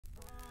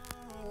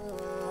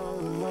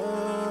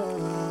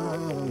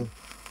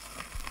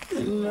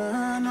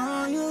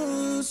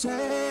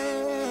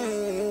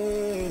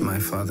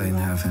Father in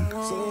heaven,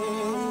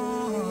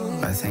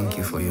 I thank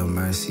you for your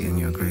mercy and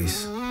your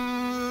grace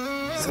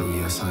through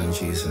your Son,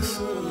 Jesus.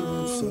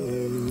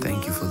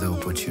 Thank you for the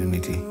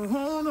opportunity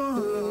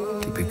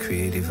to be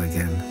creative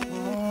again.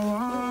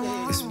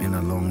 It's been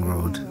a long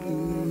road,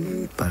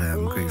 but I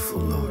am grateful,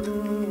 Lord.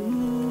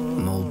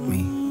 Mold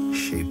me,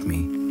 shape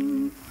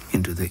me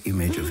into the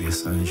image of your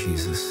Son,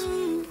 Jesus.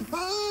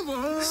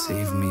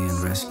 Save me and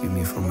rescue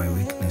me from my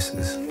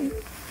weaknesses,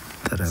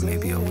 that I may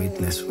be a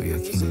witness for your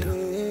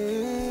kingdom.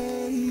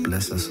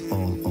 Bless us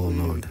all, O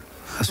Lord,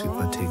 as we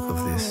partake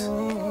of this.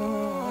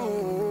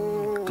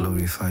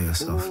 Glorify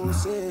yourself now.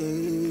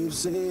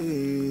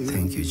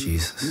 Thank you,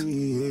 Jesus.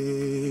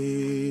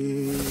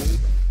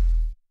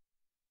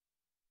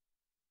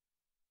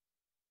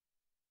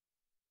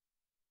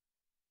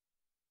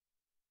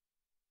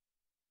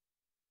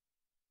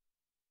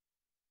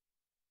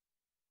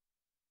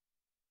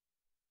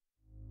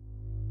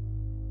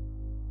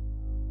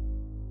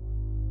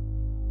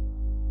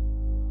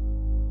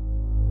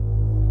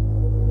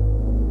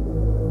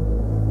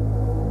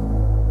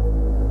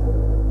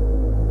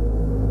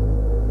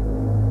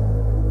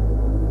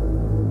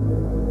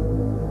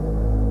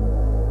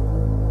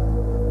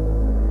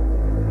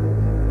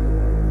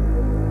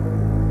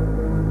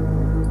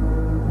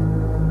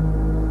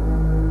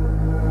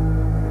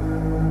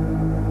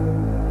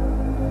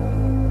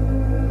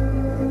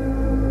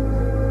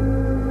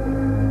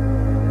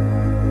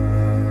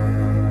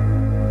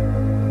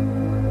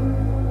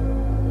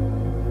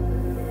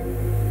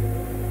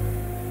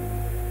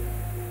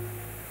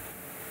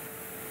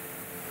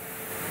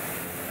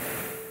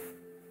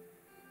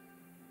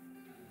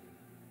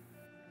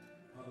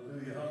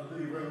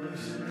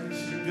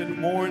 Good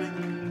morning.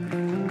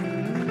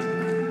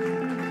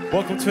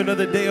 Welcome to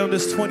another day on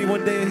this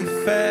 21-day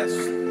fast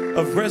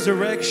of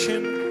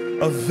resurrection,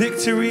 of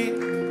victory,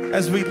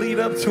 as we lead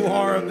up to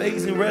our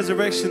amazing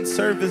resurrection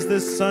service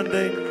this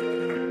Sunday.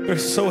 We're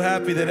so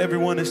happy that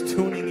everyone is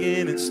tuning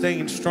in and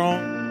staying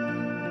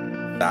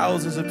strong.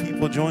 Thousands of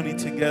people joining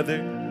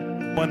together,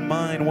 one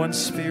mind, one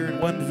spirit,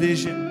 one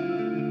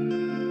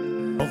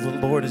vision. Oh, the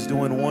Lord is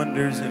doing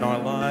wonders in our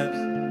lives.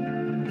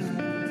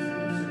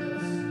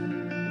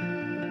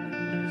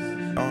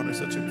 Honor,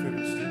 such a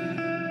privilege to be.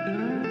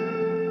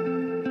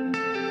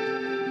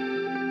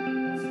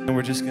 And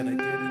we're just going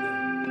to get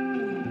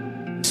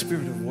in a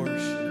spirit of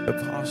worship, a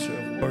posture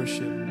of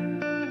worship,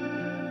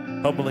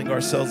 humbling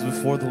ourselves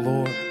before the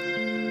Lord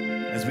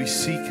as we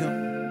seek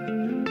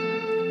Him,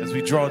 as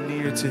we draw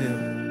near to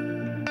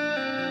Him,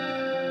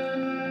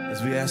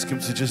 as we ask Him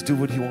to just do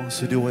what He wants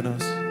to do in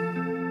us,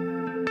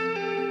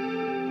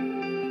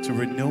 to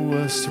renew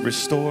us, to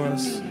restore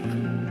us,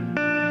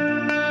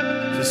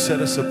 to set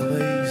us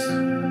ablaze.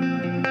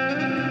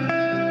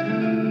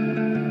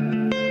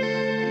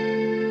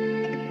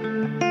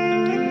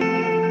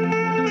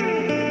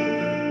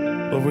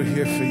 Lord, we're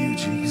here for you,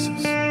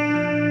 Jesus.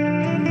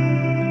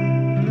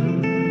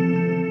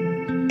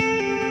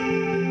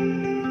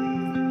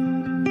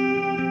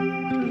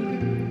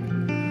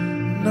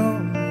 And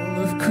all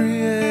of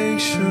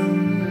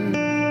creation,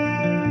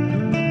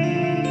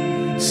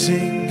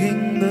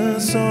 singing the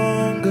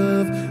song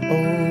of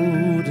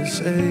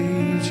oldest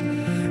age,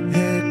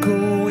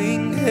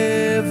 echoing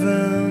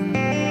heaven,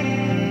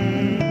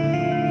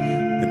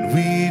 and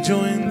we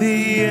join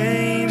the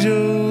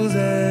angels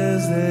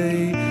as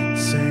they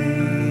sing.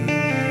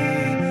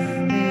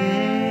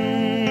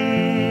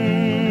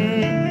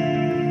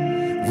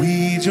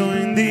 We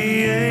join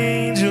the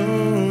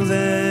angels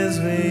as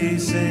we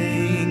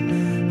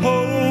sing.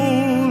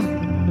 Holy,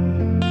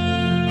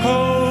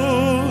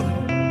 holy,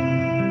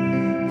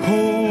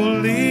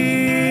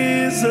 holy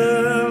is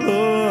the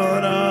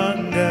Lord our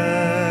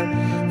God.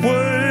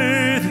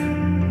 Worthy,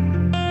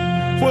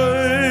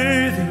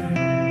 worthy,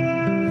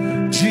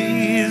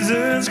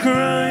 Jesus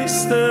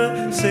Christ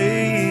the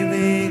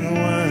saving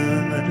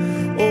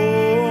one.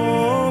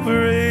 Oh,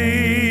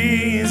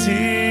 praise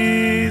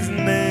His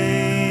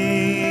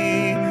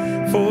name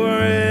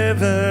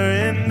forever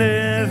and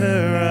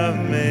ever.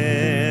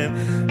 Amen.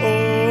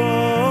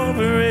 Oh,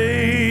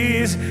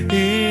 praise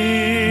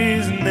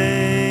His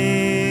name.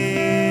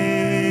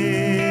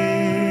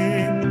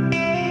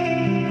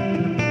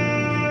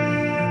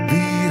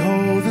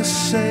 Behold the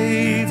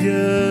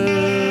Savior,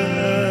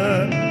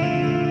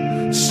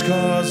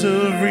 scars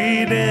of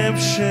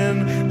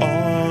redemption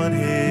on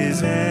His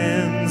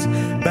hands,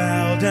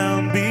 bow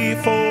down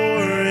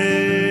before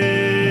Him.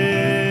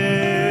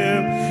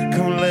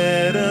 Come,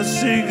 let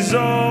us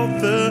exalt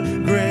the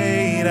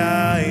great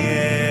I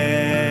am,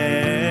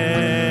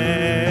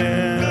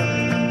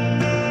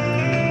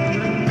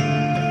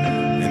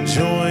 and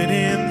join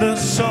in the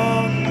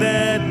song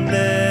that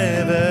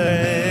never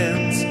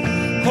ends.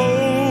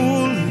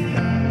 Holy,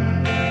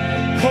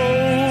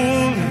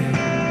 holy,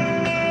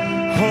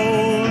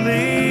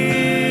 holy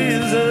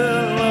is the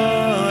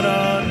Lord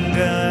our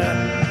God.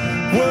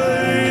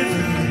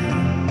 Worthy,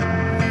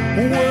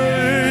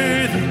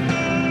 worthy,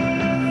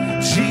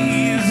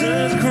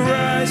 Jesus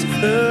Christ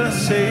the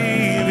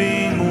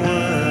saving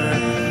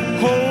one.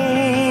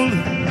 Holy,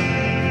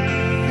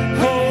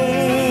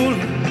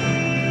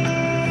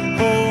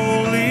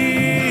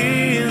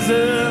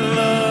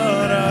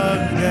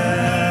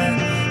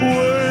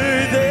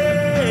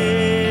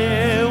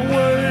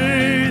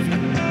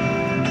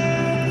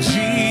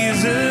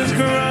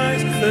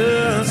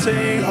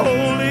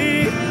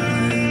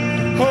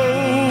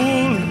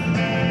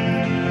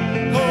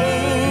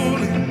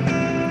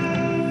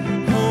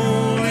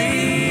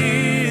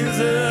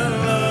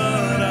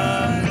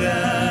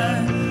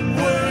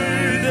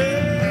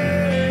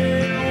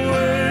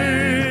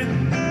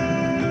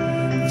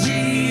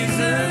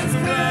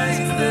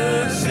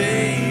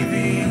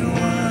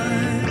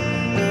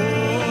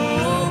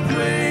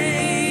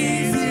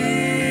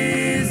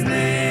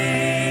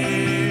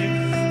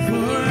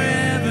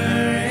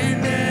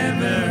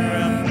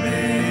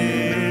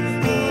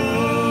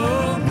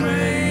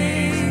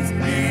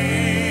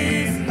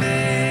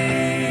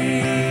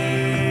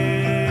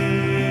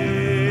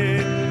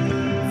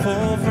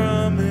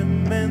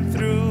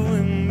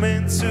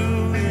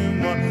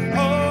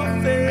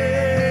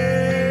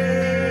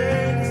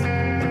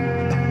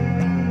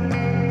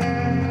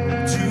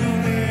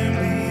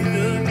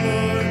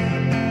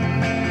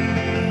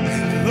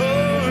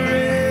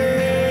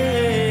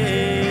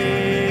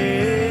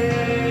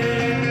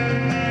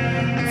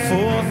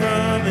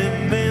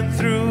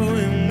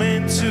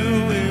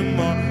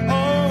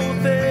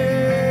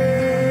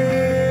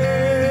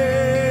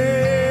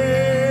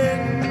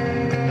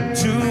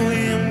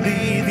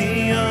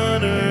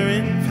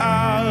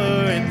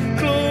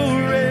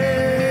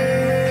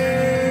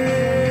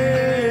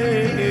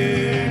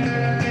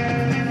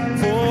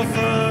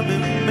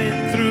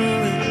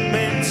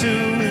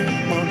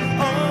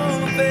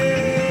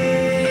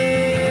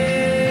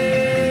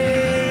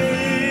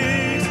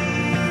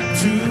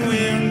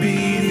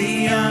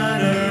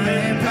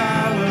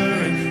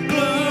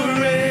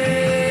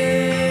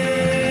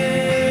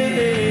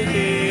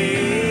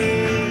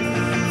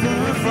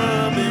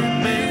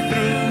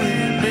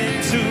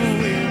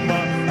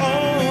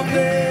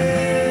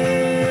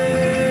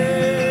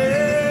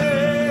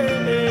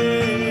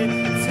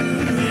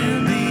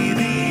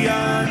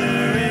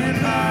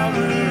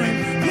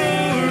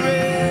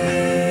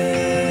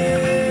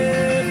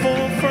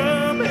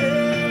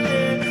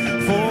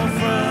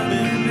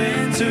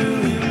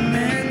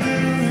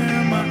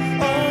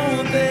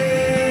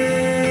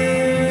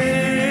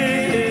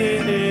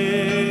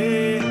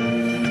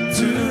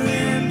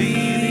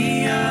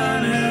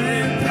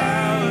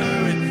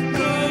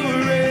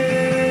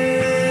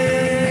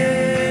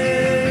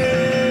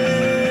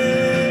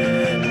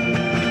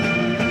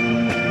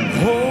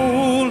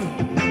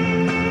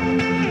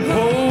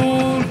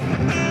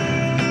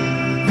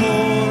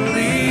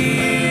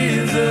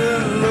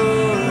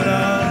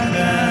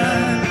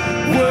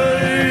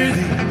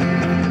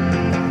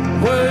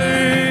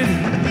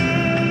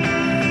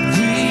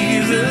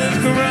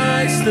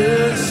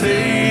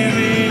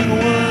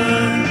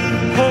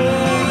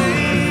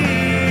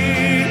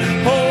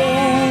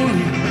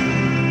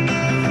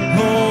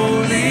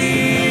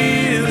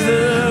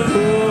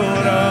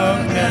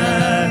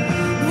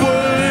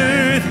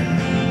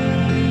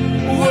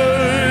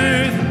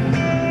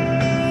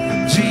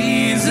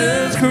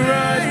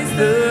 Christ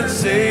the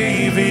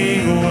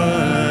saving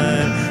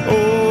one.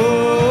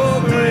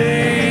 Oh,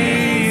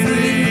 praise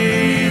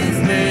His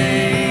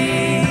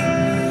name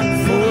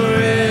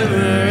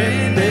forever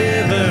and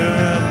ever.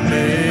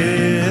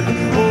 Amen.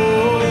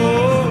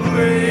 Oh,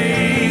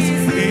 praise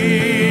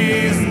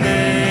His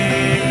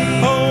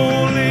name.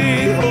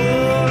 Holy,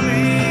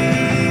 holy,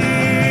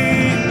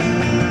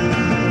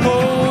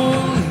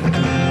 holy,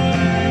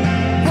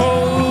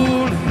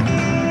 holy,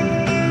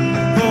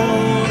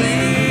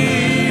 holy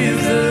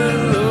is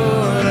the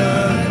Lord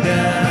of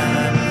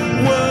God.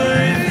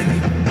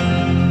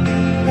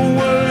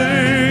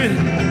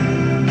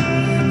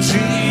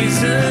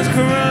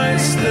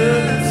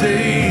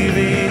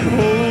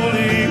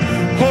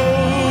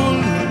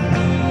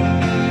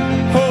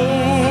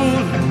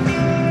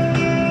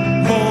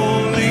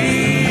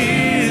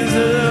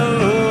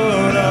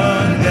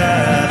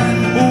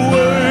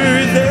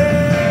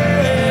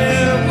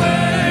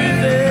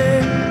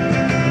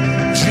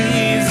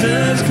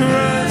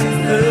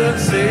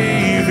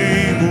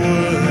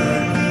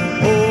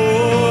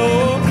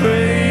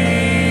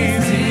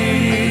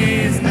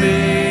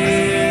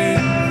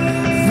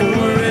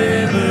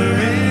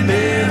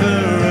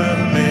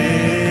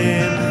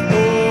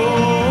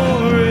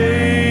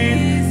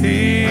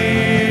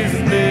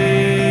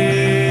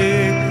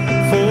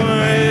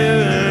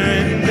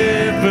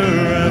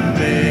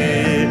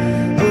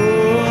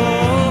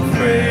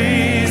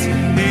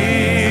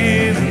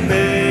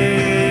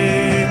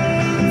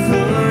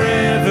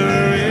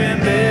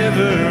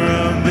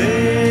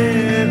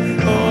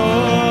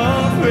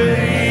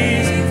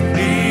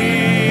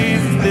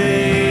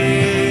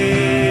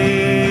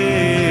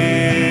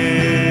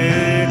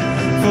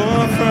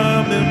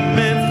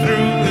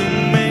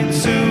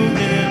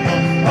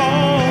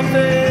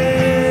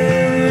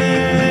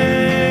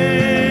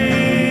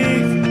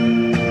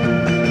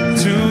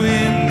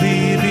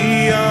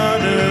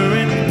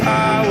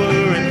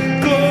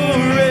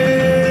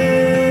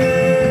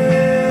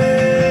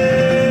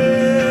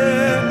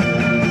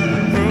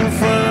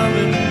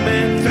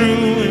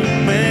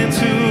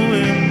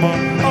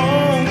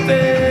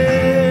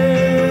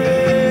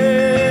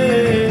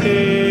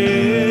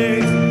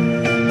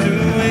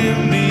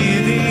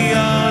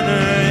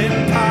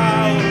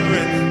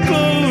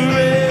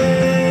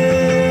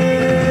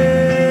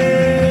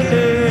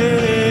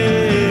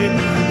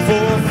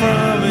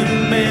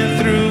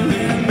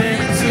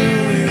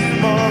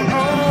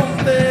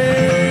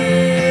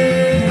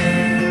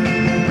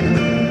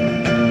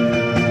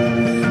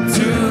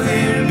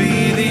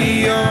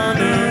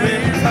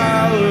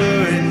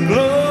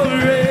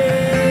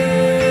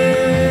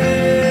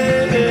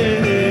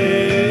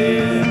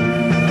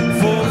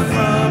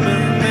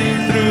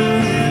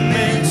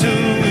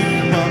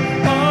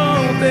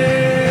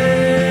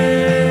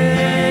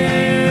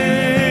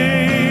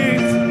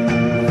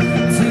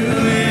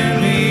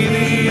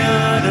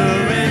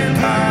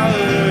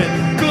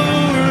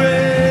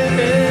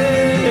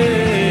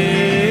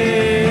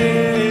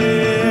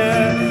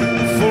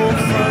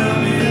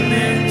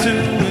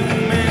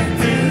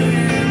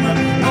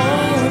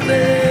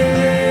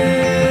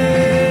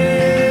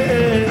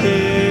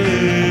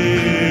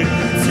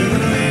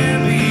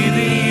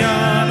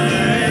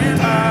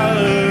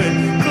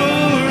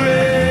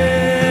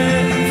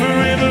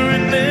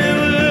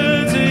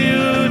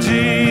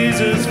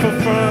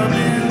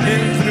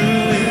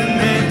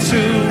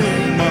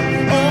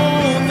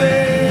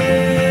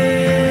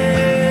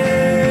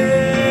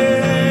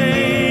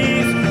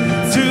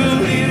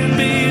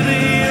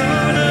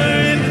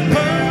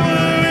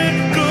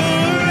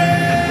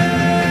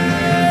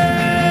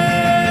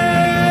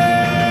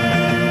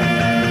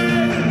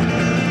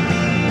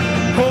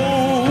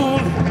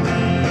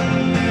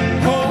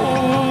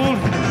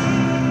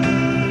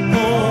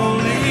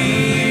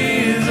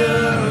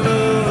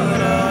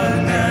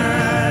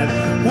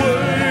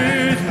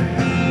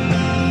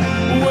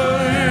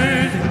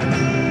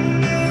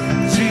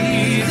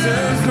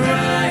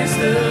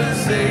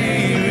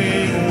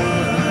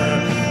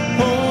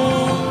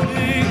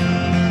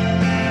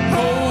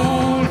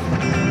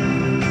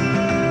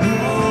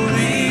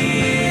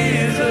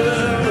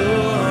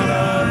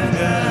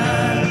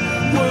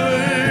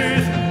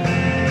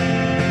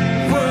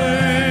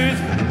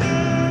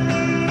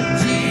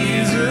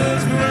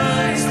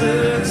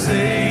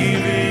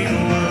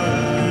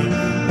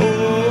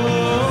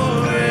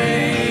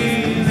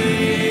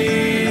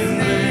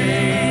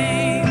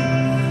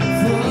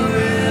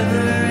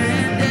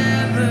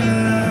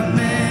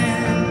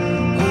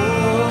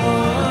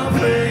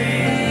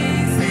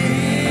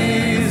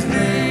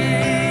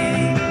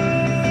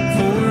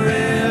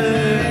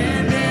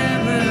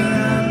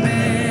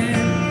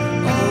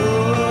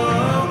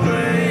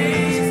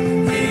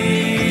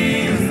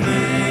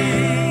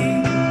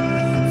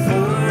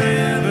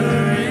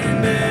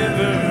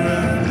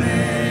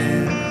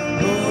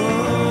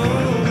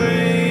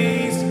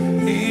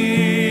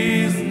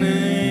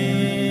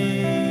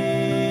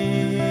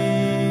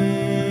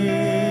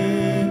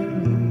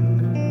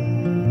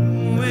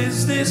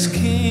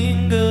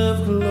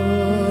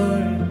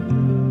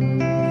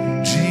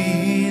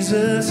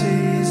 Jesus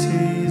is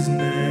his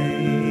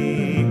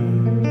name.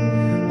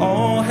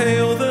 All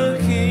hail the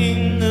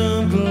King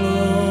of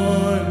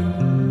glory.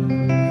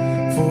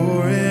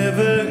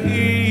 Forever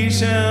he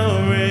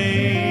shall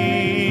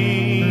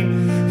reign.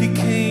 He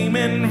came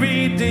and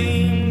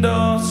redeemed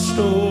our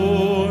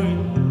story.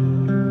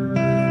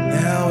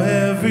 Now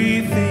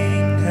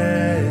everything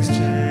has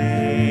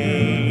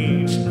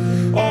changed.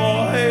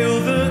 All hail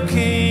the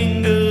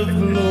King of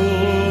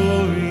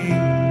glory.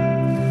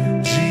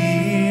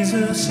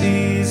 Jesus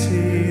is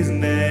his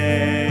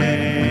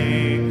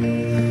name.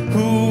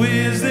 Who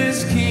is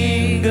this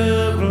King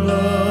of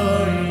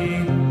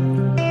glory?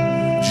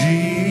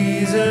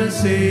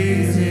 Jesus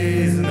is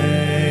his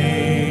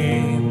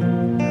name.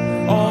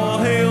 All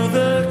hail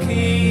the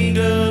King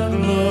of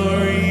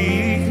glory.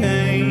 He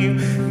came,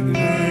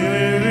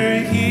 wherever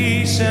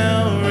he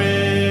shall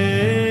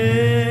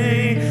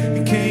reign.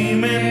 He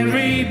came and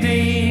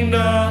redeemed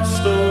our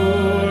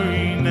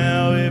story.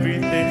 Now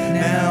everything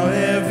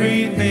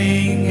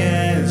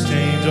has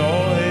changed.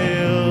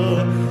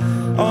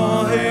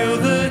 All hail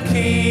the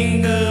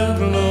King of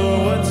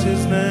glory. What's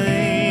his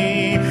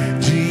name?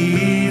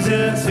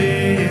 Jesus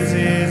is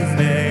his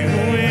name.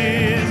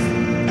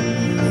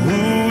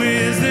 Who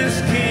is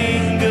this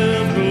King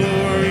of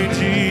glory?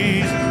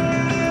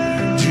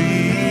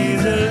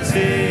 Jesus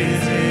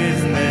is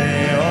his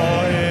name.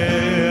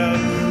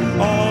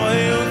 All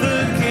hail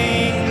the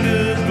King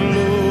of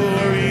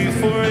glory.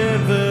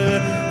 Forever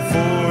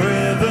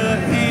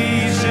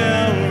he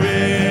shall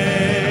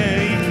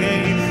reign.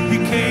 He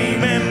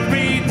came and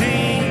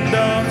redeemed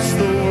our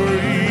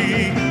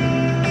story.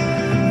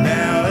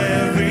 Now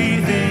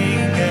everything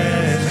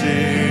has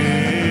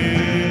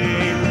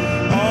changed.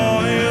 All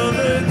hail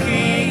the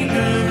King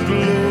of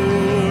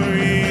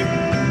glory.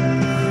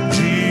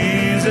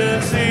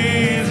 Jesus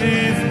is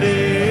his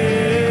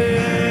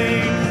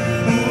name.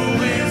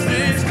 Who is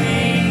this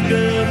King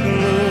of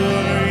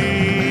glory?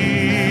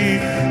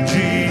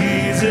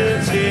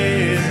 Jesus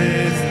is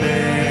his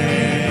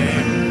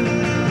name.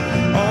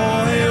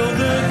 All hail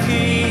the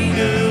King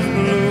of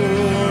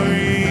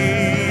glory.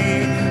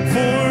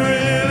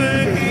 Forever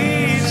he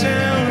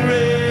shall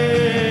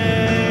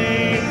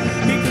reign.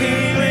 He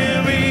came and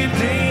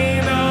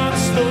redeemed our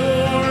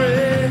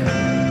story.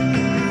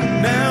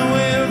 Now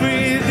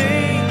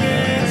everything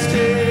has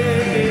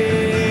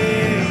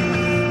changed.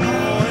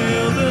 All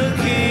hail the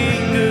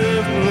King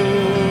of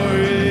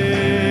glory.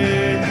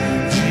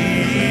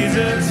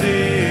 Jesus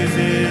is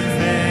his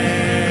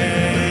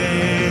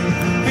name.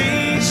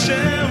 He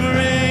shall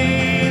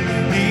reign.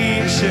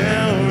 He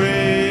shall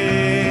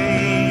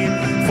reign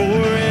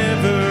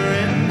forever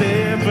and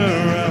ever.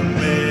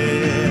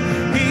 Amen.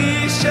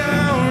 He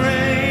shall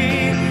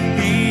reign.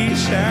 He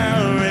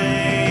shall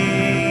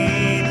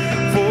reign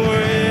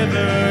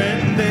forever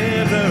and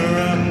ever.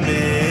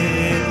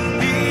 Amen.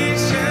 He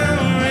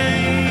shall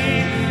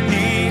reign.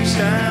 He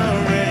shall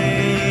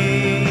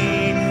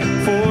reign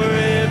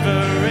forever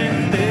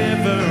and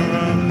ever.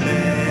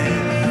 Amen.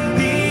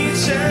 He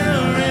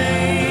shall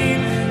reign.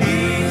 He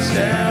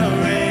shall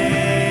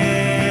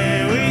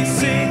reign.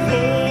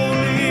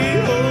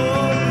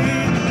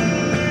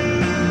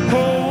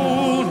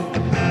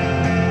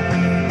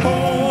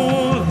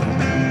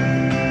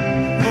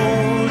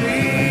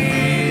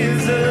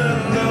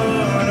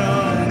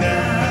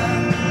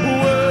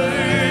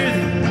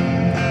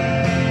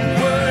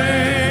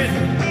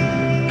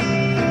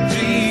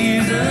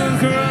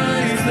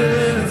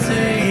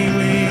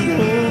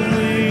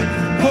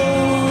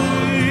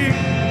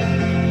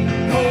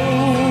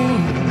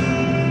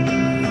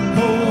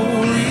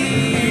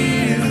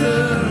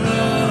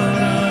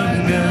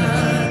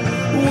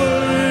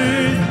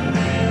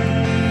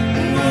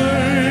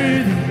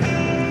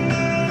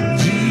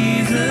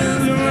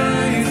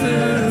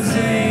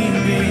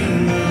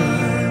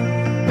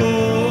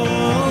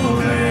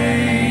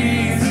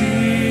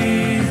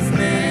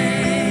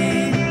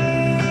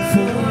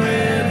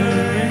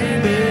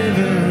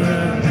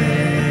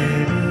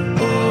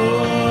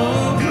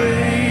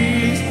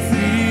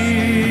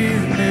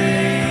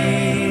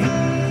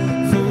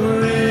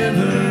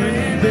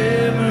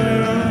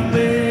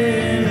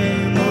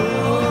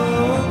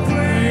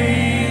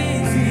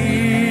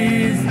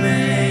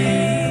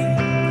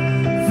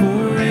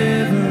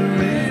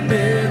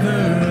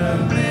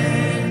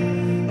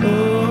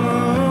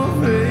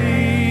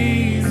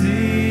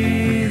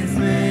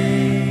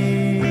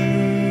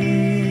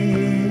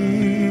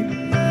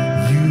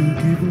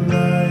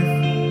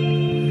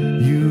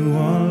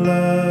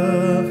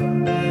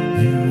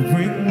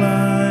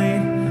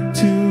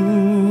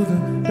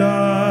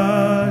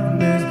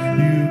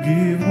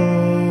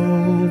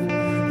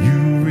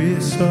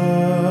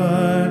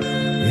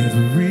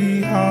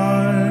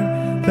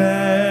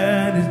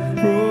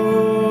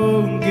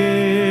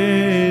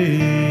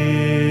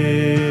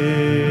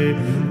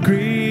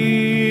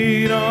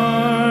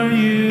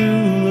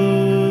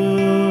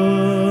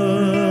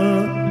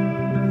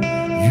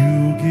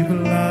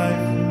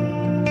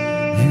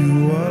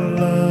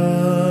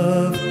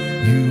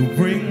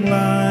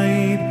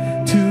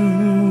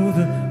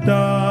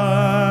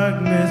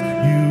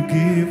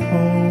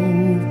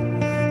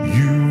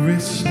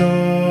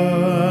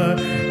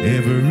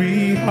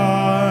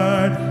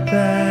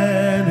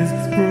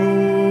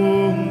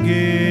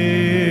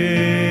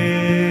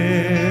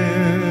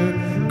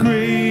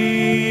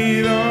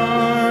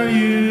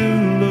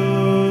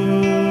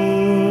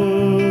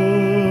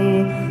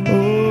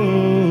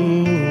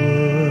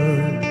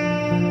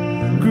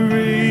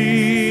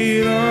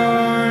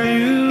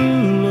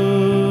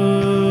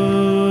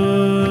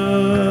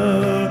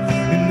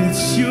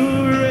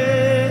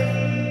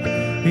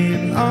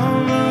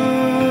 our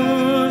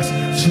lungs.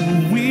 So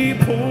we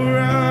pour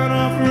out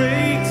our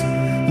praise.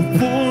 We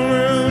pour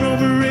out our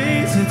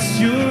praise. It's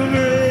your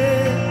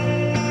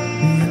breath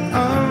in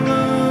our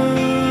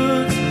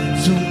lungs.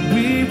 So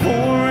we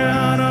pour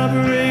out our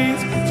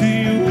praise to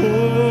you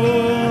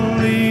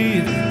only.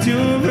 It's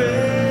your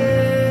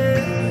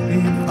breath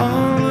in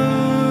our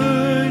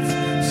lungs.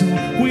 So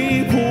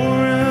we pour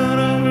out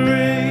our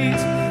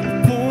praise.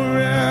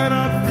 Pour out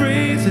our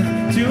praise.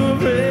 It's your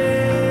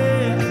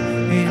breath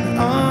in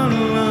our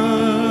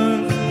lungs.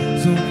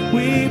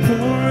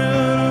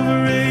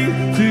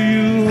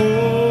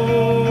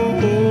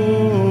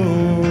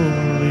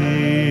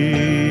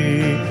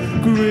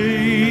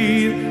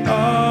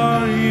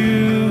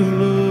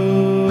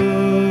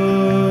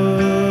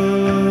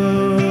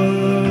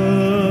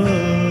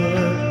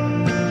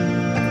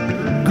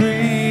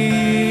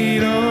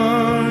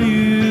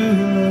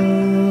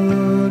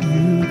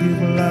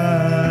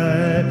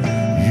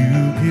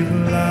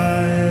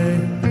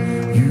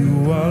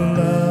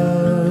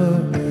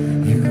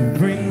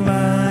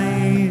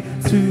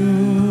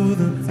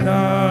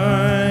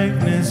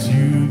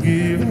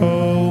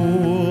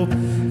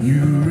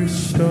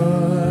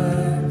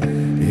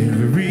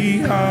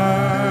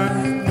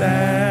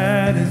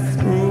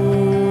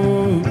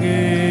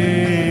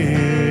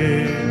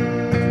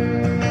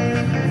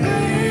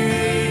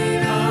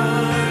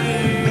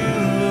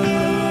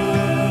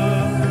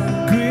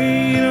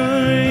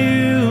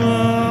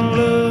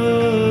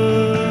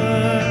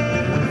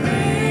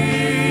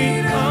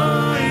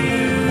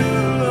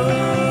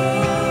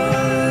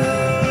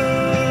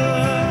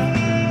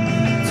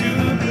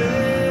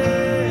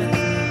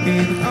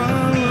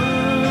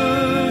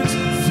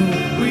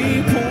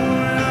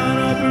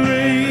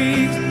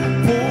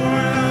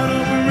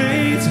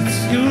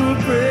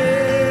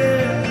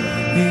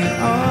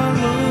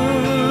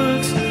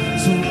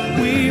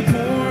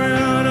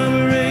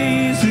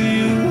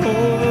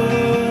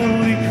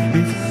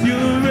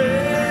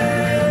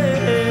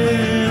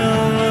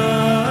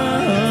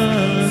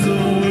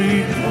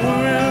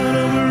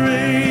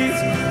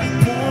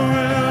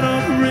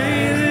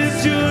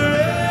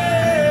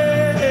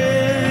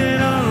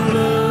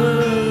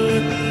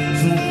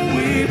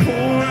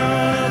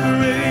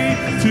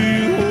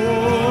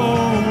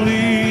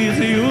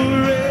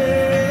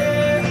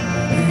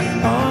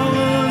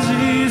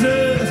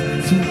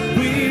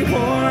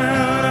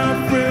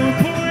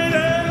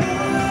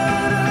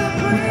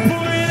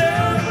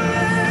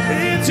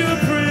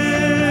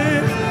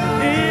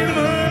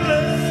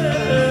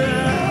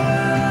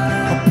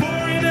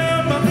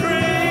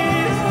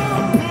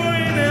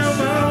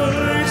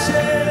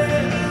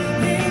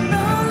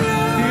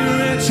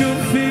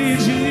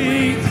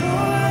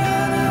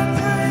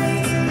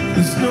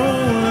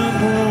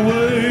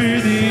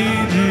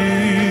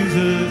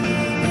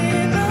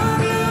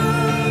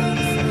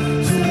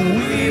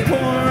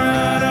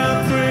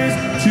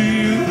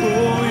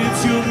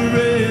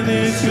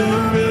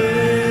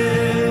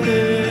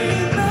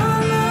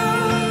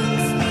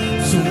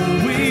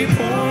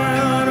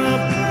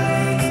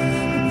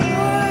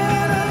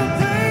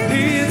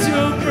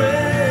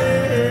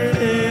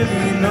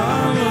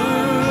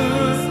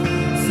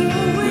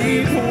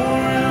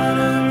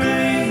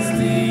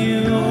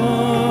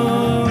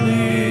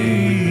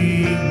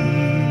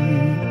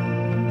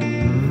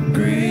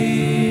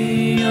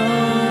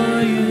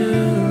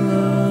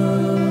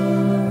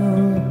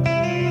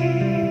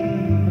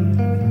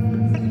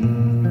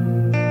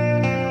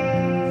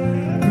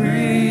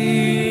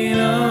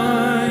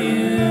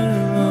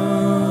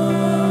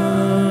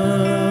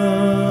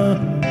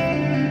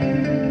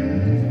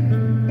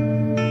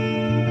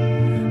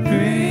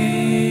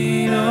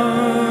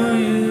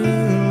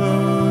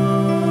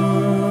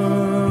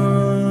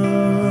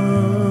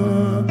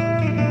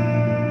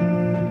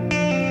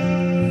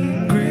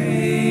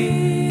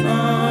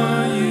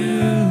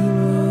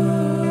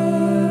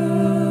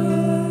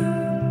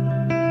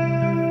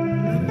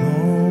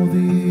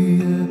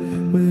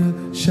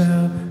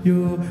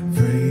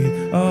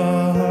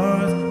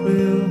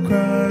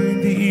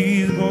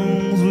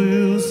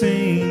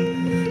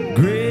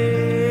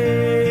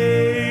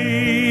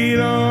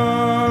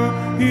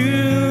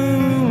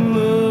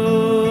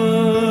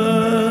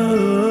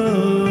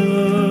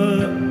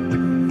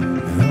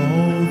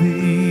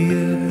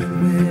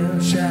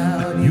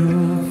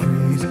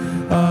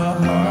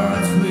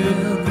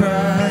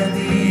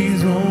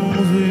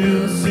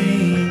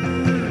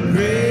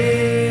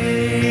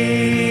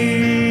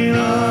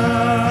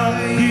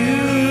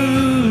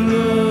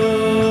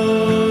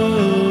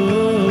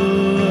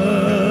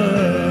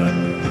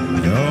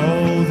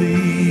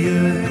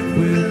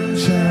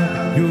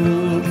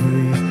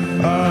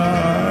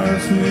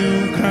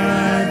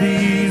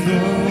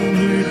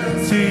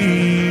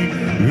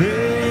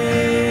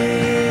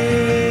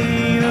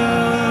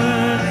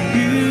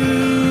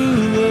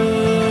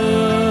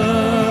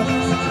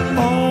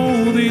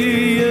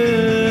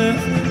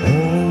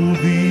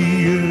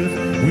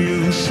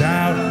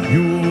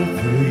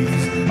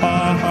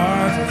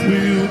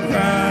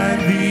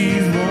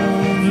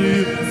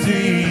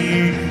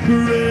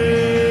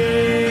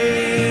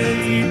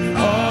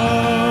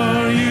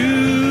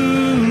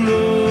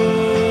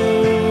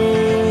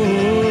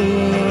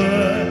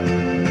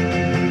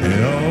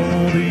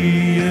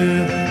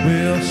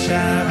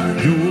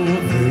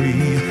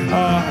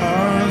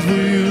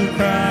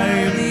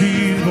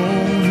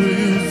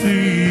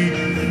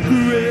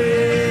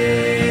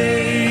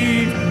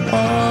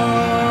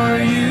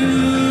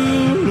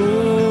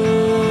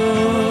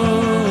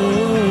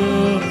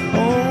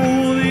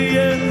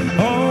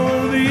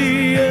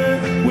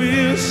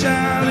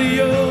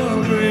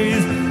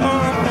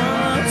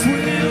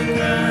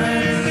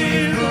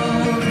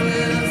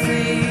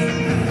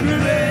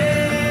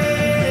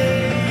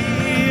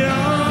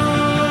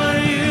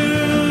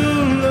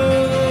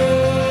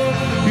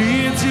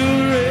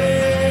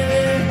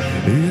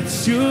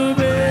 it's your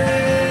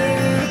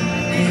breath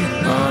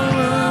in our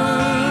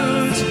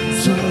lungs.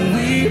 So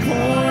we pour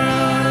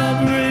out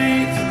our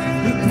praise,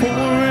 we pour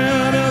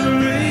out our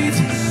praise.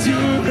 It's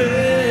your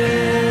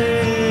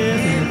breath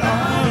in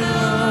our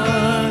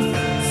lungs.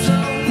 So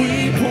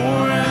we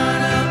pour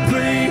out our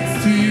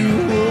praise to you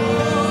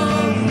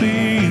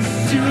only.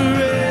 It's your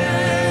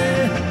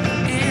breath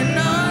in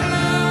our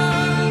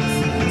lungs.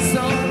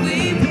 So we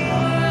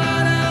pour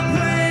out our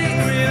praise,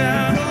 pour it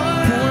out,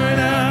 pour it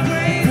out,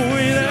 pour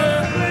it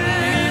out.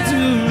 It's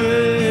your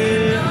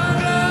breath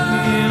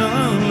in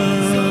our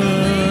lungs.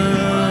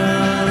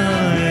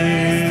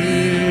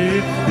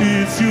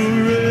 It's your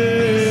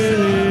breath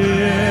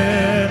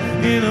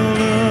in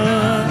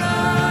our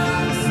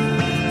lungs.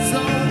 So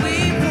we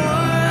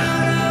pour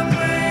out our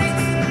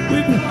praise. We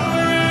pour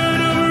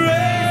out our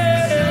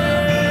praise.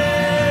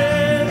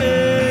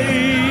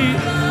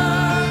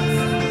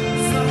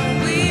 So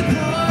we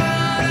pour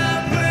out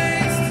our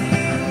praise to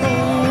you.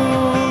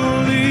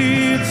 Only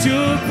it's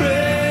your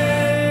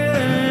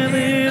breath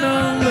in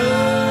our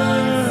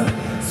lungs.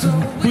 So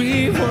we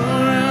pour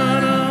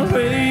out our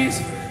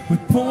praise. We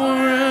pour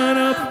out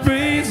our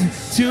praise.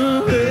 It's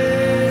your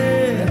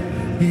breath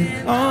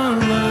in our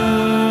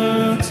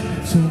lungs.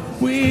 So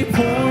we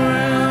pour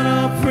out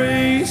our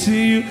praise to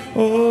you.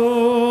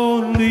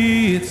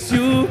 Only it's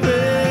your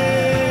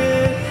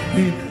breath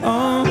in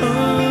our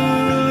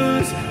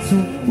lungs. So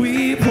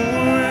we pour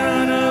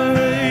out our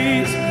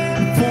praise.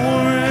 We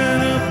pour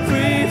out our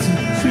praise.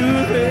 It's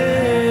your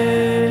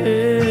breath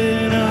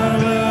in our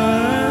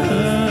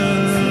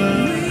lungs.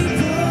 We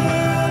pour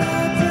out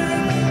our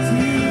praise to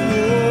you.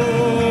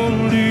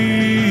 Only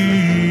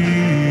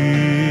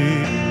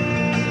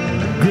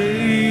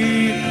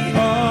great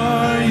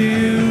are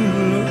you,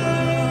 Lord.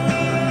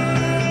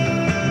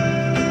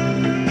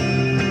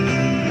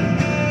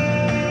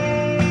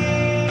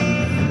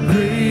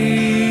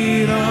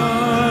 Great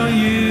are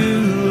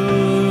you,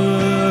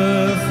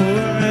 Lord,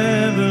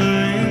 forever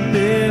and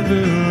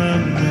ever.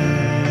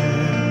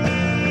 Amen.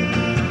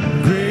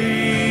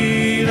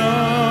 Great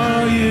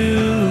are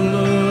you,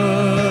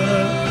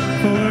 Lord,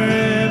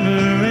 forever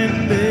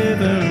and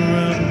ever.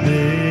 Amen.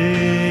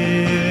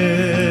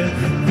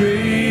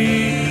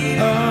 Great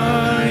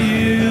are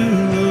you,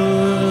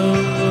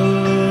 Lord.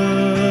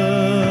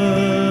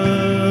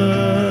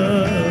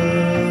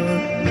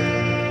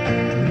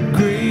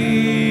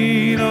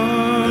 Great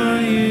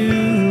are you,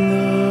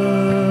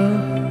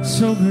 Lord.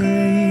 So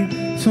great,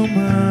 so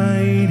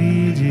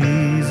mighty,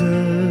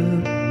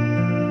 Jesus.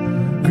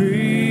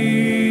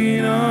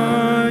 Great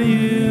are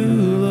you,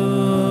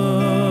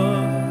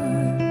 Lord.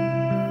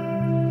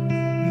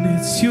 And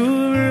it's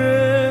your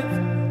breath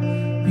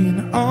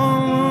in our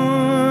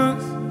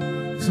lungs.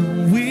 So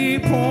we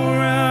pour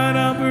out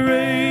our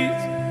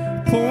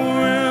praise,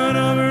 pour out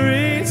our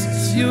praise.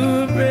 It's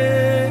your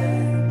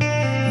breath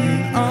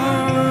in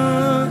our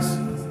lungs.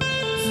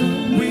 So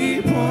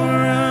we pour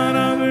out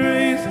our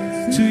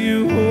praise to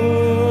you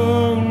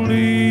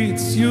only.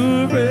 It's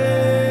your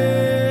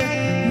breath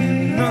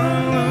in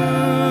our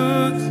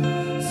lungs.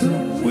 So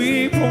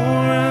we pour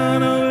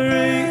out our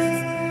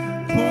praise,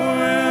 pour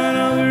out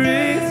our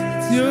praise.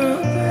 It's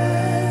your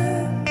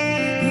Breath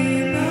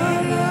in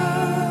our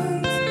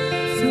lungs.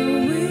 So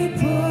we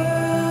pour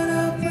out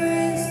our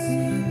praise to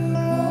you.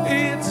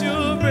 it's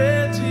your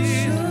breath,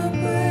 Jesus. Your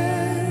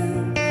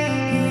breath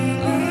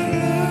in our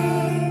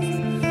lungs.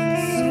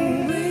 So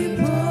we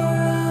pour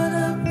out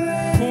our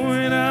praise. Pour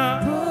it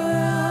out, Pour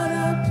out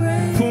our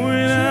praise. pour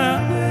it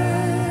out.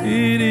 Breath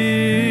It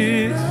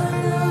is in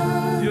our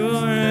lungs.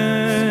 your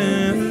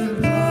breath.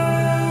 We pour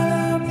out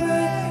our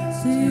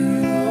praise to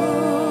you.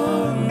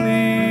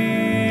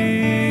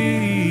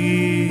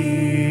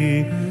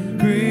 Only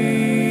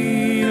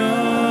great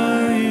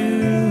are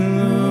you,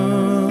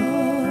 Lord.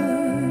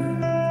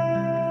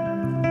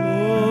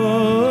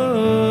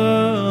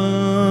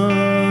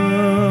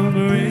 Oh,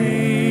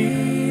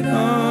 great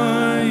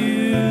are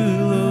you,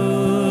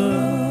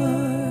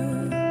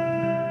 Lord.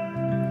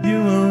 You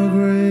are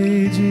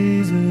great,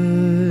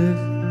 Jesus.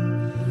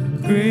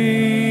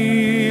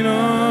 Great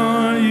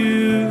are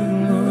you,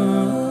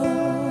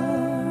 Lord.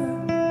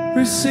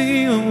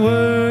 Receive our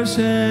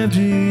worship,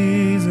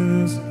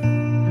 Jesus.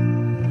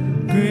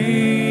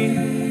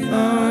 Great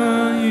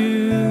are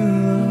you,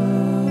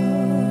 Lord.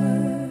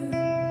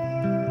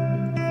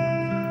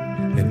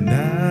 And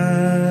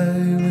I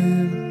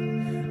will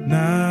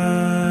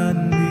not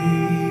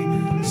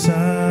be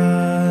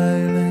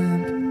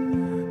silent.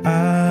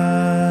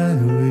 I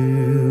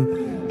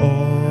will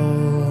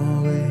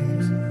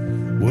always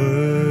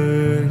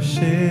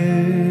worship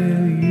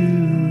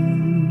you.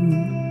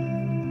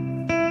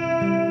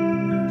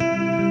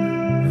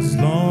 As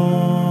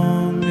long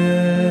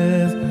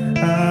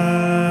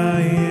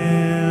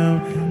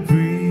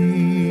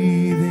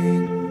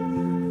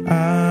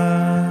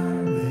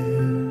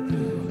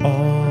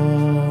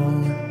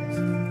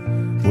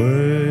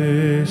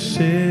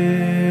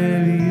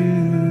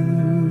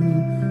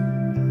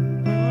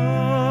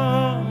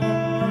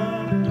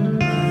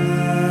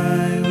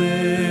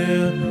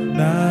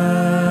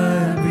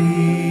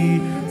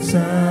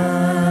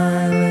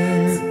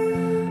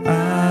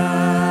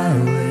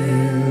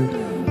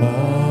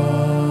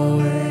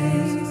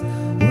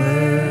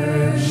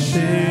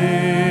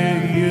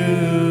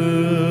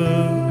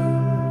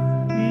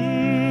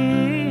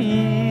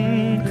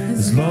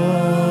as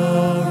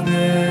long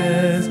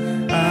as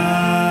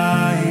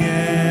I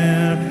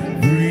am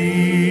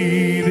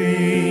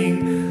breathing,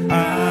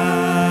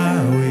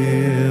 I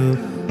will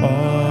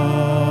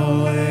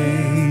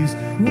always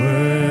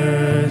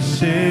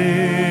worship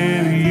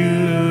you.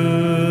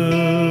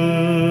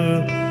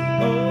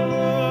 Oh,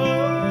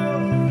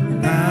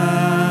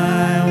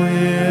 I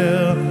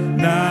will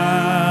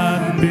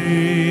not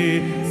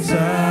be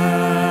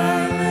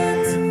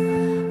silent.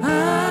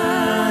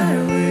 I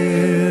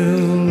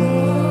will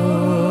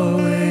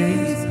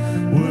always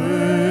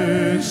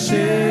worship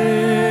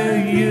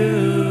you.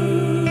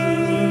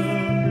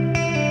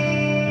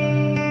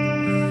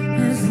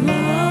 As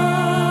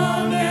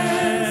long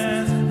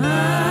as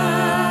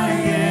I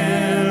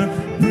am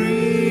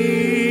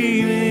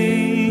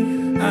breathing,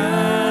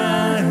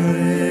 I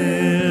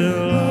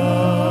will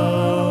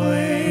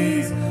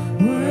always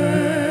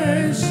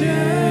worship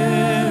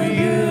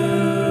you.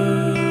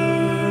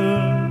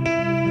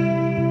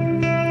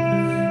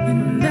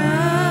 And I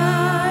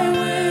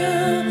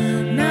will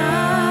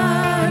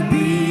not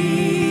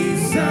be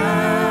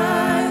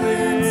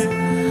silent.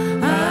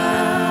 I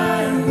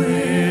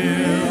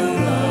will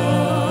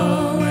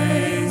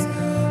always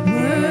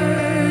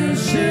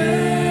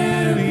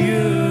worship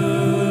you.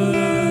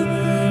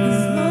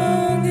 As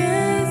long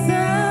as I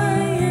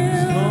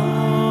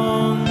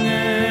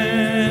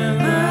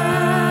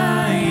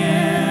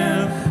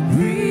am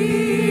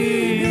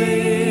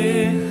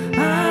breathing, I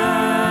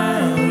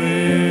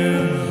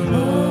will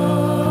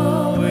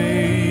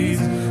always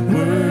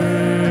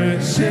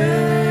worship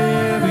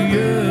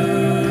you.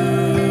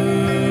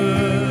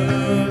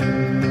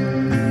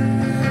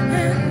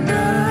 And I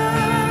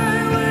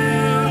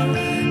will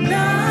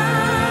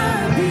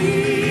not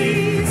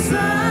be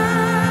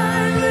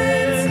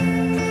silent.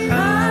 I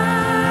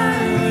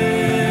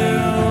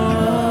will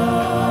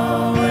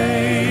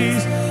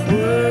always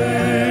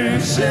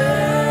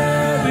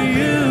worship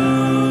you.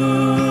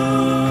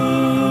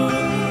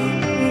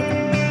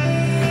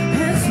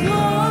 As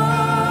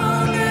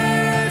long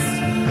as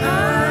I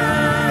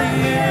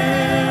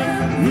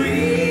am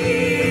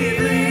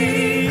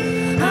breathing,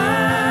 I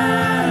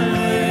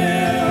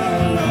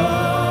will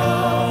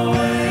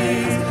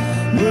always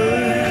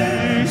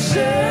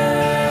worship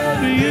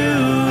you.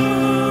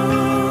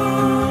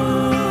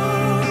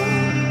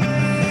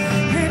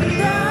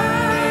 And I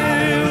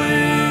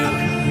will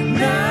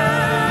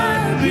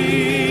not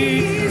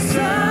be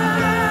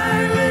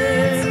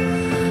silent.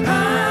 I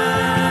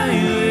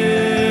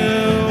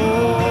will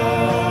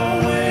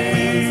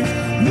always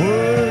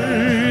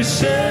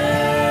worship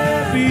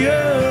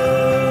you.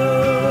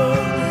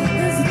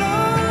 As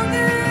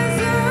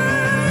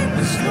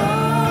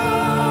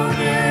long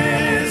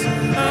as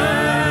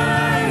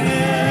I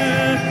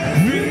am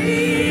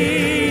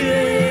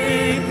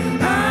breathing,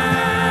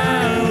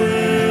 I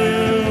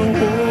will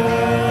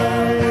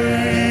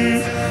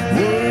always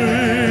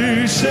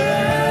worship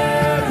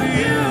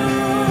you.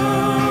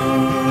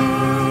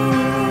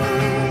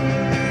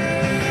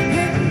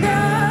 And I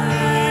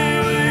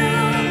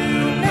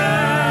will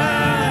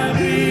not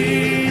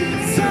be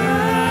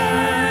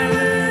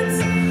silent.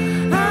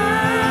 I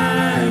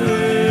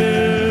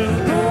will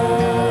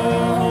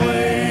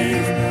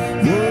always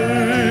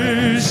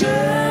worship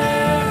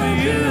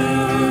you.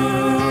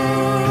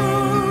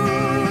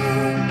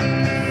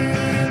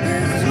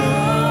 As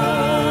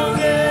long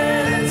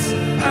as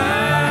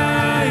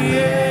I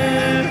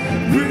am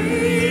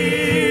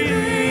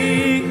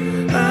breathing,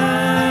 I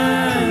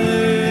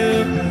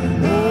will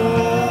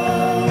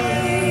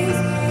always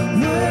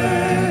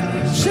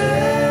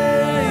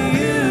worship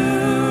you.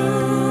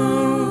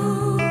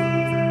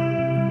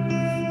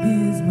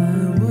 Is my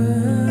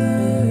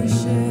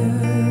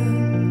worship,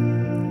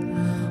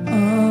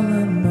 all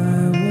of my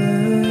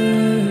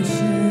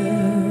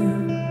worship.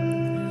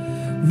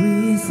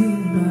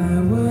 Receive my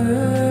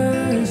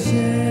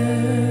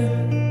worship,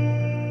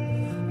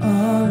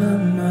 all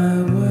of my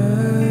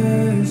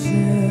worship.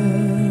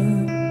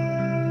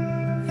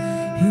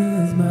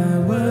 Here's my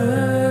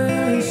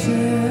worship,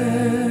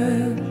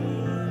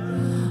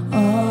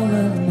 all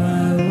of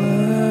my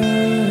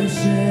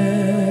worship.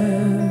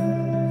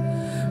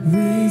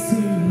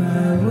 Receive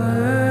my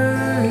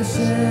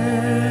worship,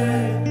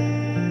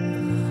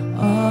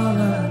 all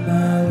of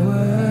my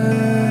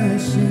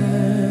worship.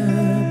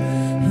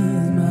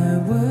 Here's my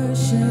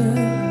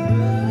worship.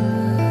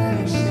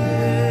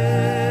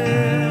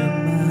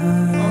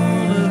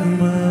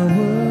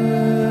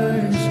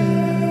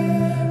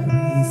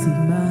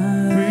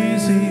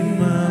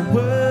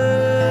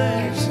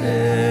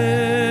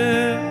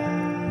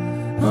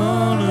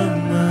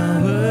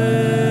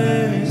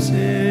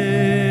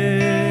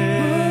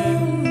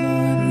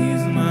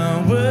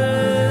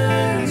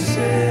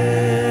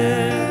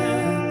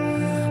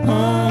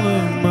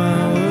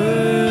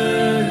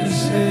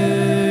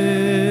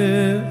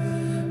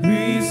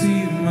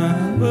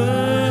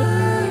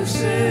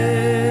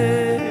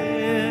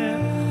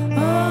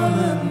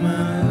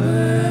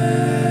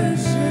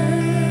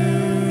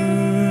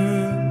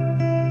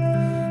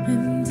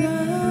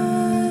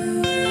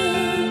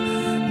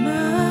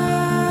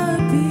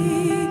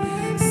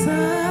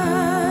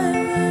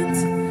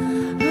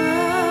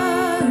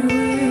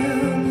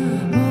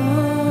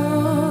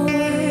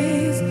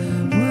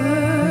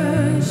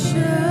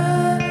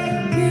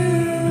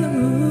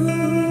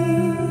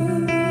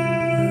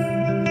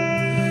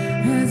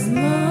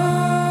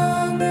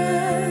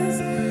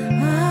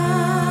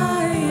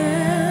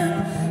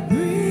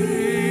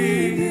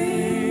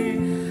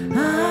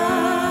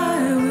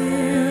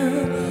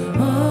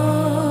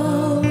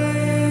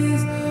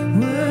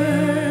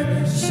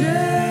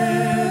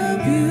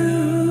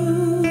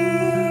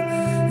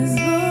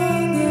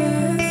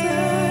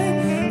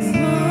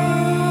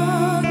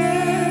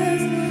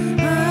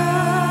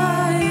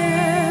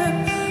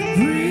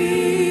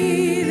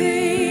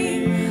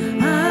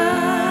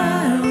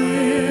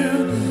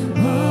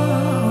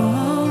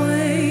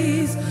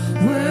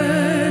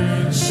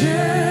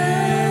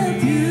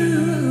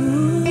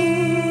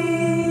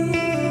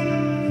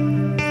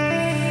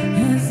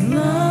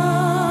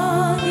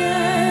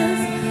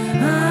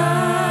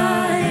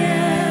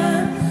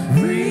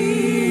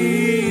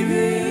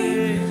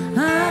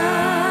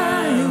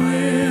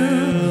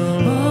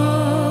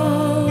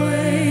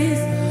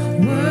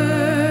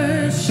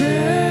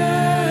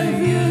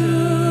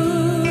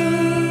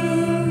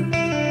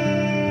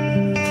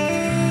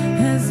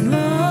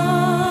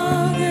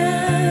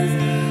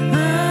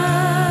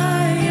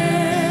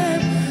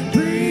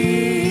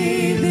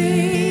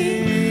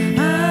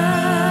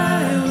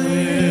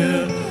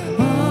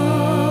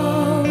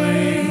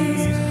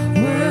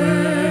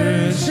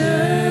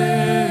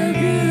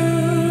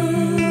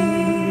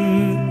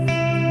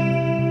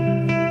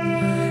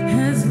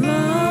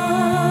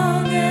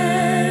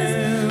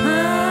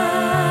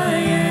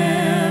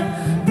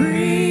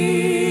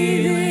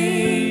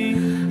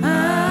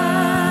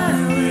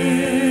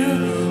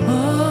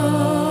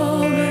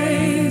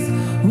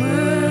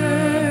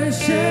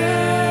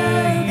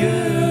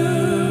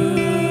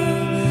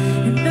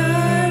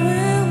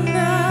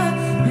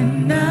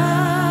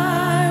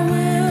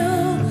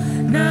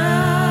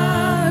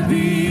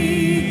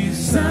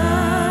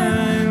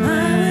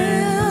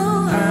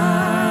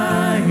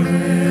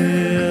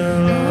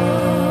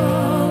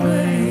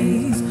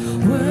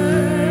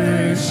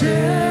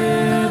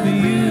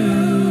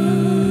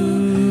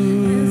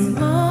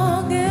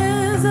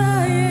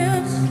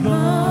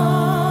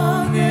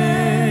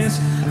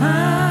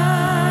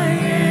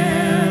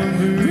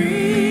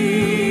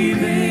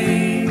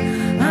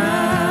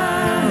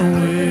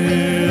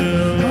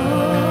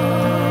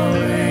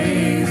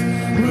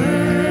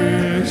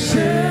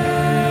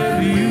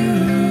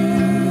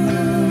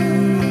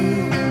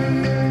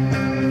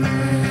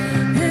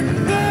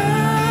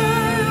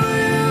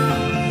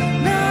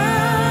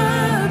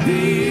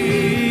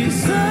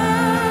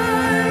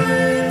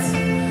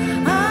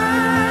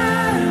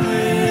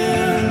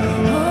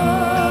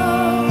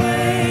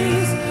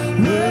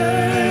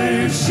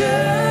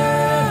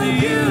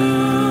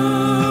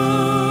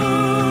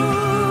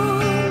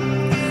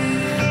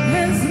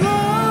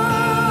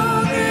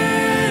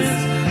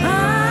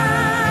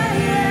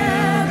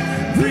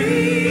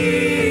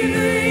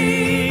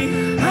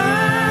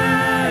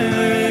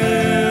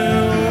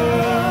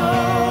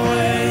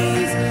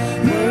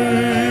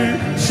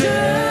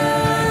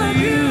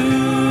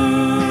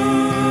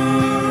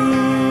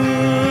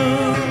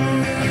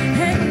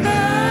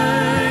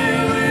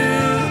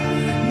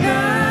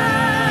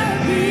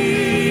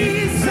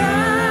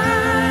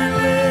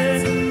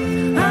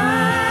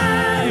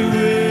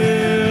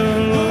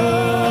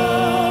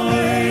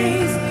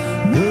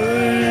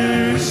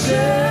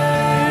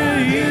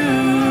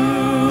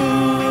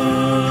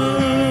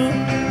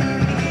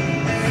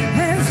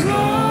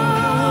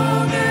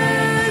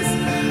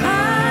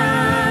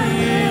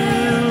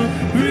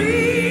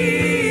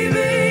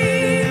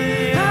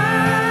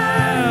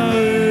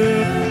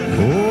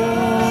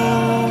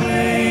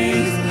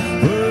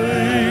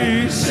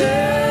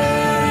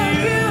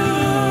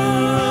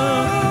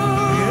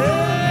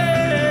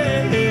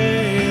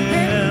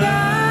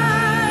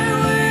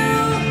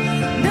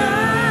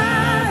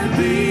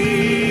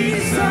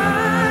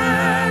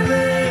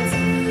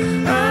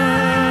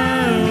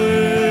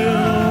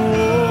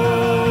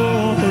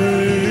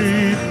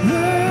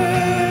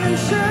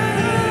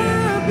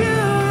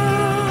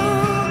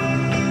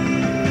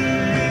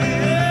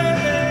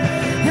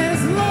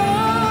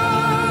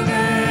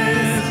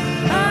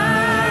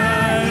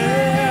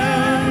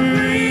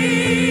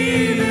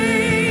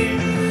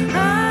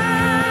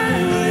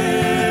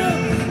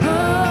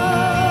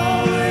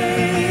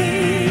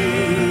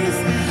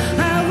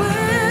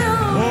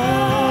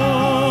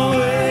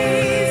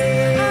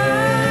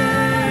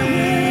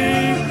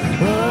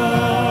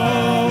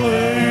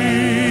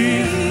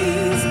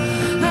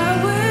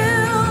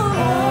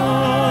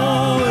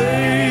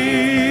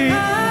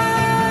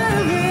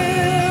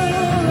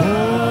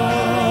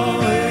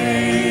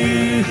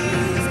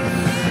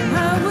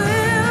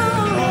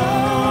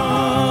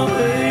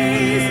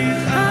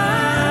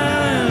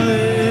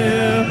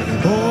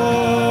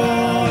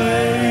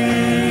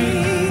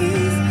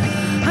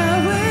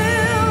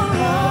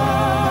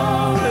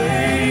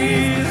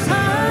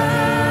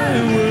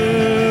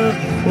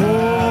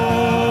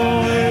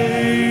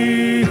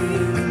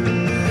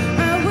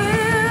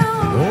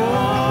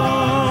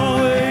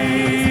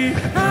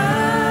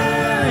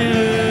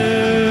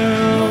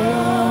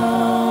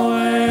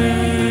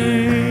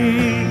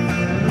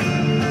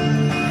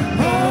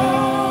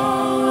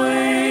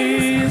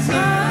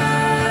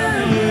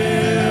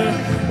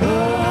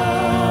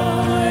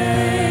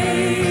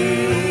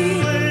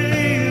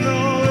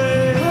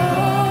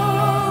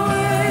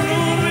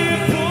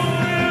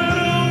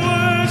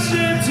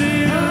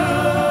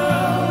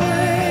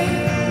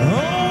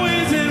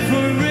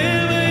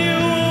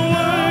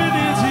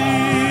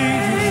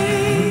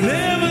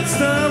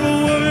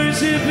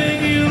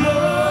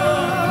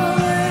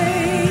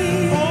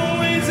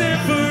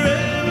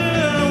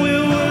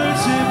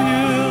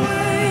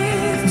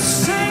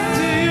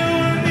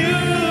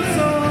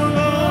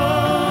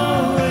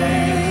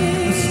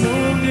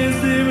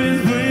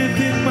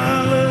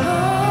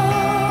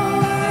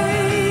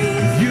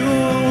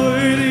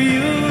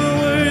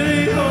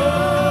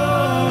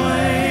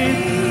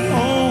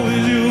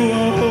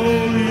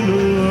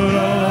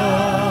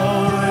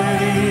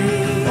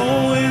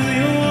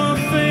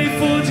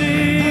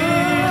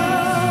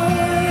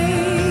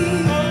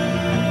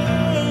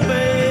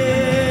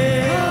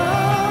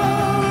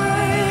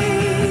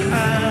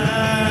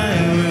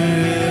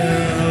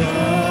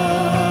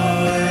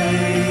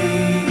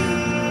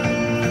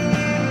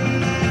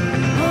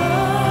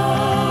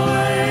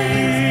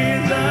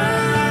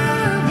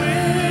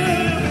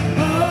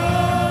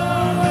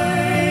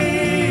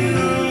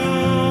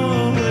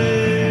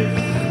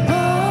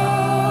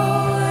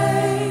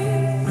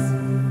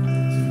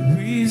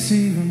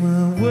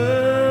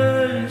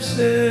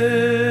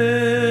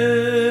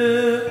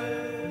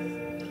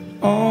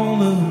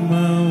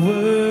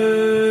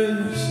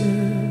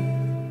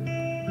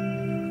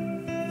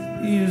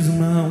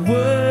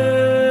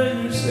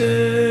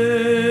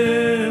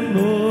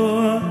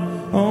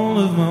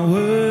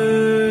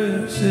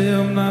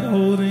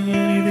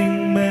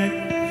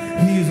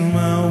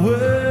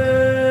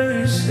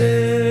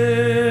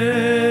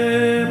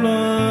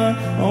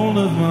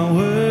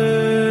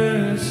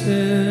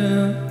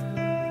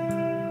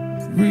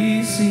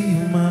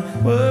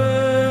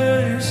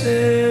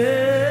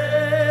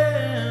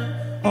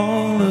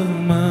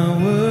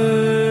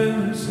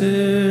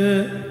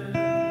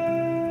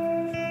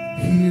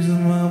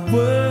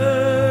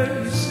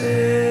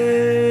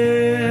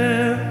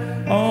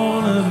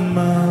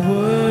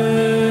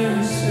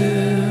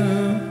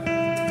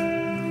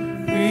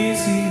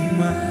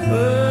 my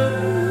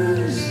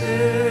worship,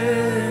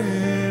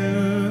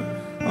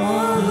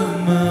 all of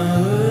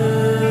my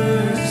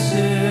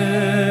worship.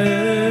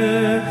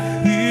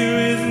 Here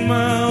is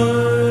my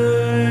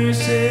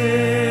worship,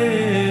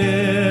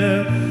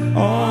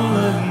 all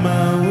of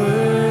my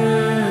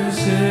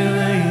worship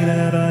laid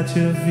out at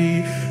your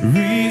feet.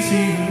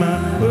 Receive my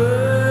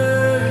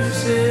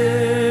worship,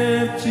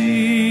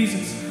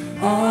 Jesus,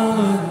 all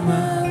of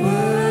my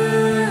worship.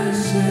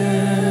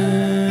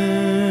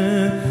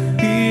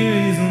 Here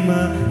is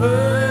my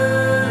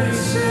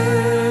worship,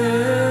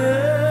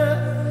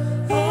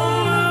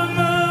 all of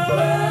my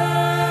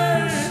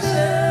worship.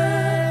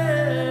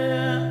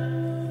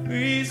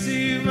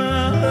 Receive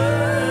my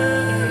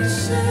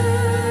worship,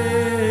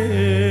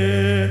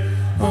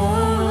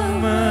 all of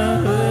my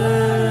worship.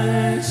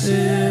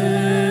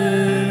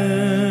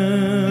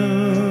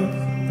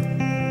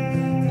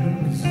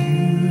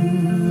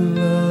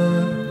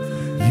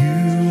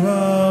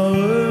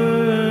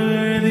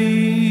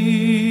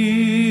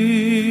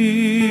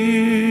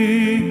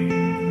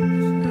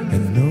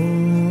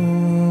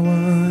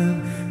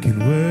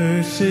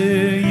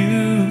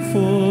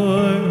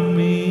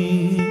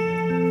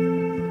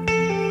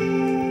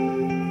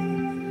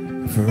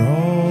 For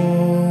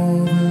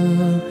all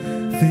the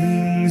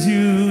things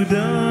you've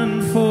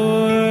done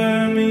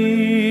for me,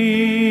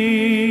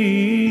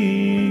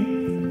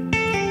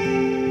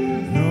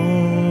 no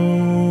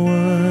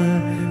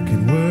one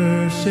can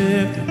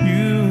worship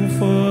you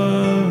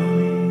for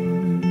me.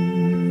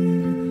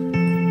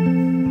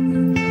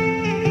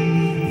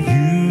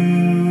 You,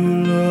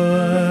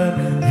 Lord,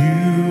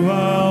 you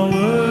are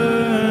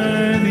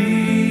worthy,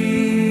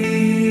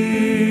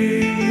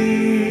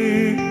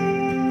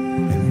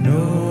 and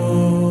no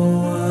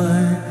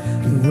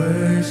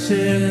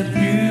worship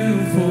you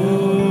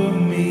for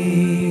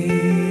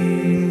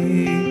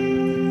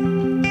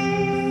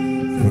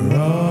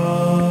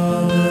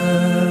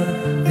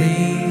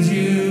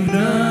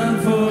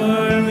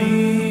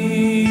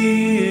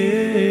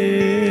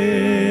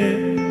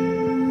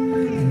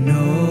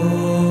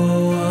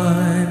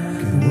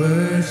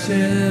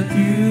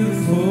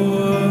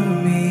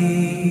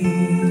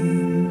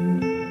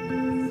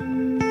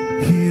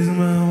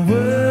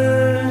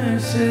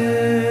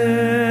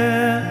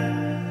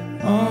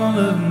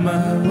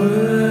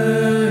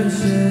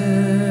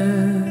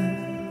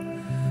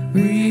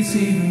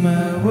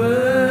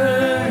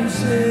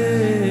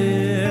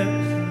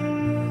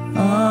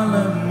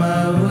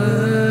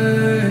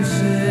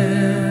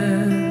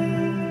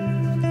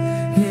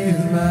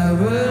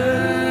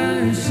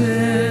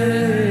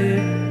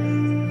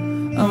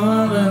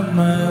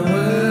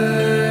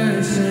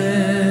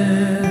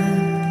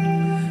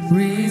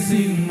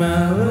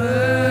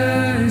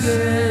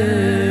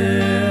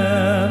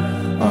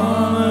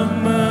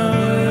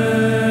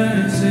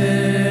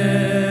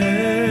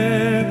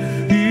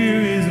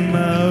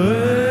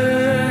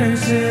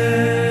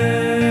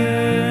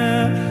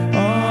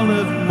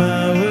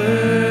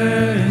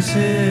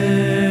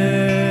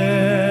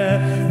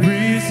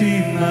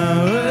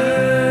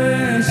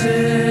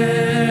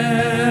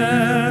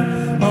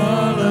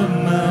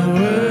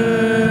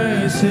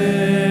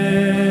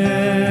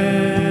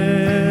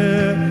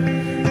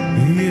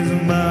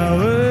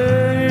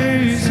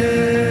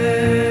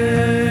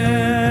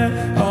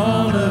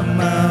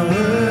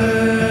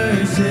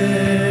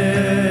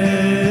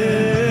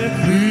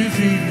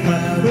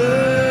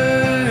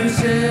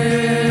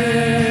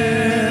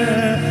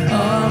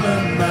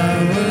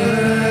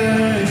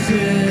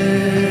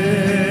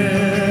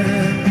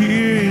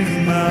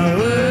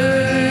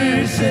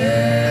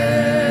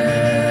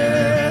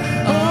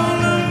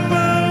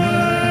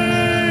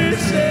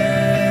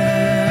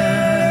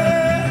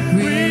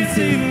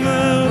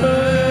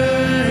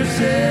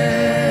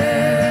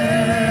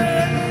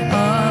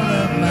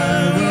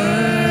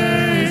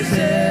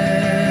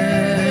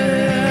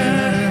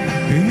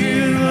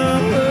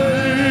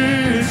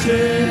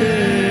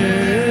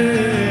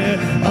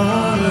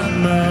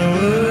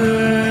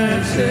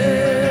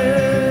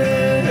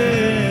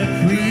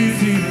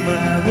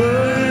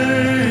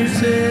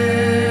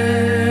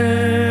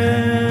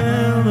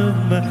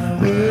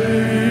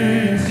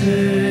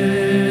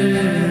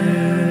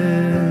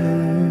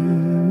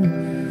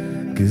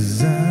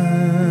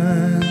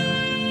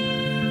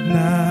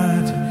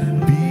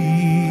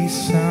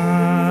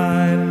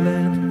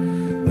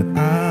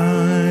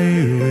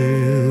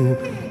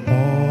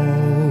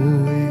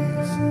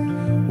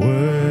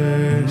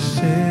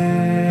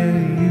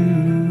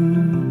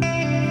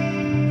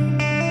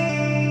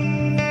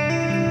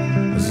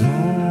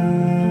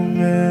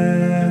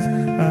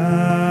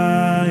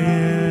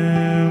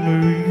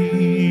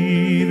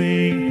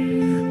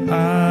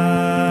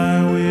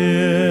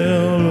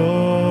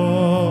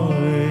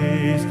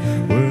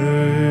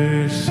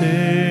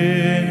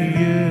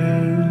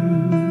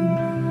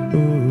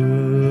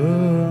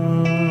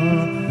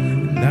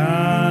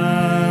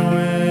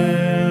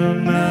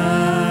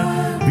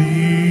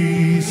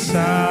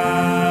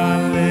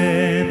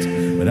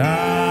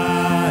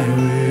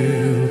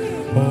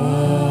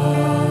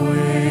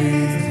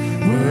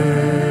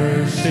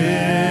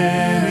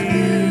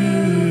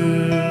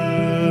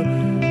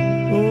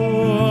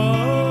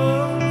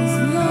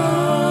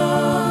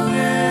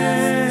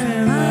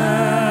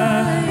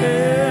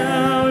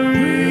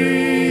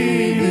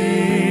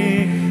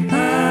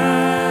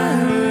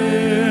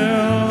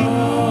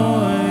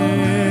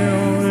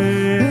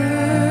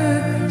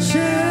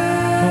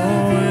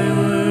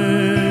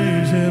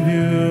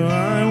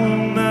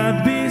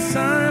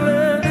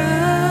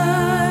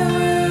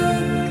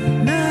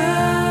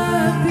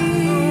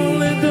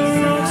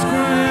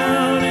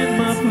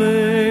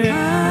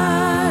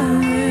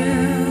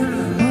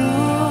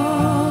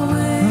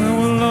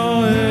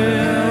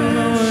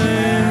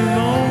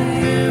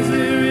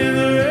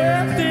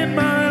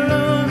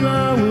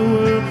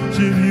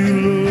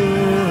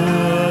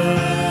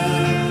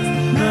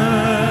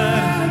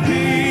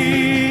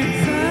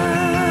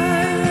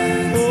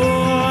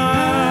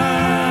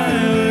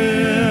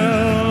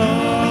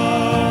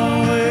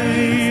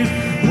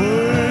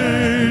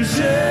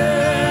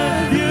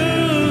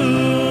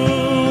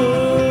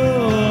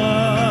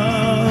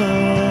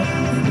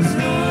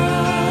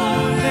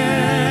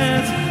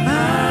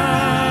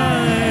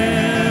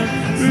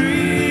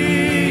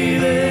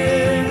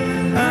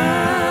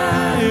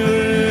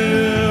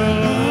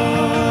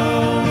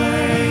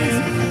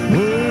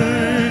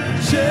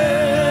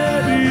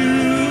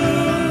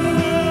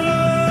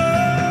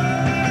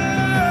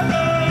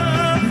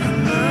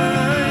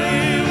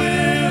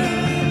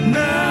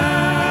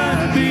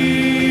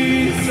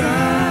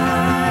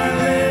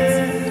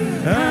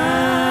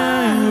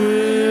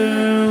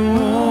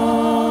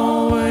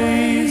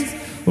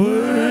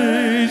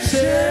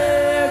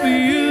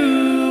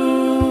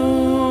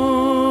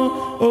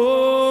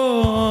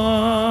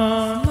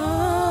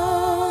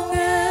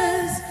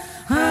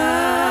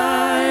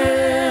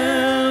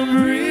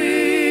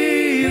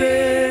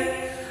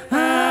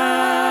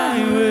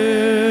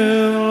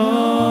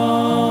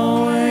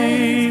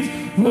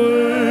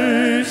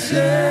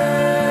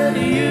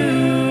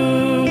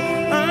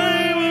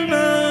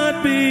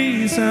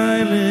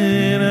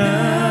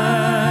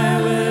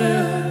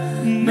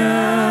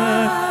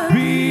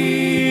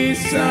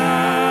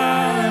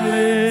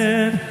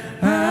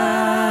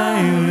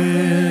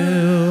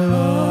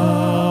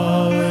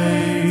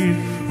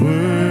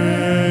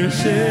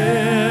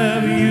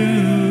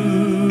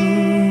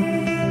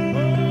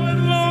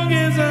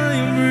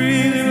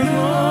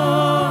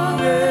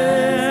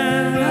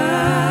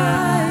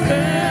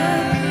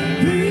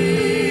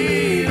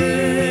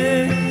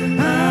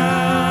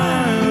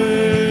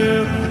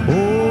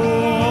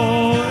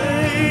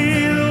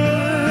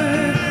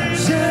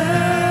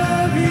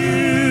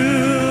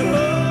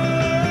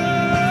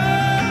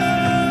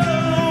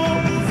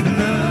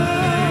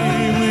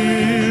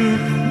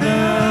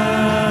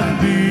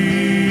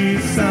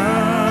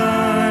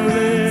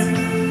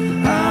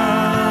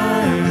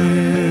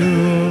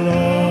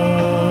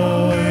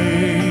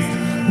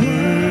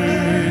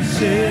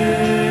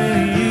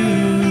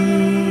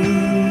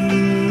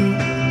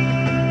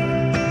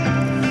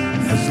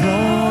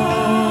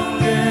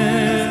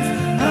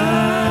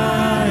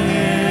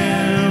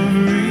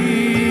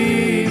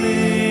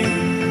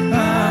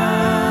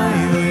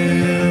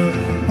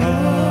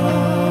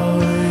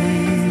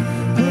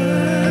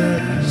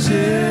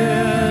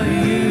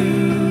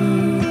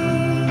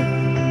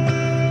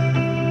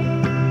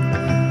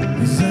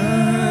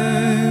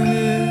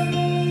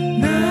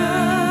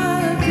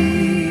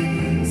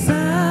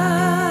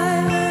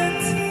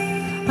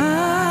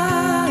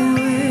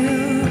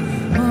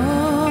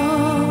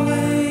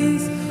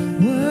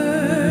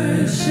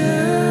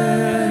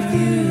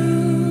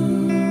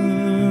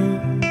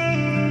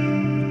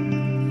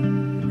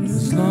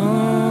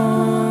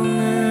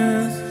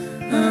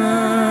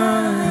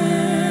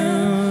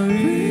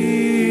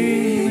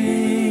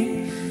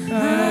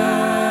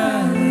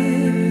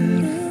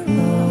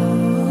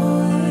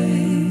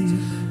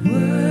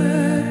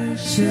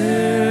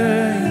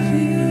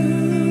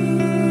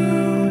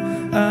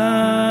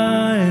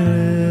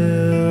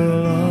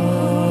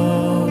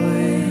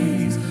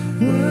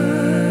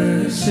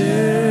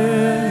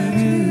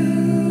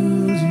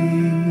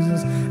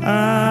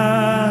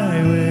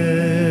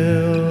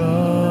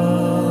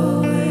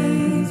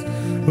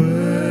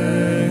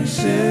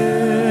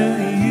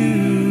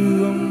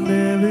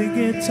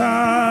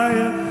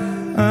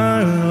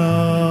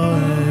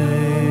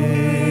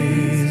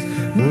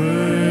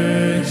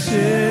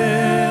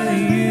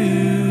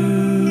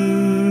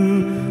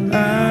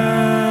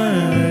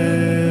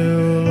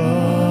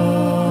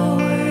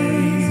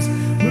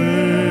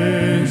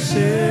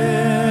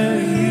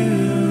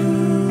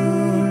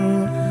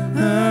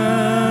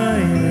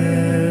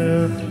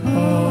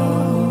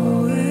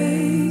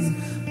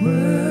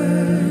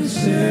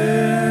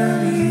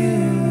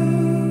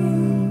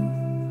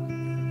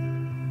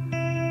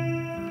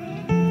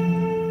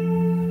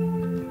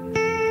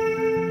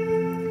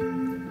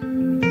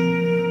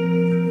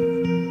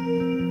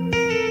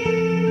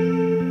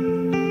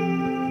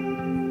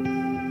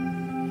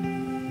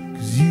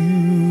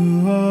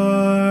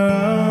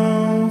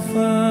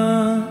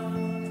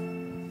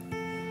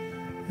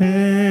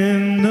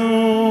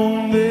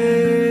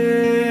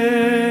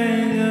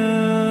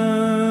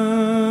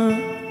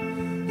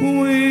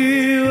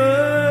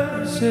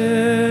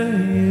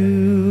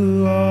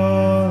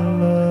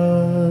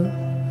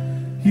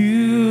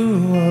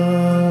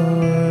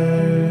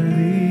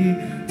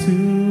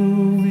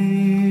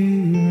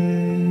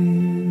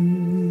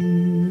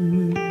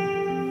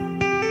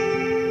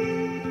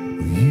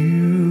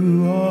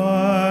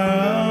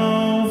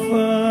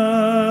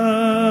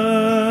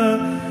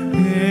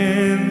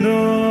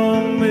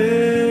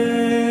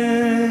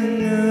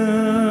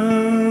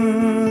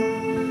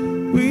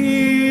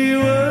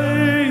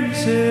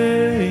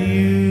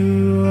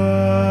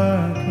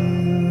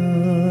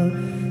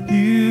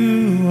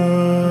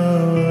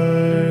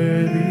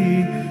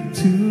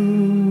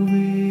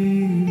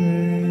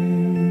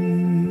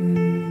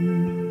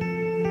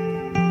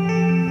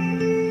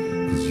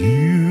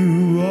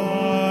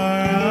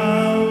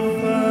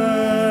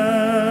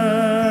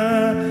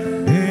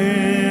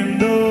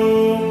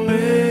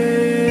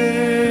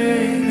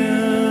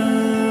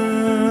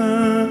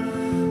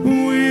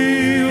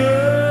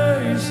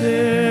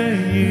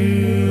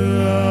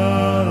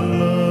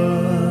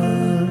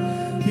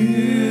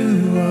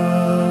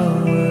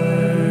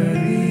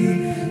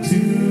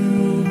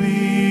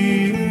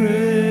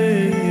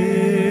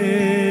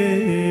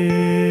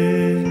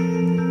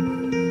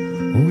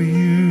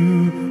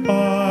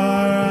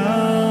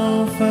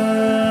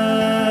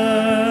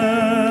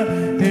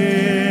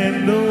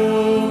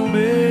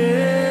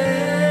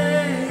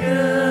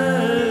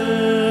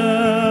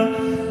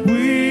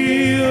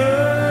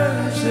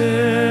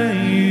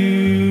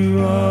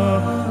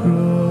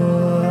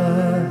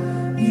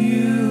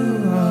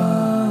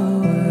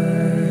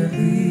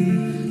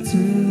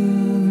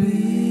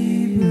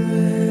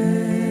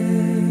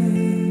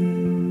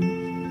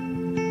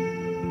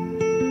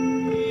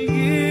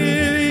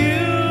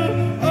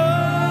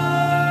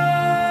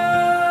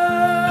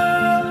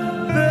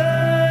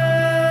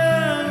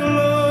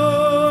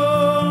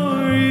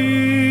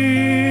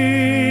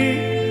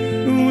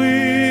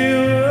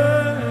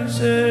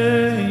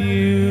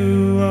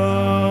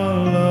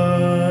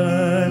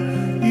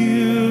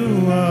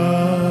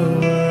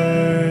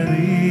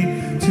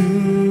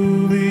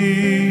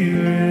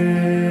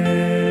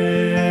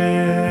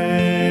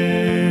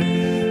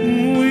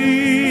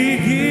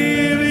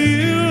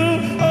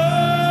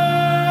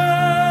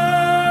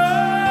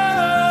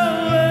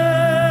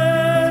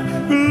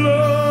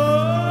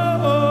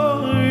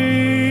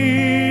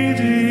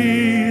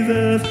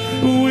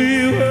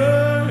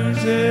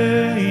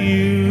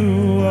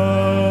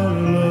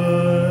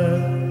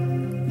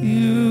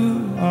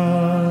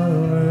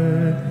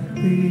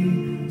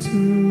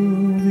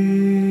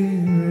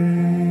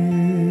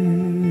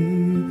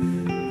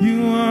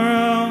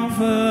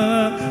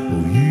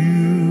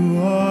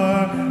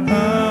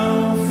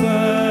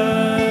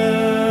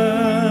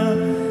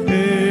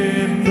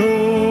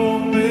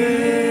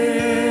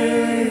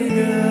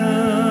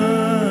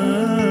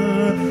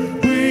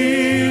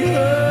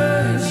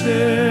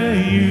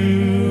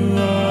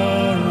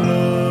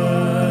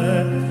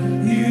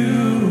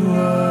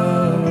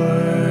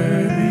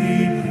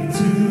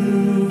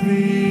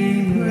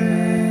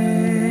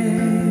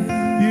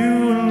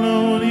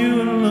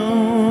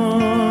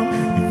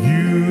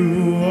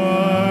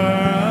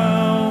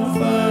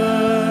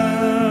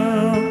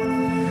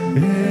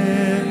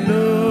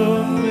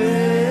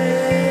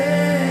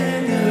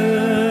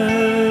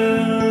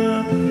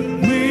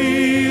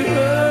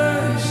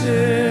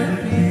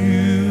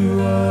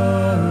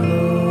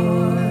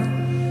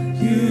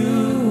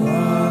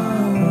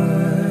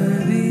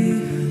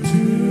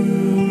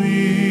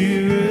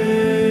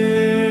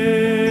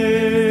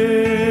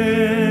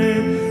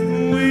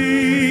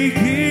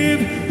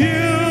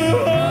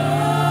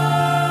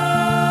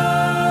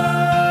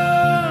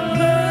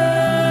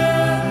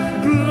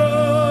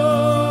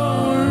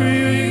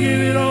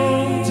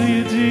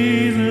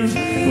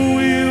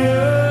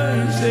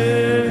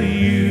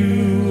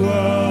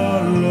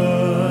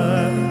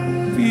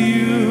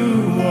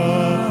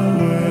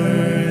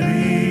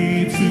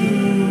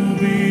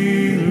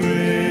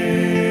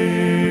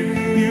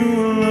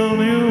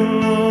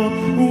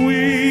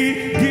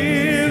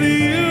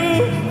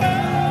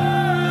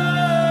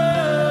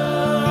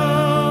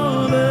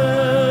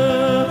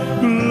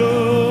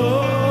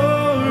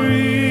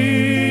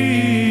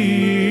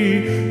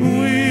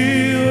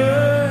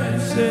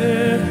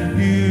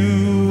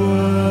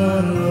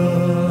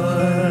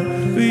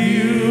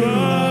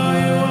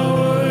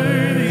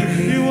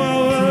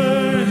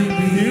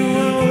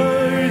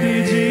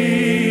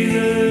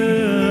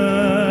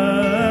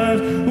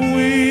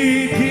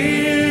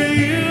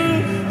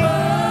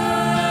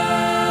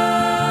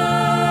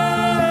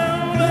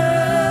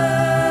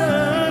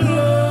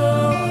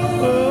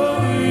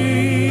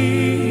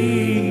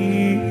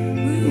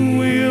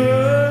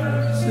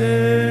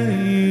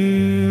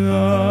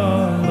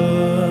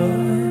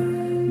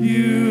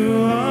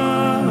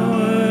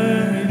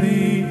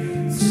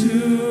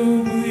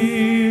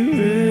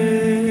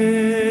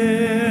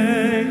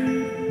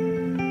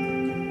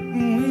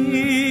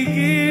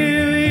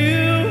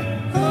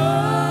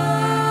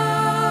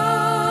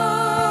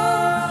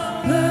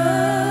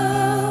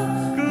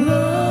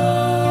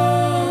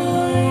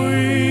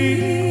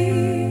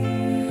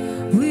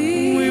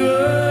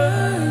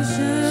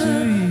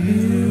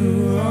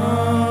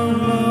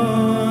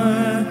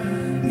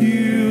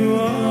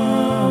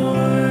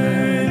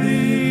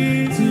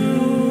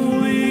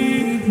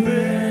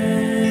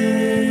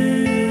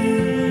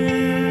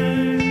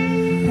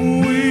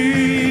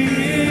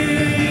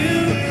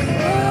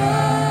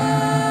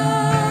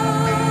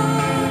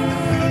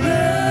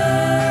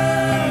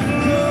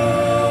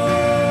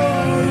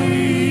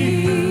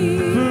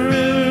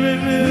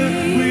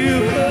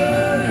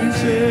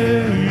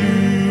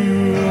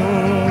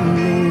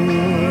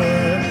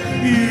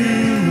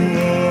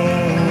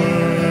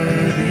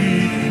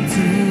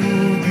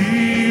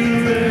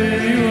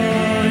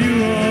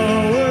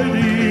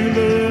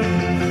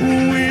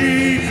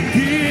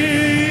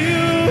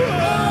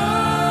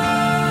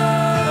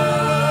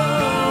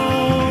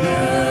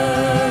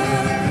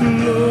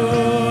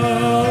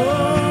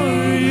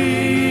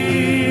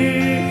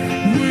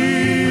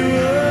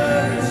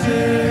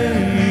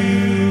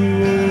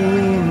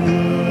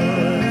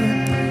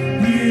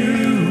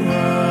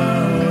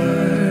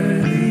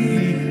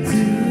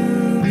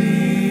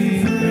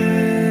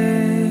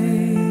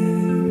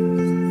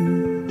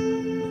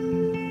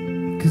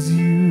 'cause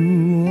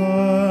you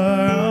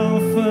are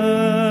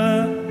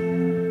Alpha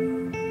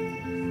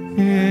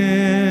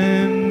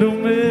and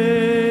Omega.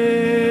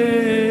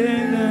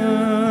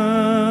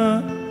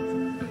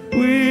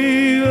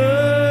 We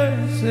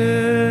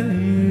worship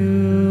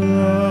you,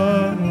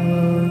 Lord.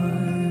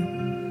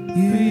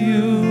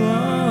 You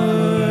are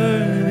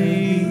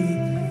worthy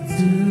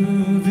to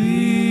be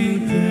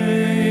praised.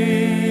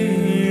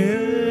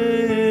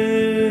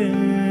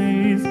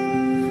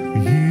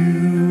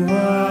 You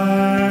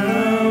are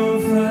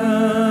Alpha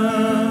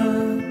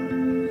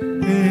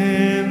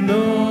and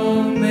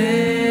Omega.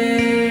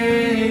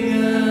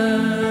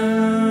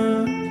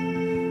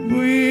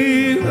 We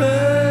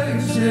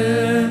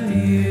worship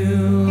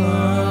you,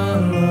 our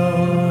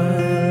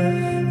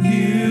Lord.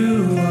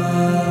 You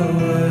are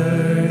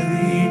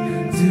worthy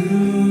to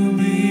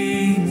be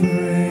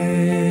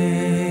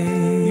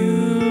praised. You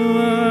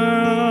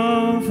are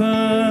Alpha.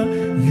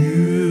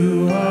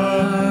 You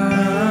are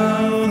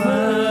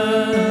Alpha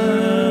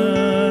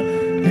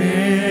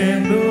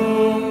and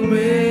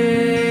Omega.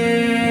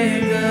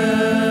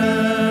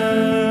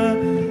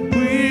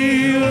 We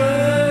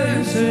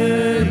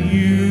worship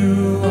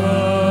you,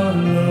 our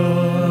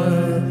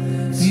Lord.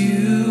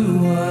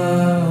 You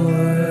are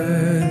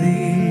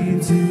worthy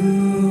to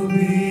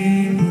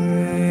be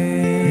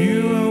praised. You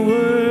are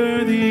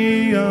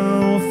worthy,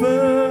 Alpha.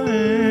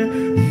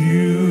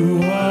 You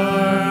are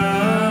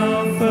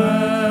Alpha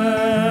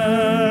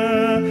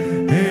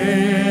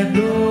and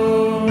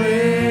Omega.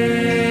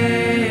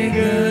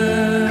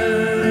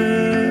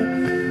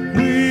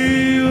 We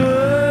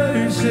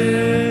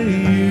worship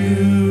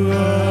you,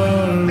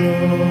 our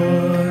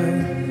Lord.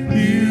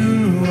 You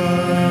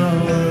are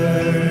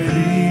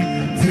worthy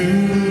to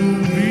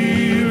be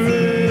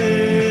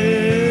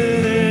praised.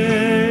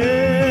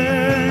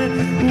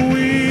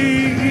 We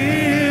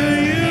give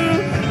you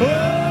all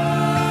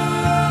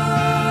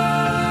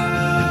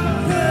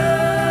the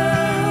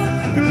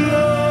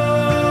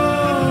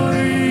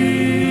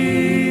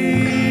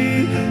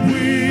glory.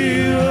 We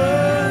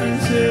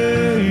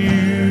worship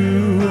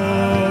you,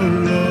 our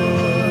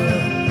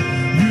Lord.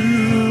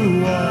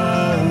 You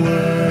are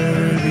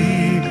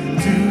worthy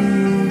to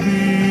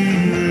be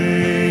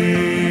praised.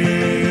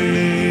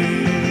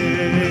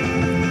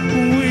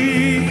 We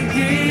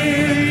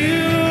give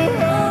you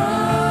all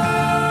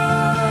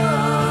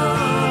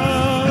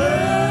the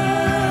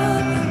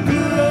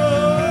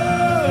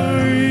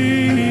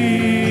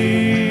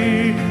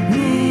glory.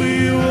 We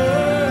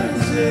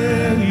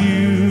worship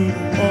you,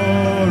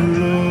 our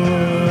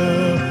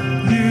Lord.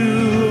 You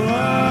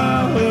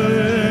are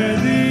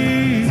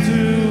worthy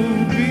to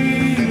be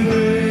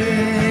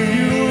praised.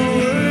 You are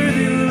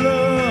worthy,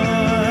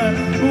 Lord.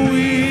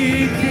 We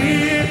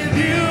give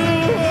you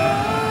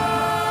all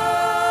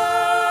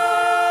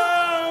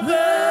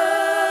the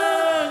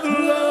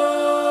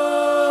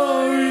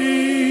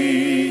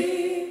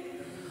glory.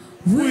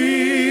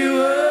 We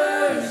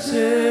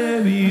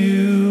worship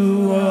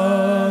you,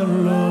 our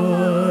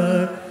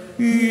Lord.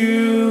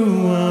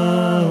 You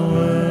are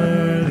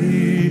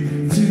worthy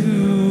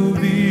to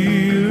be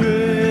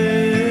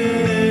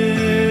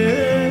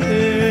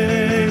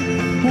praised.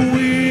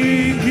 We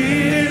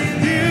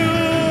give you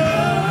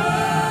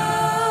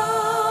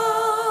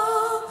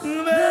all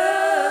the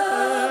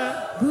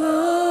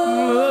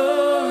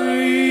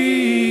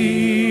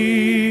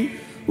glory.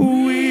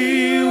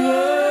 We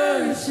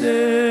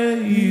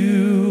worship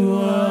you,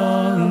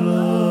 our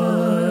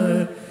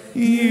Lord.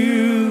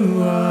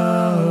 You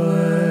are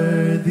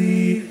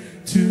worthy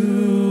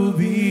to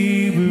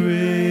be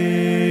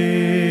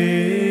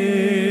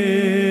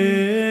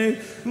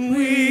praised.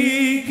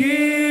 We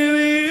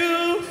give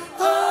you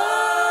all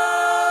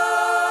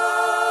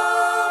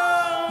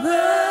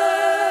the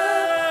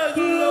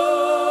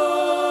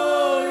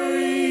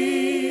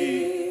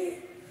glory.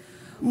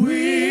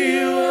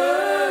 We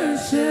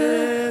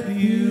worship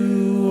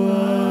you,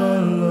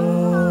 our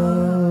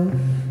Lord.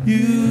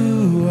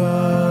 You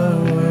are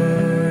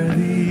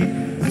worthy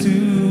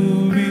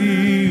to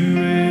be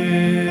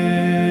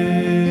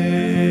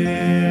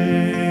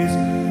praised.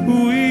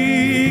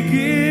 We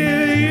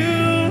give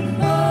you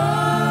all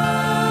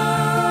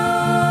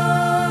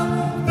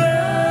the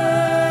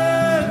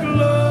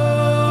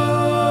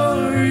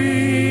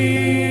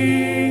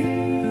glory.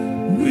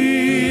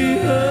 We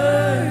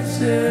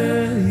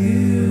worship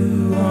you,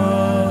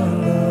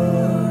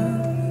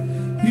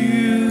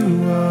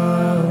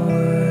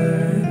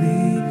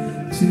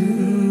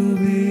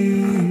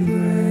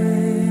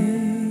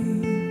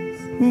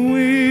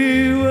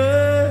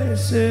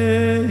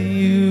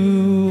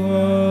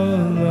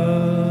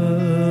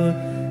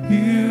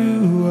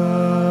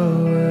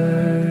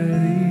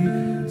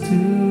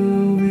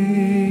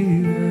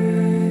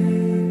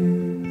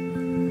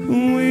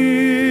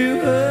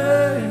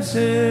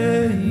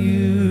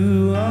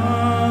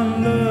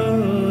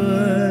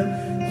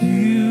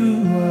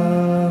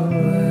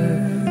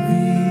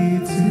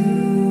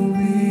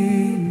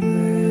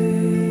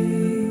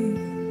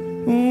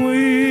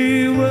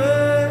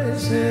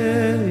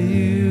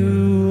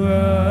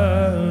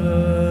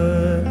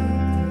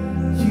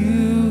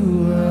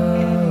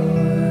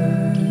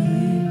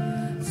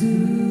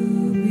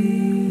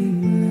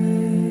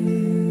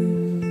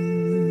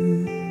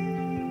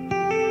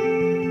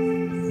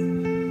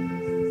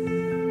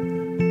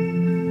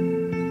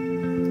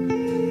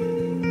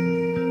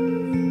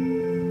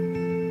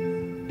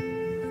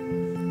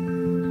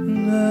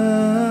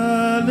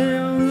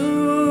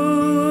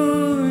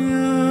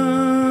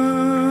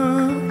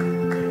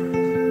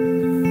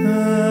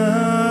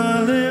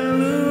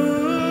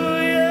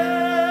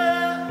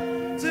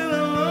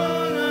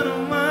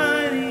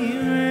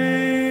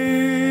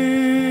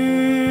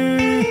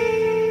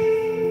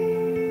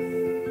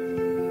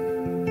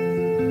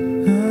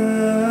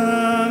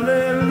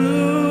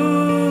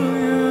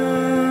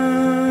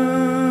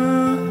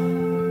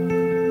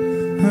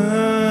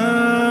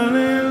 Hallelujah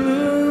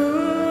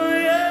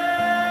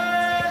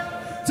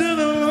to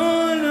the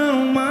Lord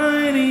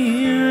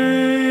Almighty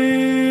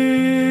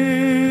reign.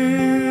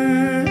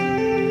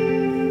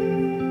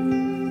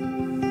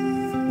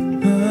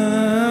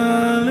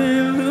 Hallelujah.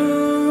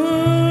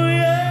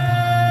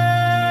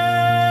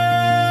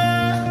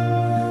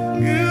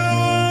 You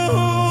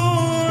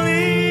holy,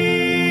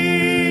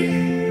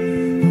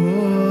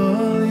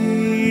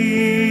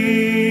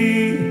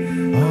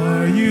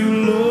 are you,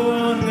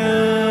 Lord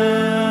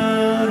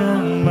God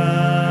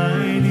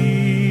Almighty?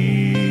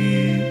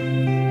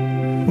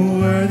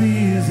 Worthy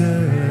is the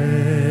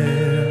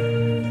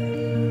Lamb,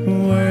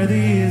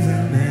 worthy is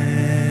the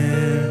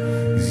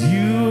Lamb, 'cause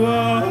you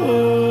are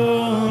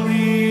holy,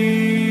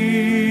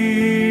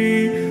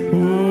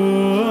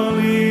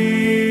 holy.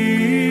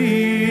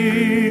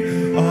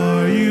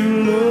 Are you,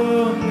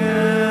 Lord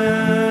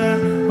God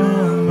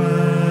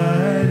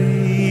Almighty?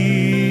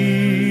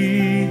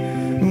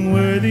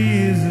 Worthy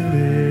is the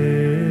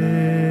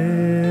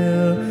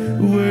Lamb,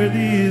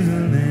 worthy is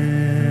the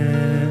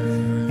Lamb.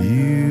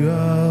 You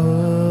are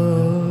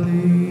holy.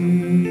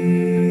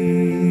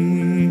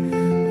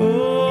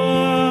 Oh,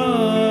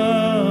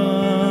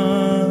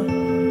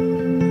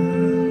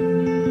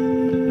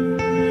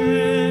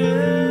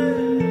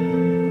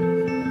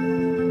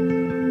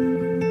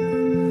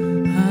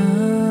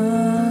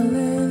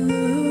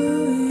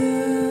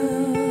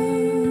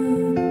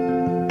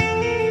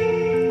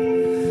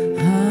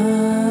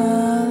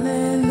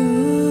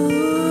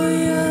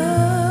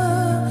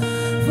 Hallelujah,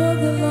 for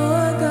the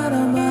Lord God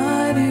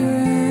Almighty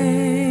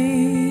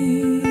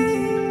reigns.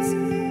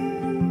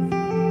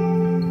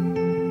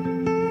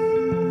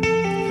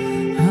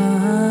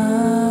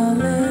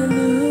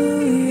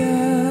 Hallelujah,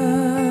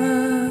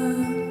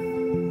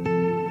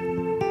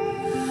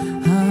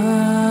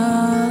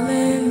 hallelujah,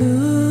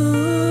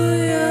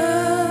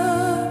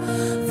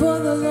 for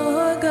the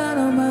Lord God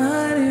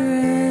Almighty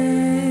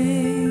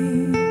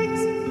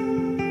reigns.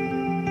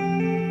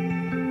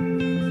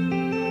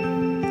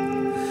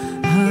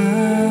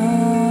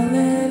 Hallelujah.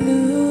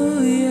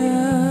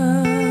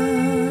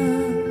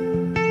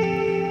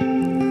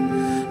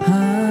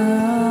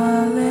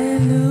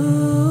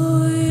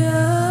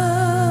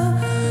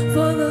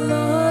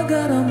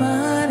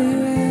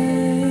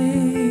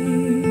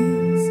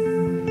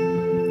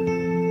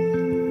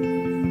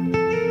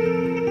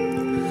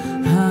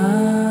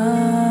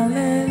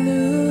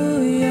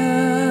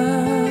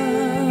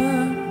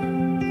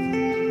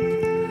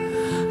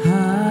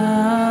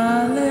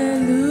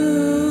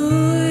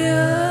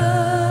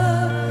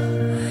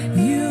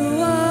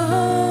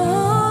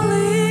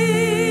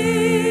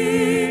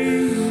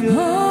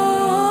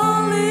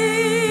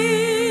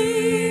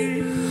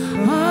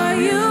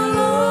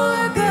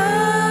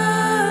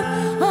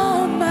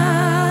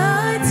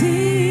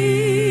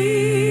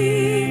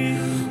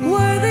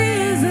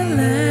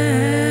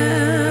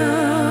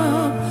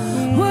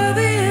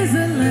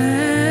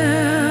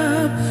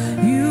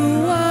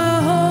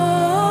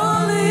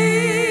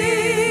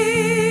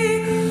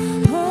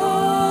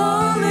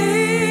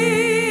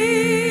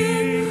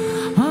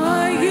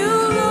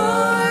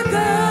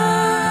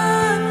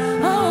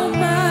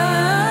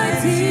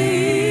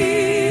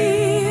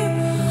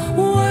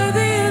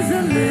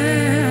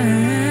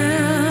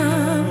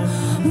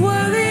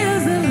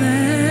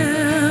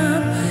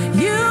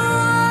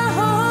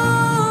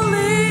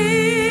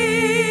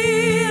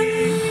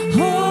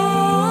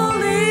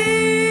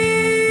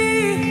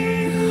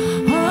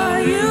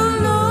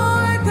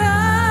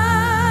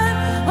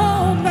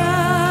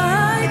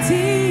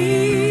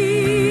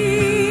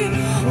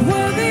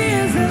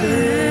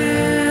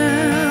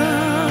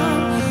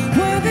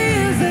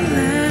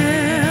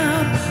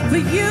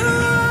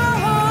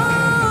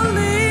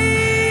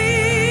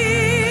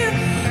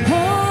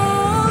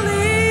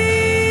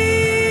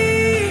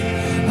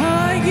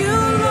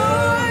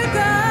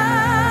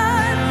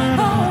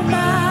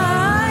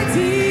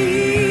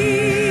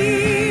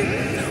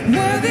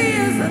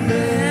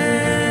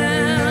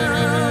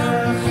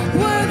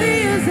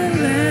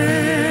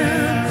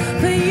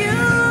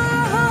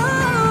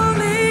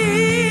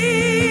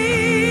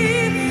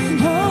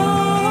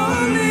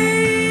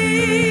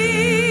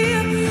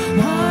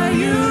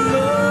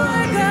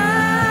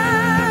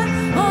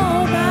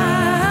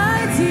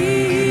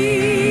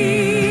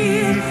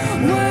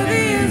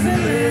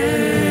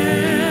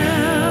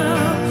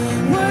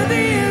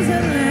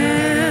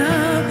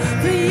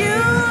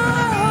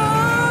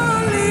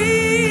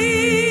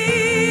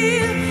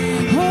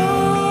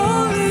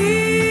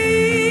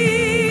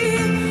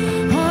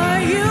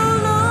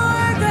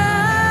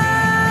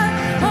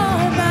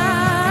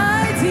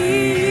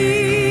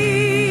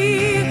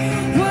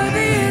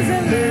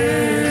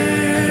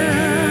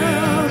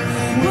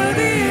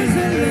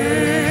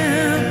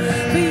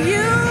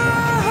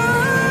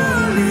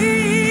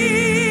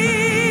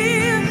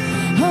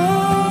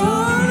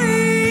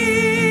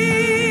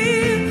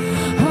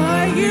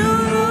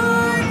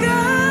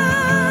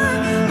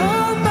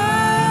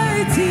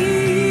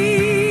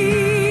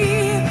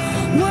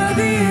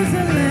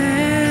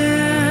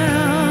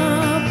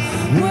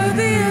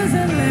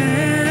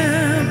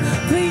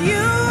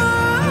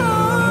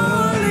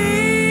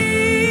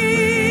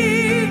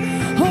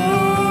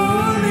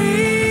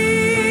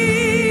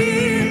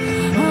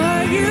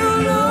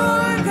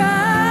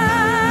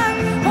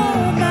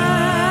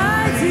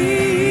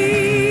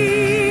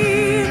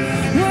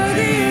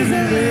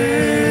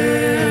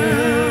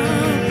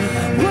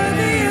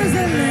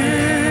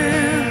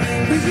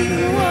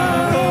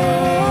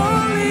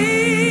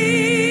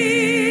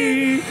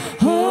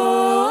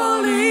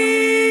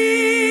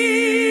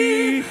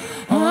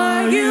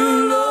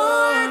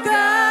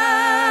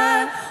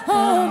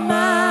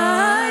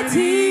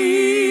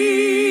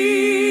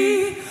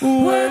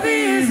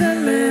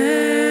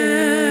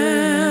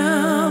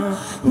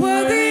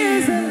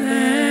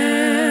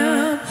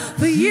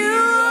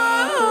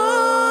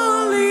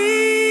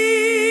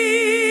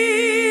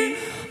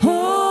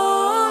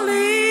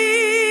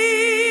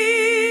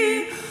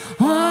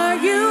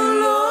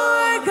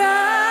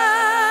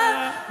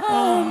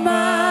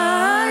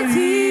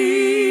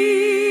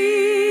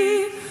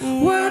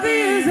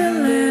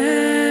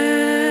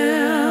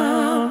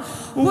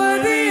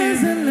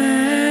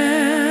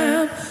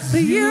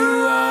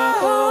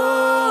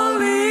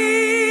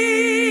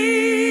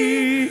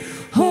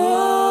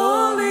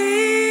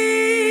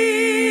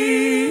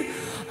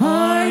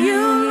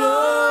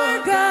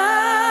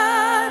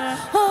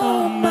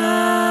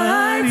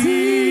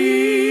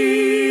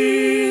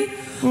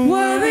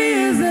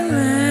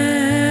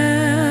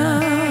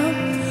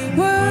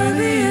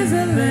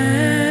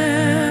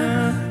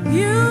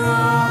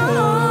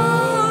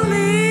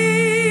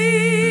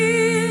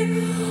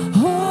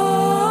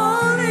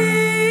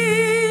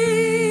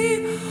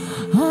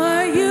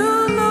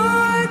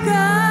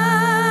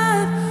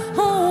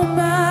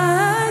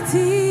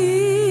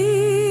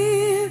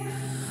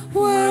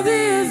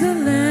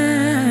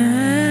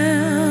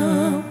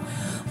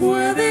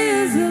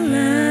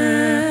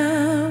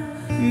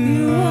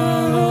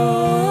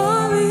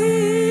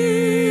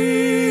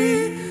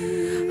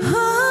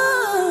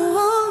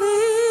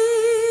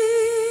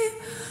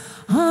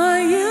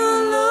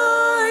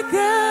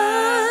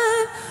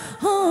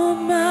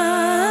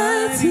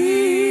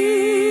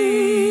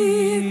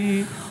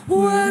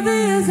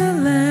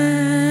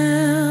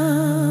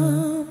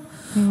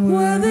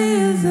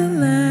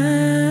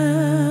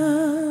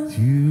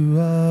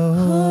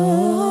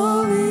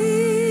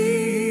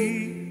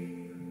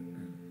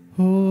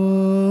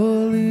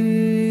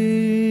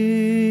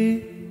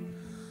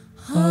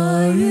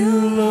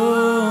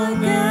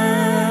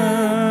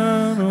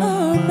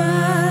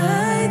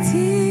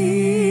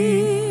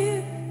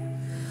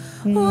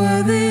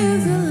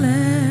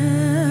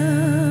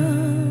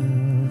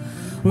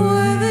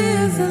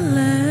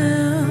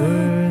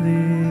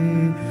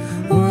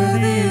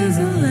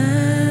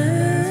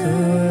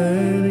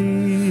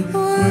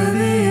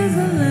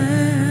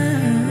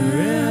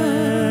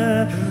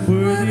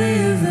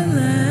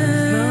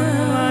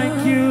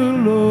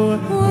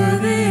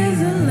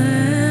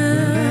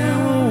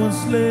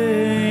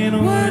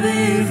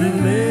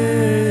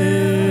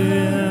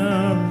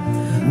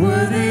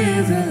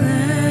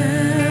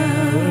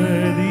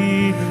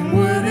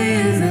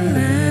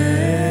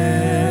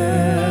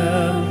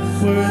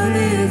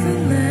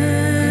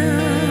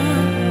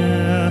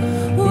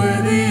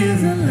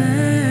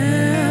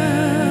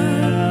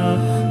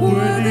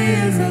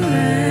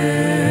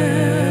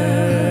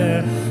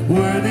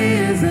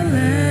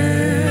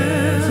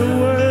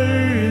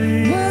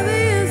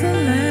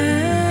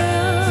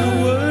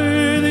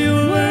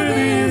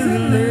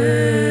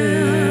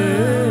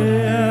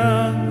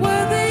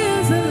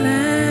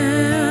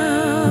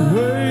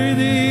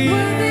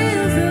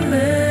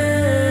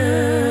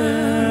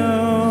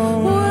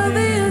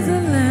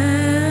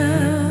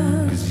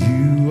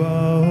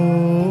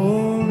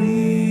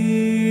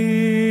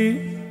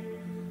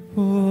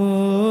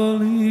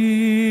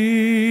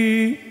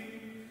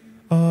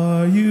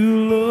 Are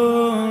you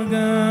Lord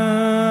God?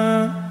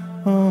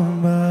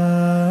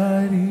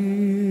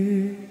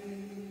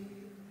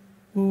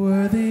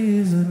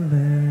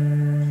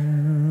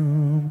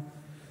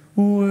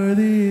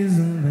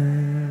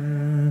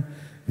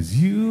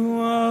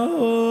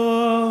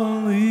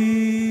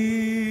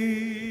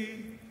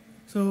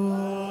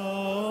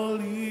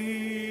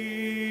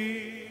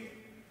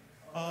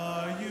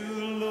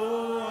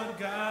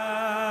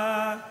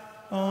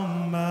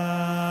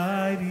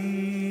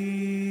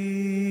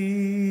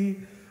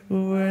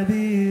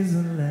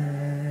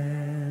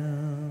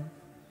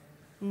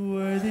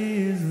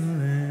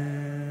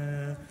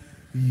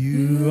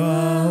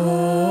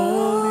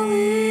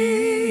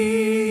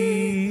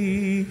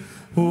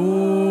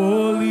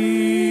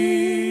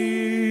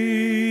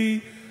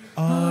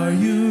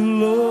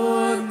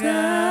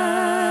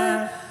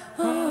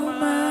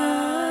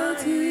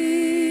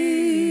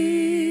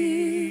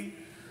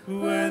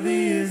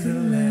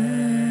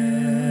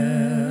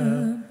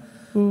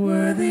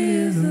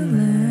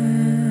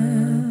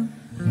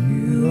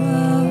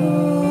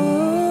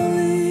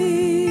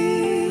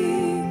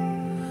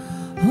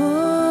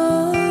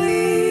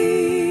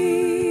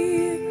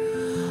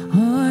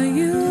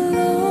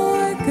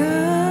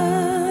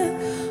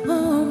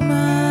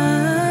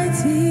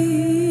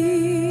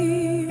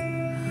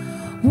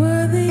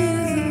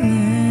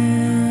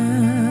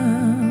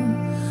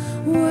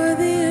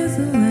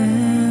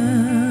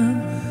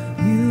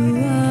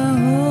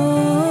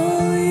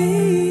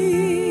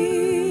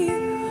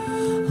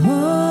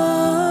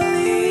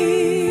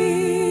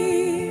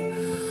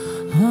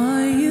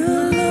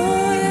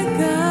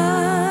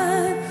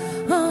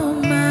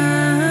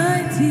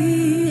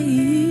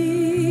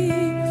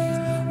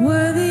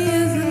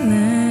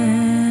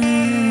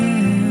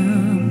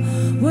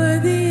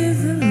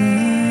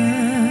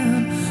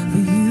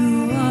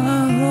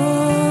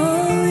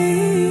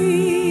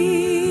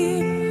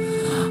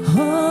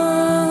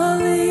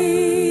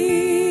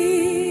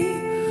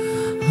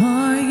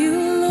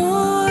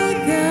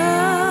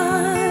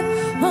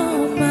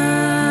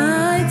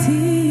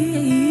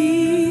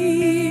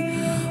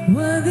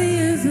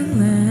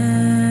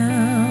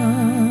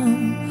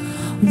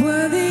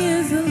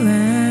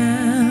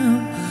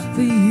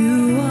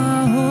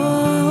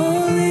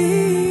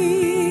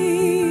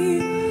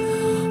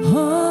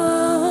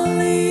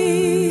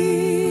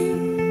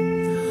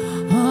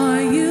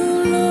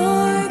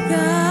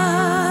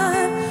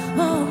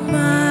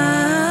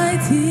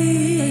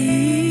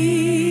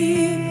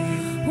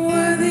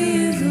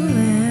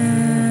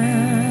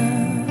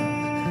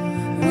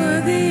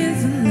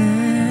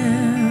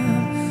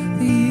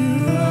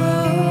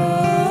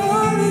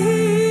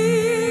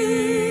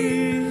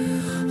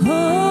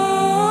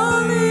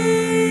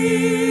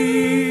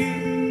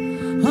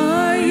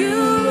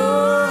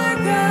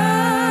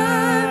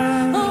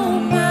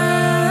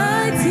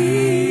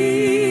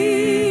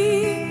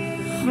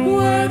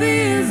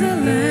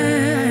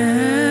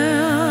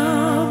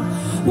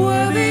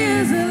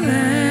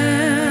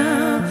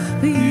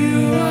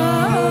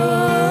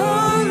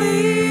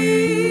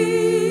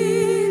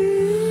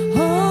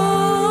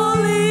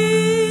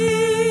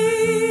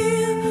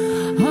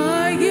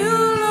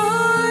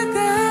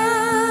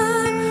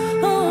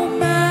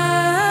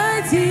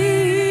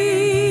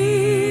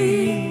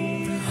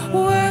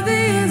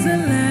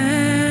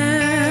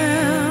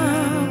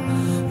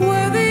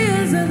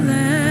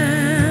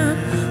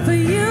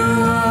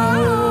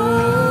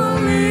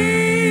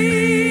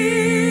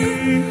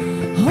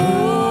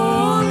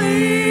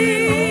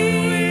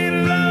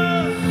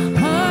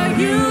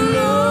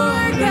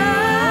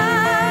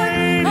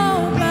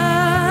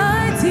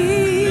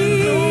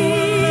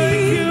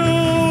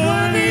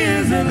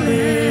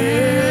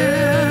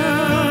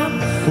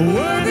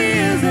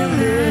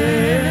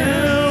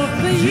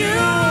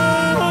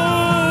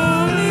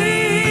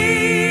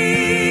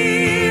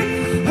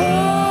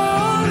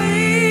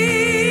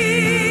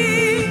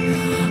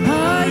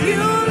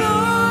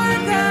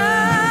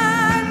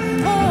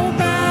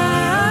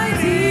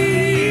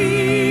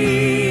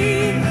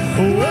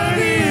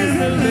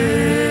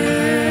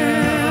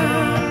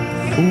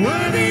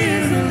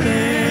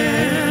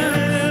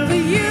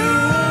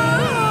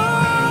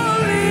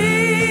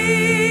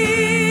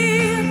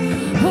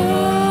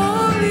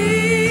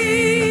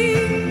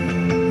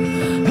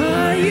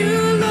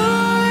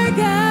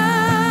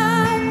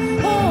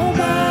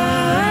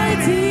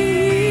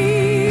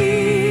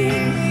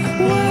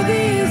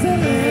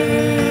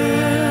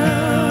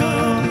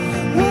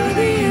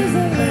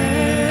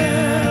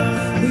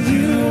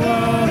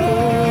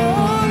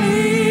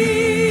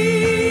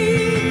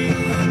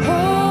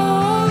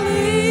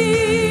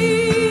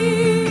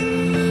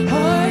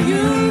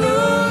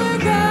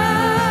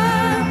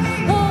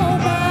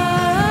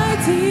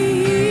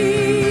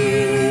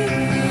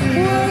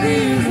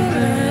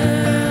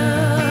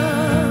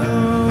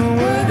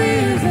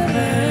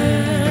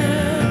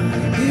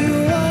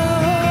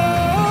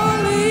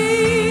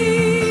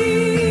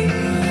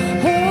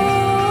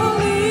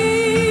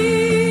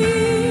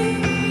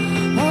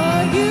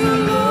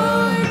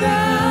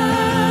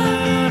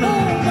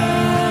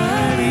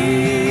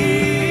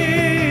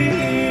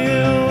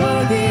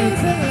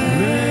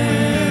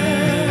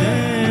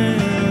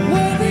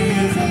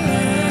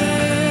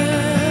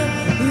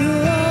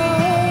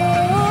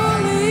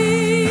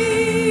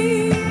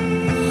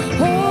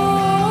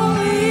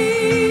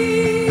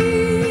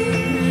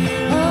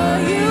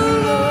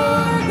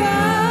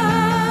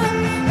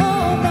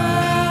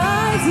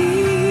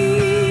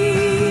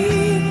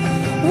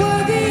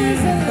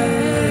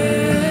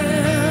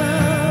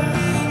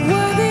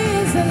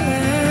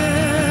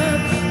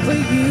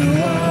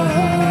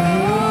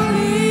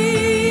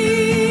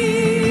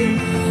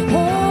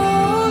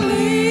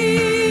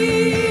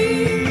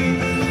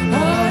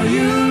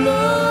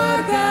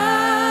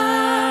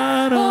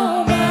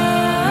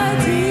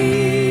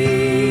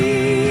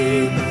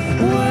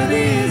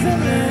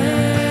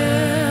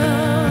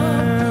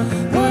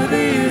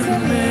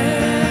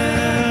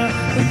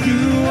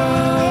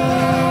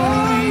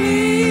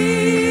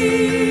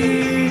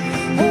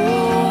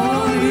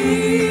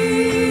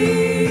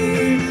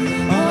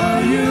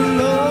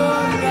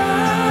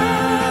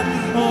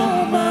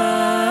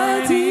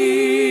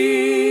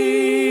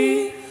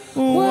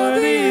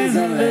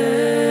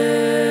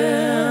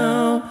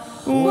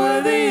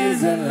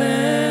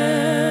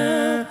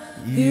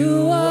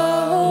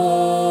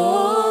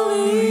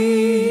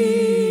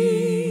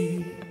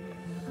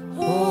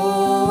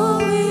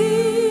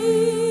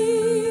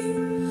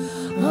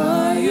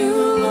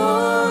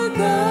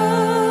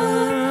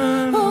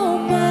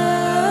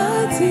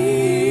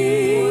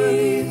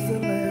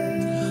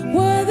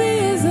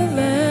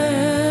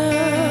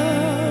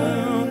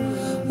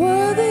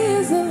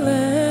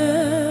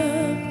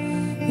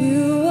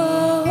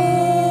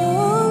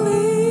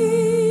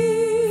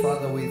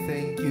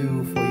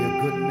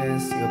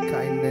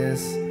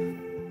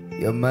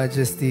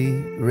 Majesty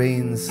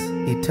reigns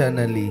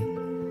eternally.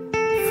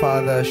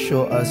 Father,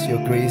 show us your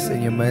grace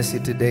and your mercy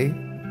today.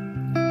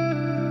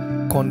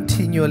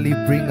 Continually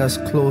bring us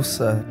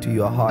closer to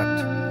your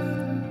heart,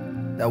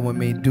 that we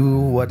may do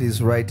what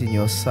is right in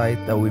your sight,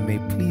 that we may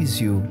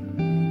please you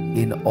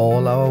in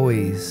all our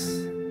ways.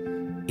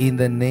 In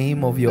the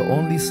name of your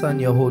only Son,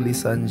 your holy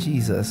Son,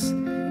 Jesus.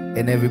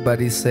 And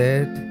everybody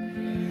said,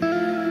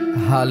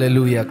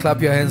 hallelujah.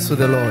 Clap your hands to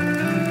the Lord.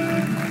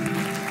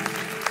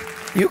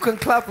 You can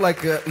clap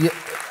like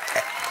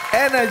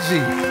energy.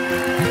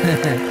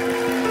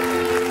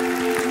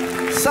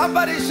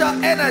 Somebody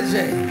shout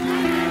energy.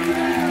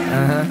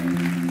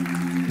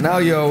 Now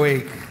you're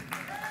awake.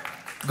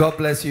 God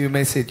bless you. You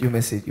may sit. You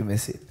may sit. You may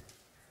sit.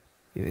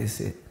 You may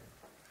sit.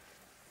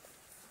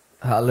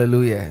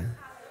 Hallelujah.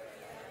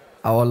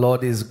 Our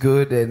Lord is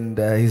good and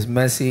his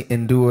mercy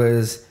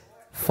endures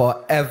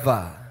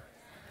forever.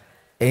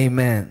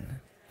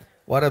 Amen.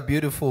 What a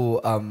beautiful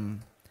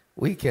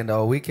weekend.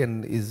 Our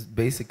weekend is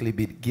basically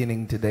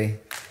beginning today.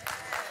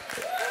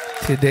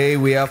 Today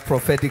we have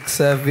prophetic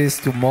service.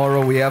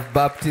 Tomorrow we have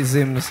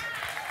baptisms.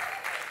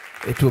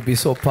 It will be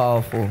so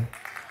powerful.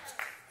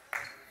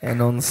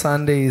 And on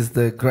Sunday is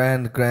the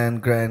grand.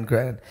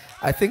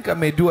 I think I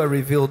may do a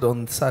reveal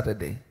on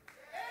Saturday.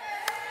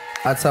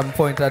 At some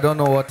point, I don't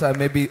know what time.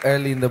 Maybe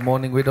early in the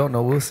morning. We don't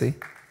know. We'll see.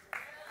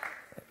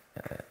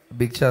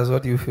 Big Charles,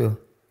 what do you feel?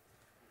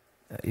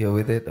 You're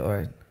with it?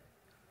 All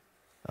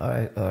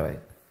right.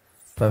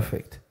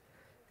 Perfect.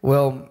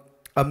 Well,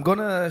 I'm going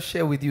to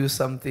share with you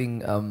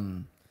something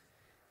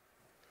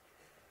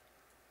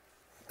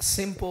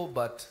simple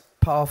but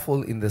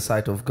powerful in the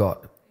sight of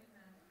God.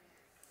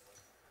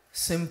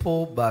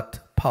 Simple but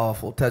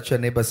powerful. Touch your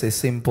neighbor, say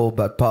simple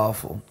but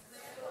powerful.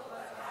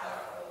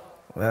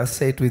 Well,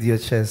 say it with your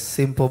chest.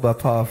 Simple but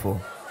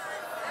powerful.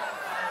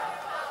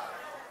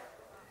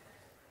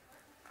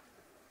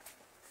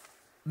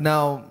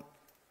 Now,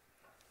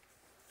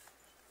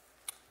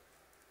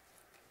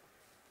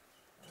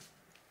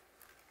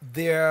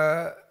 there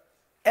are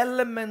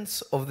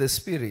elements of the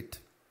Spirit,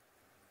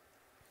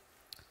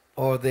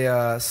 or there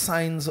are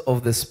signs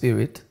of the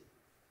Spirit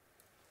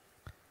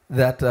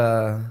that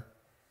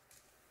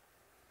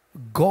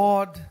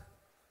God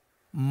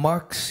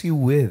marks you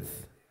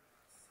with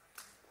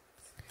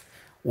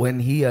when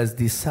he has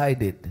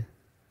decided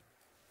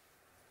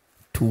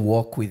to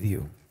walk with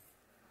you.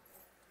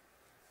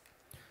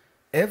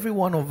 Every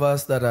one of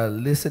us that are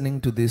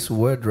listening to this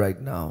word right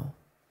now,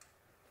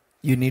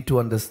 you need to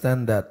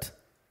understand that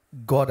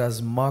God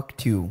has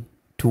marked you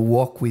to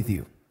walk with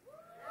you.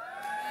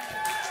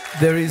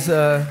 There is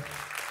a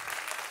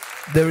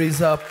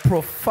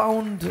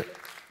profound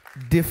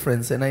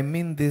difference, and I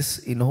mean this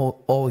in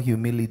all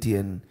humility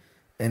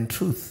and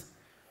truth.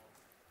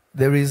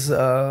 There is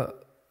a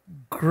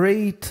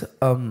great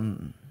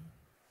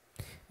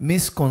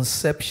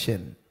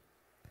misconception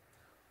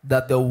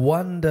that the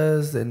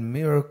wonders and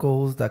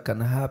miracles that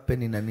can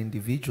happen in an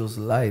individual's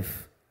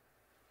life,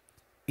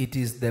 it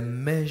is the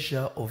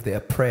measure of their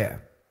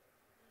prayer.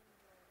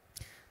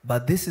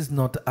 But this is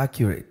not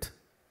accurate,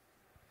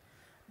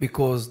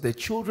 because the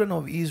children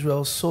of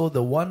Israel saw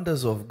the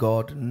wonders of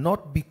God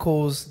not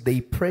because they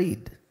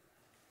prayed.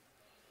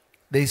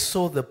 They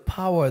saw the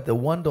power, the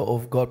wonder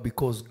of God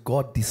because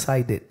God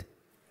decided.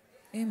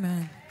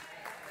 Amen.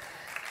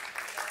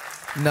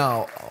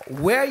 Now,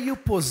 where you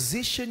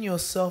position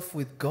yourself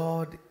with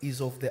God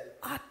is of the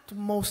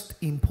utmost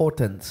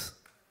importance.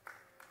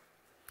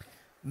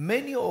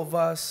 Many of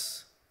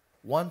us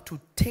want to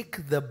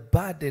take the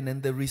burden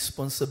and the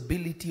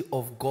responsibility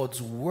of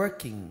God's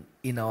working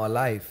in our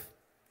life.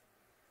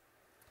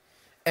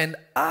 And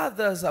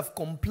others have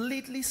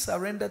completely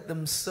surrendered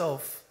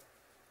themselves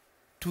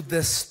to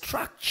the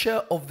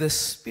structure of the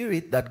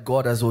Spirit that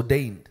God has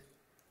ordained.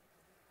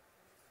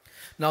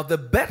 Now, the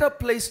better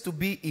place to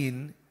be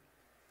in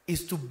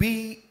is to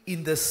be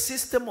in the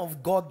system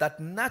of God that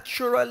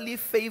naturally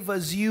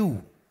favors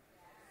you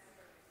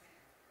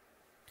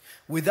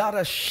without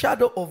a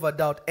shadow of a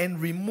doubt and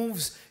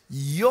removes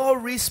your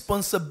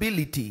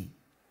responsibility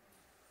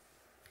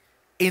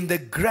in the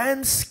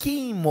grand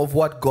scheme of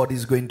what God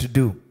is going to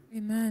do.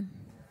 Amen.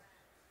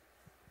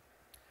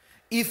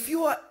 If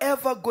you are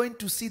ever going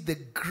to see the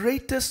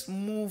greatest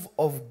move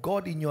of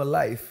God in your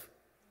life,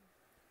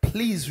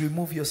 please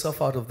remove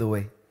yourself out of the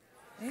way.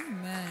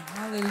 Amen.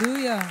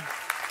 Hallelujah.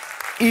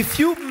 If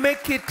you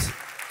make it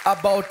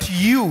about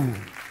you,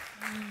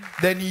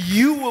 then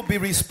you will be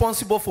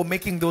responsible for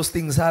making those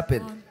things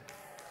happen.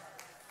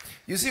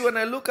 You see, when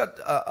I look at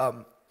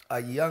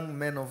young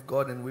men of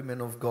God and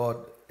women of God,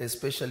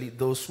 especially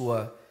those who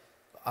are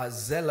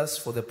zealous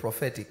for the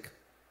prophetic,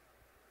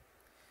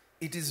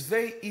 it is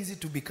very easy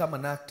to become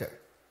an actor.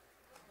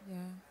 Yeah.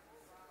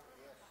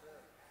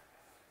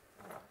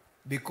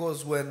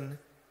 Because when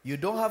you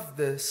don't have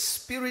the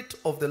spirit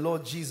of the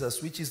Lord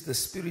Jesus, which is the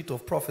spirit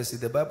of prophecy,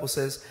 the Bible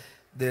says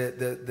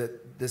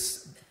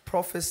this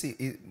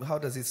prophecy, how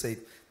does it say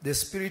it? The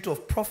spirit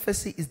of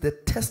prophecy is the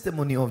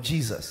testimony of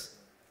Jesus.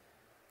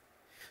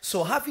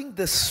 So having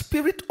the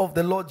spirit of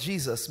the Lord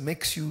Jesus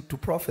makes you to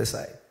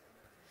prophesy.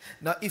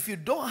 Now, if you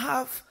don't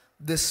have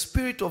the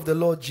spirit of the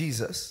Lord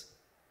Jesus,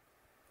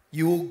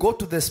 you will go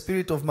to the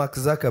spirit of Mark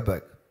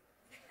Zuckerberg.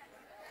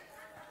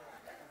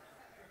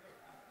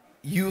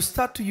 You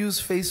start to use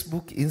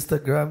Facebook,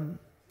 Instagram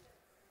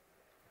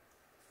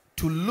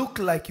to look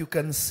like you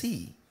can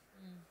see.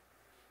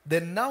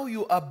 Then now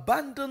you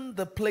abandon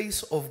the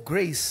place of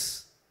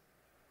grace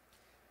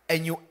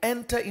and you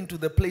enter into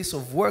the place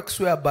of works,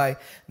 whereby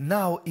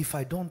now if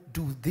I don't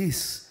do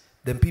this,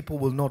 then people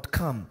will not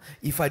come.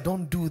 If I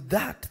don't do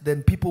that,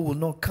 then people will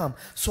not come.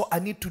 So I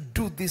need to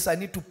do this. I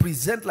need to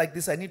present like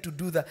this. I need to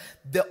do that.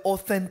 The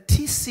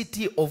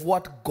authenticity of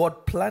what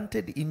God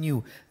planted in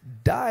you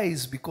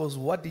dies because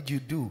what did you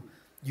do?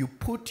 You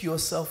put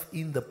yourself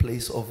in the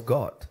place of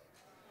God.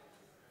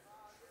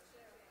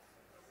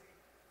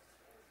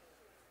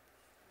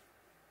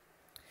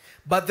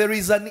 But there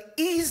is an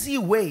easy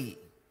way.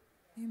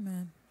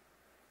 Amen.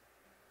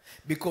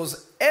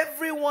 Because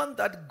everyone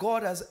that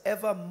God has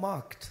ever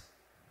marked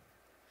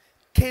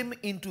came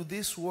into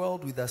this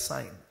world with a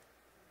sign.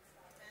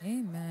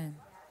 Amen.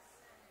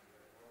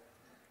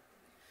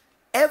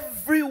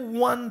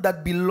 Everyone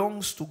that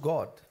belongs to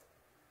God,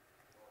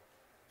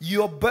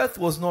 your birth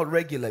was not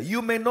regular.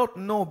 You may not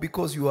know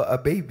because you are a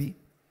baby.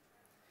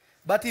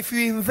 But if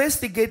you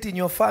investigate in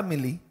your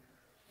family,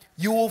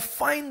 you will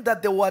find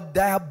that there were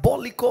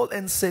diabolical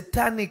and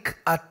satanic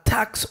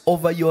attacks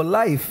over your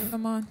life.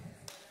 Come on.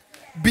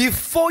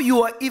 Before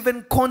you are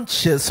even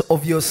conscious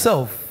of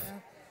yourself.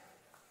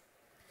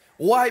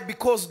 Why?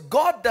 Because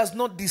God does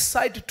not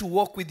decide to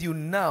walk with you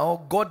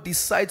now. God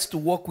decides to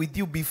walk with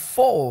you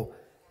before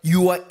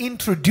you are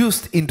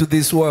introduced into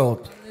this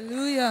world.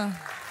 Hallelujah.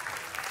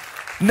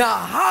 Now,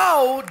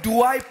 how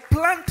do I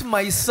plant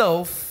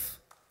myself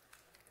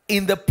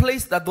in the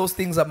place that those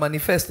things are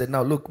manifested?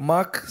 Now, look,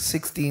 Mark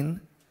 16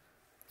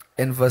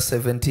 and verse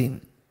 17.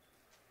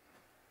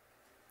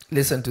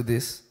 Listen to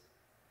this.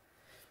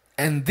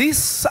 And these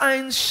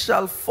signs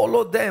shall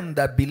follow them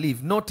that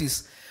believe.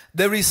 Notice,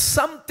 there is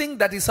something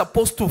that is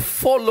supposed to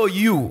follow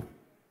you,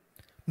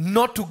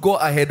 not to go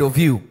ahead of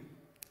you.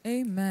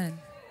 Amen.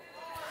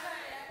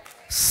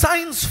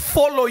 Signs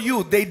follow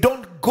you, they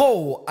don't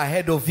go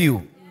ahead of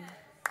you.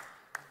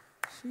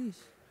 Sheesh.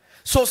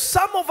 So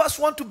some of us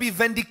want to be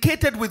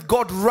vindicated with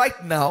God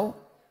right now,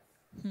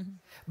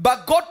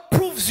 but God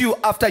proves you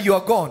after you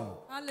are gone.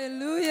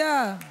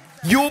 Hallelujah.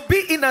 You'll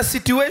be in a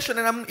situation,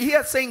 and I'm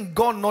here saying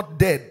gone, not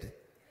dead.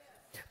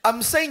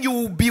 I'm saying you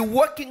will be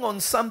working on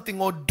something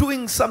or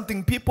doing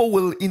something. People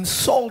will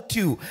insult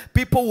you.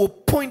 People will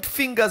point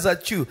fingers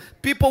at you.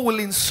 People will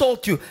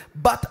insult you.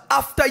 But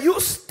after you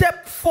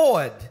step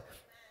forward,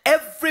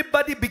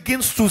 everybody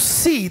begins to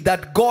see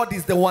that God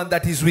is the one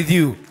that is with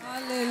you.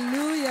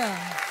 Hallelujah.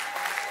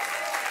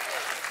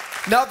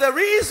 Now, the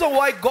reason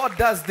why God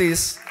does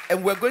this,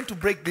 and we're going to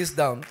break this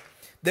down.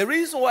 The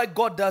reason why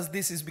God does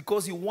this is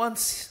because He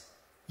wants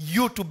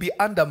you to be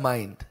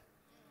undermined.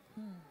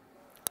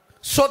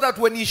 So that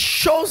when He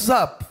shows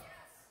up,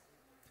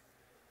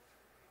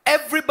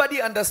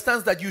 everybody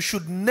understands that you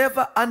should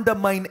never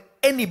undermine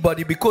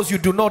anybody because you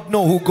do not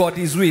know who God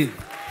is with.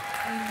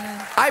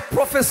 Amen. I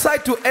prophesy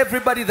to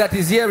everybody that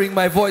is hearing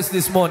my voice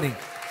this morning.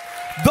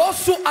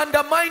 Those who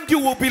undermine you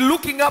will be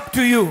looking up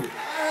to you.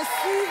 I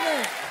receive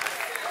it.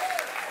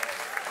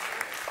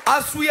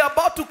 As we are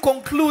about to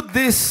conclude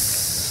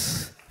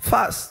this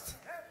fast,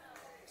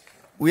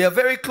 we are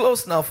very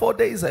close now. 4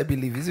 days, I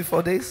believe. Is it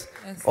 4 days?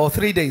 Yes. Or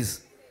 3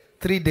 days?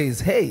 3 days.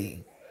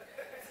 Hey.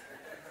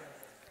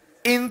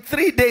 In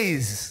 3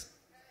 days,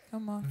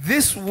 Come on.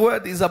 this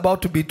word is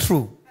about to be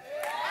true.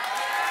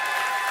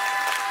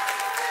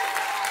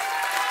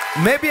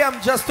 Maybe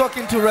I'm just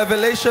talking to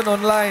Revelation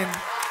Online.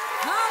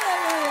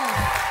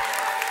 Hallelujah.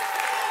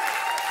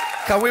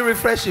 Can we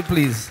refresh it,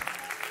 please?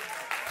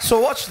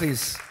 So watch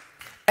this.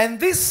 And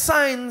these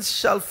signs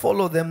shall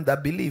follow them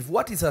that believe.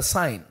 What is a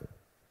sign?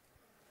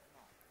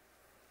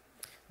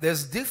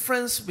 There's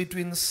difference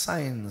between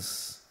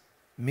signs,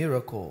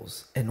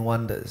 miracles, and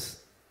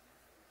wonders.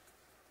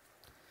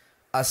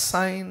 A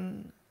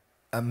sign,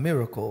 a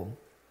miracle,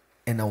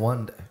 and a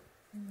wonder.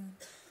 Amen.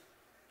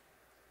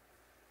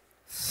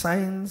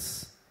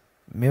 Signs,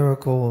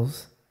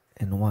 miracles,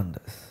 and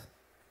wonders.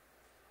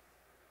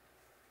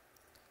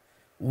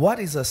 What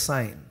is a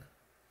sign?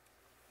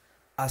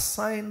 A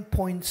sign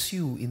points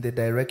you in the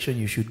direction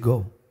you should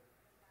go.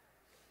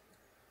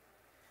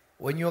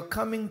 When you're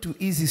coming to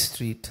Easy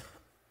Street,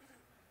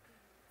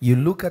 you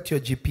look at your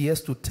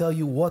GPS to tell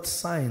you what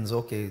signs.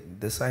 Okay,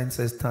 the sign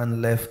says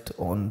turn left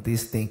on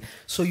this thing.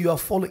 So you are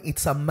following.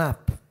 It's a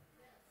map.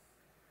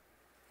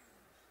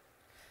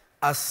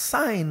 A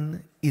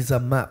sign is a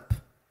map.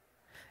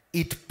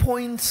 It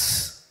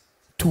points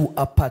to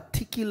a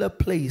particular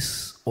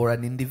place or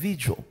an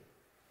individual.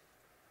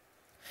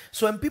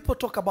 So when people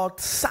talk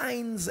about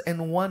signs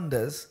and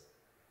wonders,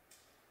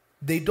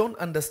 they don't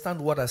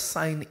understand what a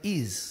sign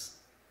is.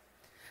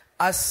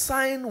 A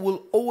sign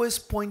will always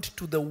point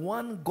to the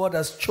one God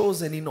has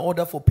chosen in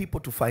order for people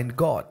to find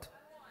God.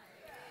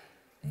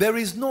 There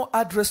is no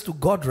address to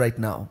God right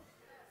now.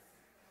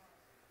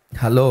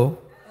 Hello?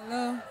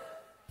 Hello.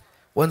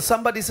 When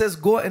somebody says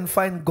go and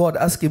find God,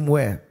 ask him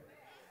where.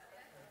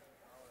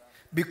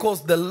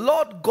 Because the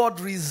Lord God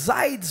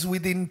resides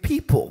within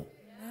people.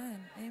 Amen.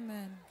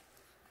 Amen.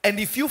 And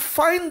if you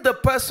find the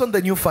person,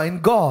 then you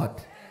find God.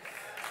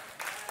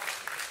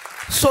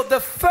 So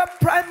the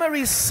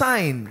primary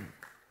sign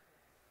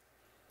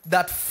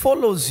that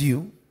follows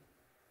you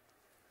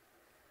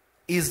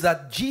is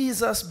that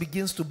Jesus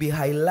begins to be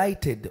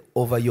highlighted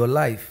over your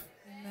life.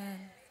 Amen.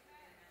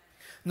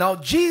 Now,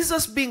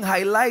 Jesus being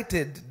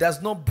highlighted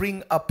does not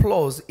bring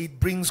applause, it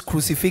brings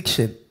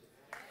crucifixion.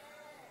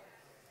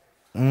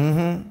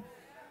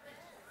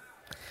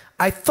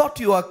 I thought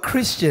you were a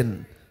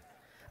Christian.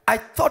 I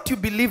thought you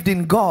believed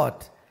in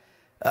God.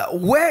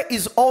 Where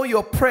is all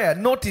your prayer?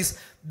 Notice,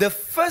 the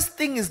first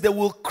thing is they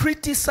will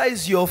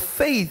criticize your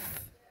faith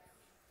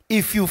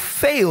if you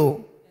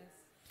fail,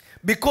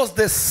 because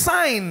the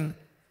sign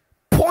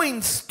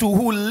points to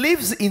who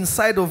lives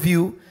inside of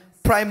you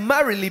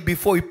primarily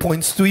before it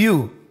points to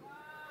you.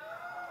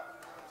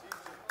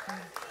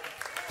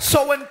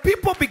 So when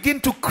people begin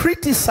to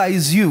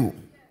criticize you,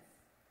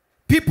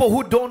 people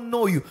who don't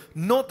know you,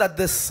 know that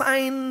the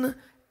sign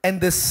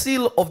and the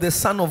seal of the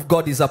Son of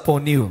God is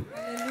upon you.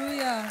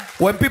 Hallelujah.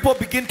 When people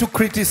begin to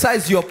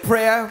criticize your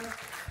prayer,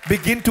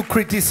 begin to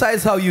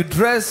criticize how you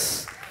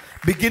dress,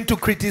 begin to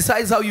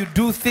criticize how you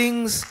do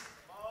things,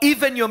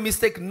 even your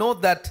mistake, know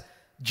that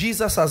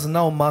Jesus has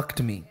now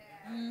marked me.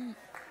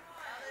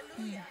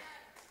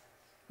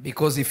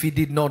 Because if he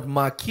did not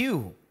mark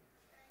you,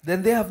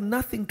 then they have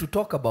nothing to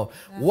talk about.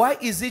 Why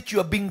is it you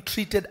are being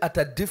treated at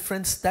a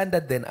different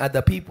standard than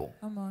other people?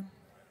 Come on.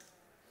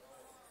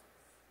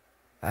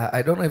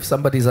 I don't know if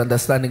somebody's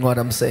understanding what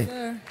I'm saying.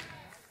 Sure.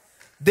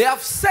 They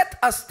have set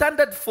a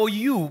standard for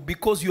you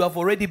because you have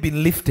already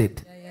been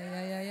lifted. Yeah.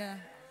 Hallelujah.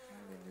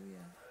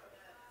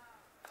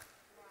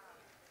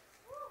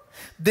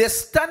 The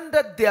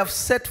standard they have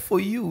set for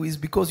you is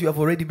because you have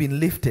already been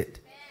lifted.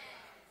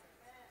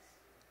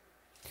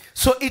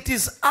 So it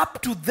is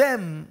up to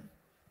them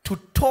to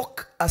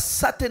talk a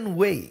certain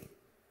way,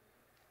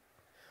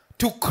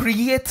 to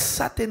create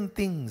certain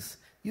things.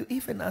 You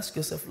even ask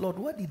yourself, Lord,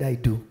 what did I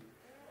do?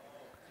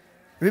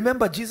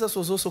 Remember, Jesus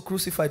was also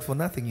crucified for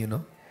nothing, you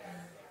know.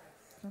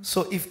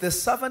 So if the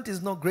servant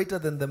is not greater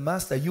than the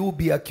master, you will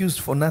be accused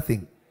for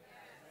nothing.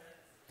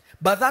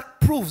 But that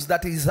proves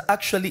that he is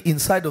actually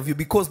inside of you,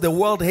 because the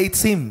world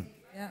hates him.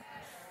 Yeah.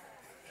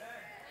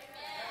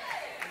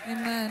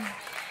 Amen.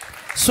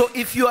 So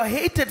if you are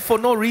hated for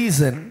no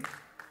reason,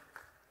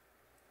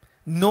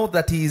 know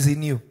that he is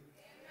in you.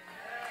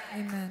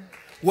 Amen.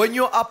 When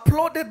you're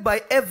applauded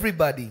by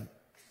everybody,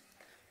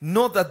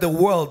 know that the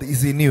world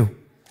is in you.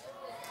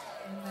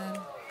 Amen.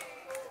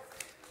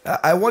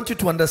 I want you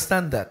to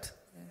understand that.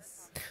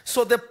 Yes.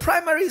 So the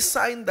primary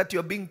sign that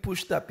you're being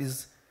pushed up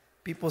is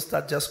people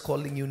start just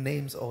calling you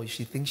names. Oh,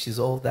 she thinks she's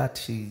all that.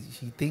 She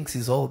thinks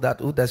he's all that.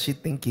 Who does she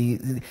think he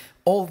is?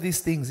 All these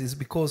things is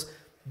because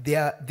they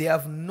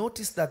have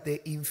noticed that they're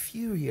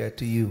inferior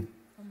to you.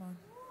 Come on.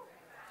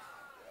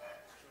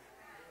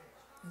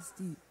 It's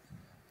deep.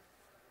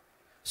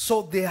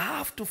 So they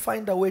have to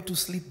find a way to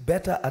sleep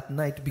better at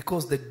night,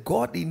 because the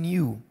God in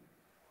you,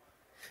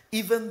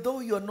 even though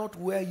you're not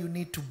where you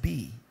need to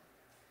be,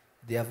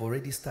 they have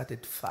already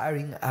started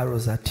firing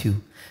arrows at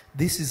you.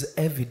 This is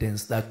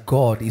evidence that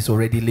God is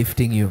already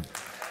lifting you.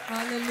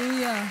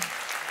 Hallelujah.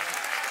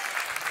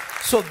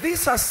 So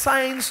these are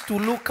signs to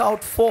look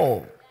out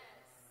for.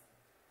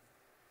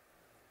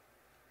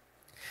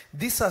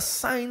 These are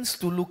signs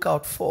to look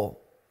out for.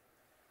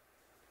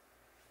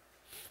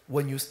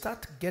 When you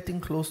start getting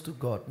close to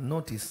God,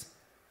 notice,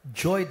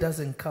 joy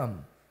doesn't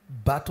come.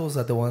 Battles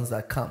are the ones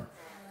that come.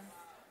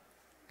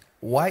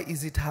 Why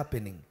is it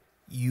happening?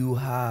 You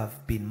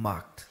have been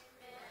marked.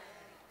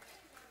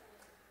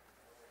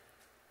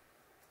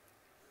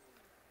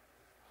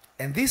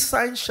 And these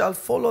signs shall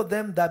follow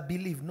them that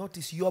believe.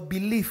 Notice your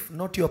belief,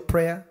 not your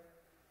prayer,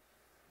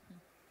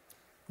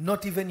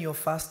 not even your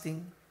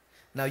fasting.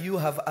 Now you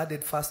have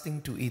added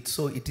fasting to it,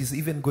 so it is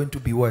even going to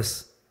be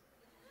worse.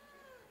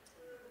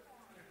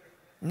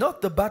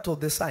 Not the battle,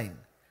 the sign.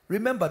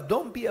 Remember,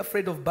 don't be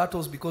afraid of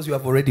battles because you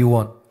have already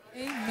won.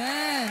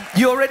 Amen.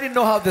 You already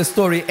know how the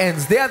story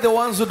ends. They are the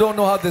ones who don't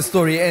know how the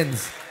story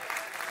ends.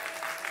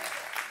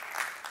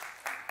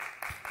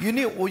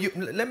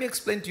 Let me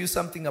explain to you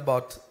something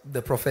about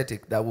the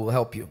prophetic that will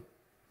help you.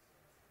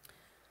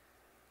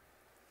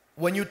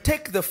 When you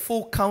take the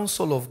full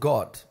counsel of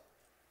God,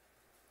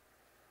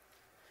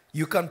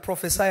 you can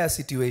prophesy a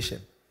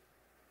situation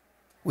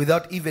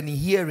without even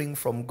hearing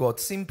from God,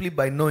 simply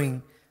by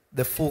knowing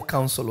the full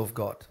counsel of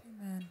God.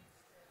 Amen.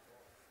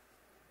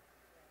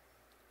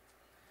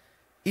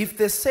 If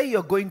they say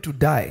you're going to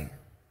die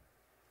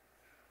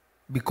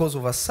because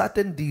of a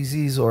certain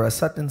disease or a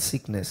certain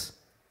sickness,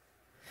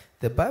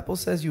 the Bible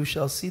says you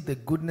shall see the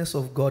goodness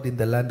of God in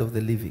the land of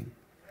the living.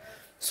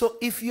 So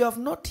if you have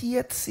not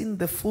yet seen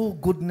the full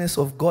goodness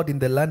of God in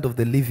the land of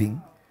the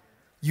living,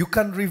 you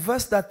can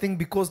reverse that thing,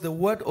 because the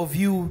word of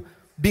you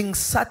being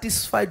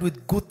satisfied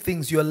with good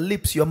things, your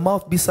lips, your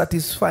mouth be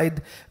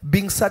satisfied,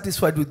 being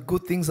satisfied with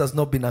good things has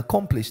not been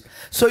accomplished.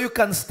 So you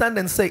can stand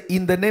and say,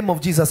 in the name of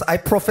Jesus, I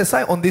prophesy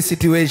on this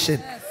situation.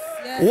 Yes,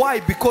 yes. Why?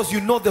 Because you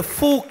know the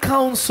full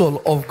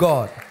counsel of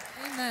God.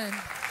 Amen.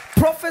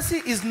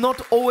 Prophecy is not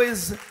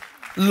always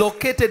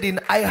located in,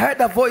 I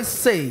heard a voice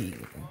say,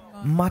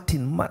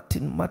 Martin,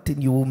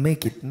 you will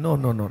make it. No.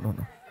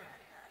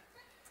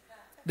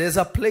 There's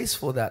a place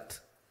for that.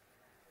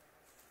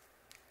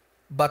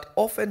 But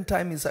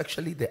oftentimes it's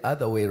actually the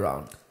other way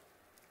around.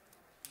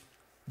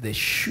 The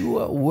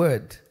sure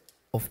word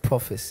of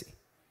prophecy.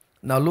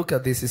 Now look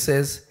at this. It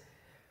says,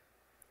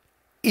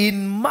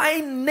 in my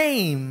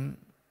name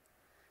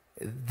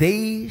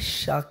they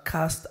shall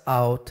cast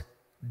out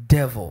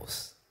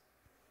devils.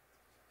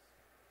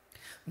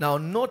 Now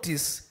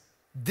notice,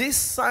 this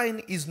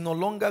sign is no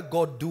longer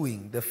God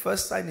doing. The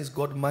first sign is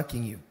God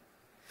marking you.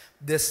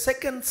 The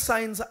second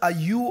signs are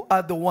you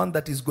are the one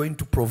that is going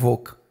to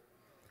provoke.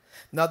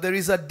 Now there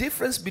is a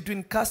difference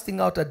between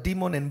casting out a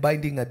demon and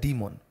binding a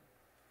demon.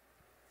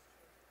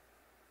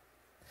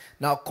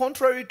 Now,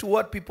 contrary to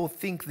what people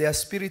think, there are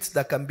spirits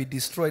that can be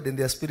destroyed and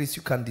there are spirits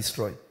you can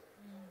destroy.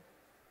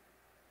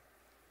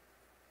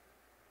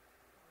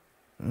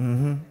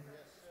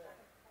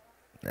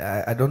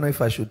 I don't know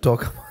if I should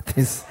talk about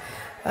this.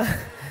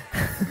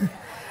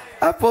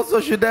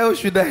 Apostle, should I or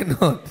should I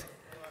not?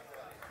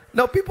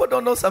 Now, people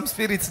don't know some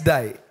spirits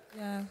die.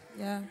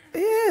 Yeah.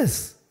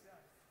 Yes.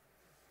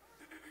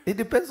 It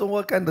depends on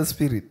what kind of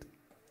spirit.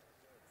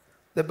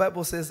 The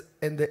Bible says,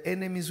 and the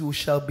enemies who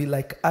shall be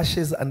like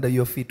ashes under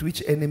your feet.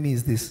 Which enemy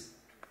is this?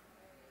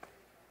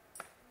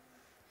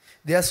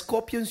 There are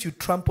scorpions you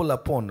trample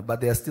upon, but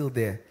they are still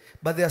there.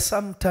 But there are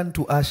some turned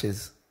to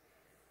ashes.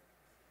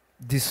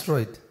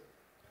 Destroyed.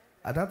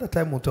 Another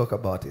time we'll talk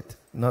about it.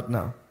 Not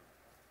now.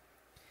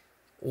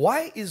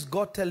 Why is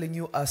God telling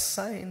you a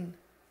sign?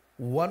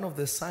 One of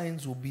the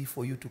signs will be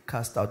for you to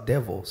cast out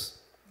devils.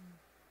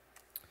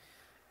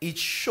 It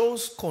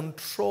shows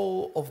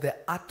control of the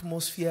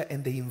atmosphere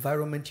and the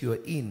environment you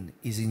are in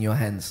is in your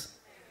hands.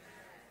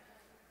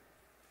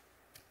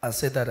 I'll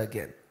say that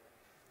again.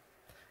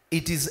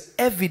 It is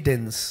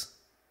evidence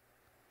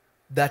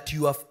that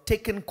you have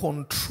taken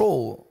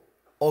control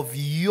of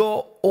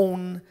your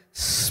own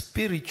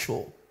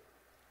spiritual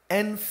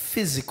and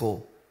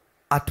physical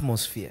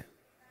atmosphere.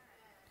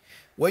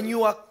 When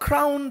you are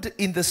crowned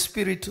in the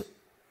spirit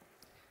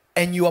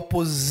and you are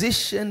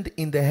positioned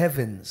in the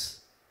heavens,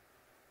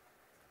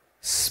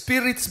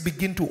 spirits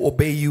begin to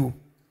obey you.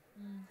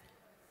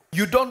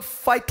 You don't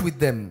fight with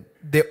them,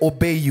 they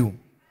obey you.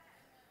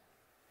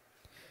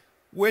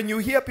 When you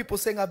hear people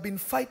saying, I've been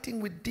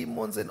fighting with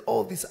demons and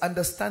all this,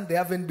 understand they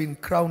haven't been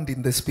crowned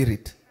in the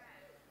spirit.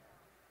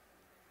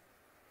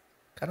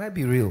 Can I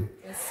be real?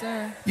 Yes,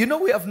 sir. You know,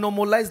 we have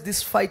normalized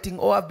this fighting.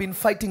 Oh, I've been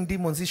fighting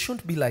demons. It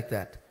shouldn't be like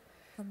that.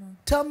 Come on.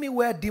 Tell me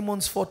where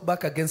demons fought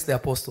back against the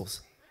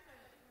apostles.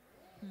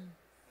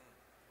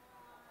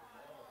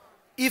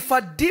 If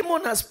a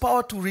demon has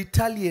power to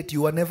retaliate,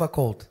 you are never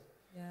called.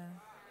 Yeah.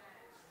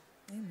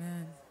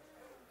 Amen.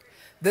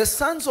 The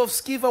sons of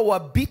Sceva were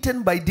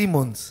beaten by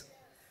demons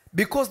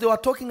because they were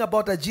talking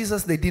about a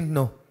Jesus they didn't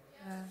know.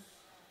 Yeah.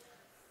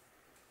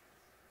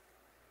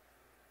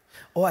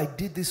 Oh, I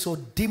did this so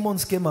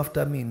demons came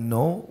after me.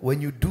 No,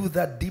 when you do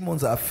that,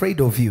 demons are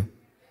afraid of you.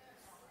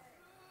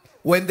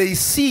 When they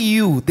see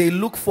you, they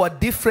look for a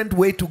different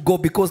way to go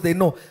because they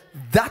know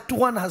that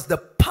one has the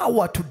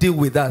power to deal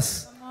with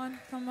us.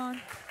 Come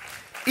on.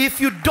 If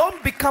you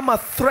don't become a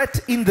threat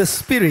in the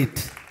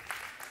spirit,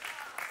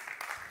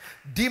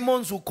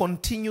 demons will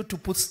continue to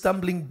put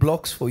stumbling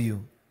blocks for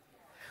you.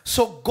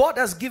 So God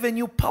has given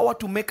you power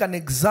to make an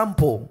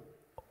example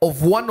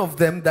of one of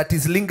them that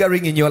is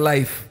lingering in your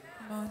life.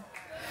 Come on.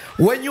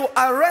 When you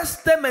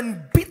arrest them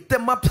and beat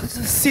them up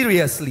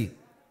seriously,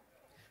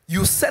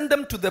 you send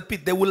them to the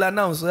pit, they will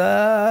announce,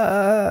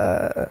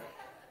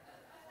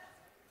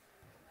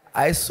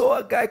 I saw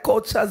a guy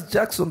called Charles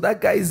Jackson. That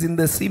guy is in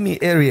the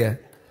Simi area.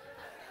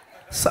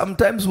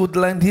 Sometimes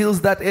Woodland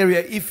Hills, that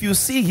area. If you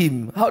see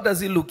him, how does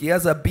he look? He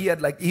has a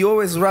beard, like he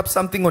always wraps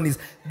something on his.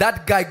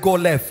 That guy, go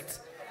left.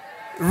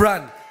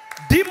 Run.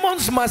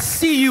 Demons must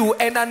see you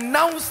and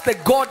announce the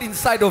God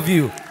inside of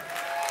you.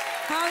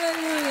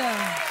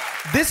 Hallelujah.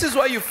 This is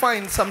why you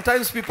find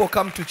sometimes people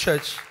come to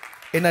church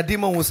and a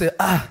demon will say,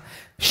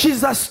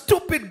 she's a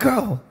stupid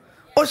girl.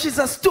 Or she's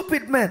a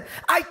stupid man.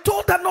 I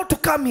told her not to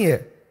come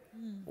here.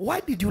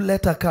 Why did you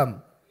let her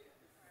come?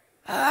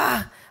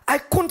 I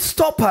couldn't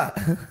stop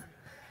her.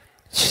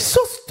 She's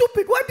so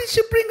stupid. Why did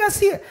she bring us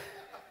here?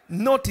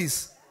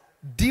 Notice,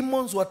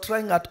 demons were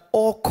trying at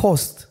all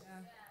cost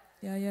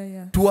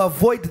to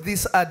avoid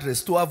this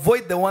address, to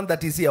avoid the one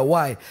that is here.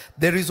 Why?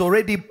 There is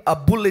already a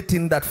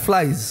bulletin that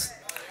flies.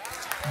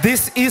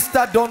 This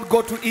Easter, don't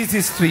go to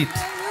Easy Street.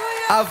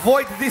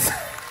 Avoid this.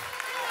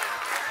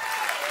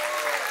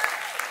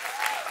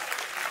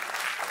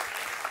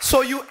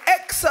 So you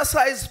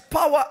exercise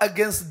power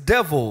against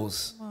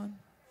devils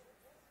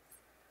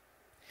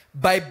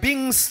by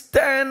being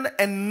stern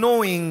and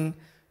knowing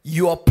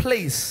your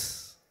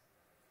place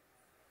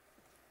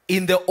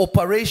in the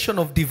operation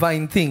of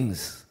divine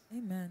things.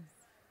 Amen.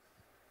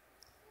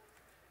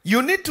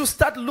 You need to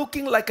start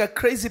looking like a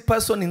crazy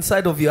person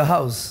inside of your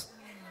house,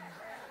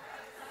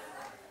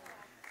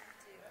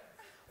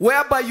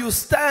 whereby you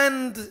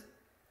stand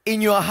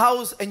in your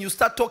house and you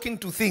start talking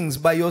to things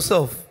by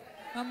yourself.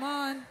 Come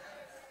on.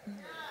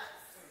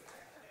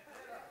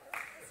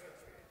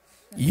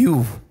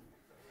 You.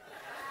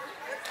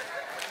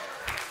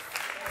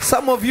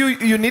 Some of you,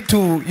 you need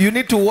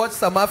to watch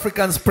some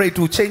Africans pray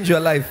to change your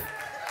life.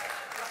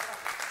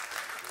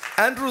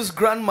 Andrew's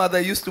grandmother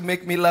used to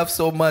make me laugh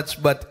so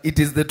much, but it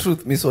is the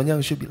truth. Miss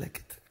Onyang should be like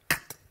it.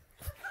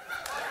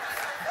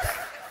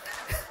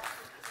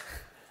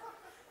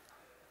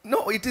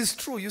 No, it is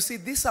true. You see,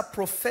 these are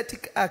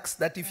prophetic acts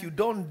that if you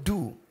don't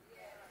do,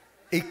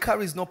 it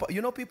carries no power.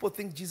 You know, people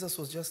think Jesus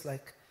was just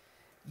like,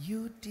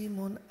 you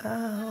demon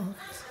out.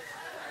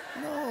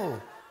 No.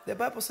 The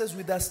Bible says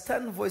with a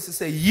stern voice, it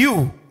says,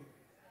 you,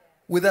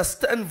 with a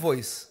stern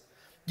voice.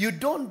 You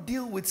don't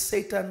deal with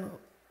Satan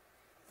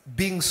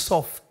being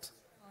soft.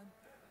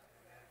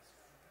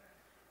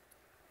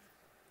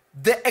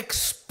 The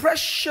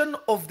expression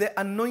of the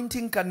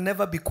anointing can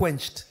never be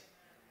quenched.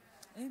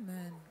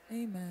 Amen.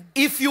 Amen.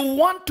 If you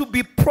want to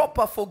be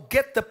proper,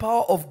 forget the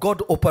power of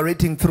God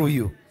operating through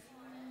you.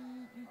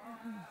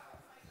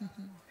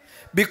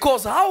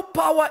 Because how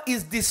power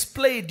is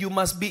displayed, you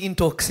must be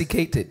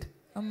intoxicated.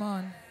 Come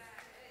on.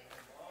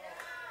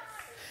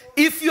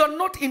 If you are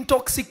not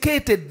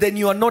intoxicated, then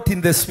you are not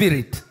in the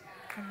spirit.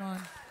 Come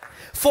on.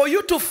 For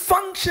you to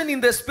function in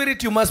the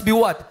spirit, you must be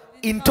what?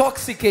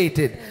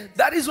 Intoxicated.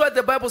 That is why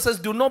the Bible says,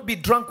 do not be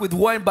drunk with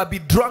wine, but be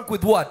drunk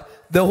with what?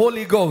 The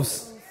Holy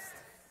Ghost.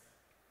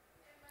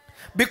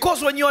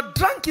 Because when you are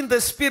drunk in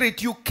the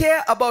spirit, you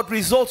care about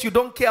results. You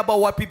don't care about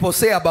what people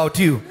say about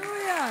you. Hallelujah.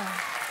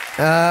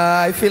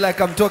 I feel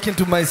like I'm talking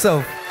to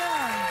myself.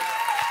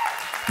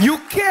 You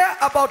care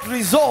about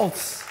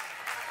results.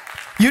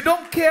 You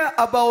don't care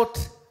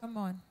about, Come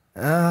on.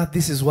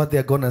 this is what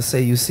they're going to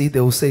say. You see,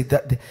 they will say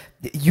that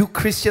you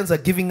Christians are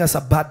giving us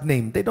a bad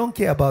name. They don't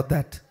care about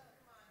that.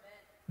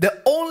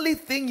 The only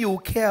thing you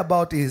care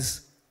about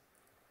is,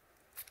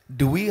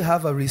 do we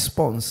have a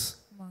response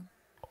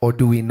or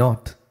do we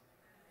not?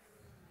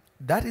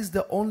 That is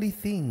the only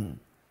thing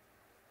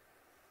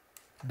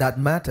that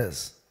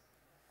matters.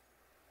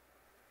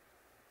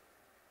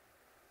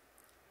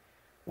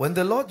 When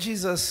the Lord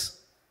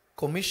Jesus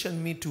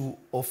commissioned me to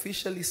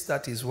officially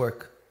start his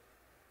work,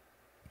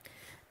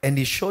 and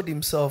he showed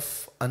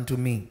himself unto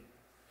me,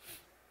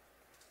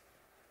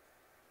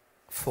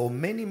 for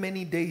many,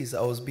 many days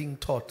I was being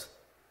taught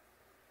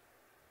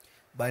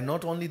by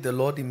not only the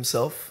Lord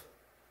himself,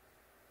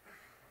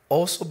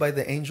 also by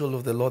the angel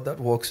of the Lord that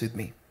walks with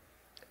me.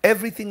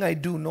 Everything I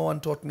do, no one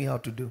taught me how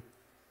to do.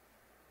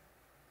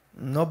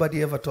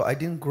 Nobody ever taught. I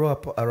didn't grow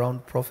up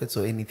around prophets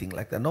or anything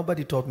like that.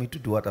 Nobody taught me to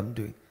do what I'm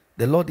doing.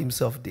 The Lord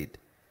himself did.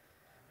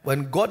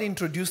 When God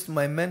introduced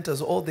my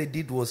mentors, all they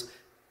did was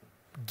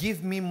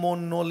give me more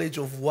knowledge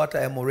of what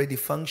I am already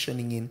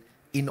functioning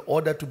in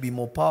order to be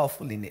more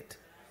powerful in it.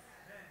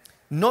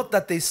 Not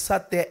that they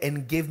sat there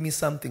and gave me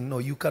something. No,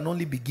 you can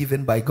only be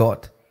given by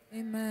God.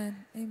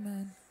 Amen.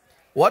 Amen.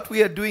 What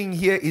we are doing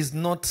here is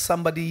not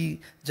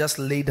somebody just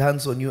laid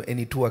hands on you and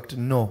it worked.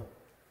 No.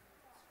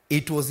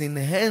 It was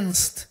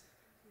enhanced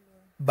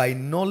by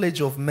knowledge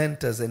of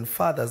mentors and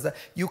fathers. That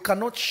you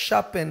cannot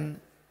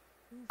sharpen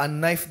a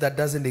knife that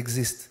doesn't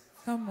exist.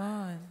 Come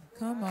on.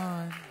 Come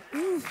on.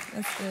 Ooh,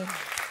 that's good.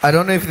 I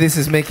don't know if this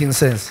is making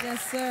sense.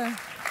 Yes, sir.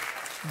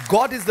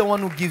 God is the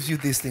one who gives you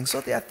these things.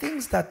 So there are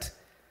things that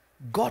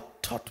God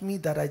taught me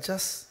that I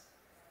just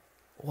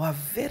were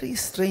very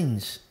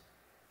strange.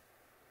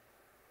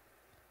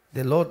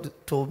 The Lord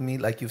told me,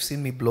 like you've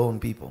seen me blow on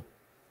people.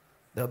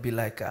 They'll be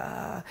like,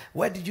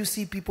 where did you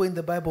see people in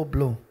the Bible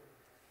blow?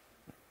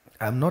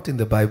 I'm not in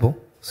the Bible.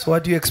 So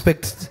what do you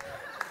expect?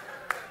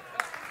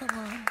 Come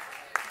on.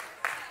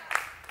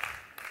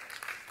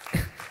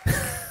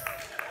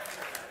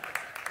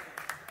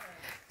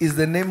 Is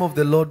the name of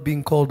the Lord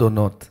being called or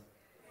not?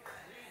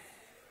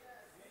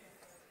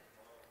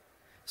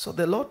 So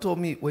the Lord told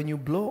me, when you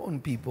blow on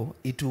people,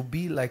 it will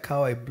be like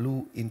how I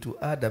blew into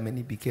Adam and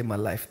he became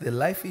alive. The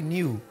life in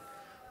you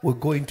will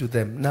go into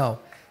them. Now,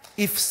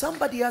 if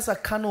somebody has a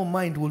carnal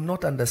mind, will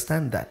not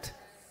understand that.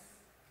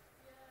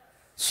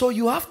 So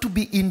you have to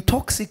be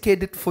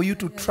intoxicated for you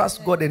to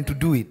trust God and to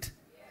do it.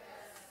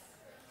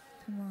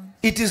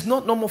 It is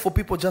not normal for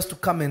people just to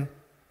come and...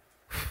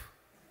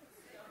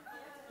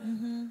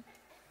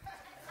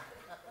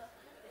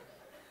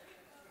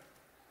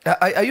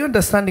 Are you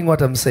understanding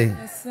what I'm saying?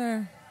 Yes,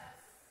 sir.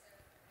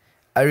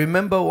 I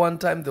remember one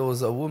time there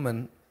was a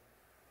woman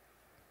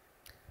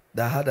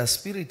that had a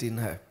spirit in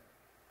her.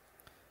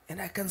 And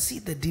I can see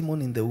the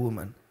demon in the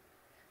woman.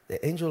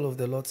 The angel of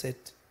the Lord said,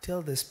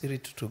 tell the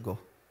spirit to go.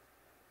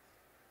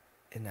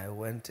 And I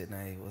went and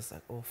I was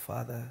like, oh,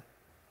 Father.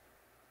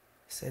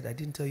 He said, I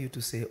didn't tell you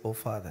to say, oh,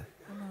 Father.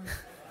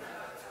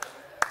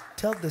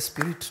 Tell the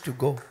spirit to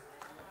go.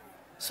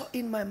 So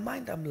in my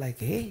mind, I'm like,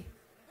 hey.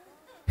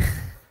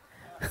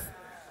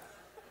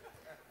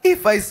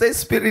 If I say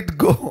spirit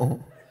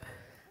go,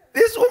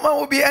 this woman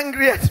will be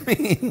angry at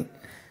me.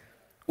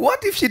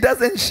 What if she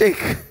doesn't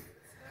shake?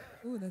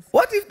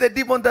 What if the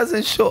demon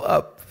doesn't show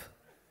up?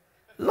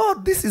 Lord,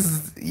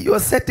 you are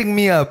setting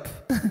me up.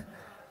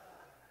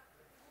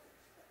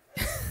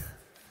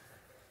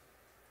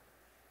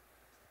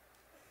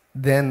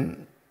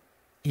 Then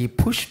he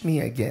pushed me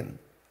again.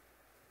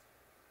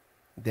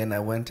 Then I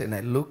went and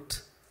I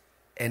looked,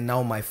 and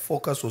now my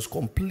focus was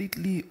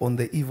completely on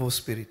the evil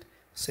spirit.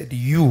 Said,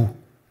 you,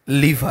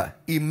 leave her.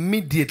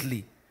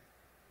 Immediately.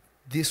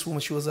 This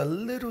woman, she was a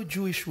little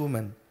Jewish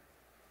woman.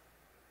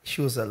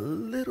 She was a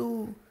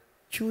little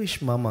Jewish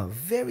mama.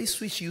 Very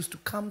sweet. She used to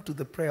come to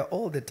the prayer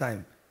all the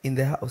time in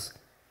the house.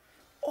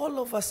 All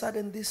of a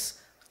sudden, this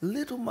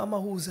little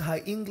mama her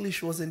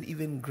English wasn't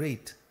even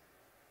great.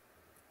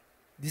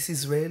 This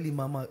Israeli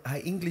mama,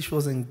 her English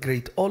wasn't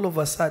great. All of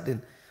a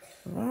sudden,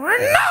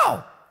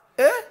 no!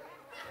 Eh?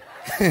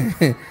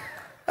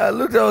 I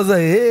looked, I was like,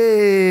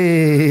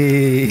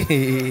 hey!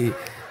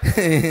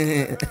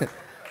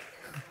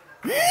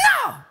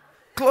 No!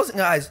 Closing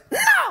her eyes,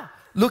 no!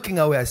 Looking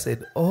away, I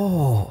said,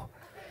 oh.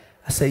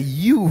 I said,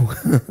 you,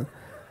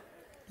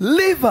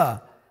 leave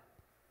her.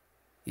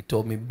 He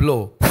told me,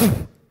 blow.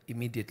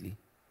 Immediately,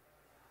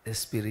 the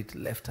spirit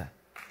left her.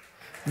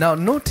 Now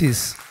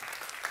notice,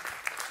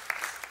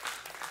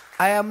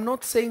 I am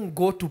not saying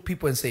go to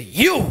people and say,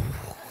 you.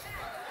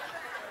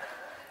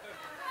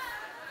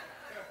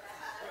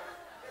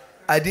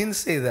 I didn't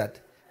say that.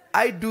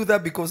 I do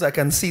that because I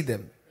can see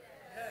them.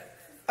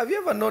 Have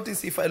you ever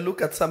noticed if I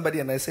look at somebody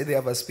and I say they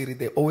have a spirit,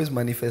 they always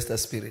manifest a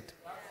spirit?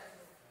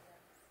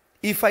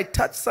 If I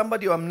touch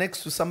somebody or I'm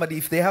next to somebody,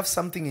 if they have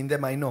something in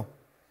them, I know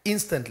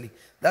instantly.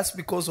 That's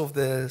because of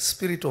the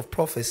spirit of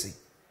prophecy.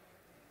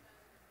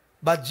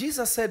 But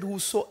Jesus said,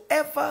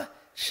 whosoever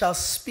shall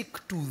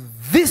speak to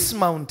this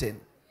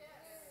mountain,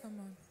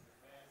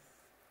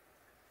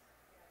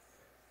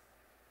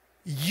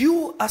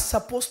 you are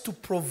supposed to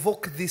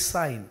provoke this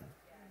sign.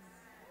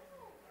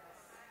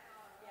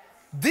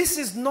 This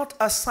is not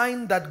a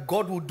sign that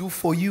God will do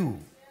for you.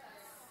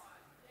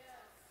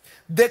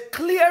 The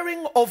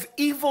clearing of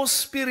evil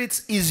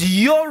spirits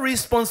is your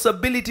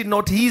responsibility,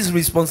 not his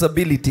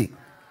responsibility.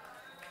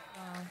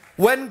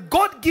 When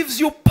God gives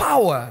you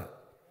power,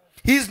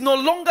 he is no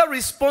longer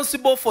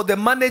responsible for the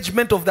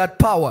management of that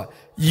power.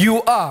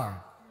 You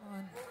are.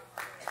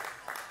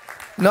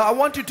 Now I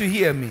want you to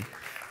hear me.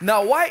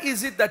 Now why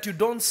is it that you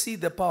don't see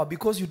the power?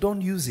 Because you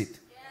don't use it.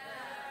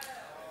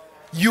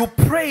 You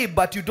pray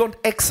but you don't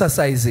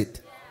exercise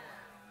it.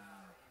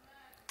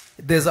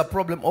 There's a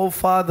problem. Oh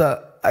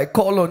Father, I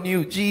call on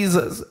you,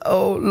 Jesus.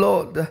 Oh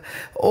Lord,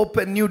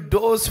 open new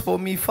doors for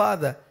me,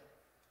 Father.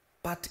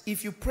 But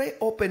if you pray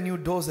open new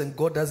doors and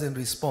God doesn't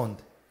respond,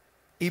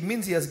 it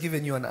means he has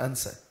given you an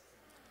answer.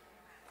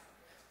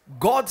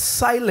 God's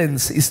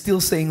silence is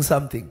still saying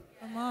something.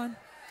 Come on.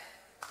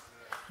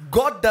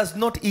 God does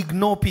not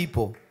ignore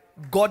people.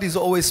 God is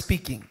always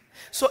speaking.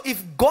 So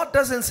if God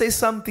doesn't say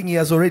something, he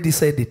has already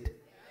said it.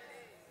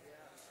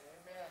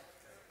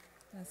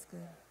 That's good.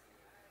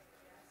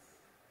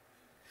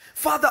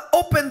 Father,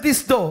 open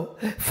this door.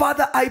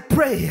 Father, I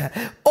pray,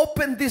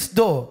 open this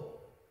door.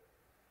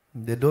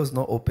 The door's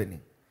not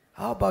opening.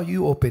 How about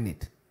you open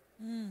it?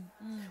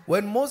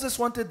 When Moses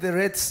wanted the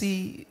Red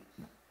Sea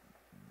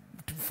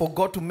for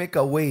God to make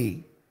a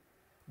way,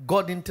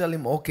 God didn't tell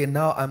him, okay,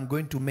 now I'm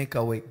going to make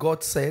a way.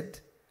 God said,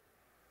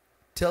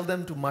 tell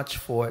them to march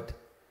forward,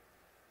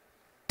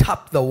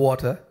 tap the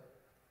water,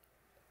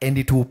 and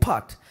it will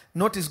part.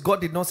 Notice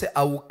God did not say,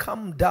 I will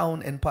come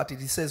down and part it.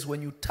 He says,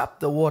 when you tap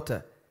the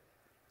water,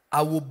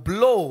 I will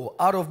blow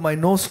out of my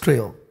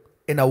nostril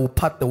and I will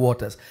part the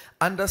waters.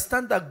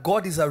 Understand that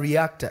God is a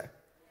reactor.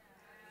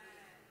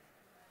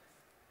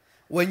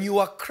 When you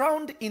are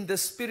crowned in the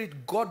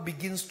spirit, God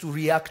begins to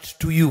react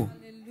to you.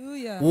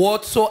 Hallelujah.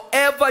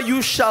 Whatsoever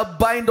you shall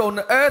bind on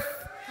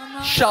earth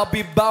shall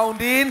be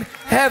bound in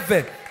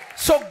heaven.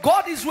 So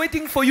God is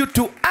waiting for you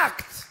to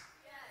act.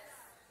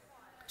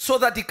 so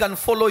that he can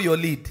follow your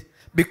lead.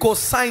 Because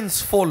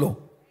signs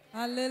follow.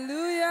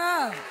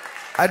 Hallelujah.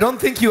 I don't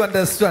think you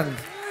understand.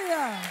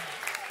 Hallelujah.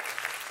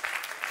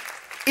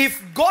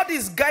 If God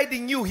is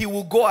guiding you, he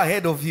will go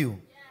ahead of you.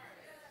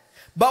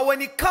 But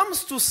when it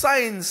comes to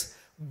signs,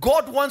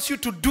 God wants you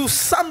to do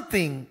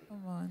something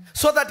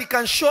so that he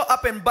can show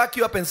up and back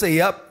you up and say,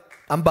 yep,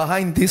 I'm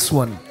behind this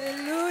one.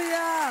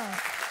 Hallelujah.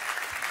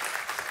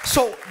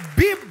 So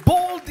be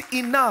bold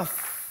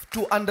enough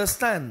to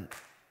understand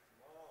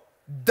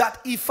that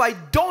if I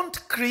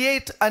don't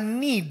create a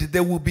need,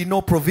 there will be no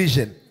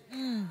provision.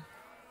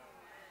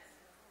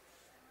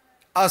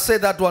 I'll say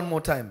that one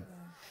more time.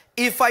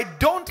 If I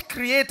don't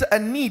create a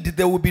need,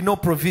 there will be no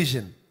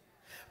provision.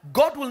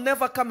 God will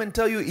never come and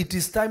tell you it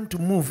is time to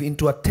move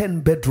into a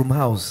 10-bedroom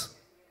house.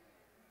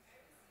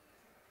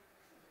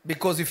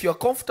 Because if you're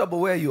comfortable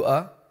where you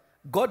are,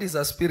 God is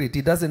a spirit.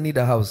 He doesn't need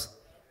a house.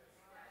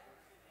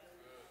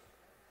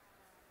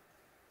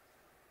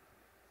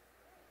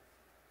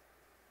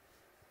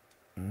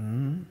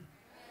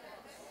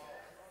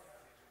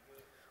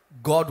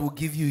 God will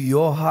give you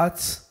your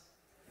heart's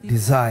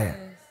desire.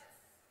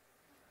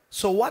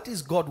 So what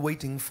is God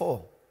waiting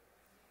for?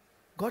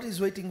 God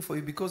is waiting for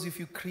you because if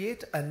you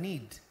create a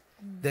need,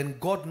 then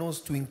God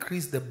knows to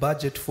increase the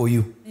budget for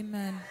you.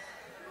 Amen.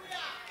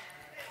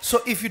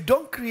 So if you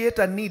don't create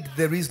a need,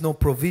 there is no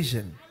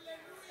provision.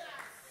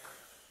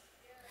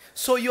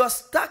 So you are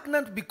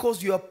stagnant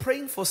because you are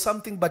praying for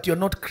something, but you're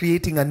not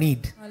creating a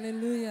need.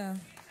 Hallelujah.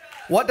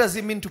 What does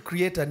it mean to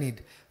create a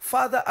need?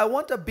 Father, I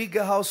want a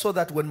bigger house so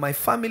that when my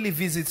family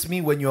visits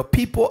me, when your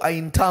people are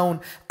in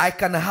town, I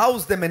can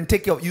house them and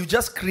take care of. You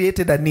just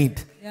created a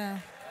need. Yeah.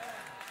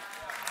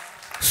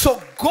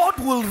 So God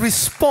will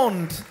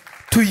respond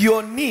to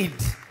your need.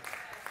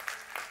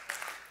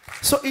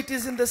 So it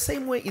is in the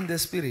same way in the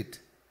spirit.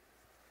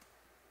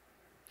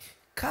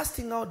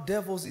 Casting out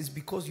devils is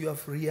because you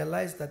have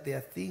realized that there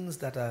are things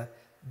that are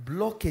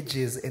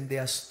blockages and they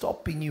are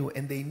stopping you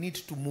and they need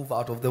to move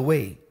out of the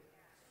way.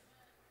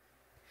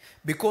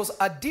 Because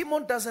a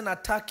demon doesn't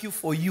attack you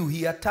for you.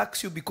 He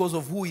attacks you because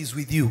of who is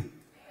with you.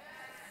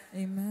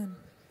 Amen.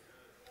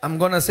 I'm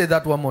going to say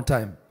that one more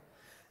time.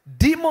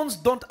 Demons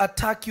don't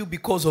attack you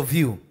because of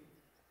you.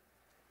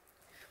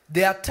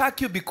 They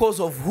attack you because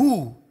of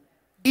who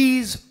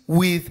is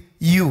with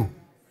you.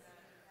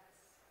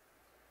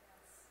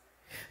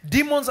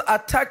 Demons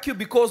attack you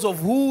because of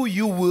who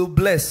you will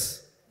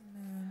bless.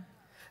 Amen.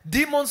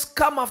 Demons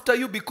come after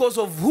you because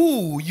of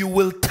who you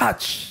will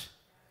touch.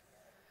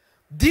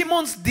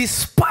 Demons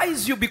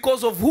despise you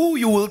because of who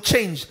you will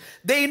change.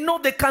 They know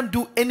they can't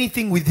do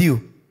anything with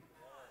you.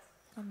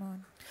 Come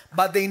on.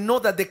 But they know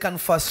that they can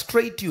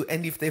frustrate you.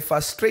 And if they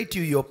frustrate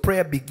you, your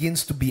prayer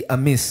begins to be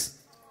amiss.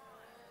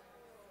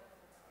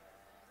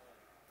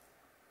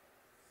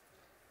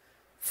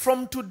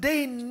 From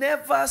today,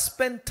 never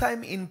spend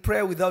time in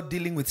prayer without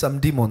dealing with some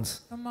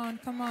demons. Come on,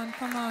 come on,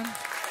 come on.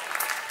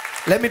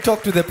 Let me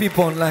talk to the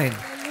people online.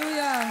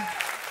 Hallelujah.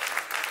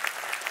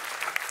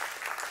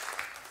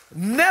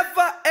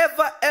 Never,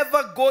 ever,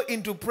 ever go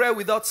into prayer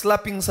without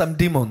slapping some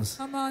demons.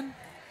 Come on.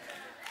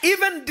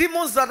 Even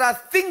demons that are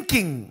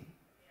thinking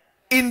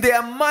in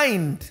their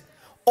mind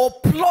or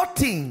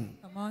plotting.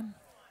 Come on.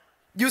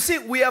 You see,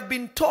 we have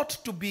been taught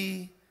to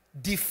be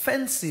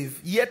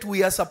defensive, yet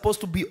we are supposed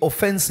to be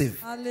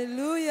offensive.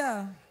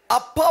 Hallelujah. A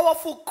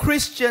powerful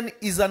Christian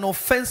is an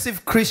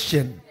offensive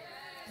Christian.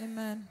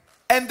 Amen.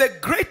 And the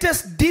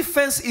greatest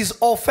defense is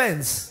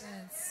offense.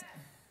 Yes.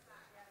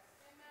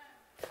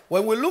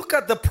 When we look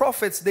at the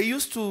prophets, they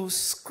used to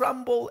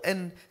scramble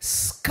and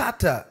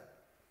scatter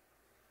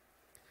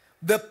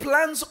the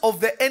plans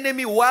of the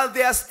enemy while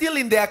they are still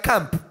in their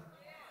camp.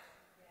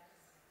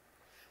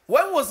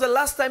 When was the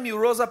last time you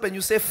rose up and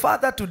you say,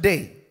 Father,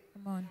 today,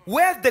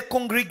 where the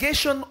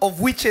congregation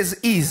of witches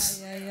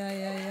is,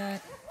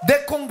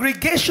 the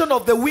congregation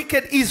of the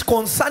wicked is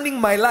concerning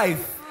my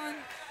life,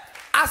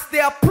 as they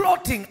are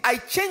plotting, I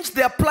change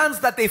their plans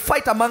that they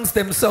fight amongst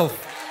themselves.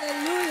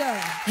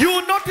 Hallelujah. You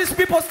will notice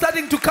people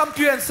starting to come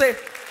to you and say,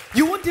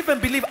 you won't even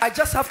believe, I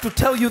just have to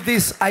tell you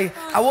this. I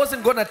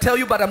wasn't going to tell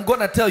you, but I'm going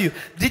to tell you.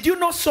 Did you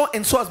know so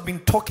and so has been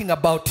talking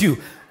about you?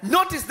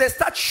 Notice they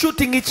start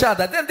shooting each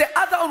other. Then the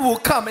other one will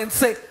come and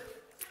say,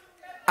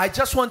 I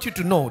just want you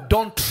to know,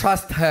 don't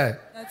trust her.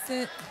 That's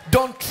it.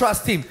 Don't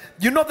trust him.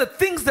 You know the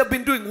things they've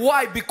been doing.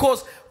 Why?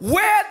 Because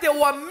where they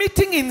were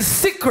meeting in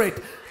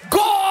secret,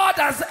 God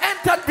has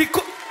entered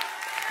because...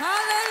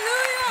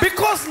 Hallelujah.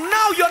 Because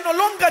now you're no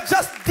longer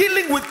just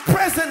dealing with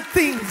present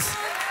things.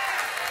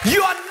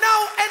 You are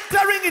now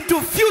entering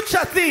into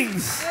future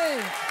things.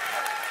 Hey.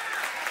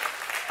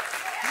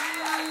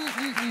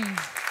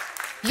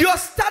 You are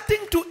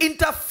starting to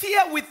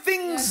interfere with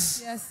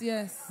things.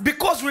 Yes.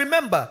 Because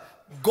remember,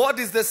 God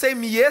is the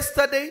same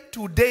yesterday,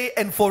 today,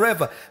 and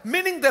forever.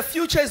 Meaning the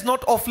future is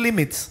not off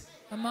limits.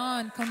 Come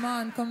on.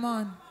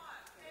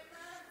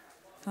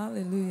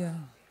 Hallelujah.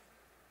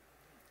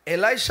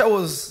 Elisha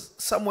was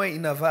somewhere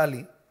in a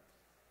valley.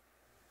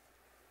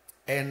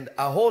 And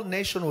a whole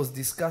nation was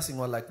discussing,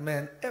 we're like,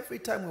 man, every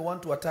time we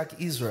want to attack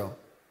Israel,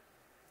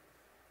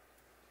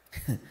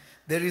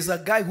 There is a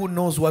guy who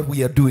knows what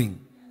we are doing.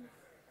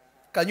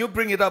 Can you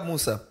bring it up,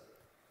 Musa?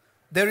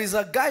 There is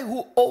a guy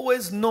who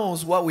always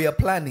knows what we are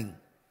planning.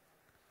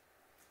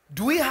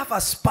 Do we have a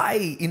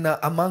spy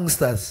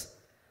amongst us?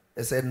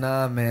 They said,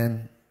 nah,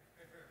 man.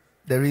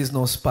 There is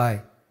no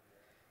spy.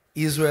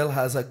 Israel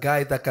has a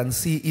guy that can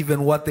see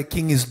even what the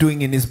king is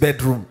doing in his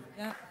bedroom.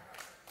 Yeah.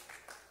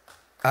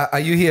 Are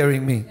you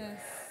hearing me?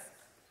 Yes.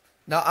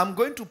 Now, I'm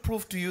going to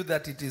prove to you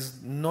that it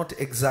is not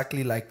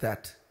exactly like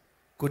that.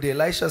 Could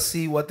Elisha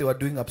see what they were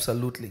doing?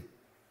 Absolutely.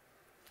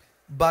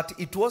 But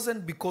it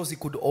wasn't because he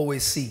could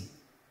always see.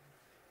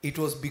 It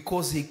was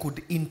because he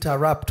could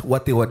interrupt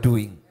what they were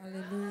doing.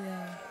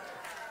 Hallelujah.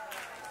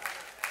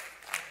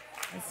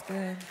 That's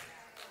good.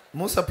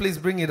 Musa, please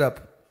bring it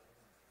up.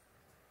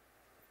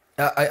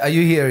 Are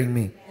you hearing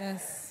me?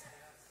 Yes.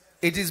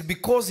 It is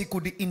because he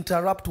could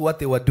interrupt what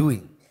they were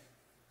doing.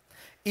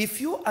 If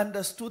you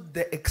understood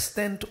the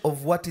extent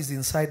of what is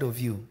inside of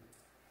you,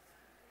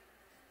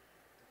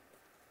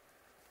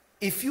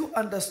 if you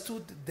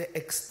understood the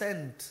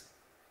extent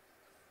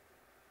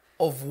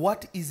of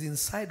what is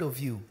inside of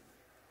you,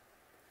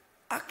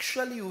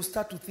 actually you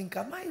start to think,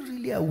 am I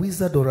really a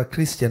wizard or a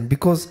Christian?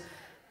 Because,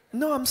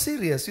 no, I'm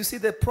serious. You see,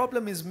 the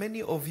problem is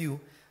many of you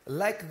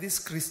like this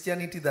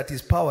Christianity that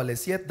is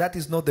powerless, yet that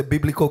is not the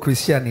biblical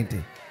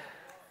Christianity.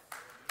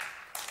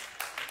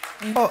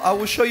 Oh, I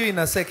will show you in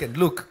a second.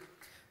 Look,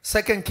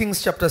 2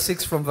 Kings chapter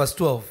 6 from verse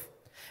 12.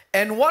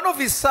 And one of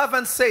his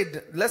servants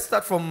said, let's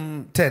start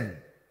from 10.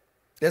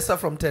 Let's start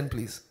from 10,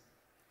 please.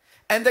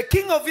 And the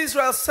king of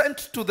Israel sent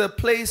to the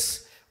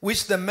place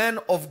which the man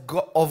of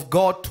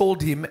God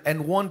told him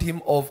and warned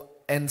him of,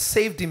 and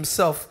saved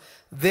himself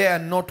there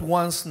not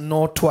once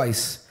nor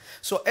twice.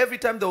 So every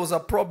time there was a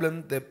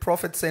problem, the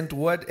prophet sent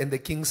word and the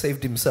king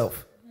saved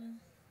himself.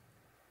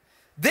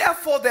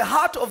 Therefore, the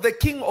heart of the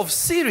king of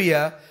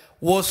Syria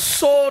was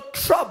so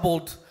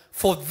troubled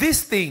for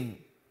this thing.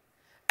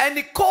 And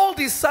he called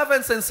his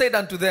servants and said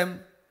unto them,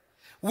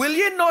 will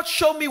ye not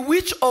show me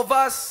which of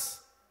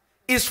us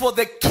is for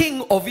the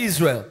king of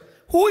Israel?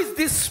 Who is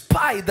this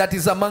spy that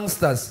is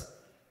amongst us?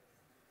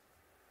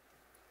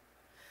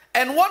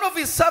 And one of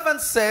his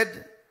servants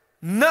said,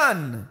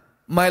 none,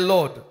 my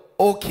lord,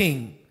 O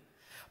king.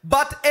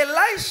 But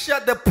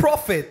Elisha the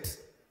prophet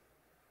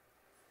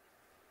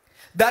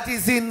that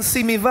is in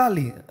Simi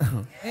Valley.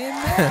 Amen.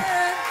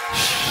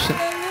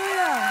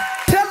 Hallelujah.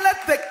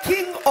 Telleth the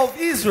king of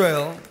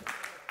Israel,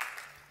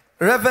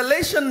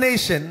 Revelation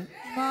Nation,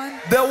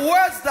 the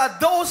words that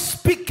thou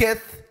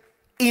speaketh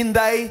in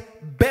thy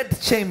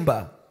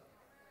bedchamber.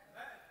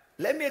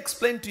 Let me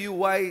explain to you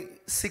why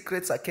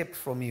secrets are kept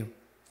from you.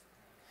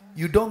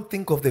 You don't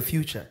think of the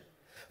future.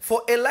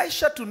 For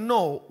Elisha to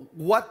know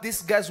what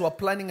these guys were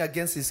planning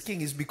against his king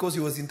is because he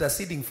was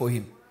interceding for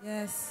him.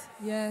 Yes,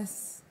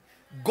 yes.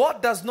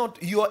 God does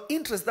not, your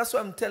interest, that's why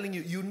I'm telling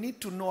you, you need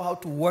to know how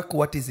to work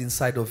what is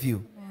inside of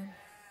you.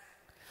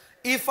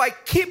 If I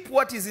keep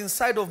what is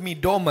inside of me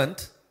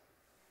dormant,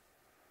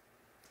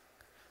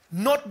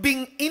 not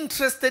being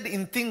interested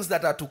in things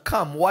that are to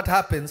come, what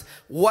happens?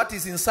 What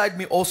is inside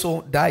me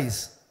also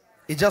dies.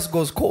 It just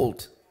goes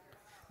cold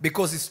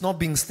because it's not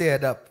being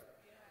stirred up.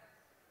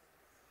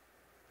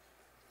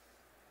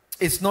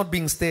 It's not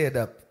being stirred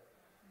up.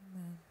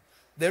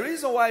 The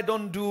reason why I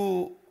don't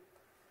do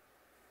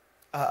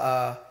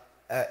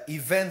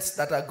events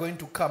that are going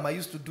to come, I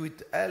used to do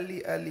it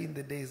early in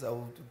the days. I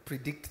would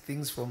predict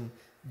things from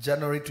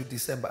January to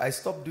December. I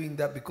stopped doing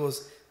that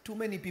because too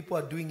many people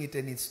are doing it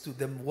and it's too,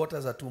 the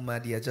waters are too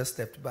muddy. I just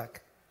stepped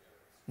back.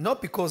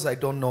 Not because I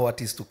don't know what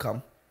is to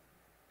come.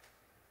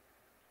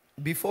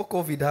 Before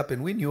COVID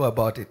happened, we knew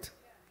about it.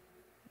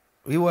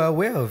 We were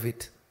aware of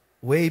it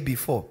way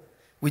before.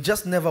 We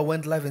just never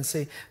went live and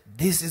say,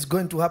 this is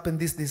going to happen,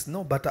 this.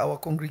 No, but our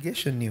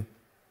congregation knew.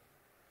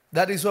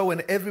 That is why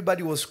when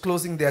everybody was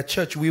closing their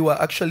church, we were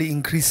actually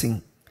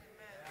increasing.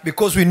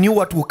 Because we knew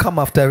what would come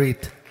after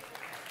it.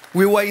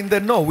 We were in the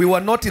know. We were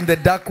not in the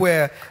dark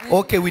where,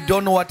 okay, we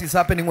don't know what is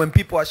happening. When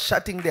people are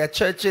shutting their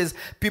churches,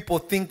 people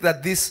think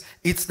that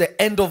it's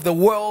the end of the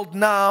world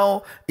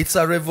now. It's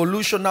a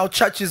revolution now.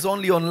 Church is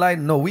only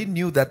online. No, we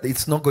knew that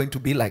it's not going to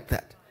be like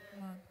that.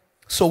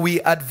 So we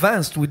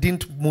advanced. We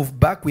didn't move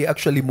back. We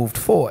actually moved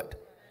forward.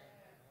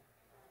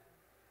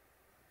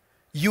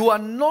 You are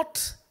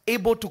not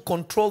able to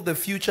control the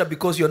future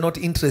because you're not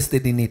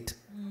interested in it.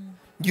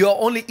 You are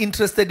only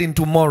interested in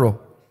tomorrow.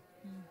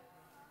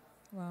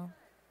 Wow.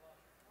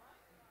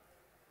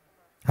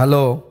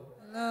 Hello.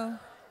 Hello.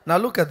 Now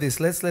look at this.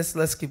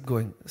 Let's keep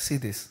going. See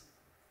this.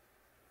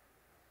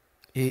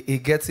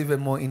 It gets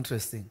even more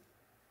interesting.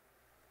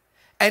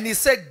 And he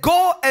said,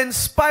 go and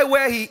spy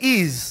where he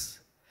is,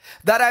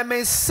 that I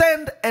may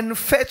send and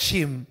fetch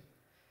him.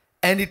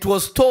 And it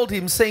was told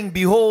him, saying,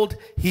 behold,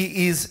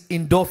 he is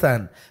in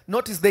Dothan.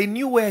 Notice they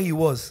knew where he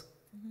was.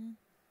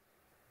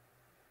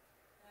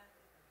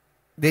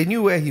 They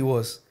knew where he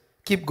was.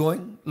 Keep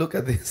going. Look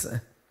at this.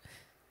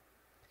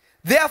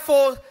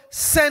 Therefore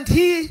sent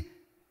he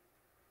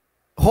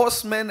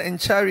horsemen and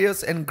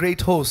chariots and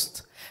great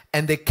hosts,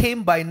 And they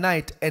came by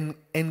night and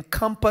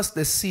encompassed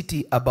the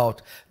city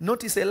about.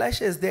 Notice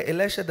Elisha is there.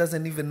 Elisha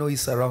doesn't even know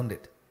he's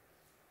surrounded.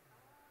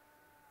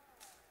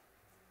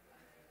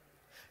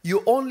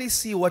 You only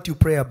see what you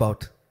pray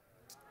about.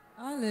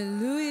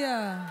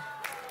 Hallelujah.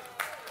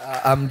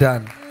 I'm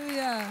done.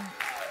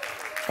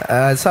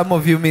 Hallelujah. Some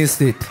of you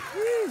missed it.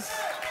 Yeesh.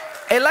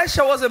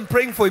 Elisha wasn't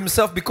praying for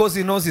himself because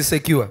he knows he's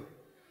secure.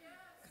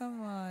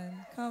 Come on.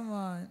 Come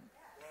on.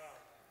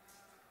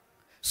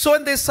 So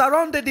when they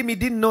surrounded him, he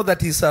didn't know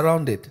that he's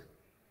surrounded.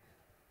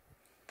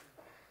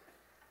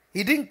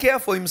 He didn't care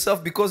for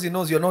himself because he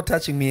knows you're not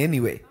touching me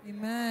anyway.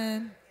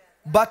 Amen.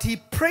 But he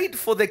prayed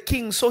for the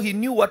king, so he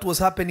knew what was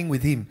happening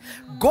with him.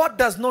 God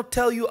does not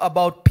tell you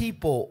about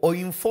people or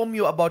inform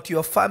you about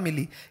your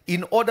family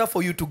in order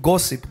for you to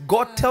gossip.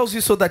 God tells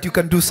you so that you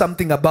can do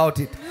something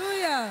about it.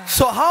 Hallelujah.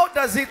 So how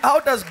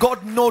does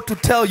God know to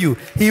tell you?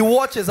 He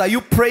watches. Are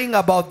you praying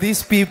about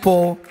these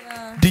people?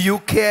 Yeah. Do you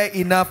care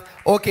enough?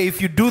 Okay,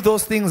 if you do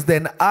those things,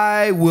 then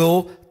I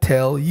will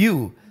tell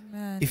you.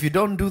 Amen. If you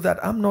don't do that,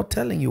 I'm not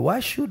telling you.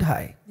 Why should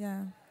I?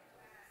 Yeah.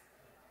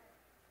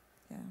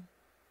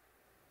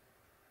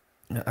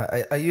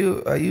 Yeah. Are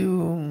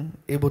you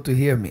able to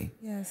hear me?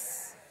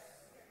 Yes.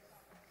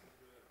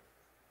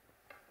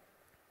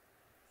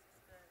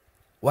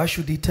 Why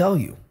should he tell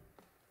you?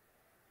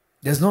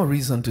 There's no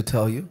reason to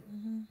tell you.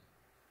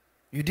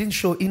 You didn't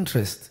show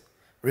interest.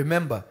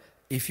 Remember,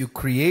 if you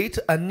create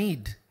a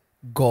need,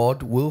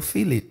 God will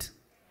feel it.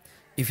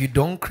 If you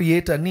don't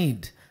create a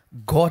need,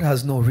 God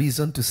has no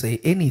reason to say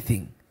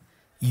anything.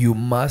 You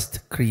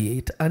must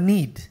create a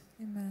need.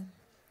 Amen.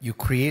 You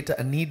create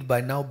a need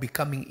by now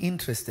becoming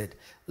interested.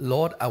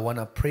 Lord, I want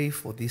to pray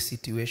for this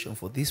situation,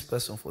 for this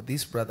person, for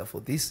this brother,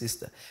 for this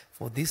sister,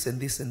 for this and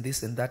this and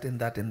this and that and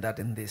that and that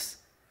and this.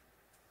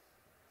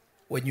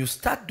 When you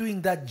start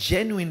doing that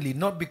genuinely,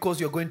 not because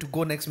you're going to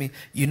go next to me,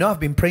 you know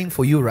I've been praying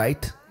for you,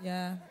 right?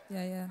 Yeah.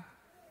 Yeah.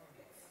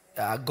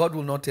 God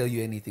will not tell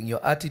you anything.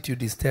 Your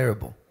attitude is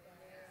terrible.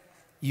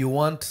 You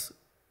want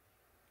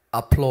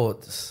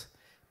applause.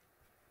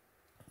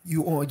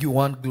 You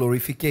want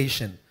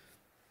glorification.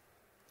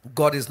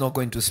 God is not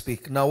going to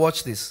speak. Now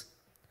watch this.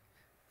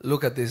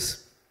 Look at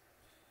this.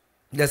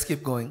 Let's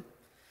keep going.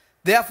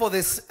 Therefore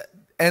this,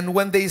 and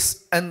when they,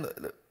 and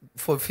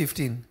for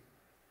 15.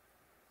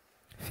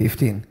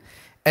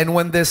 And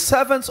when the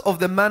servants of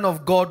the man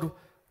of God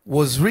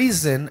was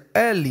risen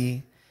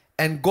early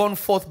and gone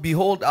forth,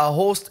 behold, our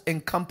host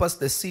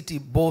encompassed the city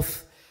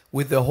both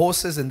with the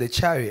horses and the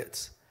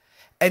chariots.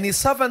 And his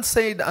servant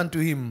said unto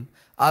him,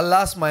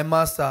 Alas, my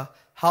master,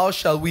 how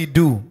shall we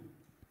do?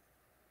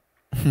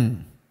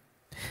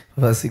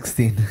 Verse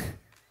 16.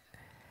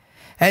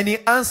 And he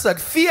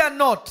answered, Fear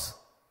not,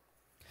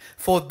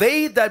 for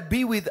they that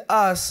be with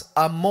us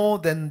are more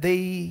than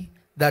they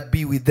that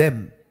be with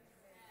them.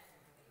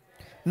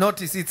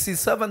 Notice, it's his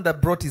servant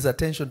that brought his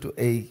attention to,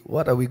 hey,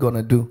 what are we going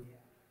to do?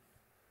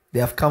 They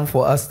have come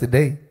for us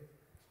today.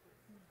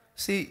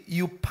 See,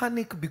 you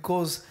panic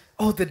because,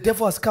 oh, the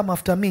devil has come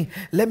after me.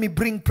 Let me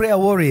bring prayer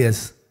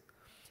warriors.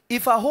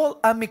 If a whole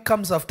army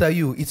comes after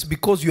you, it's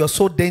because you are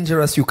so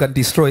dangerous you can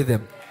destroy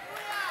them.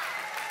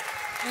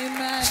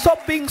 Amen.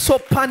 Stop being so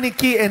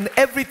panicky and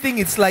everything.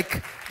 It's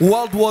like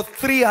World War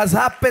III has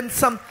happened.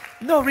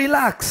 No,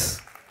 relax.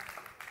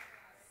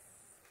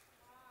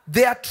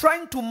 They are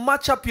trying to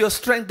match up your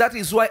strength. That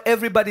is why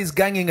everybody is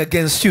ganging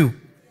against you.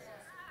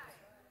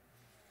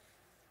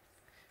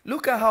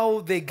 Look at how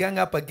they gang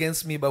up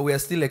against me, but we are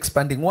still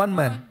expanding. One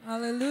man.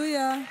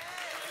 Hallelujah.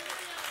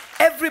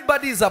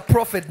 Everybody is a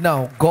prophet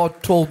now.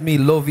 God told me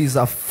Lovy is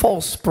a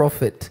false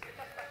prophet.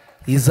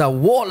 He's a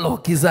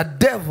warlock. He's a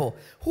devil.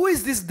 Who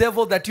is this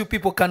devil that you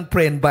people can't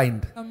pray and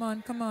bind? Come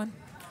on, come on.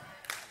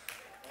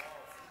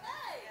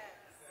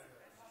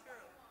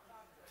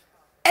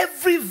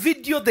 Every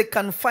video they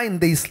can find,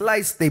 they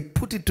slice, they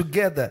put it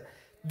together.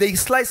 They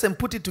slice and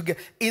put it together.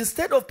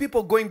 Instead of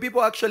people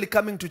actually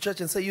coming to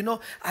church and say, you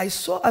know, I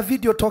saw a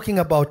video talking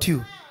about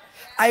you.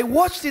 I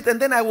watched it and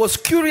then I was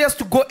curious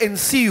to go and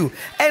see you.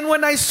 And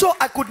when I saw,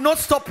 I could not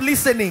stop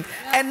listening.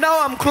 And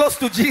now I'm close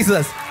to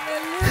Jesus.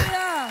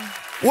 Hallelujah.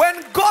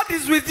 When God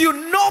is with you,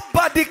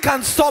 nobody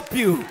can stop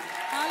you.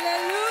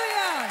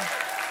 Hallelujah.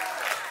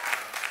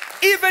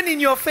 Even in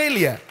your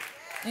failure,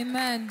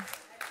 Amen.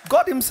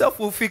 God himself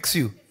will fix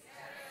you.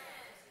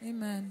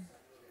 Amen.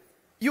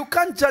 You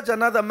can't judge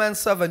another man's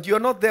servant. You're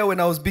not there when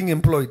I was being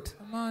employed.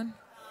 Come on.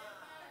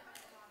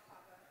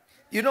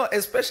 You know,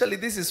 especially,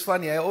 this is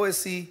funny. I always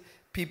see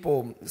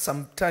people,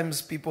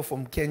 sometimes people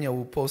from Kenya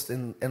will post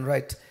and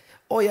write,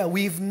 oh yeah,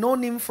 we've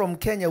known him from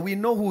Kenya. We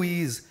know who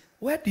he is.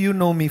 Where do you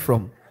know me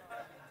from?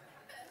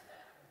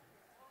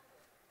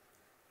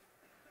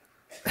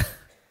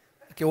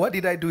 Okay, what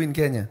did I do in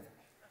Kenya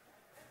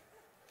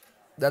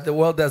that the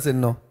world doesn't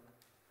know?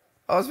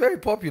 I was very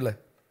popular.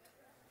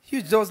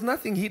 Huge. There was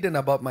nothing hidden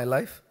about my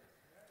life.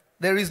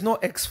 There is no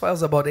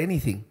X-Files about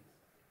anything.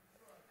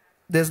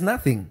 There's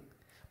nothing.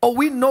 Oh,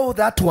 we know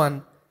that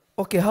one.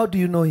 Okay, how do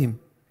you know him?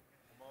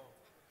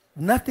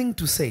 Nothing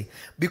to say.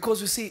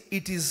 Because you see,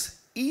 it is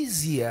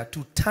easier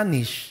to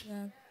tarnish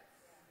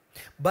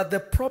But the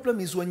problem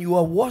is when you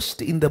are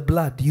washed in the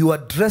blood, you are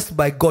dressed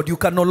by God, you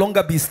can no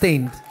longer be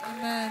stained.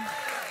 Amen.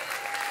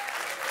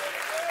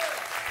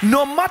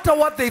 No matter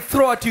what they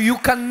throw at you, you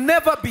can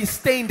never be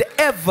stained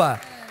ever,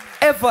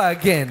 ever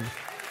again.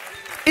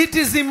 It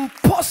is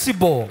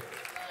impossible.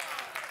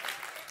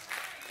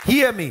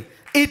 Hear me.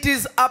 It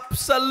is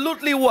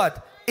absolutely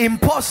what?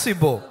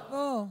 Impossible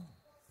Oh.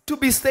 to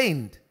be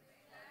stained.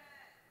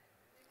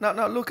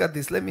 Now look at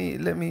this. Let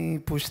me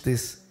push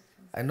this.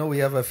 I know we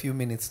have a few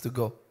minutes to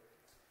go.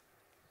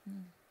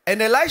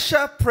 And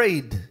Elisha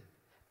prayed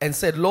and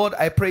said, Lord,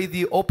 I pray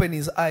thee, open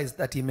his eyes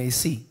that he may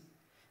see.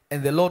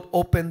 And the Lord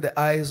opened the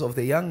eyes of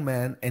the young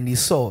man, and he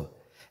saw.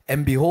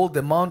 And behold,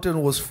 the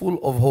mountain was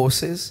full of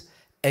horses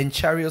and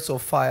chariots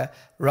of fire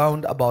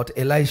round about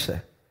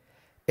Elisha.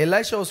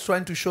 Elisha was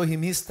trying to show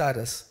him his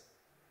status.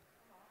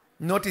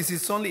 Notice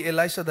it's only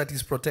Elisha that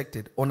is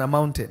protected on a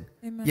mountain.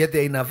 Amen. Yet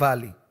they're in a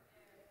valley.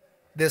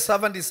 The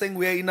servant is saying,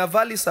 we are in a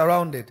valley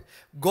surrounded.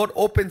 God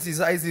opens his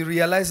eyes. He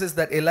realizes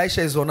that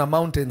Elisha is on a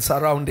mountain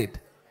surrounded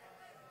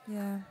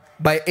Yeah.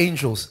 by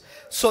angels.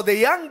 So the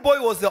young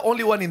boy was the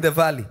only one in the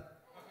valley.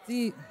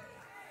 Deep.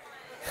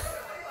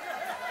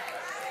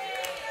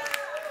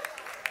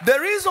 The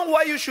reason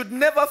why you should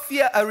never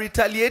fear a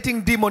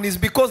retaliating demon is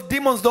because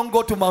demons don't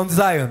go to Mount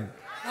Zion.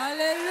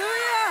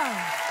 Hallelujah.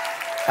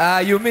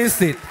 You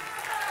missed it.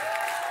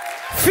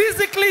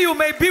 Physically you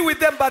may be with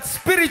them, but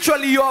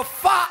spiritually you are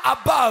far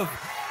above,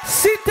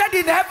 seated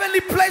in heavenly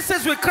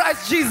places with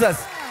Christ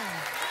Jesus,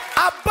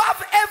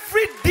 above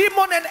every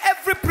demon and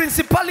every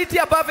principality,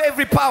 above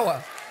every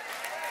power.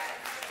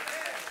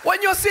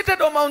 When you're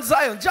seated on Mount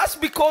Zion, just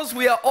because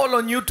we are all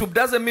on YouTube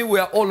doesn't mean we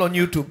are all on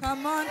YouTube.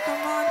 Come on,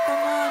 come on,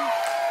 come on.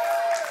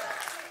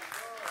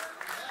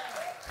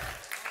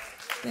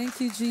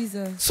 Thank you,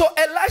 Jesus. So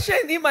Elisha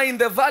and him are in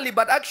the valley,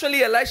 but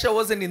actually Elisha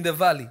wasn't in the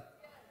valley.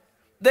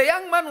 The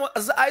young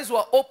man's eyes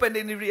were opened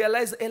and he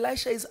realized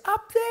Elisha is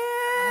up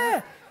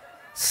there,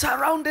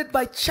 surrounded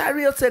by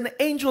chariots and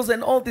angels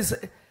and all this.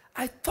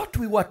 I thought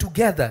we were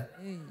together.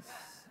 Yes.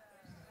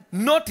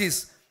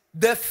 Notice,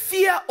 the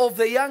fear of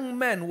the young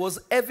man was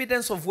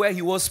evidence of where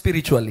he was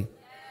spiritually.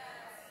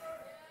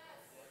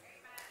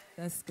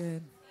 That's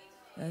good.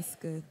 That's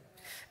good.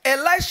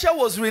 Elisha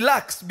was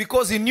relaxed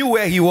because he knew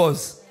where he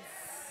was.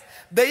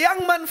 The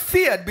young man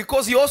feared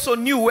because he also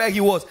knew where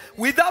he was.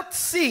 Without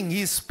seeing,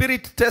 his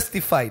spirit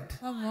testified.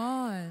 Come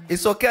on.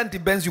 It's okay, Auntie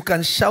Benz. You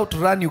can shout,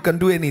 run, you can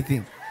do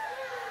anything.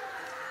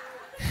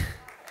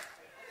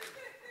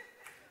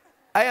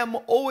 I am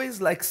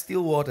always like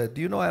still water. Do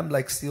you know I am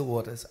like still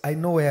waters? I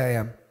know where I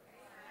am.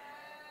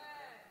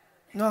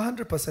 No,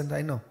 100%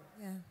 I know.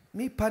 Yeah.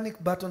 Me,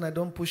 panic button, I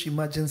don't push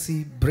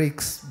emergency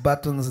brakes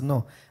buttons,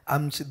 no.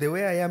 The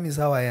way I am is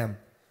how I am.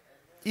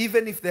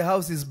 Even if the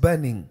house is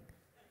burning,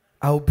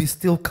 I'll be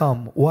still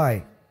calm.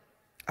 Why?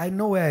 I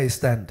know where I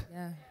stand.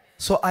 Yeah.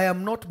 So I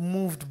am not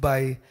moved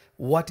by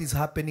what is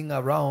happening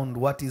around,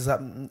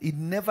 it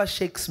never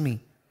shakes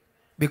me.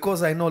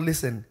 Because I know,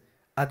 listen,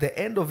 at the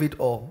end of it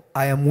all,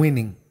 I am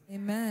winning.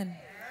 Amen.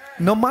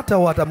 No matter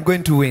what, I'm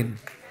going to win.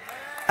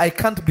 I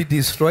can't be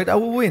destroyed, I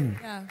will win.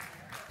 Yeah.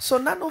 So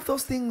none of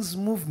those things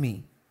move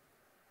me.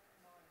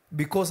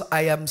 Because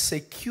I am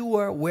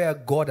secure where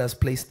God has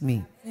placed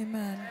me.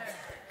 Amen.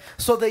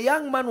 So the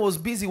young man was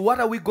busy. What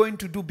are we going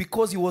to do?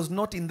 Because he was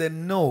not in the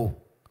know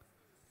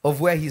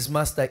of where his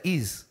master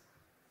is.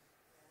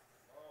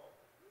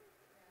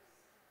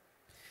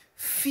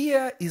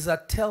 Fear is a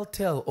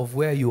telltale of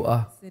where you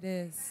are. It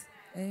is.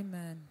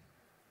 Amen.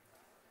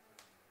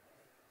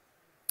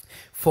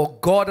 For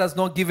God has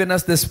not given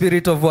us the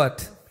spirit of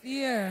what?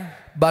 Fear.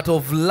 But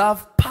of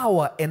love,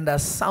 power, and a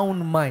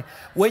sound mind.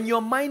 When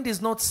your mind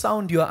is not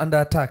sound, you are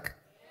under attack.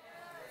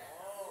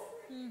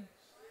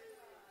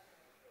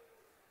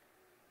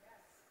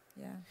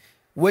 Yeah.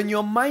 When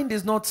your mind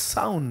is not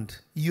sound,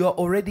 you are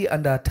already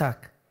under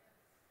attack.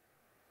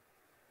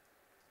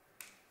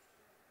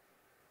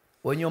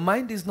 When your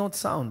mind is not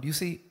sound, you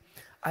see,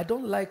 I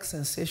don't like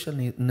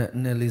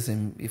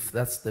sensationalism, if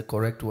that's the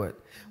correct word.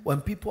 When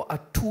people are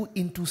too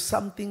into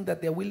something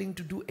that they're willing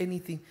to do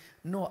anything.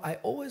 No, I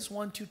always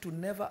want you to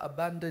never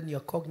abandon your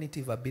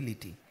cognitive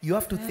ability. You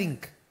have to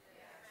think.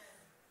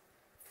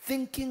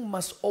 Thinking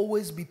must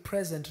always be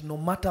present no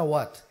matter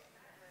what.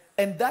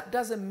 And that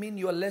doesn't mean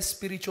you're less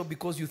spiritual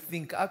because you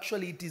think.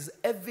 Actually, it is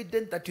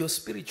evident that you're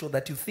spiritual,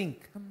 that you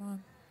think. Come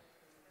on.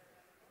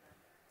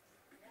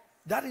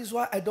 That is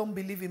why I don't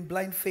believe in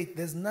blind faith.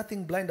 There's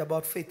nothing blind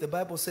about faith. The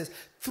Bible says,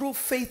 through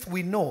faith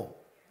we know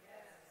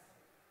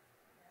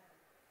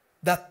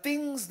that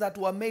things that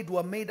were made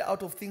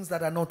out of things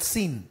that are not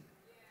seen.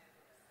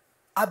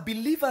 A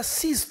believer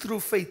sees through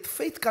faith.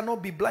 Faith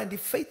cannot be blind.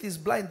 If faith is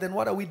blind, then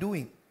what are we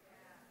doing?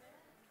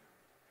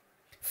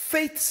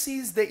 Faith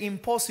sees the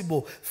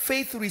impossible.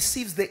 Faith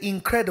receives the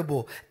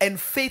incredible. And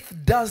faith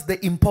does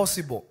the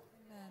impossible.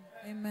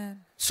 Amen.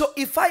 Amen. So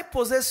if I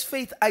possess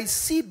faith, I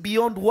see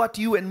beyond what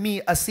you and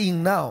me are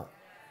seeing now.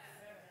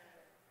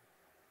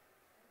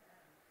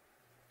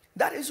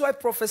 That is why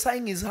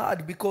prophesying is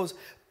hard, because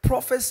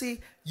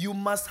prophecy, you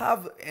must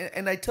have,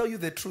 and I tell you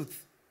the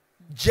truth,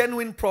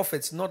 Genuine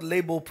prophets, not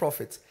label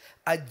prophets.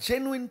 A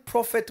genuine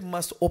prophet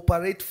must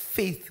operate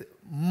faith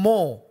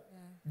more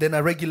than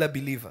a regular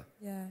believer.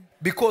 Yeah.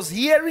 Because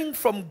hearing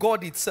from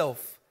God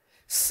itself,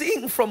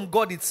 seeing from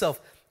God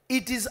itself,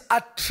 it is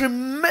a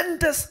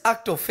tremendous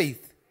act of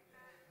faith.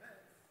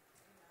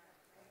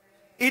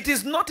 It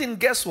is not in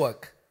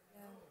guesswork.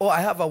 Oh,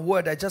 I have a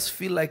word, I just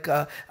feel like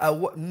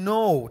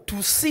no,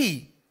 to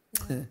see.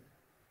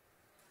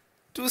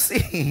 To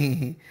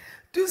see.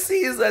 To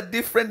see is a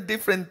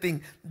different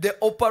thing. The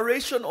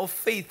operation of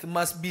faith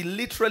must be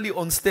literally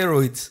on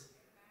steroids.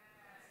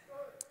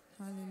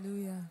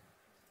 Hallelujah.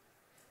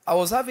 I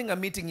was having a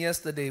meeting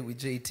yesterday with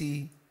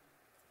JT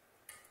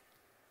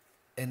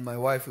and my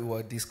wife. We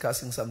were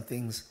discussing some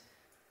things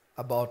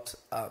about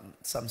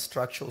some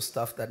structural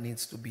stuff that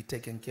needs to be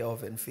taken care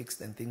of and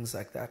fixed and things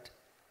like that.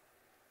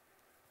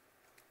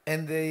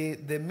 And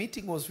the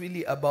meeting was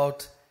really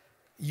about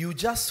you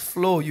just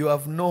flow, you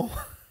have no...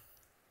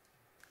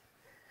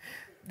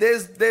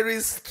 There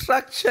is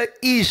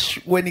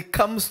structure-ish when it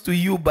comes to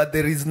you, but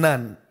there is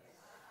none.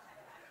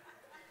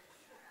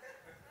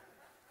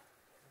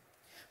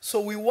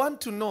 So we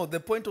want to know, the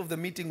point of the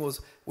meeting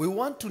was, we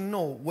want to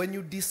know when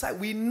you decide,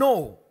 we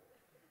know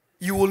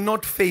you will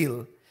not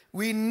fail.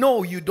 We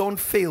know you don't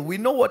fail. We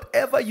know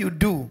whatever you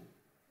do,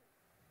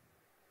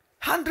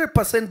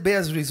 100%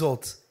 bears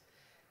results.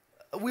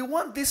 We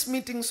want this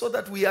meeting so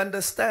that we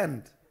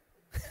understand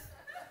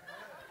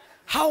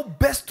how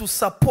best to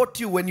support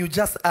you when you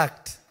just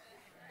act.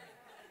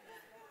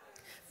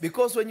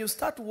 Because when you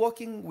start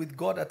walking with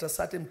God at a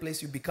certain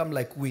place, you become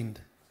like wind.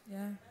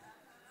 Yeah.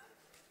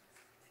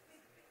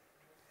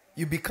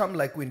 You become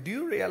like wind. Do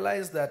you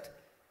realize that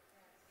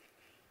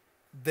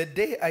the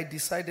day I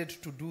decided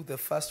to do the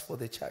fast for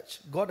the church,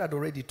 God had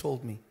already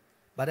told me,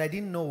 but I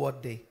didn't know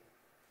what day.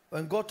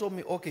 When God told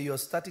me, okay, you're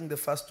starting the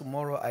fast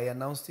tomorrow, I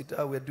announced it,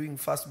 we're doing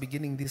fast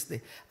beginning this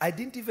day. I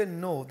didn't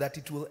even know that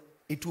it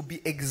will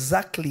be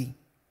exactly.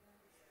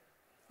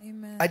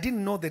 Amen. I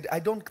didn't know that. I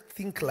don't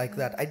think like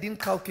that. I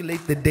didn't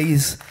calculate the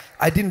days.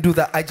 I didn't do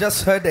that. I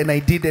just heard and I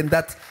did, and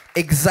that's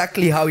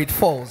exactly how it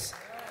falls.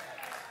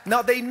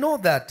 Now they know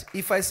that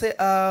if I say,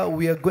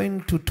 we are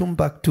going to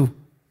Timbuktu,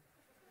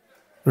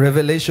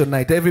 Revelation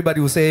night,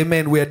 everybody will say,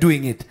 amen, we are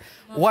doing it.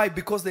 Why?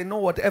 Because they know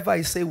whatever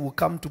I say will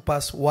come to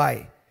pass.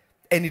 Why?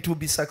 And it will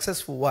be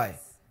successful. Why?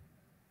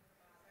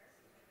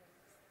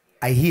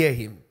 I hear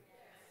him.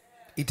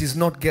 It is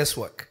not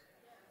guesswork.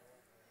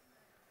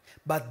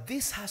 But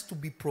this has to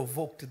be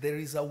provoked. There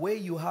is a way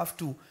you have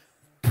to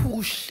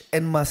push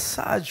and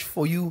massage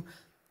for you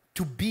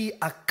to be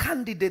a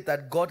candidate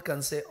that God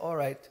can say, all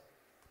right,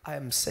 I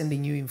am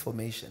sending you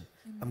information.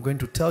 I'm going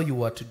to tell you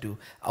what to do.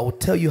 I will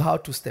tell you how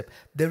to step.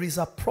 There is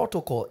a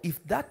protocol.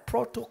 If that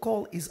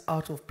protocol is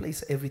out of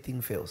place, everything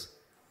fails.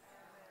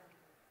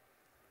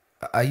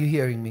 Are you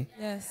hearing me?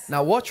 Yes.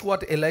 Now watch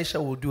what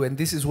Elisha will do, and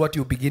this is what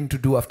you begin to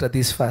do after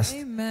this fast.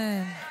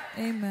 Amen.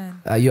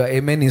 Amen. Your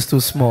amen is too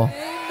small.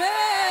 Amen.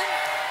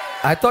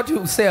 I thought you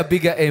would say a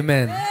bigger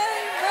amen. Amen.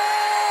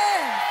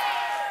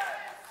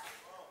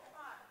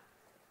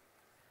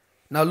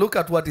 Now look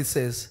at what it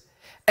says.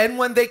 And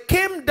when they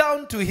came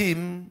down to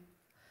him,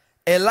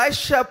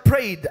 Elisha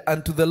prayed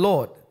unto the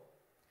Lord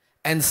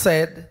and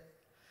said,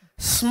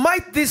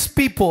 smite these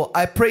people,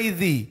 I pray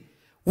thee,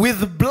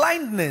 with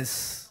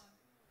blindness.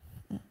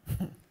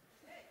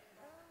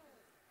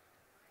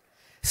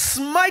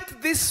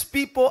 Smite these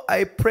people,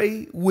 I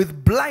pray,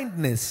 with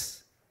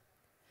blindness.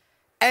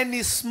 And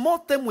he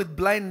smote them with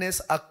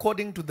blindness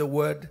according to the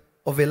word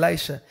of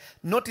Elisha.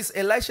 Notice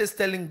Elisha is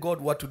telling God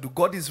what to do.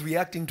 God is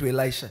reacting to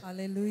Elisha.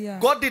 Hallelujah.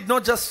 God did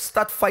not just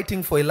start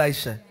fighting for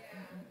Elisha.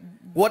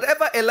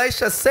 Whatever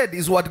Elisha said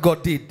is what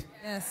God did.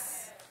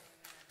 Yes.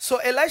 So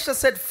Elisha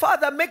said,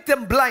 Father, make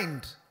them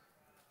blind.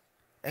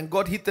 And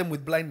God hit them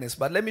with blindness.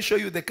 But let me show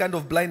you the kind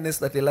of blindness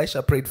that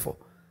Elisha prayed for.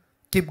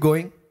 Keep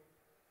going.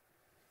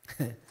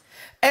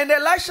 And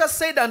Elisha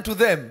said unto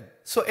them,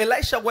 so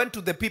Elisha went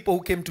to the people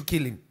who came to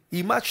kill him.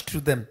 He marched to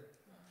them.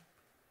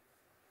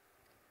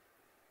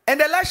 And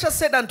Elisha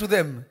said unto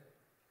them,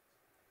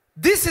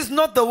 this is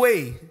not the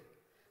way,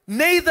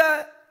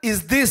 neither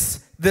is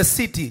this the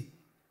city.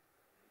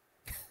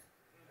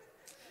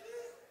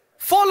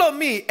 Follow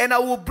me, and I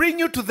will bring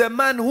you to the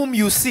man whom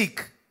you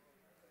seek.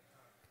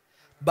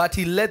 But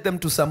he led them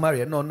to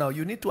Samaria. No,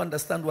 you need to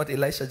understand what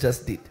Elisha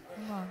just did.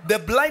 The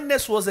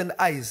blindness wasn't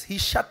eyes. He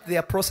shut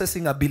their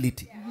processing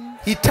ability.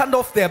 He turned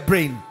off their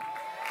brain.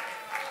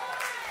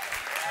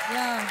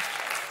 Yeah.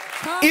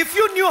 If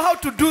you knew how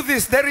to do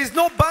this, there is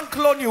no bank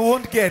loan you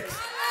won't get.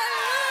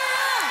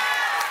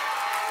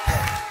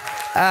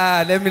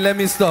 Let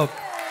me stop.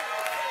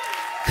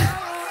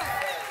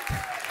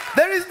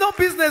 There is no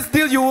business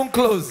deal you won't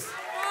close.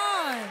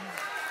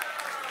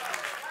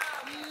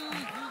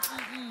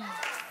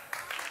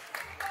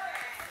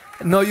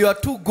 No, you are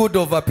too good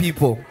over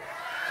people.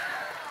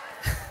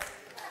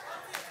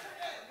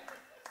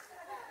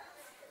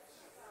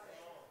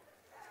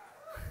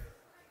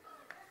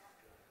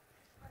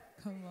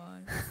 Come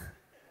on.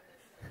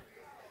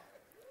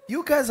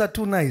 You guys are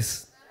too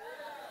nice.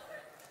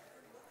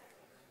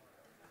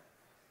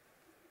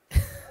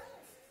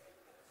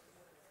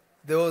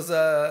 There was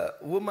a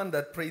woman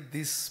that prayed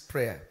this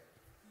prayer.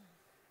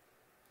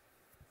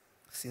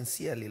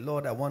 Sincerely,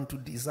 Lord, I want to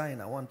design,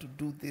 I want to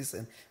do this.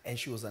 And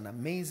she was an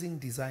amazing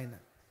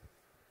designer.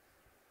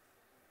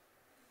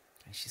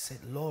 And she said,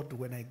 Lord,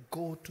 when I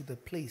go to the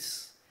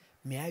place,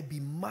 may I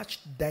be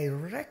matched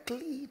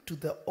directly to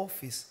the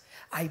office.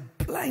 I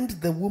blind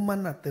the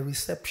woman at the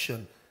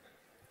reception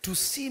to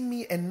see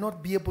me and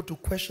not be able to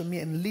question me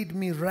and lead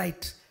me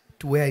right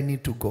to where I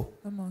need to go.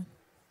 Come on.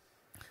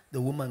 The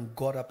woman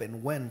got up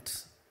and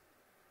went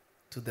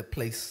to the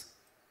place.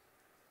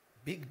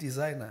 Big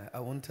designer, I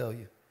won't tell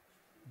you.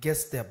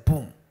 Gets there,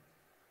 boom.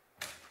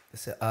 They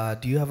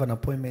said, do you have an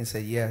appointment? He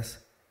said, yes.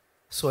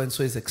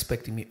 So-and-so is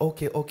expecting me.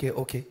 Okay.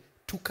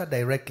 Took her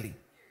directly.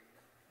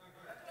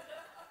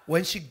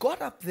 When she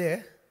got up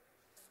there,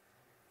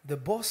 the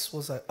boss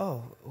was like,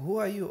 oh, who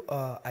are you?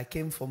 I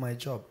came for my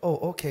job.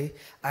 Oh, okay.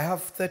 I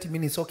have 30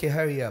 minutes. Okay,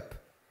 hurry up.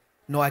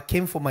 No, I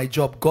came for my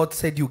job. God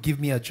said you give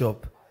me a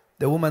job.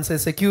 The woman said,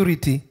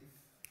 security.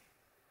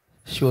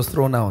 She was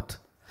thrown out.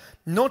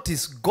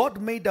 Notice, God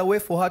made a way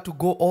for her to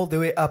go all the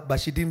way up, but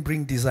she didn't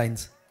bring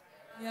designs.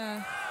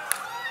 Yeah.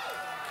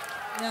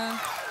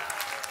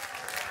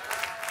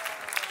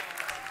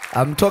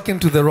 I'm talking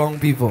to the wrong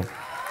people.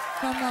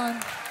 Come on.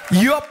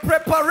 Your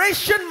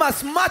preparation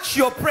must match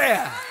your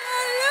prayer.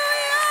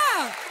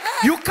 Hallelujah.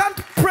 You can't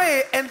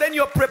pray and then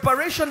your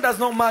preparation does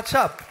not match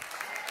up.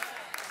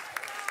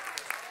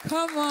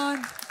 Come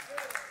on.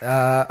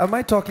 Am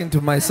I talking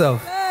to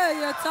myself? Hey,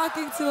 you're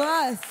talking to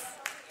us.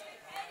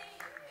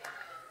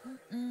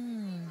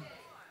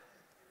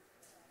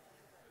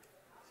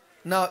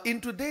 Now, in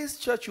today's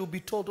church, you'll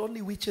be told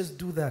only witches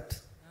do that.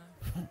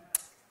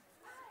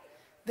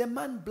 The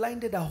man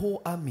blinded a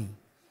whole army.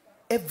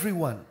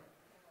 Everyone.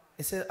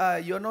 He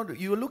said, you're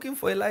looking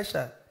for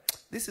Elisha.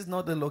 This is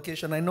not the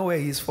location. I know where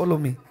he is. Follow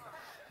me.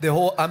 The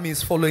whole army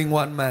is following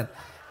one man.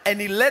 And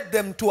he led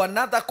them to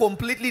another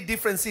completely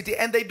different city.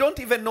 And they don't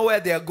even know where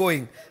they are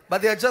going.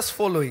 But they are just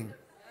following.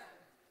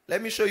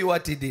 Let me show you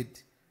what he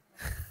did.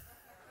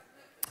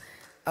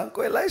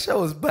 Uncle Elisha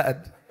was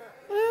bad.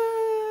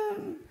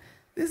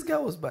 This guy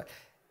was bad.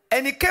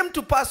 And it came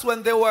to pass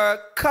when they were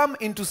come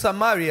into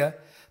Samaria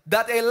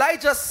that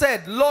Elijah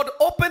said, Lord,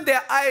 open the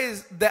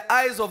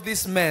eyes of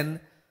these men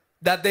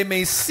that they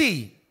may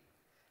see.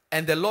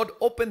 And the Lord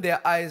opened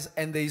their eyes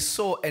and they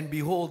saw, and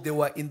behold, they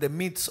were in the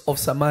midst of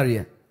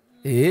Samaria.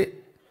 Eh?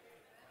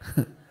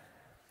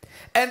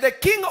 And the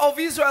king of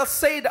Israel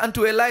said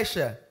unto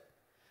Elisha,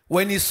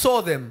 when he saw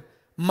them,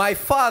 my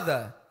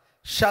father,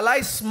 shall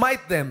I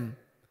smite them?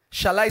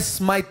 Shall I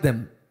smite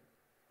them?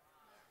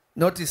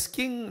 Notice,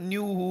 king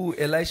knew who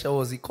Elisha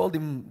was. He called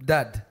him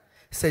dad.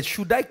 He said,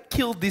 should I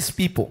kill these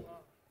people?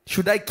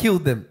 Should I kill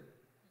them?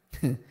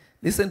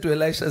 Listen to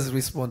Elisha's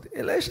response.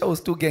 Elisha was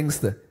too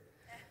gangster.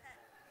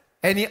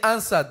 And he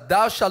answered,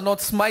 thou shalt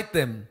not smite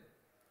them.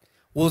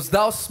 Wouldst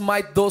thou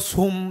smite those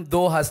whom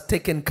thou hast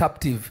taken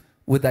captive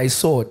with thy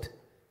sword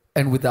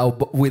and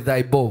with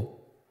thy bow?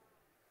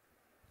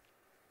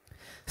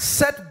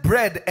 Set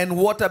bread and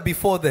water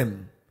before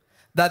them,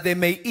 that they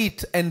may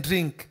eat and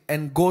drink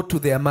and go to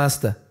their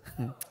master.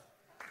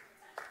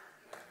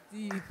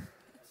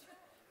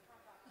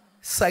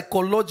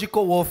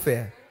 Psychological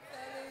warfare.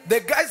 The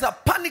guys are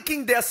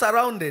panicking. They are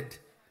surrounded.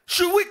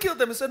 Should we kill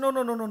them? He said, no,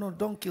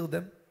 don't kill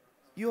them.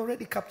 You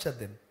already captured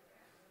them.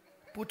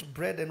 Put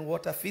bread and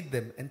water, feed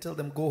them, and tell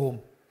them go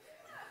home.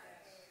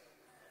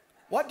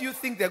 What do you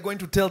think they're going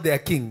to tell their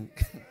king?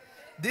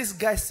 This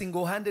guy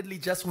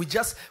single-handedly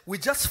we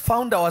just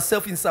found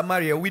ourselves in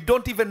Samaria. We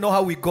don't even know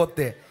how we got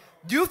there.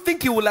 Do you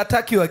think he will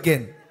attack you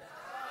again?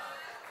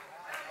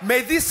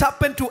 May this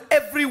happen to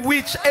every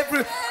witch,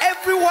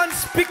 everyone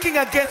speaking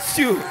against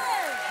you.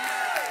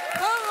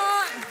 Come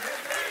on.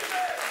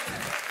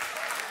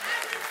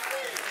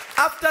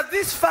 After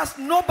this fast,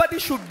 nobody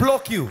should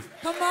block you.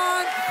 Come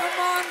on.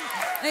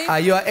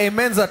 Amen. Your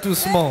amens are too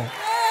small.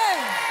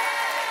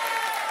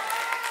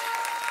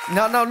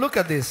 Now look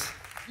at this.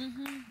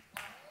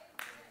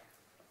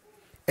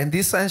 And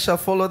these signs shall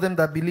follow them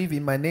that believe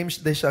in my name.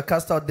 They shall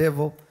cast out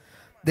devil.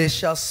 They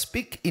shall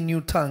speak in new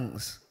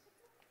tongues.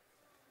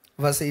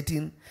 Verse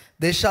 18.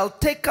 They shall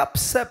take up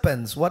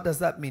serpents. What does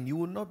that mean? You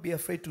will not be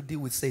afraid to deal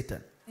with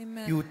Satan.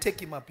 Amen. You will take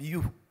him up.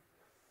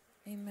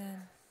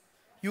 Amen.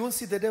 You won't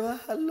see the devil.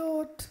 Oh,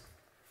 Lord.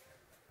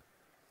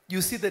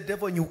 You see the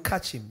devil and you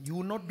catch him. You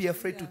will not be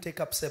afraid to take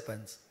up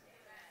serpents.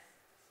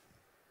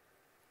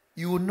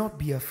 You will not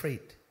be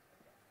afraid.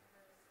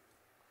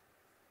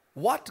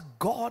 What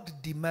God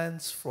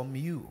demands from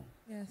you,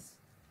 Yes.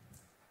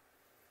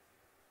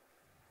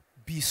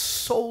 be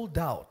sold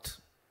out.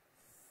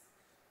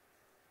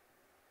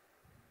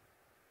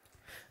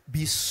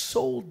 Be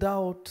sold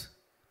out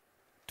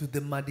to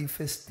the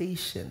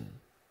manifestation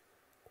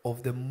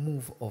of the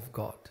move of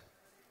God.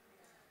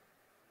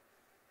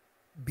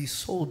 Be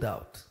sold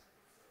out.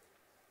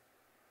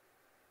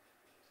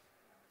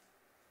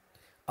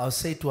 I'll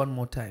say it one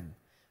more time.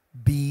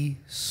 Be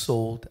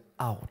sold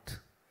out.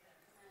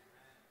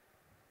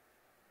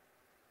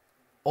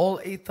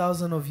 All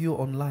 8,000 of you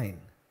online,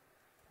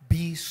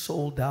 Be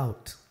sold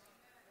out.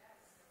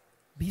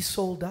 Be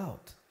sold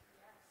out.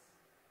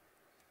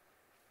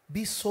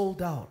 Be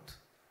sold out.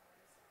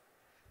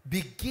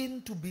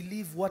 Begin to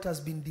believe what has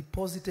been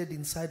deposited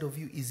inside of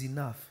you is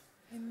enough.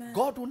 Amen.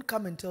 God won't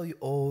come and tell you,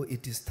 oh,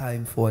 it is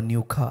time for a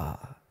new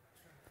car.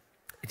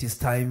 It is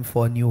time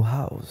for a new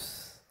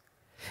house.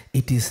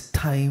 It is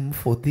time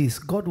for this.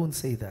 God won't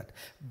say that.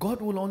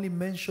 God will only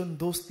mention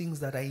those things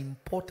that are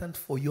important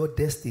for your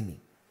destiny.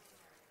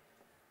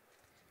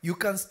 You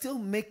can still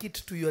make it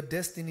to your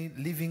destiny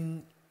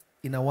living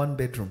in a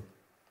one-bedroom.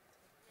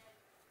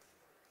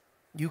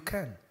 You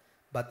can.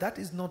 But that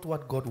is not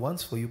what God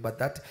wants for you. But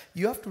that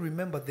you have to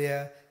remember, there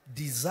are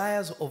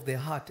desires of the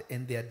heart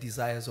and there are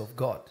desires of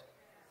God.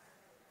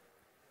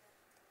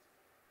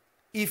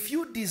 If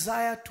you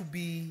desire to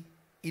be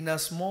in a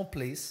small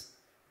place,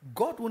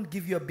 God won't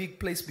give you a big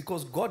place,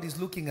 because God is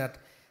looking at,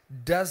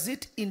 does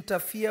it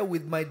interfere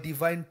with my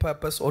divine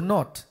purpose or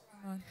not?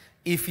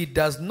 If it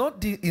does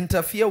not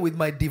interfere with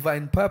my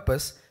divine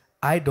purpose,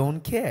 I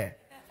don't care.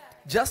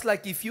 Just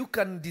like if you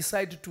can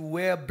decide to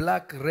wear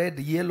black, red,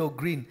 yellow,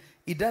 green,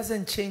 it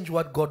doesn't change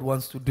what God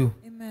wants to do.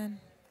 Amen.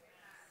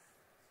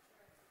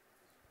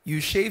 You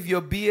shave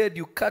your beard,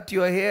 you cut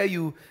your hair,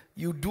 you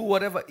do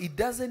whatever. It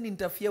doesn't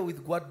interfere with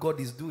what God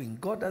is doing.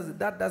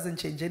 That doesn't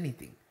change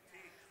anything.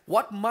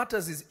 What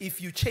matters is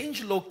if you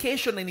change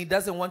location and He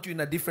doesn't want you in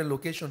a different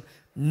location,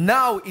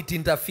 now it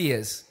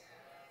interferes.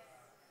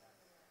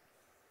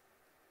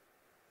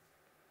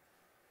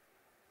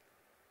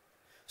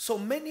 So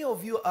many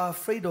of you are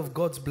afraid of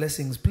God's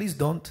blessings. Please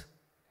don't.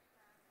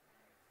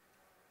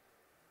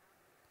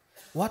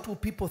 What will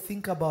people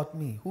think about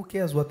me? Who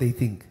cares what they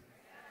think?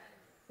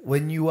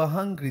 When you were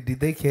hungry, did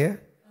they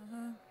care?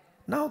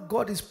 Now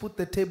God has put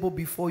the table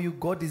before you.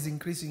 God is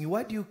increasing you.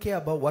 Why do you care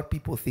about what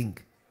people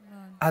think?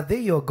 Are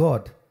they your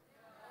God?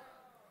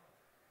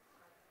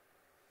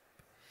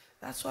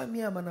 That's why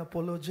me, I'm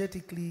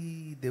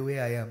unapologetically the way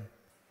I am.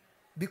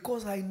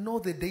 Because I know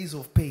the days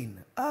of pain.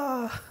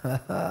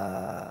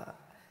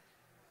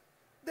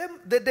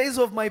 The days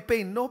of my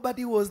pain,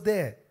 nobody was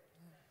there.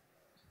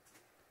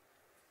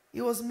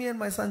 It was me and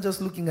my son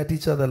just looking at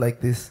each other like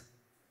this.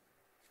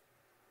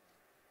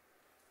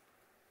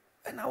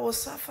 And I was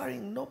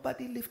suffering.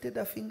 Nobody lifted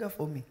a finger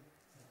for me.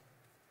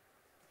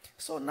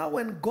 So now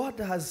when God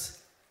has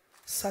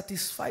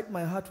satisfied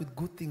my heart with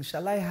good things,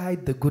 shall I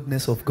hide the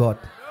goodness of God?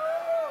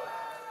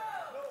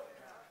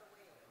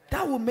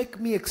 That will make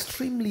me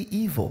extremely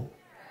evil.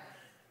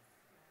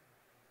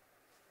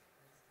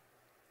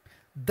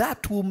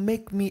 That will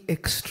make me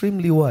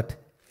extremely what?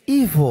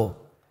 Evil.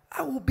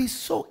 I will be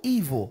so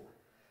evil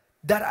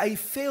that I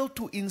fail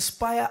to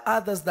inspire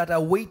others that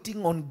are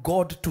waiting on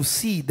God to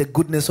see the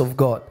goodness of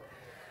God.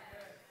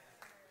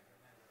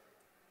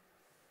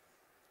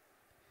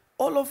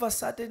 All of a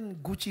sudden,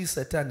 Gucci is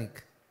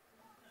satanic.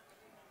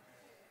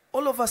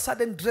 All of a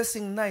sudden,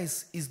 dressing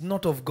nice is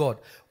not of God.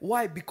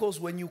 Why? Because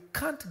when you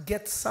can't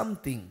get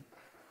something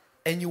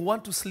and you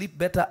want to sleep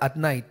better at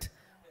night,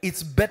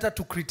 it's better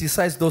to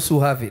criticize those who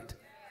have it.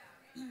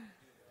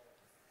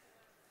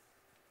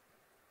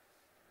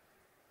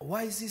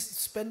 Why is he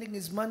spending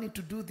his money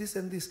to do this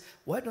and this?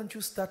 Why don't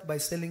you start by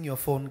selling your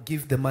phone,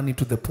 give the money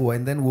to the poor,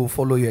 and then we'll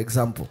follow your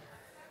example?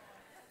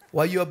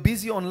 While you're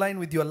busy online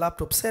with your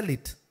laptop, sell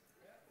it.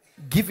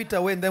 Give it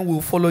away and then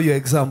we'll follow your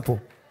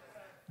example.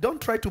 Don't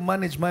try to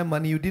manage my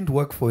money. You didn't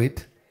work for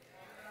it.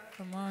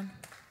 Come on.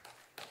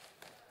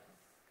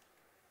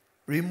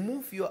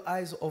 Remove your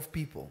eyes off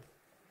people.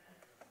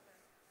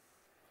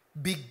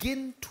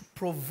 Begin to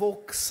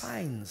provoke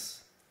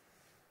signs.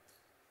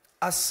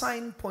 A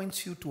sign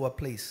points you to a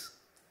place.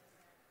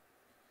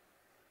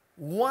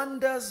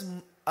 Wonders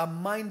are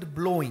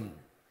mind-blowing.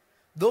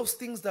 Those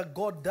things that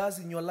God does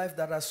in your life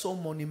that are so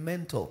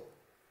monumental,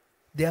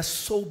 they are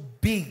so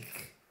big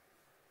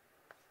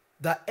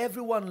that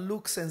everyone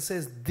looks and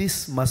says,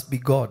 this must be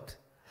God.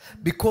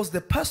 Because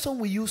the person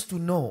we used to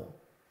know,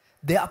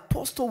 the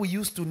apostle we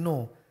used to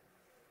know,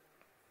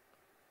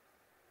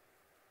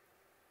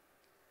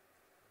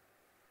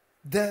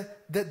 the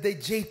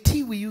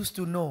JT we used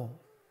to know,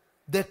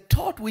 the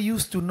Todd we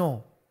used to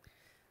know,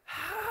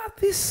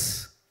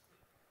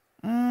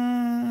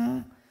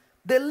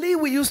 the Lee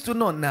we used to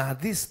know,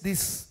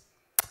 this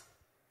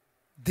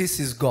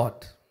is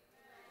God.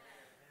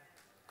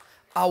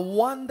 A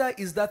wonder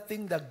is that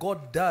thing that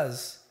God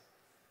does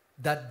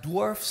that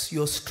dwarfs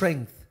your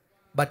strength,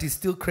 but He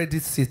still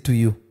credits it to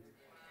you.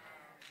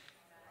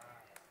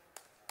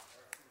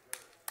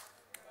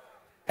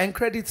 And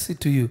credits it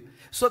to you.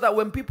 So that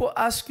when people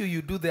ask you,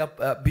 you do their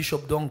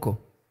Bishop Donko.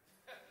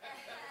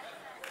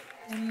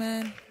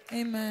 Amen.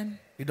 Amen.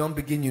 You don't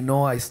begin,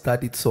 I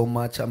studied so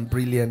much, I'm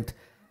brilliant.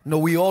 No,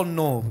 we all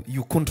know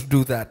you couldn't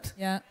do that.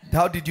 Yeah.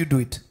 How did you do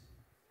it?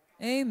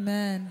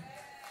 Amen.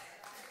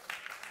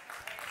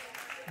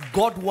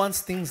 God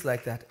wants things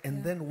like that.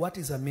 And then what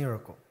is a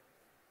miracle?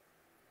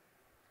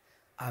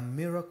 A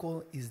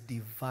miracle is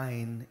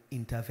divine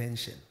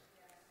intervention.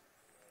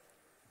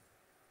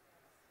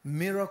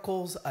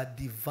 Miracles are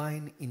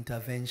divine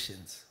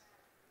interventions.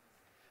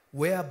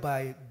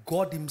 whereby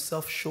God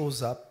himself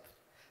shows up,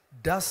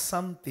 does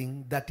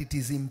something that it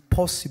is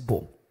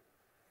impossible.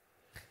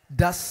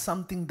 Does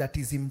something that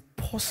is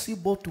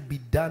impossible to be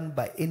done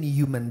by any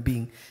human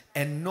being,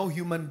 and no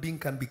human being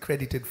can be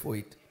credited for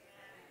it.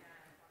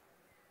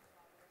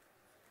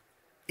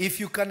 If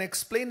you can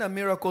explain a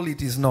miracle,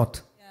 it is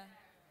not.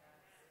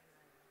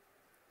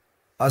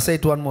 I'll say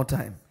it one more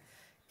time.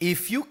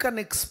 If you can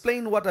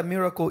explain what a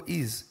miracle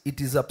is,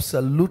 it is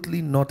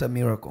absolutely not a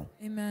miracle.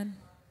 Amen.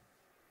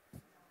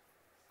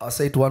 I'll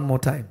say it one more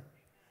time.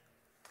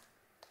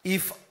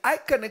 If I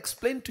can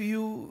explain to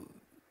you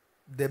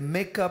the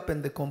makeup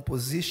and the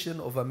composition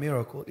of a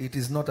miracle, it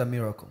is not a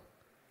miracle.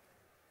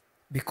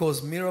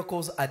 Because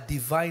miracles are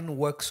divine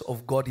works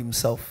of God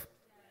himself.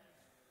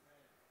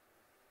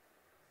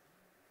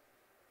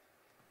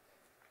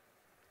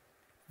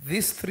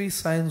 These 3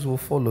 signs will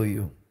follow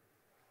you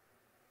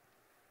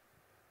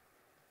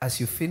as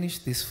you finish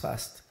this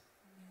fast.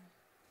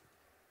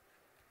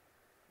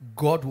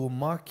 God will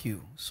mark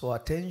you, so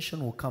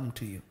attention will come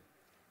to you.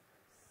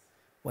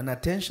 When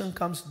attention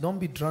comes, don't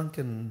be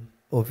drunken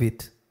of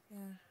it. Yeah.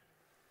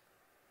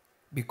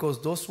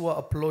 Because those who are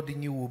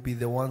applauding you will be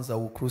the ones that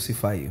will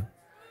crucify you.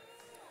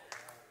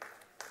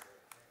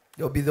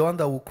 They'll be the one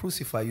that will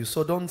crucify you.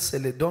 So don't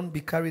sell it. Don't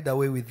be carried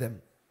away with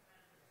them.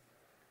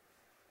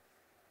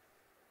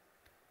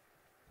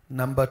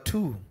 Number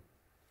 2,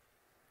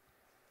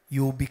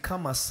 you will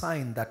become a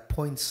sign that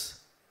points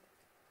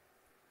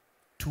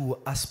to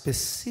a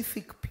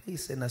specific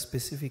place and a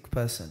specific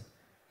person,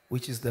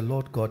 which is the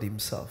Lord God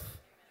himself.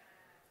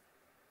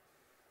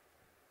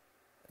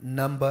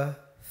 Number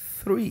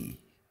 3,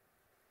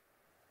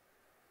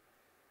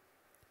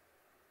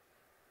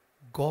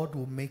 God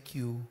will make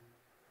you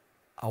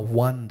a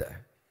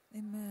wonder.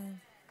 Amen.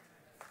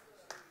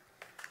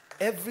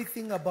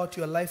 Everything about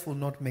your life will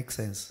not make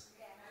sense.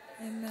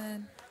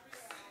 Amen.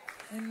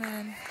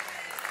 Amen.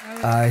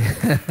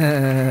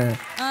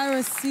 I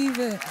receive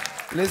it.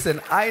 Listen,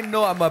 I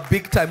know I'm a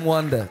big time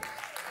wonder.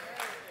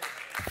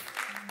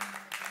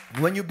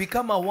 When you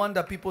become a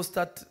wonder, people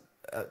start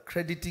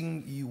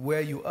crediting you where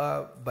you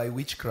are by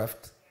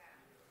witchcraft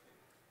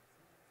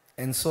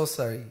and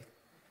sorcery.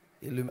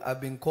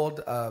 I've been called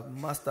a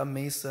master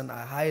mason,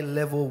 a high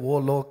level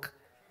warlock,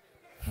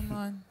 Come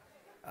on.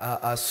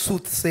 a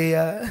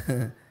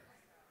soothsayer,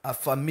 a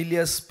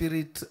familiar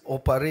spirit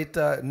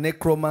operator,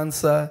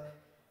 necromancer,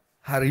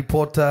 Harry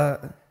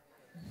Potter.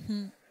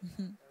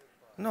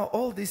 No,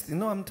 all these things.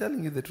 No, I'm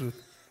telling you the truth.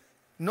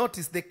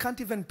 Notice they can't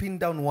even pin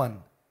down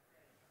one.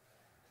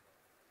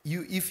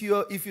 If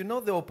you know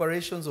the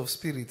operations of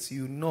spirits,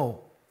 you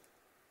know,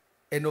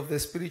 and of the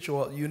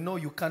spiritual, you know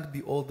you can't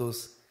be all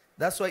those.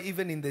 That's why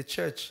even in the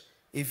church,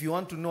 if you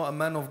want to know a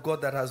man of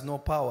God that has no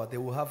power, they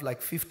will have like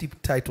 50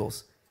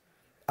 titles.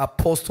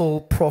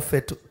 Apostle,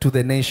 prophet to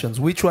the nations.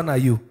 Which one are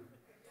you?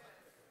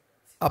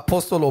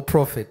 Apostle or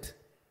prophet?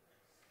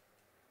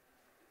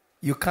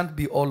 You can't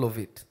be all of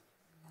it.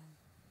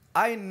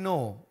 I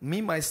know,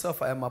 me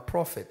myself, I am a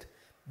prophet,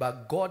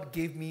 but God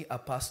gave me a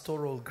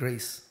pastoral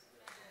grace.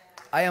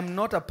 I am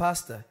not a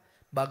pastor,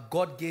 but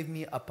God gave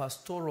me a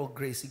pastoral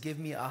grace. He gave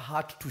me a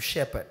heart to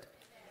shepherd.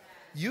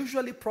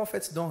 Usually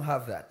prophets don't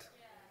have that.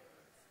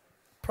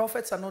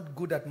 Prophets are not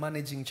good at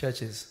managing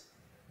churches.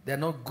 They are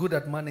not good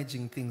at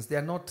managing things. They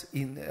are not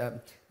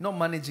not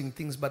managing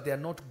things, but they are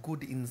not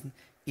good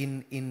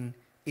in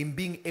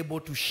being able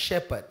to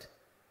shepherd,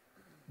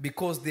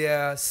 because they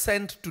are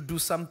sent to do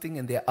something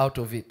and they are out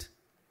of it.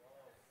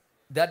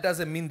 That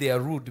doesn't mean they are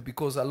rude,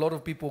 because a lot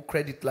of people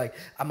credit like,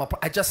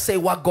 I just say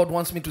what God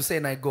wants me to say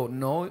and I go.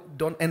 No,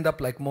 don't end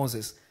up like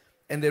Moses.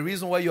 And the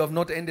reason why you have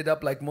not ended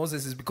up like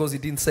Moses is because he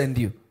didn't send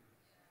you.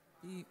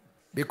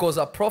 Because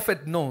a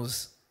prophet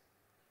knows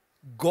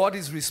God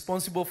is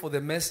responsible for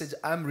the message,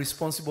 I'm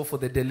responsible for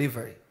the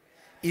delivery.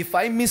 If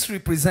I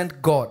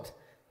misrepresent God,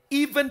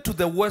 even to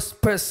the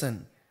worst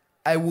person,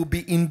 I will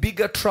be in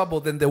bigger trouble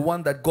than the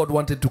one that God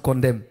wanted to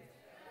condemn.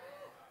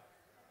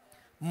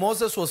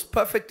 Moses was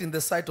perfect in the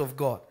sight of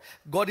God.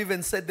 God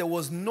even said there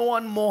was no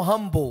one more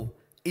humble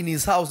in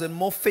his house and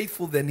more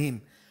faithful than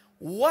him.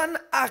 One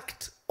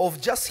act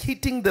of just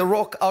hitting the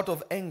rock out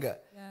of anger,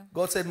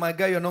 God said, my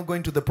guy, you're not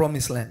going to the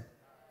promised land.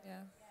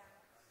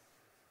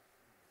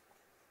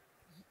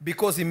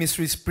 Because he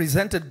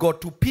misrepresented God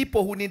to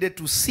people who needed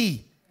to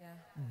see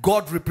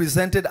God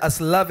represented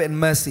as love and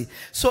mercy.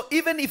 So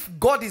even if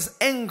God is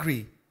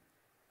angry,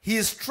 he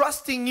is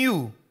trusting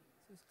you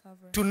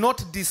to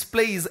not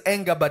display his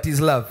anger but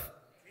his love.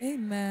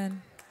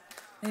 Amen.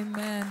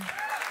 Amen.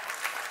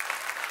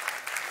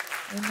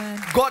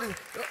 Amen. God,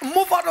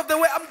 move out of the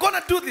way. I'm going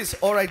to do this.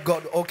 All right,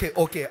 God.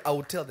 Okay. I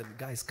will tell them,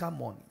 guys,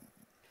 come on.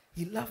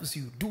 He loves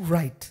you. Do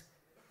right.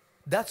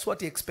 That's what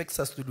he expects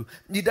us to do.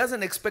 He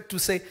doesn't expect to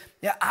say,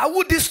 yeah, I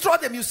will destroy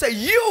them. You say,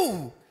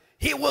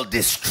 he will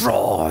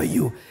destroy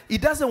you. He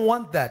doesn't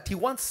want that. He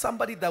wants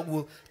somebody that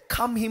will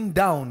calm him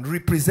down,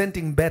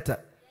 representing better.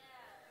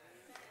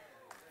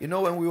 You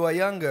know, when we were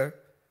younger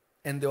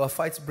and there were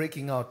fights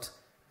breaking out,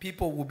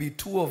 people would be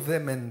two of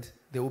them and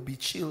They will be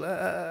chill.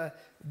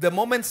 The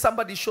moment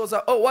somebody shows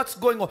up, oh, what's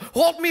going on?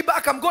 Hold me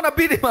back, I'm going to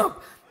beat him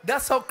up.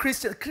 That's how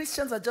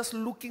Christians are just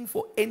looking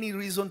for any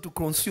reason to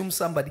consume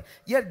somebody.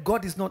 Yet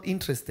God is not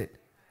interested.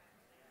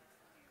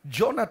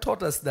 Jonah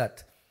taught us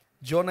that.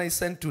 Jonah is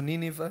sent to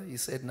Nineveh. He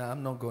said, no,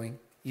 I'm not going.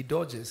 He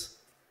dodges.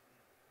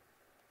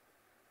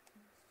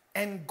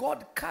 And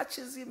God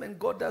catches him, and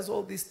God does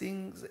all these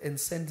things and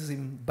sends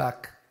him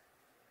back.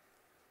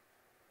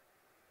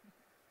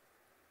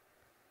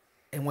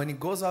 And when he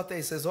goes out there,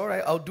 he says, all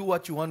right, I'll do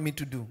what you want me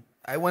to do.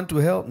 I went to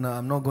hell. No,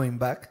 I'm not going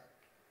back.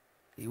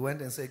 He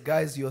went and said,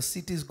 guys, your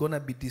city is going to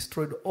be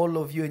destroyed, all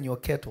of you and your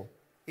cattle.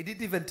 He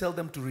didn't even tell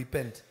them to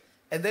repent.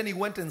 And then he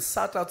went and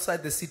sat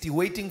outside the city,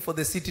 waiting for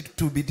the city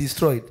to be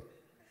destroyed.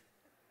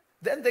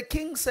 Then the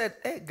king said,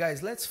 hey,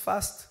 guys, let's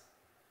fast.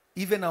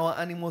 Even our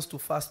animals to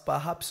fast.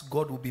 Perhaps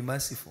God will be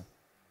merciful.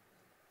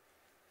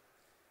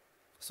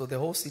 So the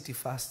whole city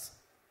fasts.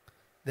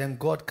 Then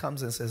God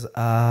comes and says,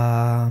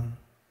 yeah,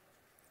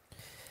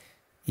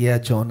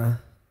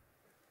 Jonah,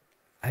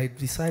 I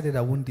decided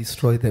I wouldn't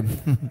destroy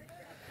them.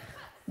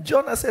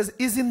 Jonah says,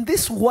 isn't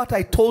this what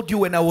I told you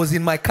when I was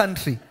in my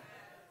country?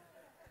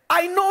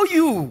 I know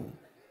you.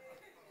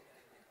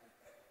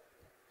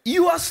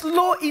 You are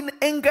slow in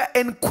anger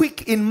and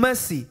quick in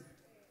mercy.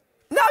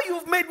 Now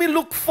you've made me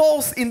look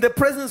false in the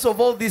presence of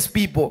all these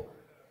people.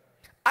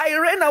 I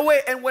ran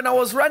away, and when I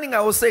was running,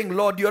 I was saying,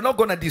 Lord, you're not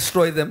going to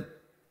destroy them.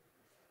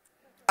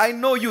 I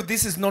know you.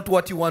 This is not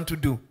what you want to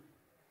do.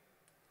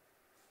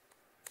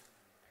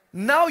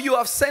 Now you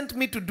have sent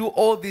me to do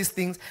all these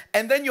things,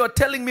 and then you're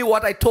telling me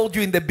what I told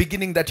you in the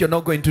beginning that you're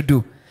not going to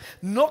do.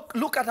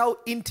 Look at how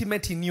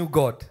intimate he knew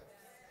God.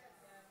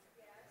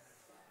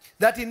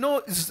 That he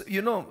knows,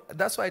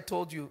 that's why I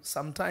told you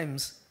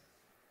sometimes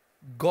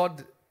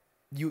God,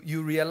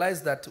 you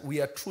realize that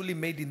we are truly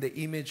made in the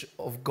image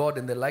of God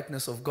and the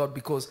likeness of God,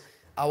 because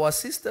our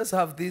sisters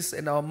have this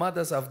and our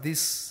mothers have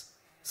these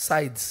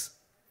sides.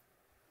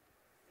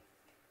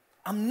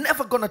 I'm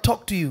never going to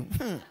talk to you.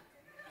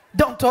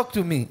 Don't talk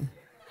to me.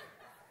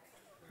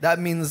 That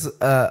means,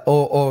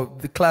 or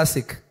the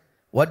classic,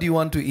 what do you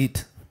want to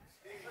eat?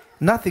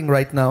 Nothing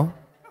right now.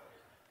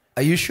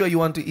 Are you sure you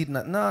want to eat? No,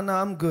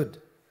 I'm good.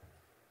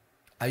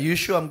 Are you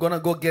sure I'm going to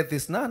go get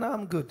this? No,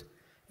 I'm good.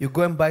 You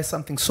go and buy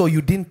something. So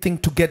you didn't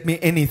think to get me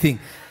anything.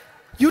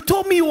 You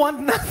told me you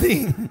want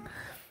nothing.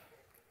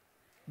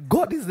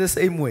 God is the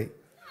same way.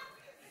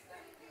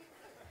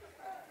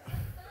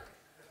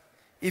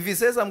 If he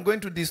says I'm going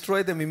to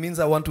destroy them, it means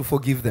I want to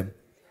forgive them.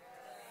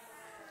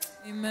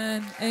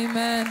 Amen.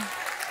 Amen.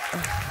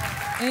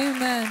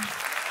 Amen.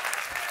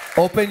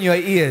 Open your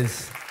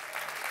ears.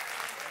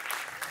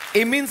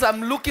 It means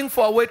I'm looking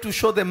for a way to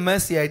show them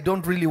mercy. I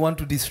don't really want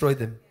to destroy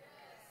them.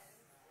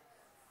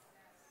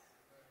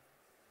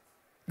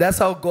 That's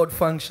how God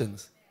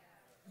functions.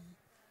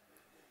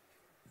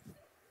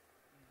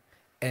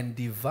 And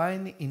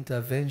divine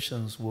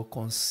interventions will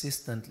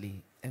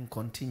consistently and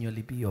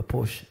continually be your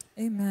portion.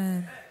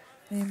 Amen.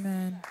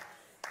 Amen.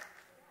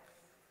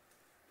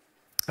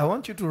 I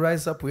want you to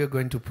rise up. We are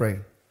going to pray.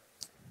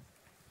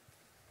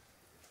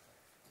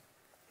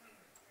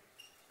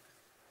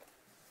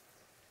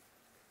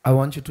 I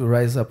want you to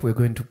rise up. We're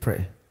going to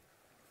pray.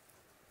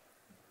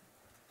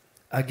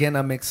 Again,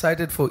 I'm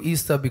excited for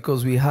Easter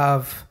because we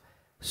have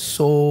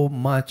so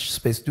much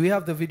space. Do we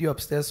have the video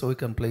upstairs so we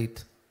can play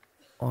it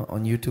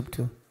on YouTube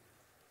too?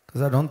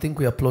 Because I don't think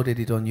we uploaded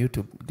it on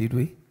YouTube, did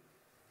we?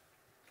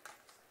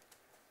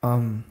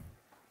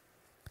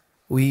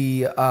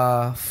 We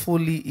are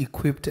fully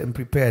equipped and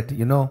prepared.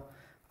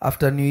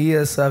 After New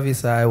Year's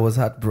service, I was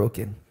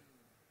heartbroken.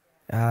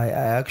 I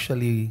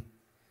actually,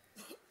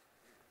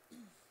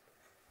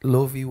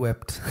 Lovy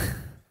wept.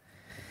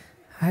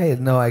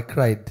 I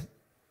cried.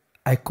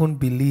 I couldn't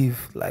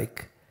believe,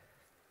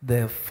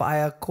 the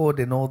fire code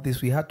and all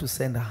this. We had to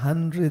send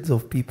hundreds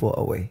of people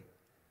away.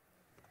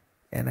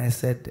 And I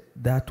said,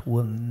 that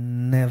will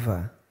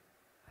never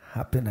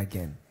happen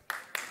again.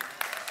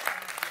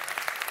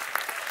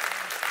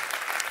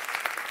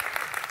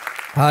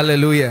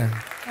 Hallelujah.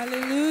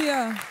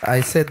 Hallelujah.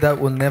 I said that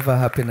will never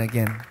happen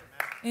again.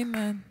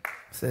 Amen. I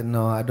said,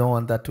 no, I don't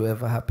want that to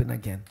ever happen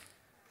again.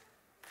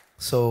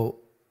 So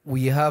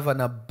we have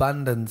an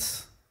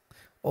abundance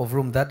of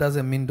room. That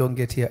doesn't mean don't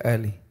get here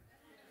early.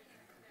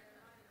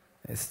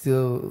 It's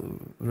still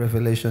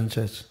Revelation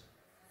Church.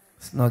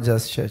 It's not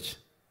just church.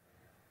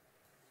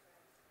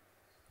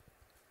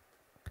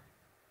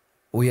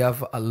 We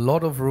have a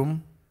lot of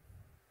room.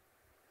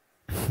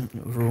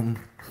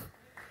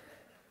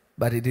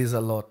 But it is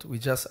a lot. We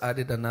just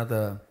added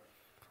another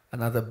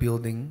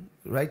building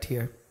right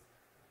here.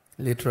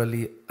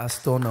 Literally a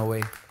stone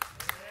away.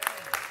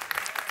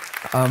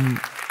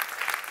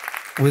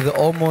 With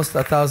almost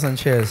 1,000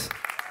 chairs.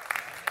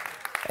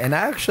 And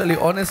actually,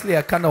 honestly,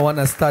 I kind of want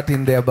to start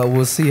in there, but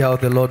we'll see how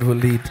the Lord will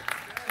lead.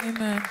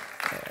 Amen.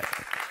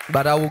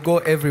 But I will go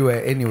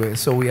everywhere anyway.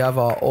 So we have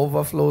our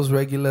overflows,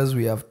 regulars,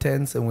 we have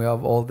tents, and we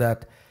have all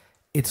that.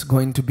 It's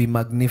going to be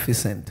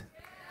magnificent.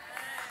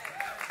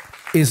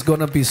 It's going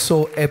to be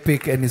so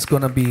epic, and it's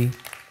going to be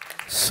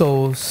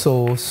So,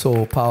 so,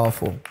 so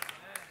powerful.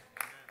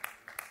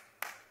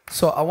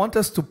 So I want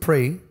us to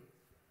pray.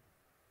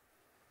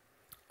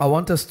 I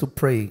want us to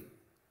pray.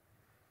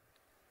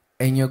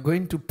 And you're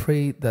going to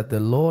pray that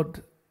the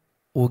Lord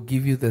will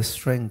give you the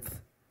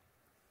strength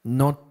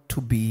not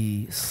to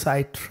be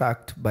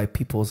sidetracked by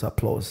people's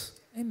applause.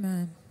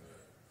 Amen.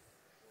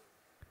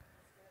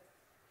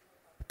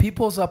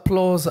 People's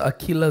applause are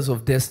killers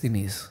of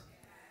destinies.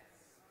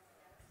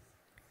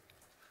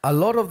 A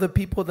lot of the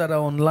people that are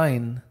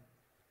online,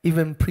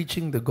 even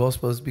preaching the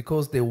gospel, is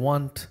because they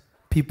want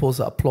people's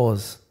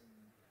applause.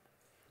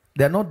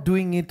 They're not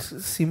doing it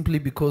simply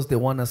because they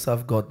want to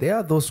serve God. There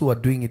are those who are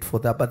doing it for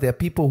that, but there are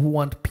people who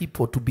want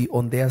people to be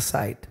on their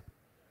side.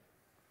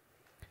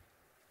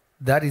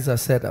 That is a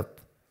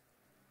setup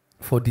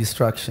for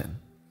distraction.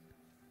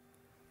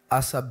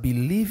 As a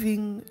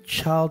believing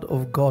child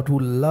of God who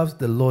loves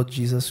the Lord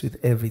Jesus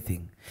with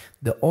everything,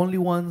 the only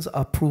one's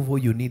approval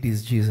you need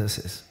is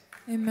Jesus's.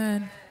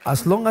 Amen.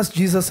 As long as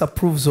Jesus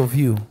approves of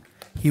you,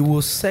 He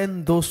will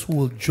send those who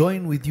will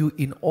join with you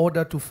in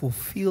order to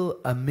fulfill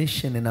a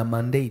mission and a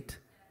mandate.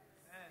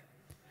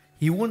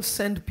 He won't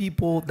send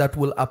people that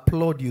will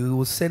applaud you. He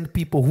will send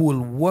people who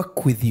will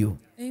work with you.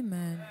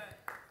 Amen.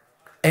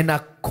 And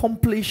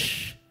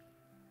accomplish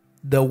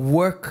the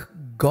work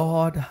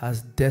God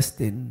has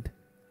destined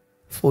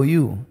for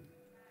you.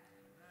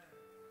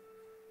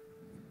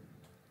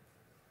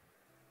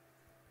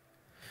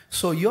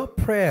 So your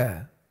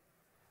prayer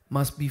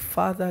must be,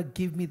 Father,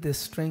 give me the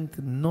strength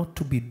not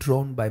to be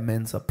drawn by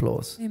men's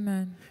applause.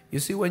 Amen. You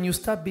see, when you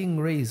start being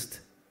raised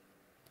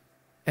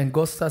and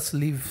God starts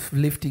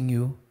lifting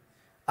you,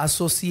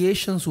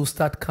 associations will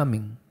start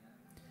coming.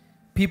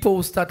 People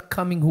will start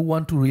coming who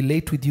want to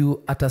relate with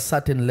you at a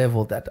certain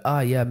level that,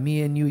 yeah,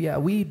 me and you, yeah,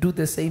 we do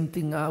the same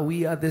thing.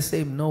 We are the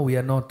same. No, we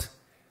are not.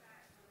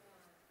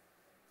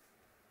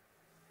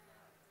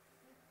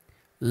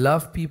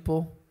 Love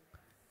people,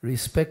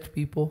 respect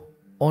people,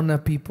 honor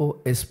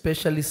people,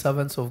 especially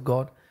servants of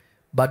God,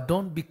 but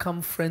don't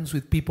become friends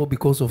with people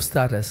because of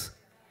status.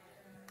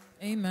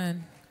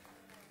 Amen.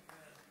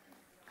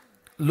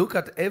 Look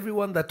at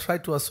everyone that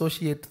tried to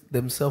associate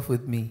themselves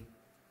with me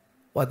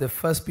were the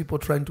first people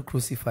trying to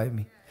crucify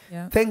me.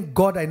 Yeah. Thank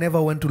God I never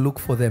went to look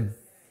for them.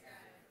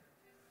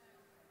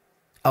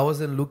 I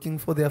wasn't looking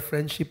for their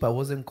friendship. I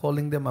wasn't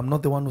calling them. I'm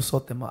not the one who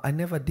sought them out. I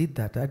never did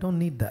that. I don't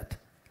need that.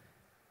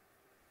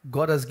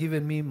 God has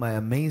given me my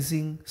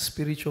amazing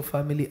spiritual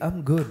family.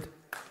 I'm good.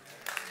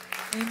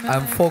 Amen.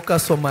 I'm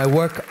focused on my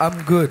work.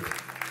 I'm good.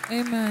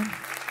 Amen.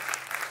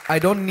 I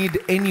don't need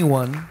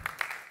anyone.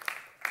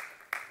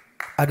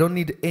 I don't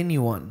need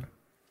anyone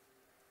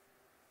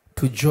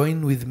to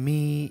join with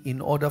me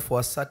in order for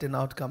a certain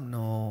outcome.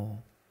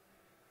 No.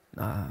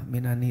 I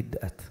need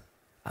that.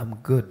 I'm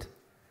good.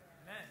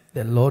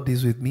 The Lord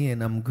is with me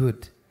and I'm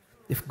good.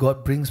 If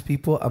God brings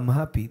people, I'm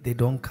happy. They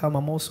don't come,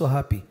 I'm also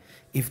happy.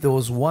 If there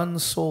was one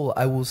soul,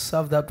 I will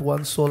serve that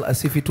one soul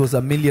as if it was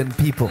 1 million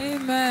people.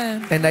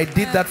 Amen. And I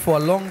did that for a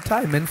long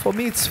time, and for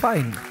me it's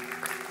fine.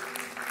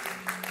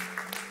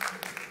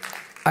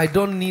 I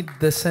don't need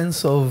the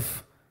sense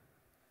of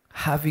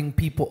having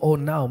people,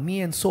 now me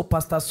and so,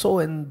 Pastor so,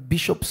 and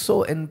Bishop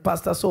so, and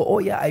Pastor so,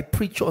 I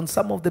preach on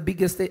some of the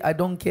biggest things. I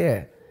don't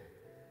care.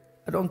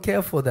 I don't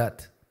care for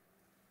that.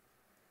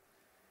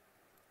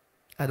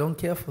 I don't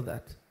care for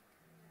that.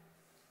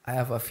 I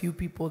have a few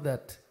people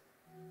that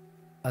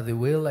are the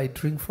well I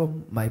drink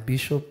from, my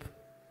bishop,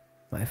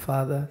 my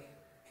father,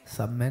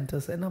 some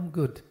mentors, and I'm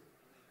good.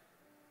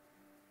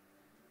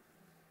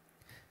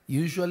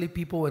 Usually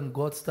people, when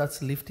God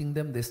starts lifting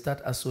them, they start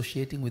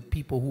associating with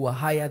people who are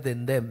higher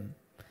than them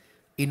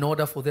in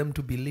order for them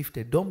to be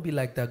lifted. Don't be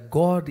like that.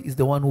 God is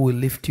the one who will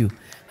lift you.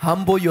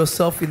 Humble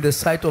yourself in the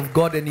sight of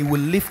God and He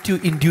will lift you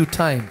in due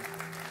time.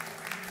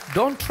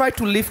 Don't try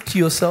to lift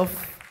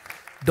yourself.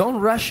 Don't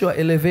rush your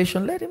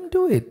elevation. Let Him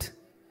do it.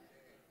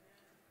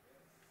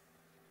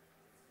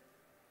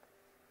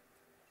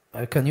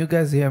 Can you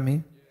guys hear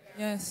me?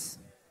 Yes.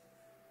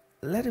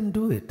 Let Him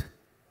do it.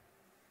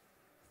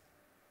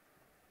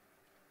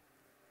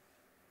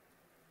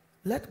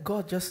 Let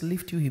God just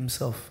lift you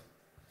Himself.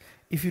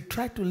 If you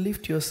try to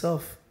lift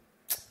yourself,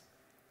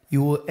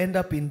 you will end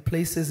up in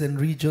places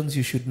and regions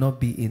you should not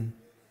be in.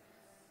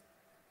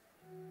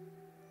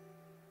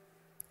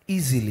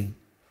 Easily.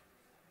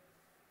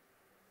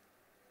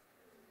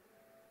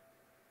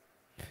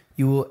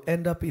 You will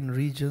end up in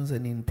regions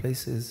and in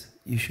places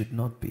you should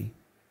not be.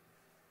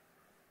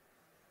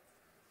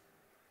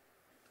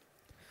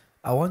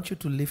 I want you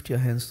to lift your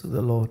hands to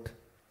the Lord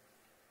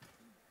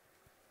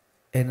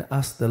and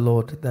ask the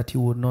Lord that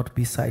you will not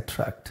be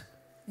sidetracked.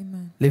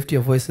 Amen. Lift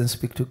your voice and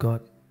speak to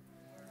God.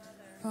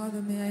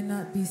 Father, may I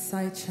not be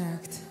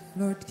sidetracked.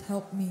 Lord,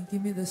 help me.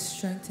 Give me the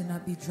strength to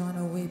not be drawn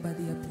away by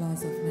the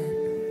applause of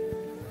men.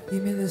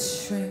 Give me the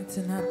strength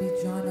to not be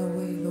drawn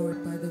away,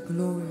 Lord, by the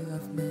glory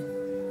of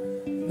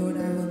men. Lord,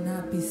 I will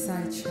not be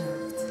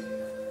sidetracked.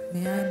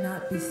 May I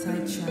not be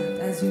sidetracked.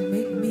 As you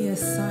make me a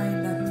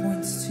sign that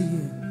points to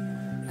you,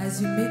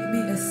 as you make me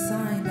a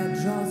sign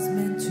that draws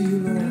men to you,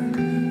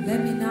 Lord,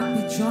 let me not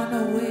be drawn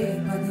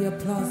away by the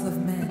applause of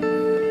men.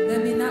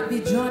 Let me not be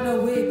drawn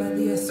away by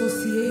the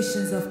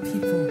associations of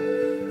people.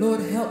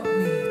 Lord, help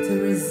me to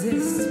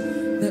resist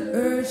the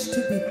urge to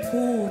be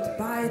pulled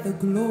by the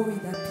glory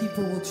that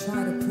people will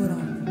try to put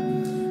on me.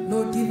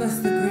 Lord, give us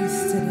the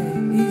grace today.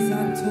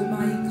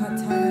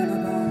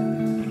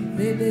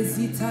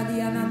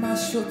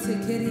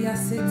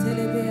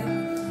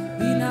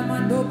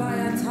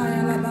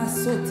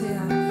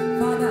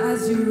 Father,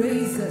 as you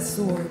raise us,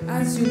 Lord,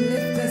 as you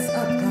lift us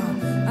up,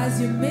 God,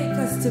 as you make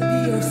us to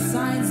be your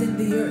signs in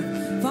the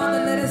earth,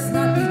 Father, let us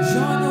not be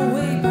drawn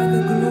away by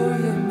the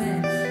glory of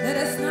men. Let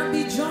us not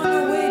be drawn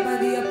away by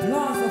the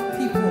applause of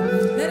people.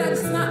 Let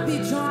us not be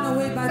drawn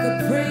away by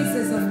the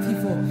praises of people.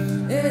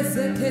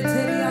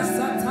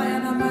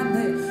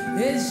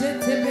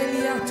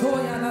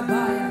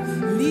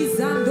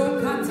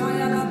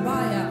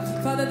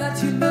 Father, that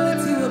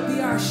humility will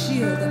be our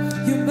shield.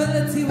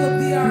 Humility will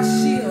be our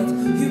shield.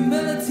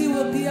 Humility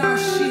will be our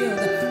shield.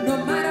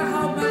 No matter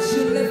how much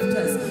you lift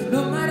us,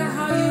 no matter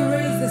how you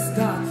raise us,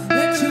 God,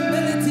 let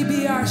humility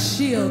be our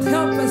shield.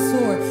 Help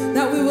us, Lord,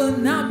 that we will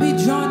not be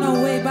drawn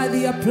away by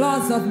the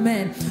applause of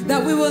men,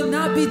 that we will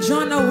not be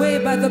drawn away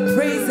by the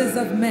praises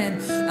of men.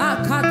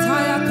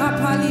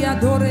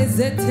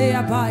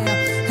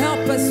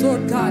 Help us,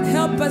 Lord God.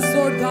 Help us,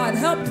 Lord God.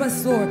 Help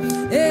us, Lord.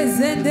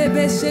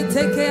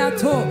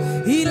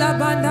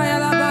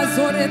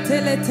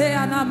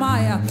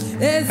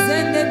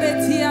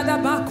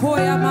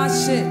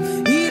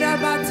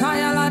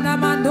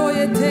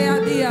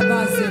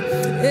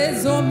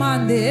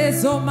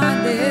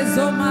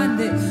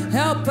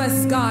 Help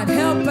us, God.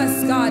 Help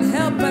us, God.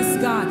 Help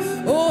us, God.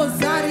 Oh,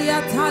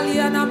 Zaria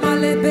Talia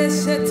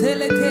Namalebeshe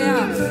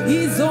Telekea.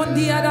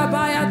 Izondia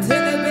Rabaya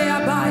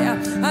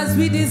Telebeabaya. As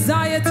we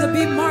desire to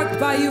be marked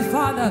by you,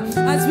 Father,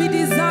 as we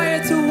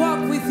desire to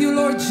walk with you,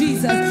 Lord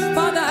Jesus,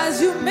 Father,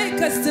 as you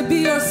make us to be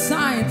your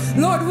sign,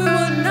 Lord, we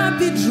will not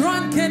be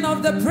drunken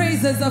of the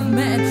praises of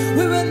men.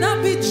 We will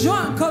not be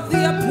drunk of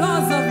the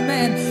applause of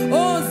men.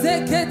 Oh,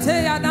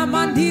 Zeketeya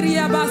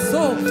Namandiria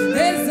Baso,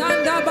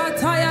 Ezanda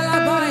Bataya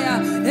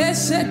Labaya,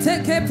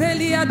 Esheteke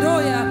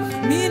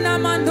Peliadoya, Mina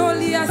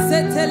Mandolia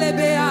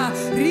Setelebea,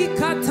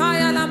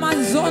 Rikataya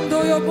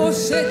Lamanzondo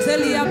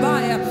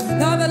Yobosheteliabaya.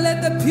 Father,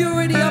 let the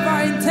purity of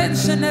our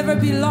intention never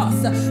be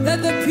lost.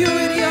 Let the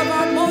purity of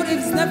our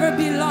motives never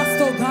be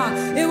lost, oh God.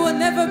 It will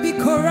never be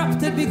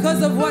corrupted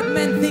because of what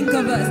men think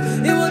of us.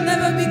 It will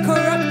never be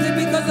corrupted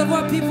because of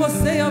what people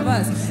say of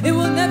us. It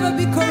will never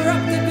be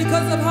corrupted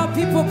because of how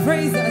people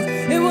praise us.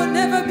 It will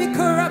never be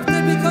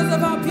corrupted because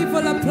of how people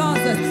applaud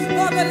us.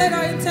 Father, let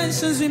our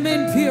intentions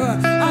remain pure.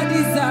 Our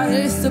desire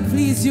is to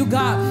please you,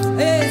 God.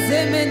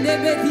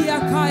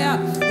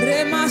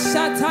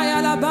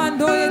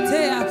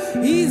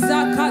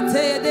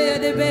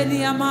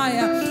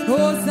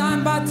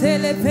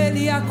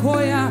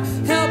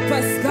 Help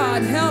us,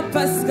 God. Help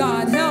us,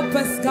 God. Help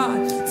us,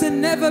 God, to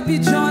never be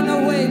drawn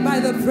away by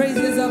the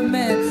praises of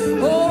men.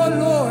 Oh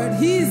Lord,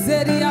 He's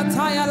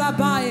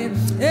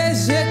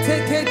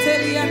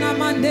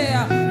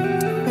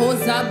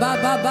Oza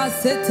baba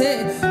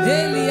sete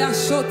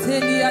Elias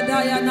shotelia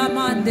daya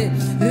namande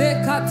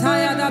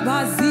rekataya da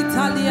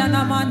bazitalia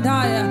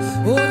namandaya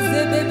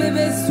oze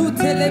bebe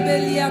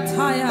sutelebelia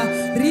taya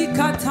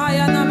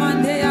rikataya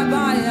namandea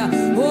baya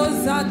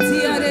oza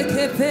tia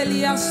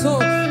rekepelia so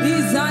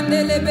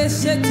izandele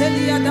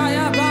beshetelia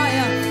daya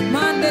baya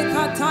mande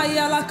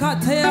kataya la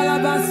kataya la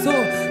baso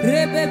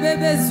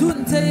rebebe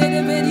zunte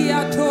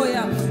yedebelia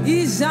toya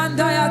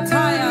izandaya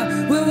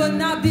taya. We will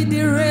not be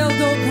derailed,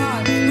 oh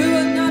God. We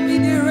will not be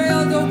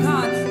derailed, oh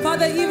God.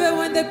 Father, even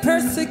when they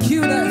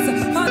persecute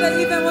us, Father,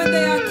 even when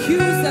they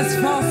accuse us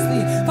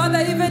falsely,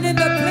 Father, even in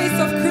the place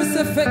of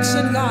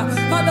crucifixion, God,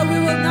 Father, we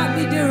will not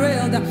be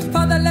derailed.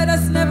 Father, let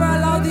us never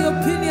allow the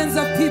opinions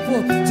of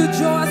people to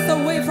draw us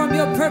away from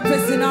your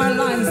purpose in our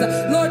lives.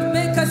 Lord,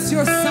 make us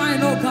your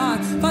sign, oh God.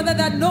 Father,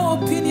 that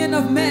no opinion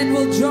of men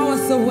will draw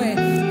us away.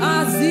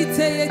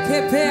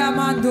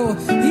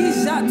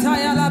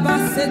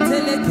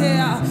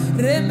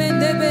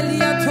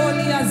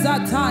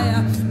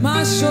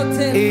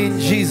 In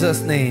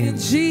Jesus' name. In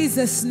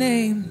Jesus'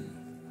 name.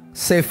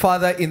 Say,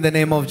 Father, in the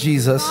name of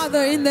Jesus.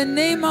 Father, in the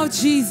name of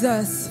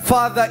Jesus.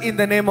 Father, in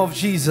the name of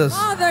Jesus.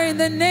 Father, in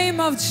the name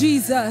of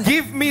Jesus.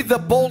 Give me the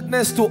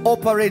boldness to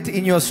operate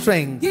in your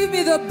strength. Give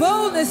me the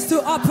boldness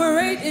to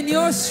operate in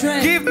your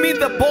strength. Give me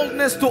the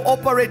boldness to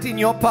operate in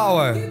your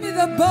power. Give me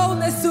the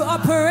boldness to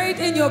operate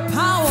in your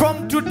power.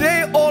 From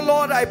today, oh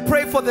Lord, I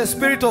pray for the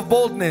spirit of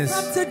boldness.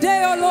 From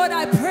today, oh Lord,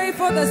 I pray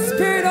for the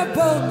spirit of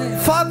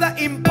boldness. Father,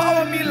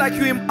 empower me like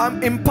you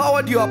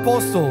empowered your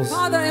apostles.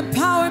 Father,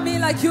 empower me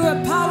like you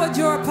empowered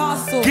your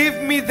apostles.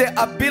 Give me the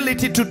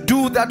ability to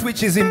do that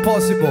which is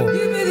impossible.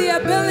 Give me the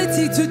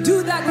ability to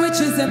do that which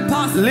is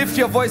impossible. Lift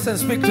your voice and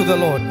speak to the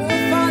Lord. Oh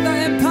Father,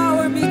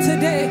 empower me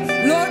today.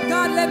 Lord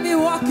God, let me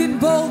walk in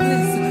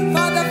boldness.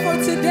 Father,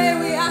 for today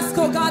we ask,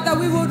 oh God, that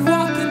we would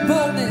walk in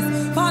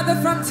boldness. Father,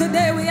 from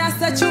today we ask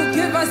that you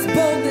give us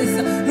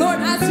boldness. Lord,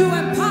 as you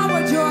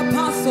empowered your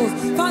apostles,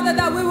 Father,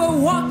 Father, that we will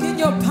walk in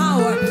your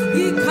power.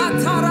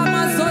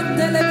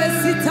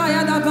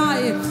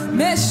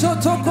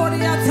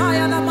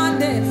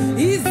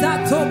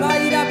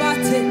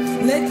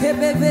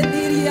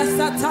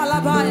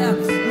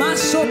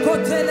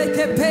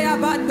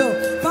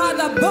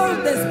 Father,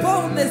 boldness,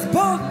 boldness,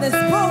 boldness,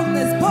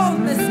 boldness,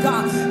 boldness,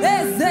 God.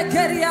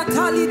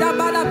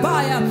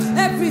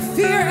 Every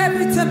fear,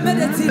 every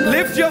timidity.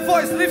 Lift your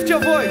voice, lift your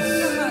voice.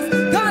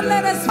 God,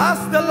 let us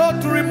ask the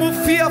Lord to remove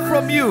fear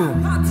from you.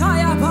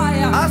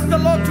 Ask the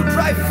Lord to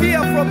drive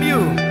fear from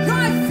you.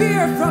 Drive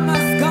fear from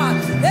us, God.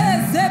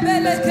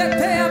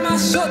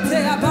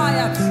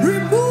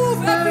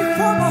 Remove every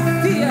form of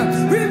fear.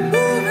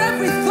 Remove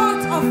every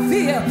thought of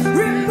fear.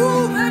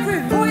 Remove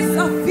every voice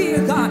of fear,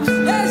 God.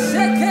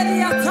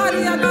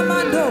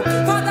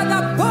 Father,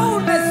 that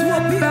boldness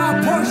will be our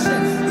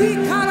portion.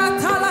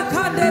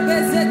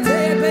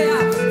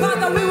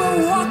 Father, we will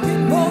walk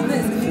in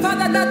boldness.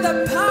 Father, that the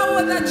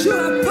power that you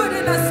have put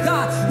in us,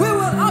 God, we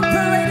will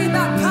operate in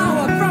that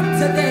power from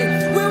today.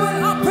 We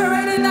will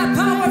operate in that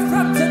power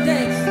from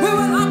today. We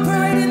will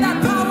operate in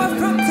that power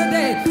from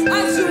today.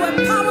 As you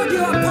empowered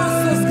your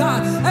apostles,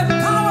 God,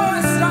 empower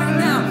us right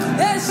now.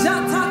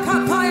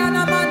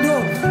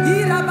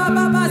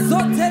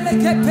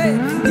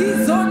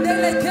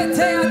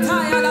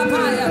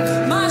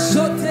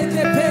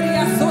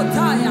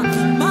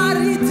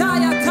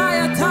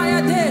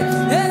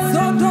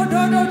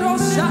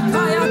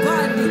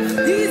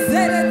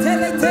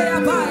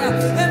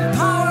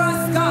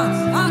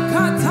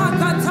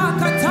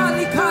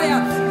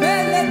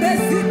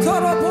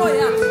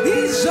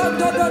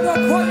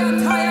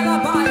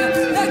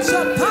 Let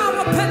your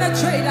power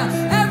penetrate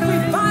every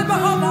fiber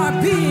of our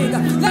being.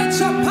 Let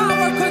your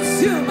power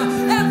consume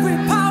every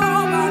power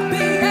of our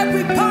being,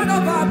 every part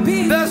of our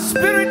being. The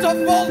spirit of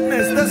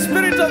boldness, the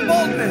spirit of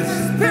boldness.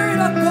 Spirit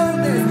of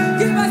boldness.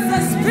 Give us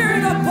the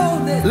spirit of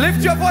boldness.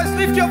 Lift your voice,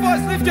 lift your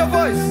voice, lift your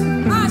voice.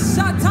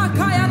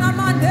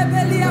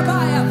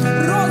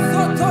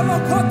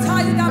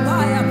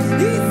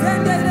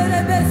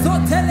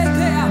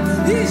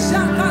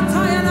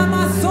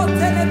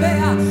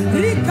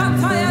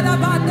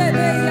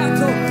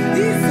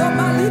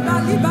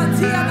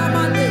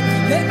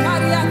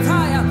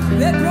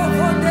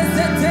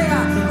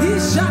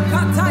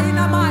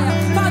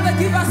 Father,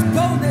 give us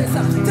boldness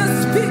to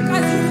speak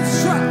as you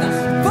instruct,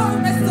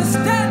 boldness to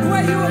stand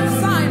where you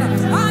assign.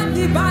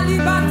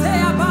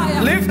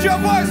 Lift your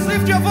voice,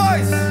 lift your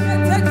voice.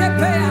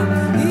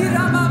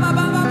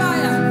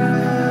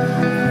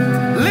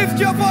 Lift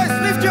your voice,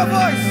 lift your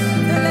voice.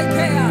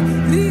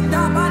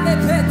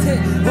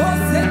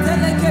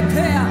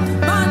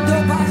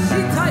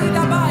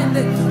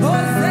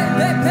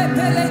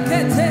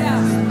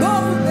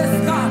 Boldness,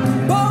 God,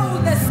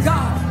 boldness,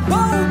 God,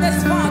 boldness,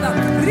 Father.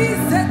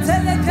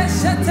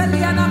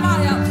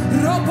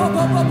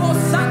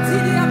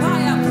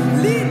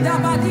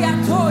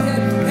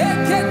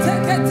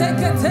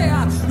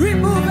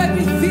 Remove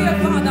every fear,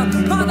 Father.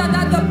 Father,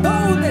 that the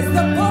boldness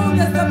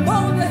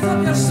of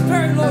your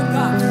spirit, Lord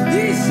God.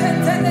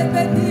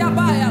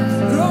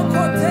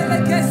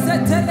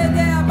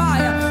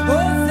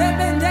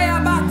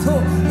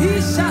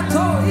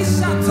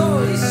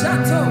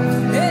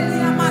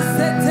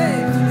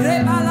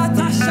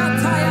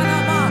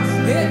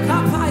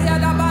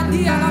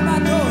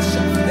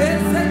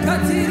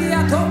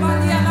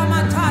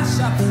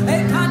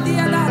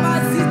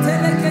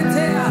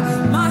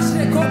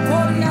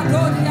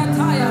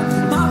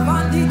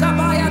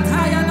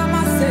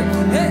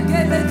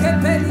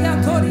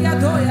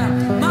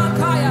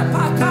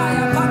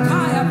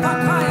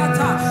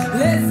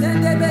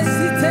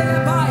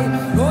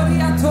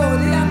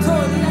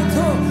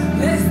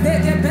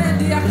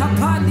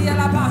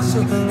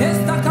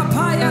 Esta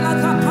capaya la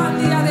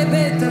capandia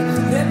lebete,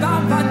 le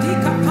bamba di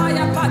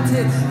capaya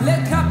pate, le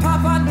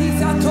capavandi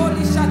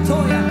satoli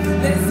shatoya,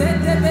 le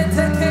zende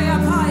bete ke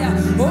apaya,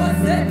 o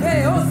zepe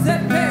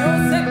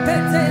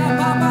te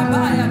ababa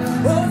baya,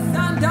 o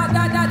zanda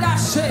da da da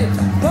she,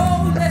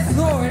 boldness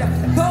Lord,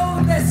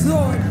 boldness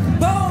Lord,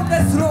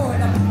 boldness Lord,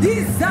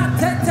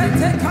 izate te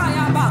te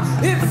kayaba,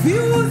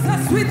 infuse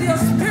us with your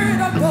spirit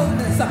of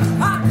boldness,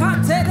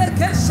 akate le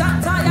ke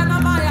shataya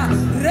namaya,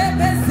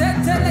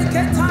 rebezete le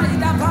ke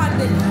taida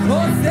bande, o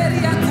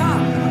zeriata,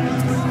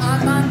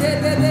 amande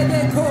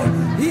bebeko,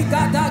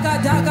 igadaga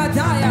daga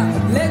daya,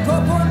 le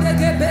kobonde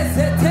ke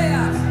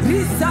bezetea,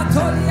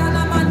 risatolia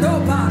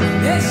namandoba,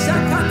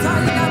 eshakata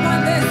ina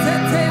mande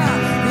zetea,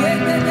 le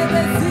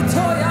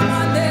bezitoya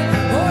mande,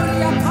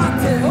 oria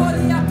pate,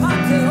 oria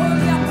pate,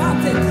 oria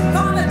pate.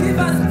 Father, give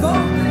us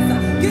boldness,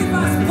 give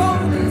us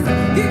boldness,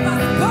 give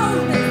us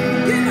boldness,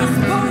 give us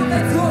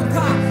boldness, Lord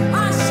God.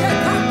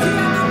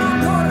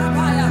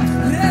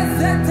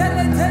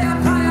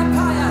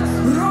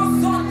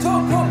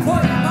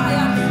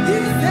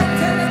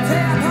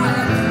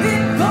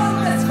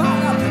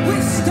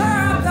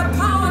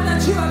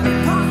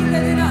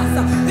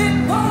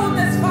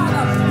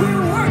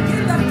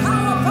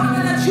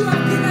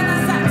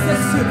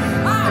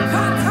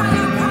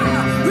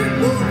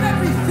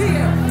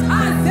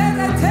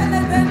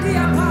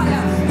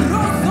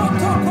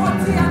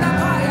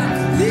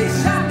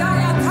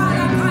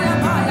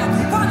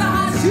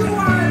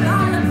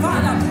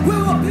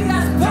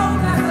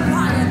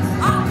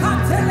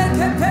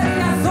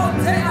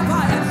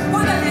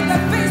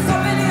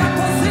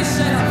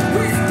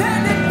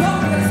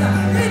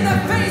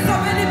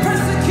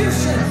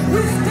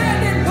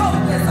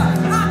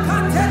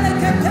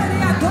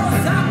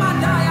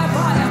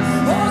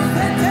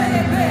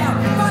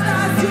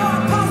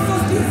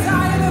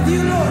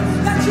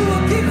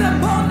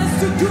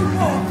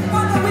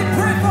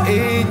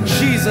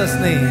 Jesus'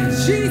 name.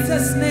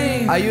 Jesus'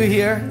 name. Are you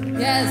here?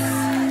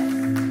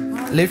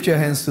 Yes. Lift your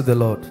hands to the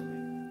Lord.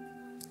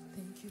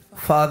 Thank you,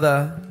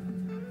 Father,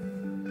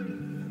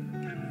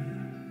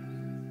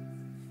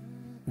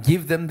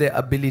 give them the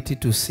ability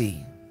to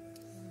see.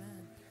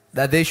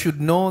 That they should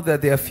know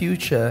that their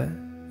future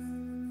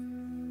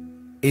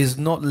is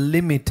not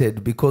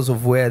limited because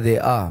of where they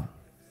are,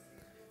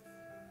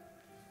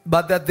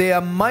 but that there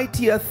are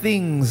mightier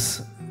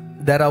things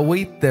that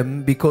await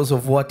them because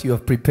of what you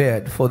have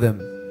prepared for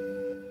them.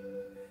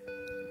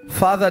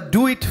 Father,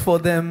 do it for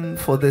them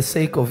for the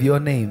sake of your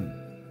name,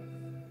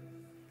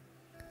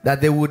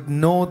 that they would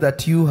know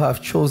that you have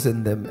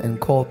chosen them and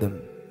called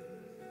them.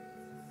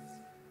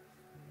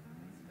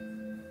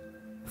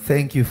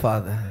 Thank you,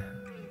 Father.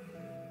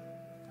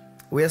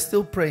 We are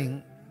still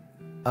praying.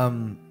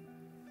 Let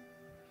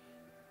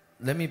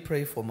me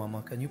pray for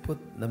Mama. Can you put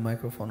the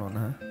microphone on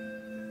her?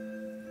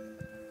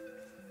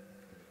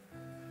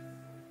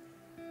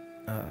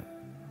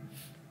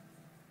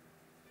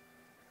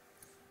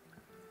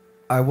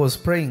 I was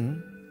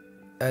praying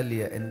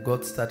earlier and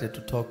God started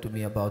to talk to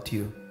me about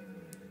you.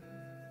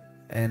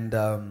 And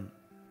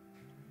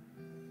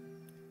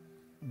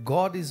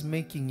God is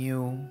making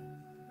you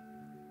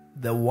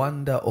the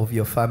wonder of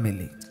your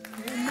family.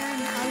 Amen.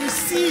 I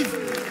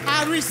receive.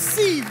 I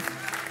receive.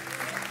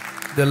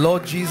 The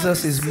Lord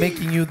Jesus is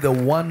making you the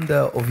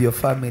wonder of your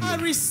family. I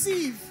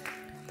receive.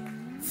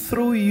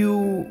 Through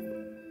you,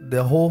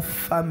 the whole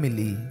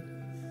family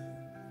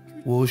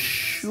will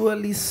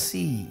surely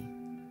see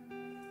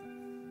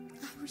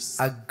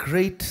a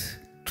great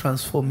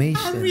transformation.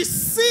 I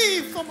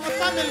receive for my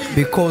family.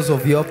 Because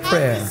of your I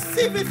prayer.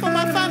 receive it for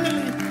my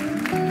family.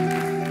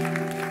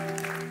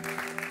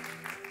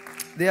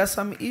 There are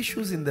some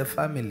issues in the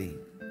family,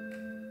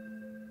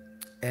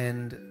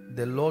 and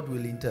the Lord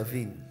will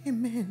intervene.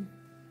 Amen.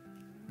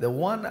 The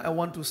one I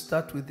want to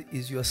start with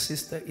is your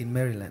sister in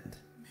Maryland.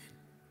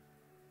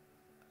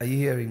 Are you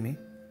hearing me?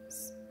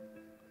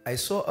 I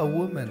saw a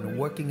woman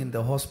working in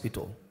the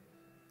hospital,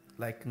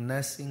 like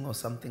nursing or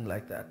something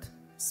like that.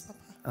 Yes, Papa.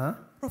 Huh?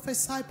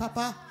 Prophesy,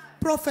 Papa.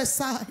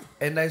 Prophesy.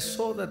 And I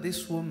saw that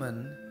this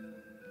woman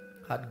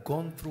had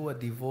gone through a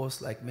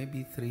divorce, like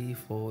maybe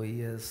 3-4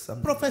 years,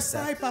 something Prophesy,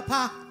 like that.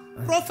 Papa.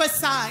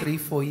 Prophesy.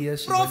 3-4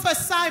 years.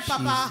 Prophesy,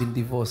 Papa. She's been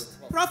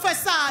divorced.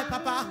 Prophesy,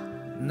 Papa.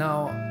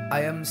 Now,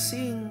 I am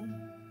seeing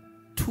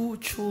 2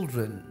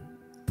 children.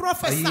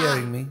 Prophesy. Are you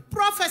hearing me?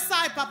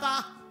 Prophesy,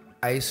 Papa.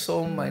 I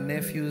saw my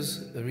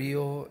nephews,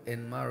 Rio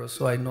and Maro,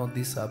 so I know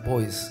these are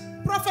boys.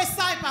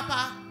 Prophesy,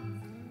 Papa.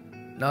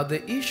 Now,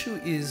 the issue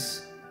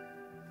is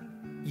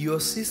your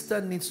sister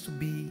needs to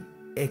be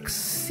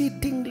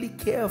exceedingly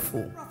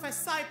careful,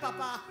 Prophesy,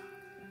 Papa.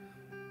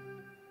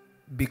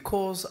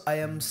 because I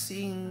am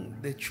seeing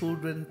the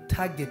children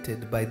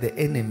targeted by the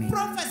enemy.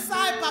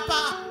 Prophesy,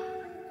 Papa.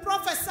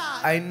 Prophesy.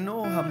 I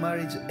know her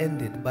marriage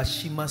ended, but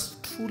she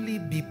must truly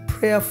be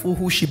prayerful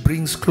who she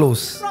brings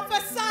close,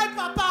 Prophesy,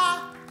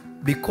 Papa.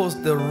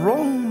 because the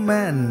wrong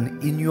man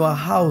in your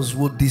house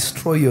will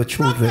destroy your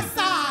children.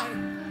 Prophesy.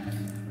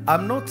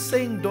 I'm not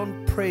saying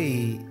don't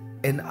pray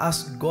and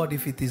ask God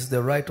if it is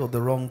the right or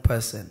the wrong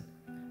person.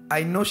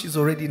 I know she's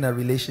already in a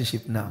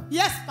relationship now,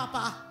 Yes,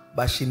 Papa.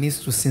 but she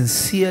needs to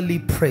sincerely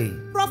pray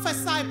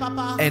Prophesy,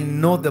 Papa. and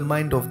know the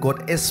mind of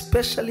God,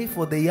 especially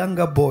for the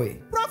younger boy.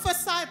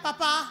 Prophesy,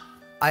 Papa.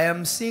 I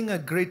am seeing a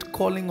great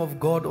calling of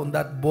God on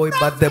that boy,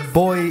 but the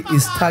boy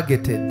is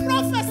targeted.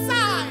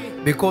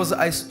 Prophesy. Because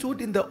I stood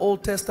in the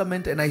Old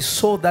Testament and I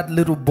saw that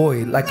little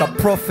boy like a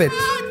prophet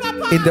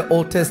in the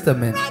Old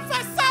Testament.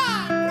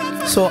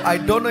 Prophesy. So I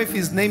don't know if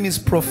his name is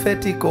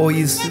prophetic or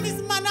his... His name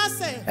is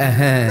Manasseh.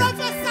 Uh-huh.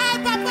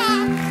 Prophesy,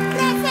 Papa.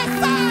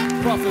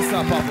 Prophesy. Prophesy,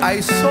 Papa. I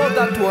saw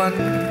that one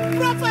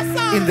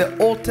Prophesy. in the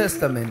Old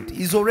Testament.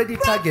 He's already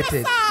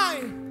targeted.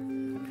 Prophesy.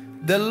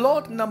 The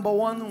Lord, number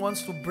one,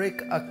 wants to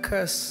break a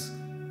curse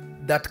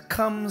that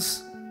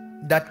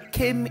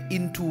came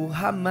into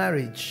her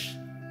marriage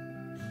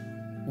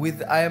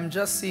with, I am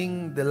just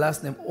seeing the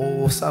last name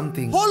or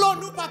something.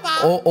 Holonu,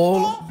 Papa.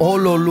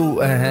 Ololu.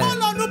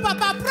 Holonu,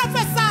 Papa.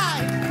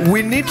 Prophesy.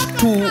 We need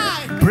to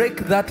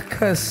break that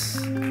curse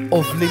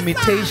of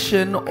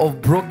limitation, of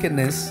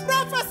brokenness.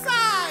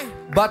 Prophesy.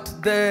 But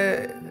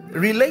the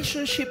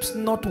relationships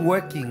not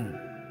working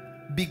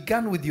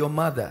began with your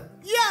mother.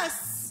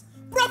 Yes.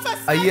 Prophesy.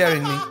 Are you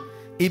hearing me? Papa.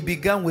 It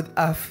began with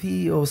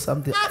Afi or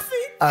something. Afi.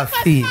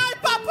 Afi. Prophesy,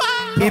 Papa.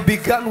 It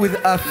began with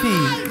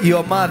Afi,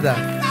 your mother.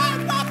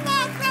 Prophesy,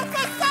 Papa.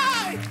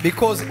 Prophesy.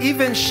 Because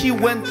even she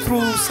went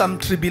through some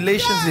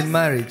tribulations in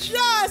marriage.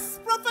 Yes.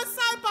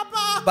 Prophesy,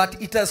 Papa. But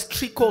it has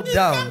trickled Come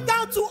down.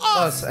 down to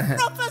us.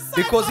 Prophesy,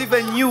 Because Papa.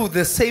 even you,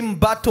 the same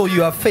battle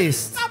you have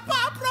faced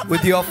Papa, prophesy.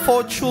 with your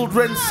 4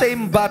 children,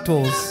 same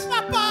battles.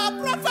 Papa,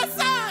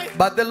 prophesy.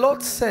 But the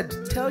Lord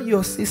said, tell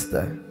your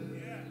sister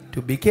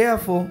to be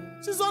careful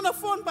She's on the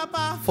phone,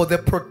 Papa. for the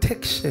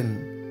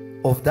protection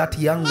of that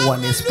young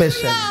one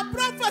especially.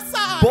 Hallelujah.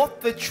 Prophesy.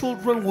 Both the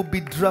children will be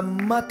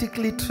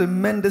dramatically,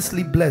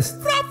 tremendously blessed.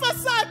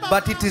 Prophesy, Papa.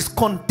 But it is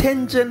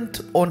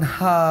contingent on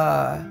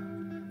her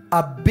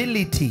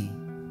ability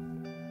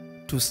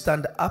to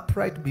stand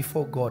upright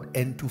before God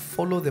and to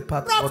follow the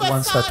path God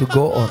wants her to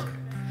go on.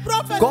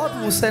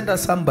 God will send her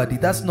somebody,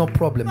 that's no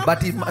problem,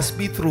 but it must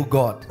be through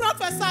God.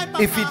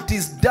 If it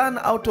is done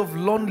out of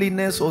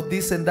loneliness or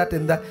this and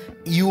that,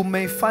 you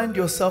may find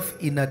yourself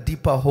in a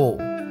deeper hole.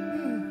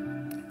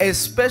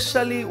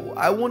 Especially,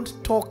 I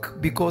won't talk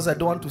because I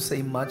don't want to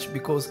say much,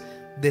 because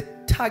the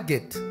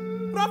target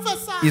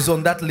is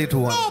on that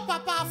little one. Flow,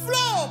 Papa,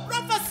 flow,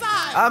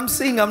 prophesy. I'm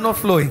saying I'm not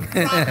flowing.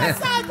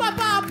 Prophesy,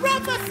 Papa,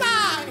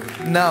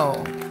 prophesy. Now,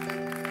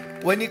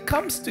 when it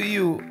comes to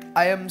you,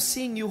 I am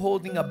seeing you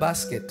holding a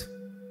basket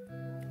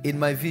in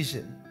my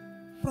vision.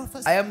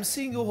 Prophesy. I am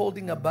seeing you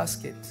holding a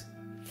basket.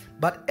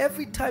 But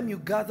every time you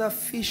gather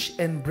fish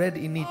and bread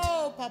in it,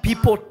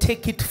 people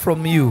take it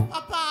from you.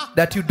 Papa.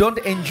 That you don't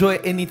enjoy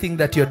anything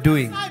that you're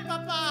doing. Prophesy,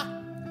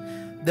 Papa.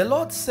 The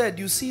Lord said,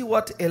 you see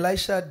what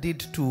Elisha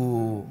did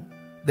to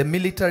the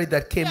military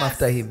that came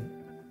after him.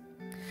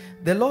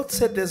 The Lord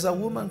said there's a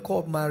woman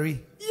called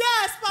Mary.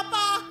 Yes,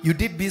 Papa. You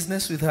did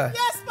business with her.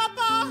 Yes,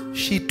 Papa.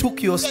 She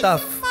took your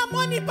stuff My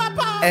money,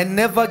 Papa. and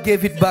never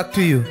gave it back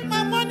to you.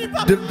 My money,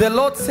 Papa. The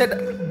Lord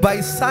said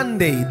by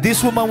Sunday,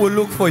 this woman will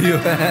look for you.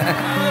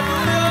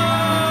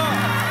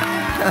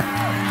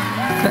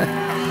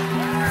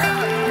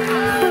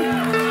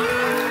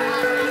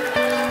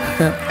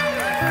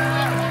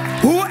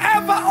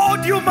 Whoever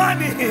owed you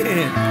money,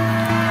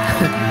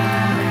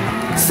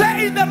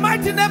 say in the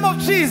mighty name of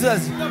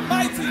Jesus, In the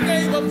mighty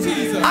name of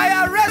Jesus.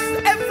 I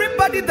arrest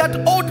everybody that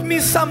owed me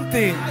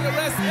something. I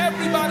arrest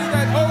everybody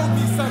that owed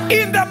me something.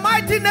 In the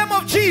mighty name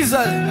of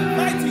Jesus, In the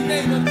mighty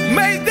name of Jesus.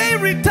 may they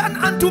return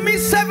unto me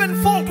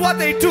sevenfold what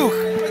they took.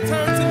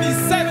 Return to me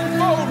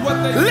sevenfold what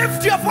they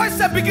Lift your voice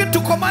and begin to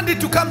command it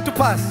to come to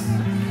pass.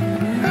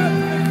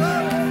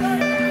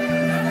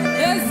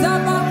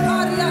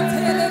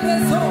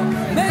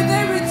 May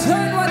they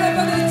return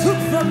whatever they took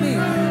from me.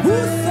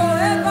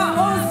 Whosoever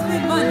owes me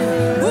money,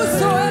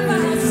 whosoever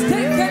has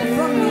taken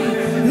from me,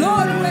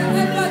 Lord,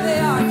 wherever they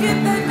are, in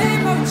the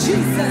name of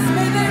Jesus,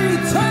 may they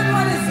return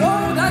what is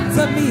owed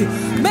unto me.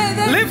 May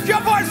they Lift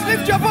your voice,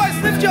 lift your voice,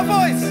 lift your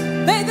voice.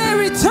 May they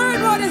return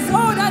what is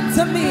owed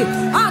unto me.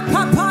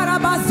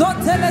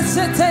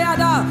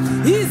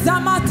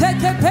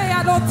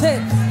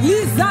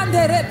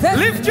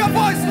 Lift your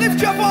voice,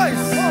 lift your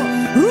voice.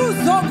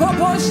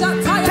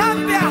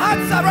 Turn their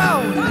hearts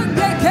around.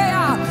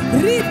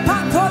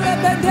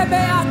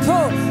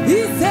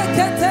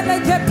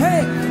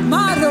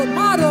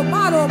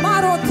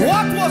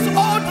 What was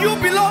owed you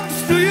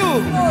belongs to you.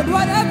 Lord,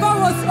 whatever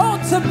was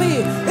owed to me,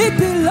 it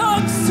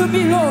belongs to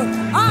me, Lord.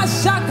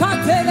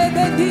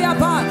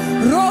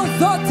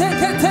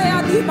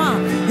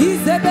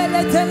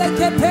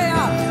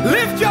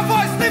 Lift your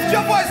voice, lift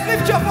your voice,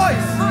 lift your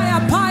voice.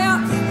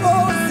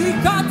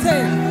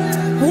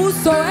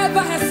 Whosoever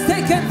has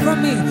taken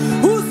from me,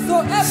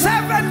 whosoever,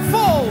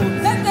 Sevenfold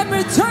let them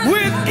return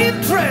with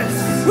interest.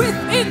 with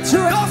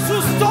interest. Those who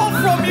stole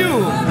from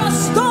you, Whoever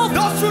stole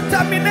those who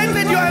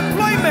terminated your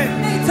employment,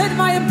 terminated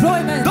my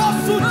employment, those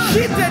who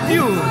cheated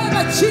you,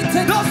 whoever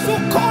cheated, those who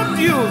conned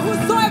you,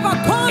 whosoever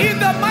called in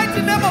the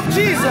mighty name of in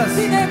the Jesus,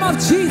 name of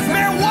Jesus,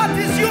 may what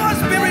is yours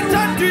be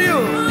returned to you.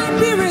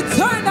 be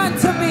returned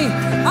unto me.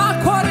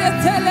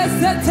 Akoretele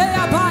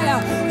setea baya,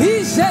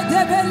 ishe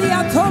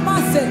debelia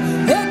tomase,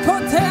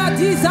 ekotea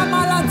diza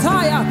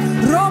malataya,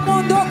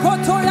 romondo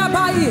kotoya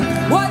bayi.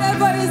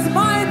 Whatever is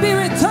mine be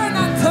returned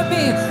unto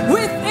me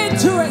with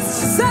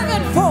interest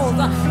sevenfold.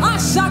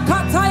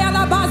 Ashakataya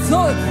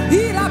labazo,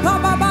 ira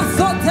baba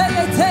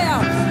basoteletea,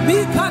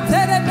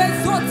 mikatere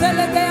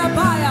besotelea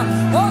baya,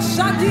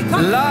 oshadika.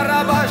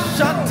 Laraba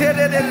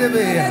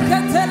shanterebe,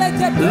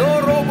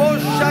 lorobo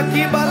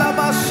shakibala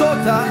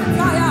masota,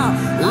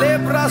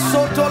 lebra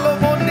soto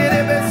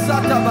lomonderebe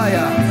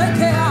satabaya,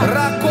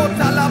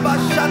 rakota laba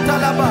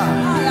shatalaba.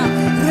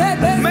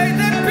 May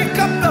they pick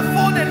up the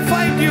phone and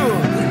find you.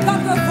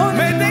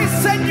 May they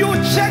send you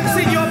checks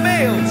in your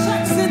mail.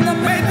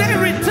 May they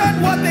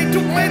return what they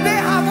took. May they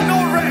have no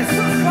rest.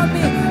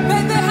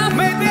 May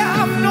they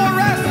have no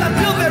rest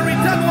until they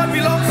return what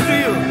belongs to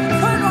you.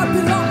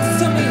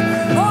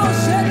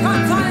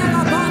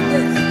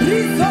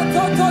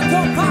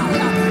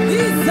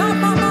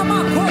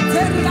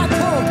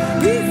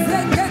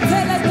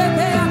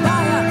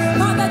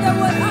 Father, they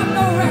will have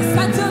no rest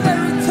until they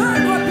return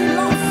what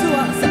belongs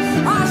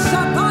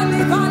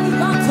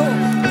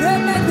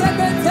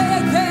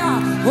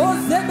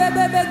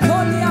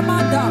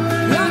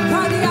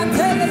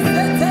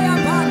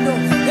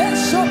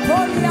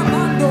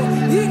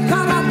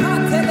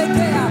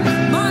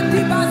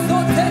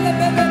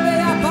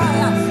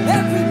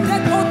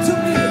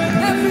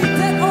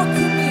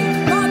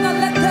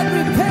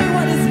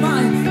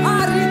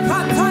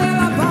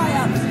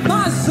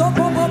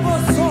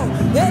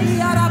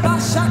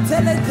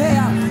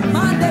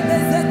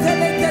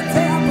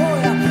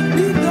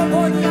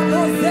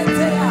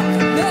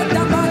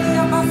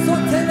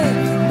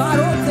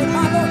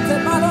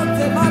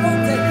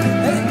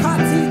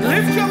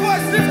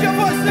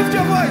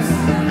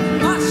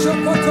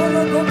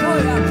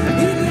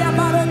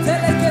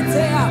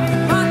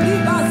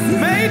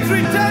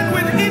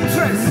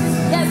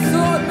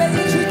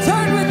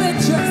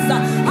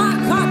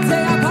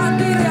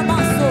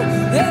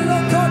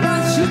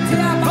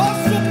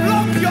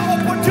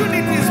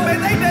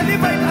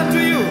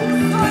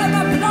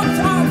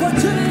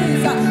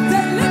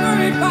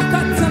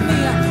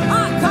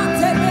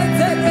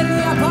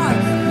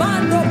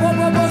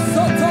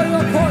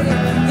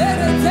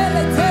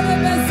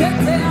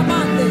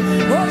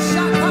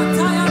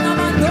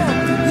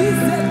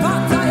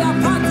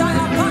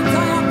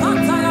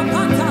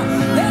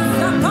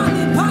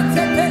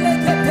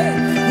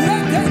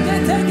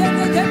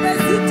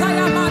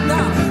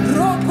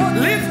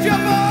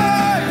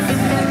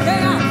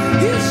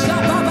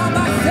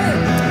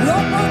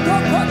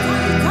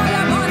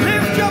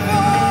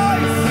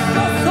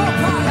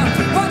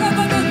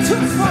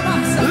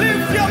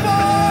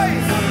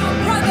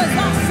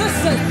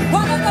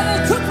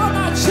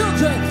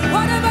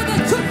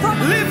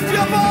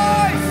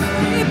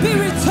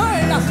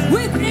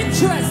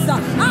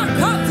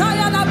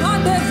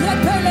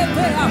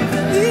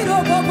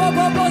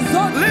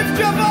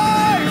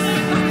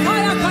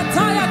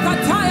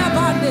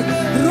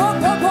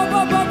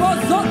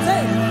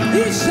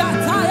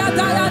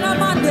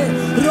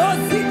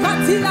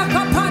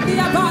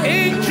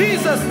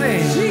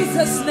name.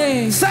 Jesus'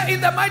 name. Say,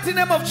 in the mighty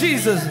name of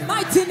Jesus.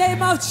 Mighty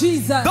name of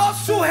Jesus.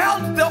 Those who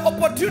held the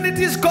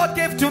opportunities God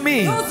gave to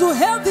me, Those who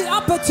held the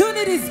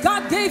opportunities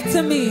God gave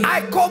to me,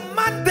 I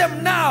command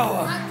them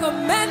now. I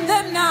command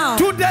them now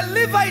To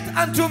deliver it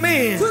unto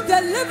me. to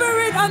deliver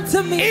it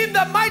unto me. In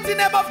the mighty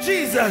name of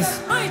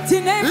Jesus. Mighty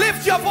name.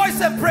 Lift your voice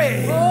and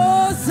pray.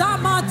 Oh,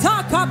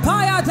 Zamataka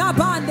Paya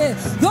Dabande.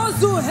 Those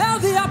who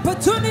held the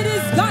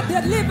opportunities God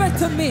delivered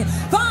to me.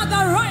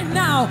 Father, right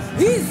now,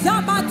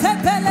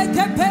 Izamatepele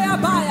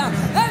Kepea Baya.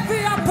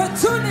 Every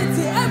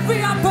opportunity,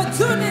 every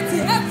opportunity,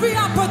 every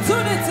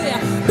opportunity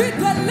be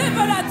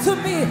delivered unto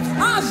me.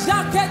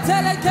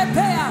 Ajaketele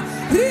Kepea.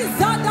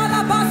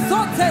 Rizadala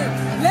Basote.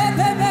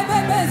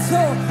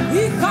 Lebebebebezo.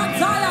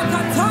 Ikataya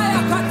Kataya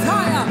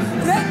Kataya.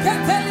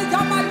 Reketeli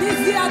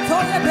Gamadizi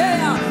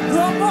Atoyebea.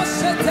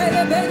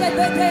 Romoshetele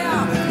Bedebedea.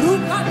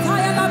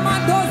 Rukataya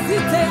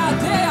Lamandozite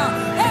Adea.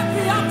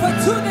 Every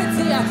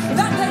opportunity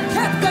that they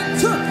kept and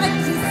took and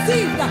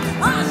received.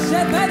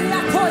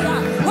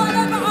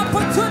 Whatever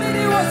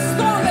opportunity was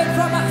stolen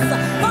from us,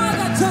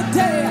 Father,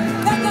 today,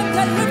 let them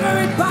deliver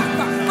it back.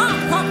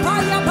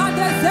 Akapaya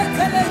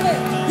Badezetelele.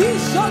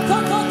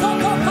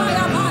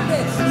 Ishotototopaya Bade.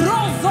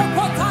 Rozo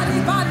Kotari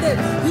Bade.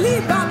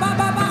 Liba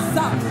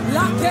Bababasa.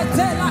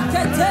 Lakete,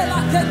 lakete,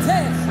 lakete.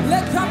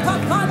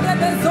 Lekapapande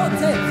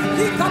Bezote.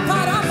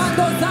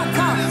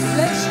 Likaparamandozata.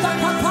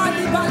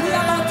 Leshtakapani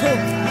Baliamato.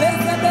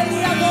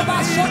 Lezebelia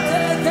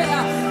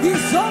Gobashotelekea.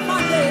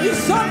 Isomande,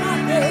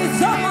 Isomande,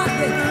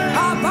 Isomande.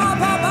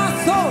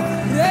 Abababaso.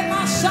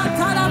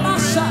 Remashatara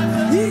Masha.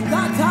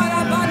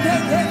 Igatara Bande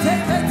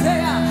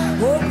Geteketea.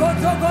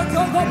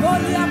 Ogotogotogo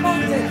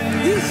Boliamonde.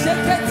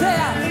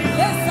 Isheketea.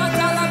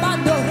 Lesatala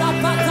Bando.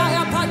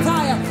 Rapataya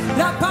Pataya.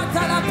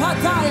 Rapatala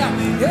Pataya.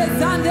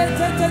 Ezande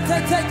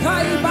Tete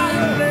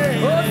Kaibayo.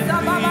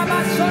 Osababa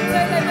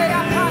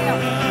Shotelebea Paya.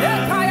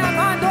 Ekaya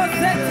Bando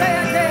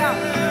Zetea.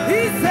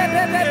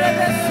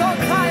 Isebebebe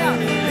Sotaya.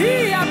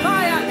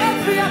 Iapaya.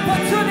 Every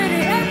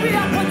opportunity.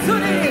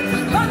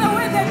 By the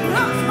way they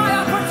blocked my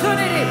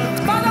opportunity.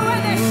 By the way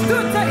they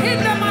stood to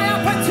hinder my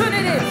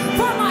opportunity.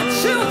 For my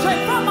children,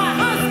 for my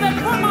husband,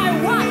 for my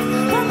wife,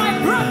 for my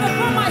brother,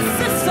 for my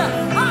sister.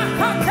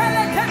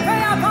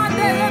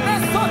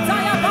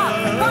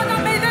 Father,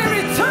 may they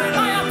return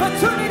my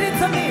opportunity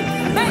to me.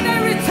 May they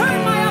return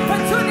my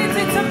opportunity.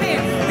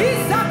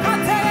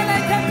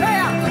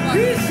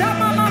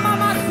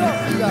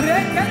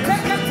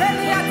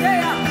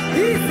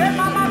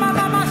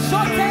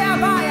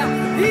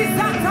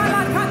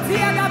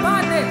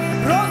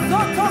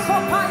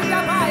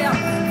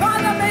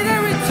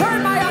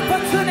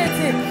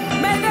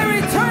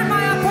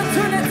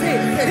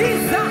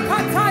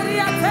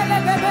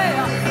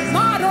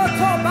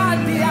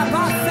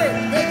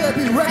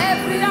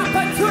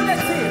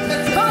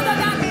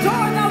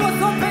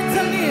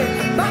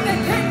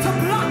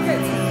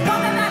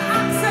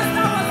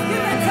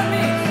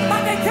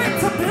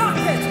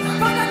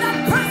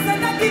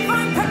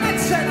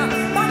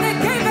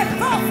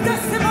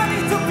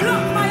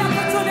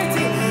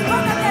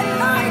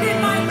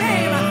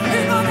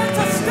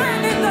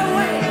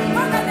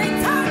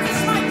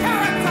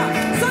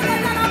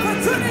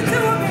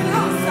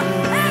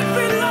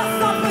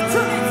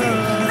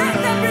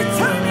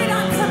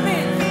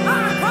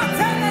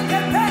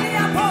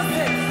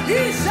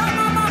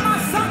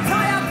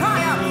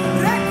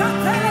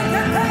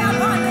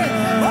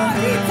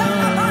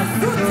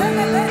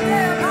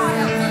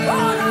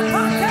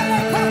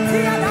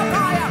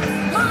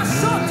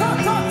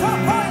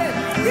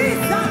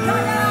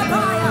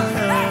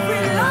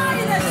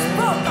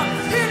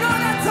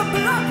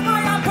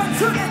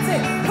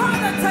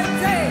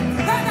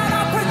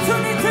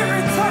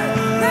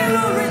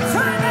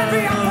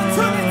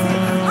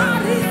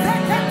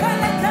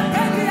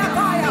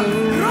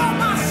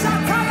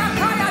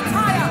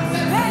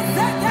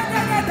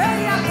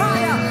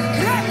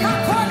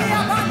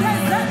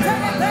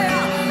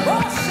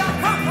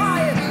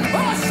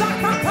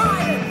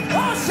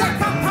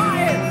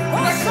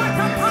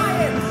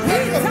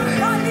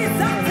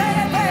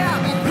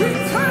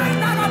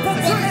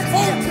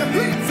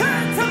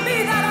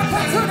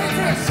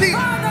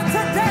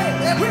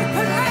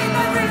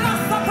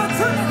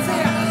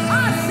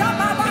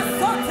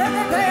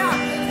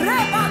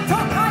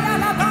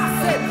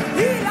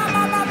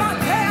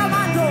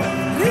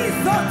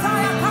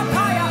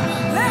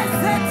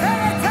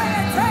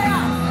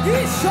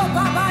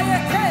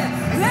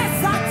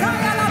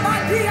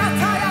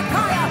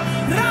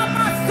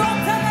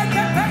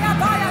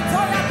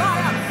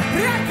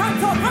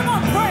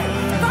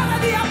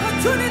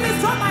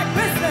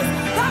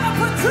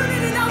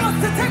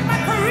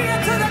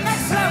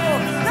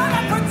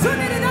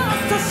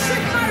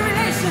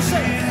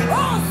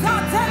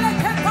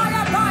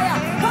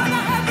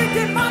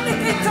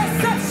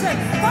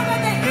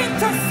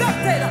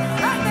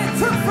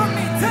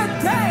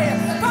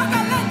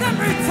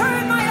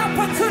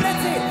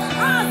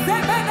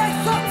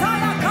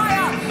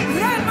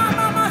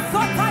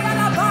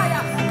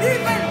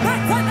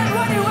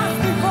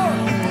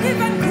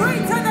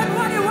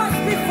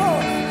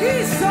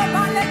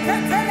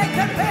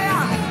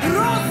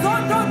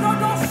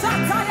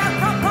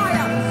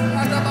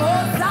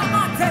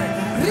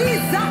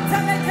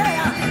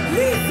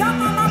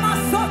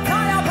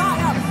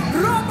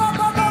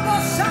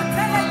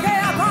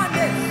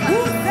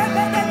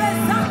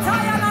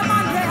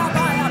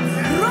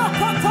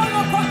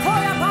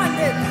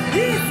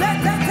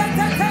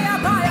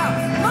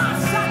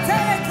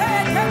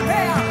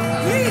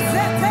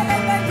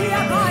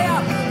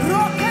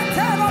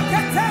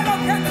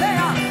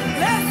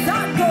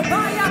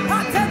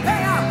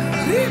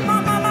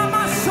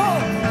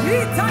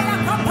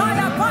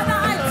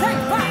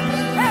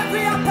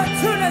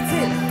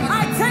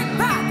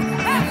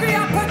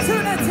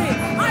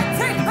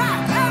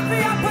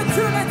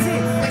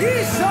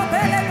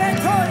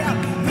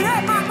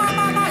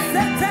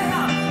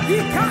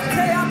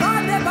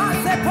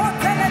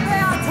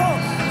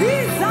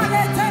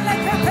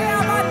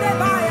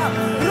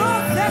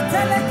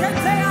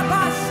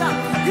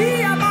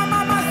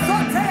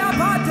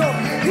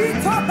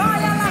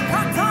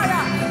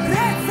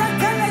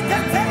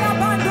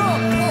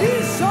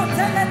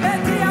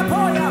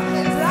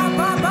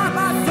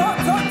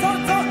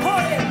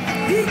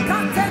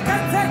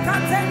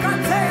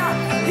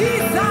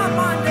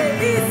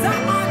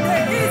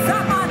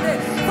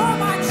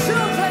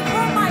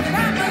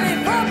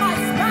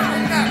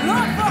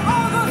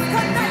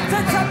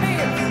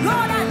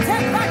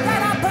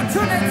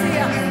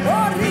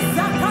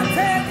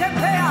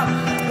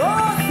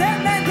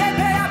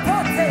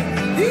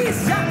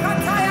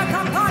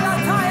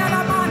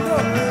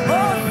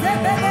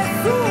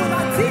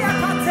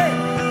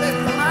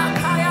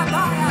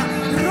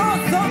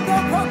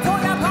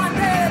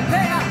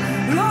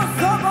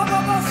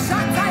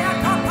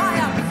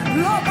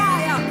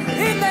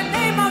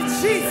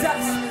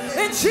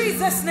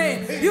 Jesus'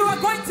 name, you are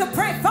going to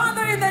pray,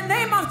 Father, in the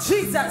name of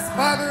Jesus,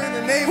 Father, in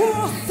the name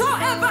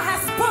whosoever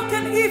has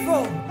spoken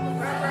evil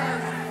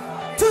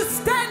to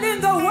stand in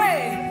the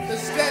way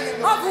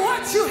of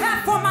what you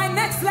have for my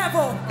next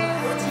level,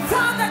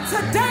 Father,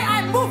 today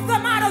I move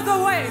them out of the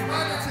way.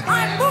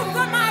 I move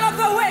them out of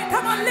the way.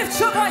 Come on, lift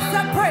your voice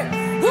and pray.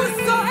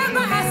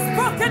 Whosoever has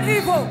spoken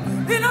evil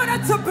in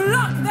order to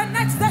block the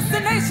next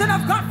destination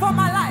of God for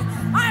my life,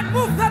 I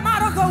move them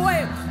out of the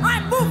way.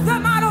 I move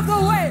them out of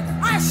the way.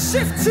 I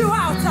shift you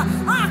out.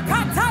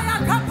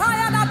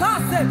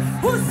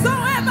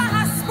 Whosoever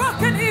has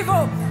spoken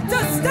evil to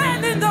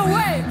stand in the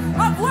way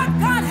of what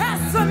God has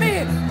for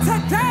me,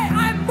 today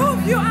I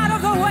move you out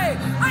of the way.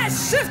 I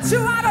shift you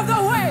out of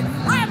the way.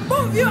 I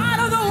move you out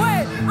of the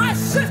way. I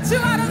shift you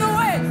out of the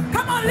way.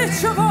 Come on,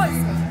 lift your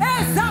voice.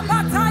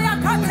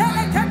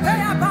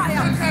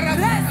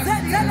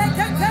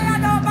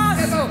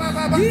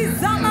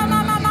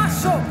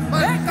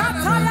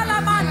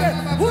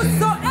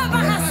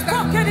 Whosoever has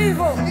spoken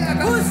evil,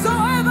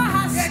 whosoever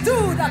has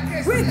stood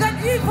with an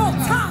evil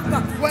tongue to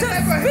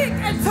speak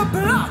and to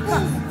block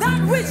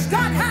that which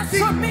God has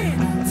for me,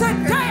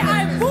 today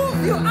I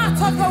move you out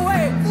of the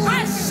way.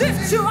 I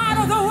shift you out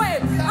of the way.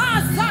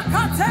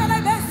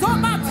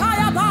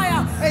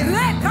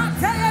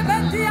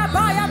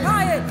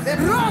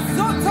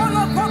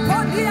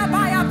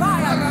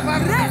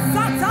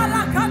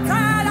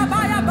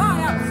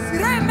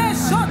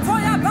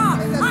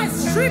 I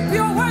strip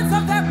your words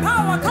of their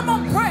power. Come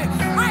on, pray.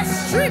 I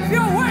strip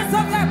your words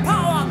of their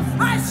power.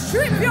 I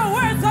strip your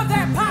words of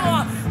their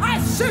power. I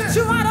shift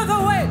you out of the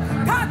way.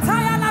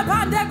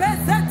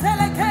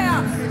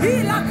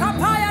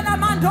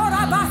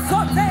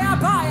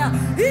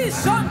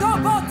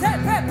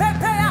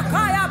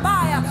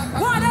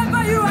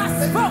 Whatever you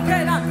have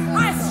spoken,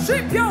 I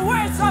strip your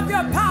words of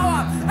your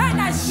power and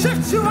I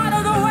shift you out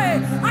of the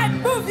way. I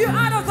move you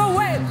out of the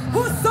way.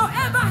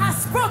 Whosoever has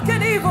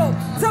spoken evil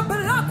to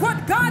block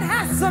what God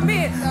has for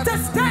me, to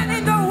stand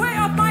in the way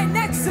of my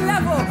next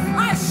level,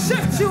 I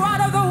shift you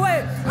out of the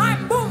way. I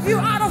move you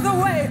out of the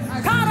way.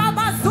 I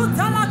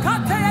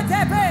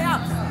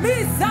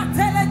shift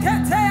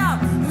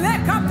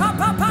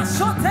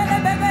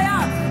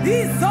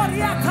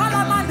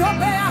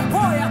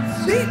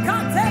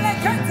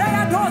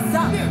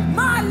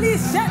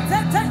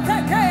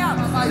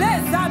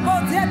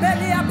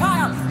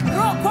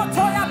you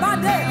out of the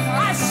way.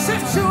 I move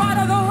you out of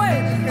the way.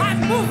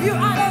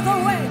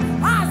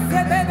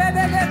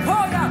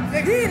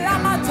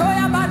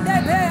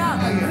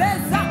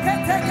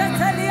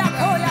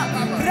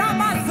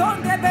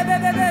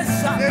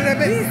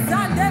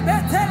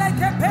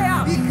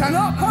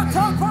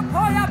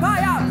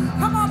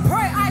 Come on,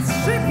 pray. I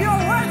strip your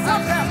words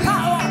of their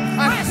power.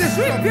 I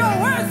strip your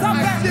words of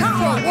their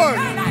power.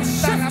 And I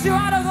shift you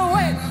out of the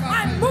way.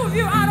 I move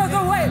you out of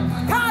the way.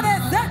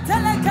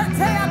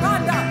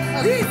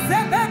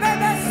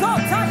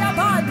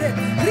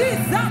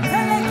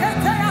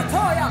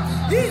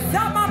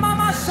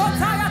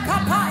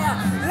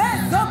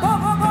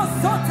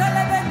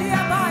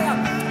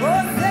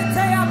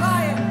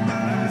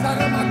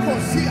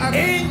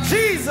 In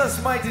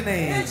Jesus' mighty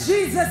name. In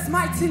Jesus'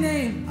 mighty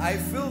name. I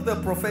feel the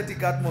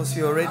prophetic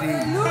atmosphere already.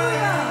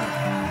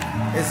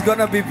 Hallelujah. It's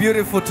gonna be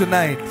beautiful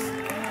tonight.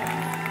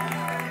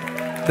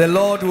 the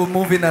Lord will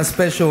move in a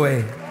special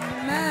way.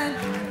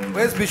 Amen.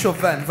 Where's Bishop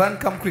Van? Van,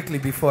 come quickly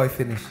before I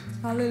finish.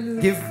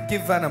 Hallelujah.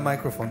 Give Van a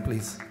microphone,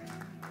 please.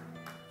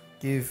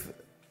 Give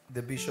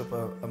the bishop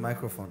a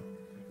microphone.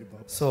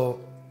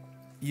 So,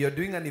 you're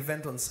doing an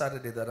event on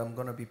Saturday that I'm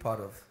going to be part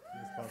of.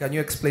 Can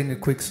you explain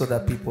it quick so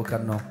that people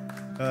can know?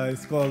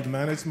 It's called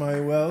Manage My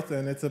Wealth,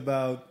 and it's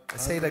about...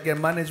 Say it again,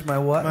 manage my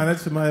what?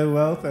 Manage My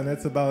Wealth, and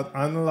it's about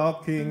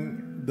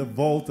unlocking the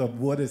vault of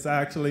what is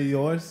actually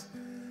yours.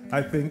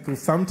 I think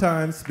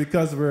sometimes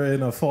because we're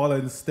in a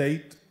fallen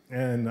state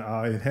and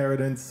our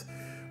inheritance,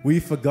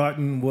 we've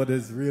forgotten what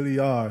is really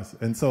ours.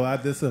 And so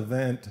at this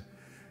event,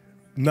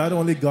 not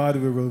only God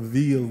will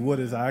reveal what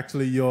is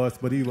actually yours,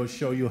 but He will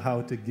show you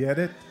how to get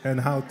it and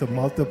how to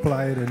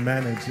multiply it and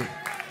manage it.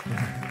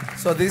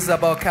 So this is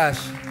about cash.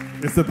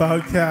 It's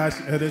about cash,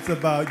 and it's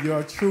about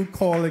your true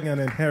calling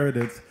and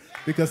inheritance.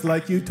 Because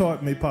like you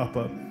taught me,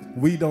 Papa,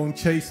 we don't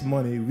chase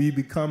money. We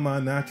become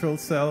our natural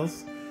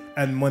selves,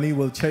 and money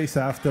will chase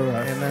after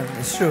us. Amen.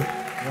 It's true.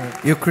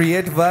 Right. You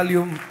create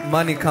value,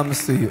 money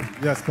comes to you.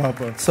 Yes,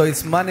 Papa. So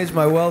it's Manage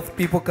My Wealth.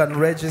 People can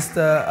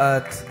register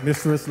at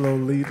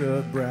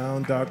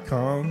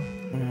MistressLolitaBrown.com.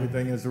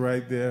 Everything is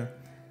right there.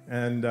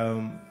 And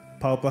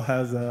Papa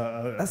has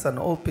a... That's an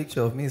old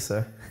picture of me,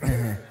 sir.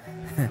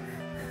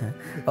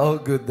 Oh,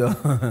 good though.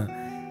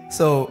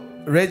 So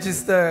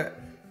register,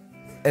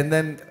 and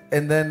then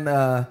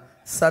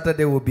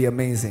Saturday will be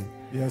amazing.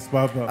 Yes,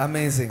 Papa.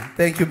 Amazing.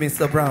 Thank you,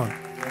 Mr. Brown.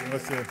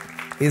 Yes, sir.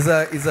 He's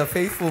a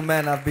faithful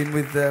man. I've been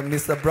with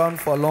Mr. Brown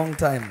for a long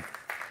time.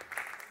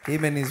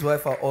 Him and his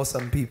wife are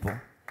awesome people.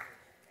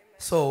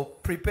 So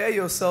prepare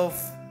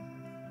yourself.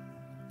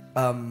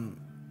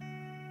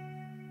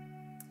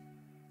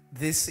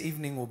 This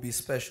evening will be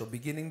special.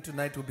 Beginning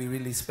tonight will be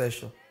really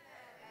special.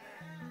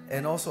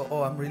 And also,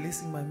 I'm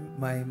releasing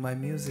my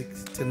music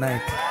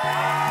tonight.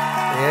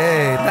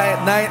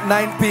 Yeah,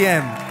 9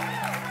 p.m.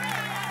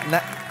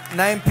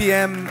 9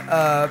 p.m.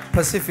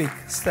 Pacific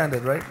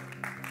Standard, right?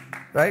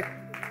 Right?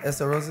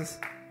 Esther Roses?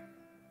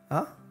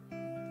 Huh?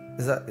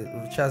 Is that,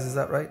 Chaz, is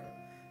that right?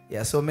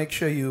 Yeah, so make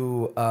sure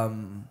you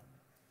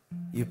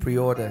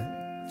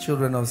pre-order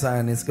Children of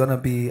Zion. It's going to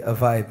be a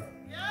vibe.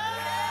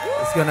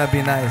 It's going to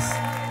be nice.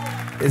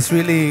 It's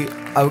really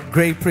a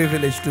great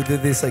privilege to do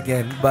this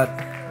again, but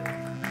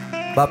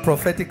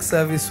prophetic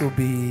service will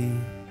be...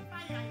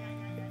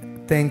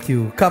 Thank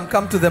you.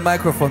 Come to the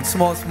microphone.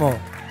 Small. Fire!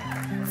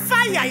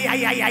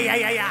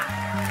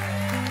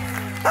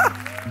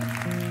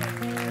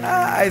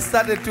 I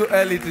started too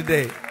early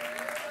today.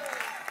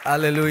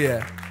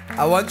 Hallelujah.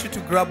 I want you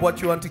to grab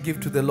what you want to give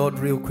to the Lord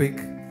real quick,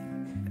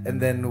 and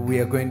then we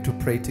are going to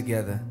pray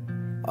together.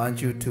 I want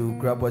you to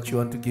grab what you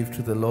want to give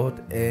to the Lord,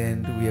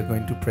 and we are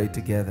going to pray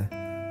together.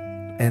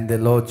 And the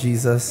Lord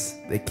Jesus,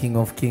 the King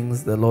of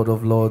Kings, the Lord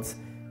of Lords,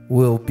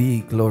 will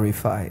be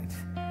glorified.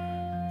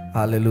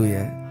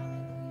 Hallelujah.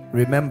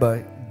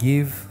 Remember,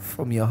 give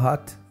from your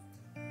heart.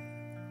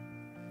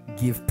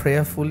 Give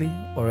prayerfully,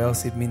 or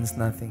else it means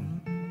nothing.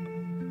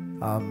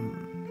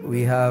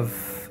 We have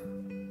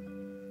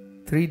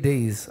 3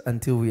 days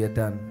until we are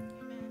done.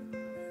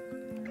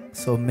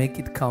 So make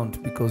it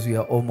count, because we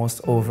are almost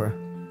over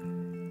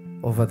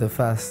the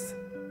fast.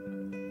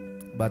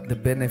 But the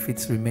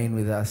benefits remain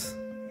with us.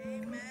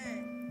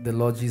 The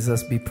Lord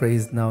Jesus be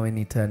praised now and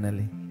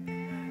eternally.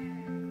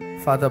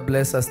 Father,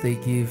 bless as they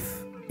give,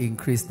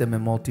 increase them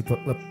and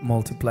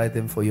multiply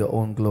them for your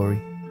own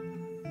glory.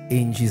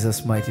 In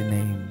Jesus' mighty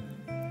name.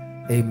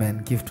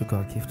 Amen. Give to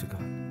God, give to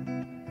God.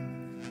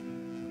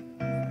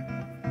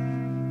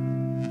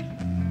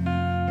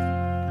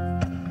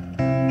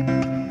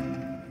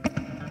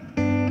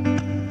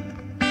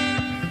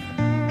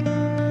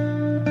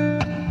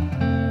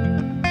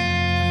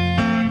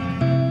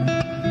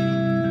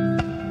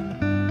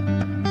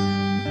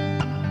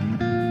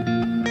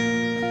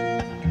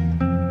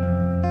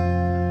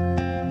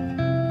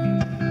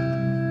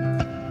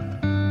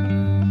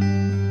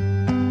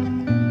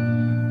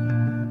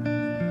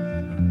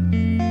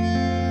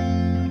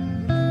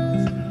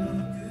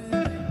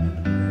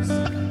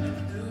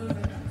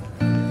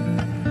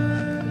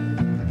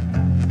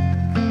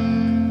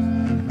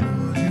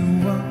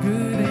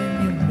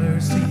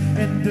 Worship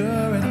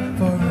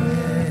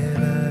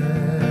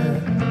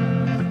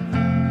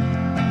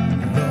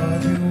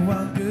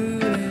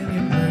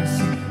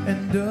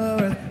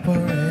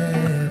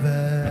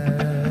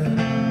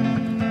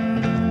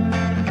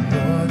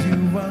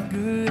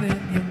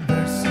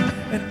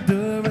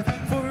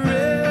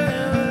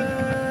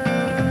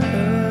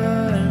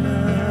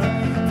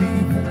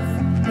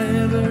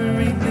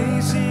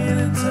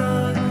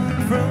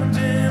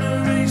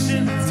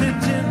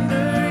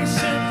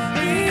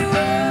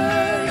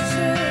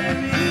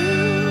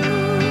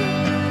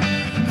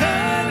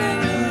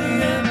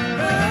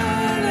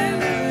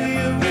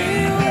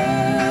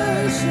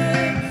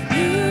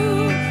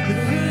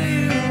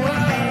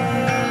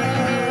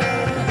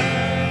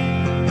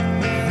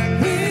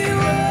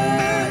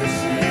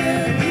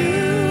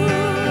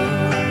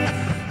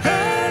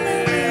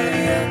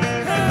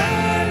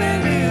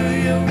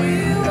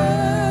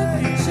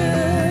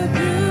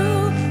you.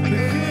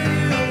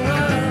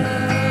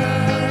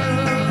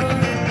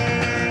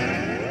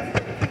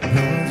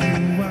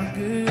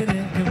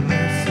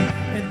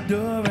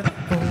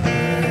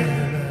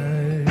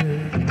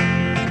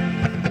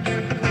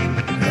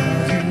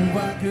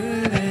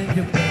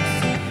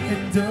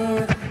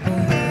 endure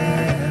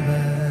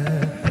forever.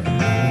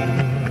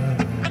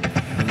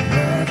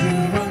 Lord, you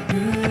are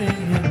good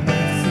and your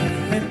mercy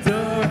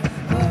endure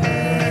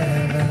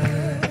forever.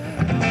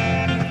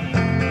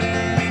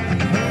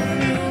 Lord,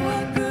 you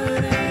are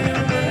good and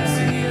your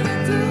mercy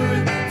endure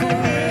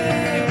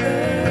forever.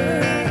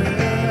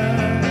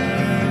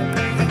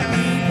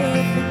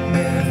 People from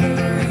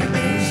every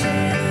nation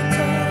and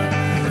tongue,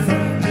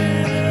 from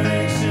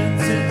generation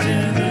to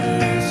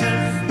generation,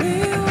 we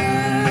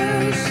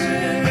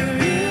worship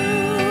you.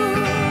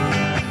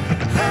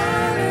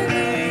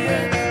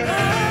 Hallelujah,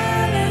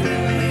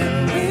 hallelujah,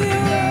 we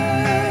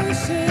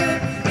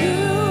worship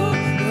you,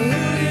 who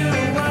you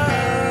are.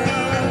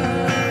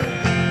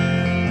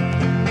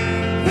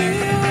 We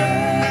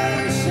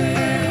worship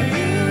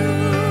you.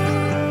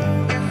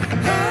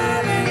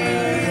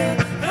 Hallelujah,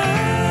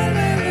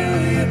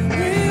 hallelujah,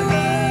 we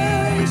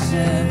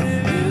worship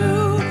you,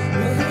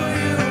 who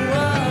you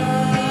are.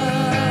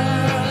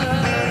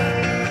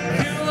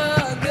 You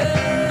are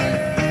good.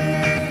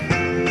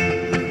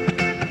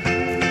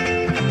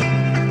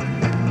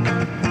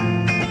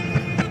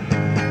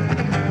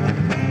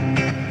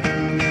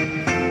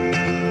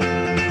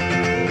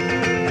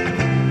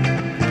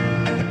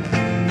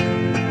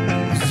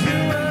 You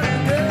are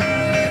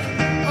good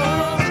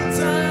all the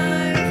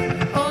time,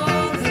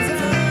 all the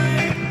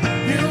time.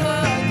 You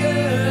are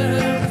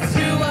good.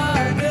 You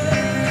are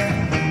good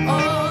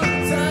all the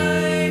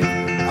time,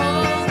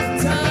 all the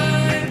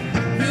time.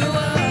 You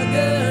are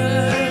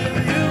good.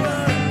 You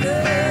are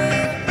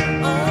good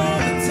all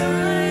the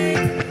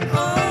time,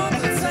 all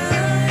the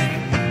time.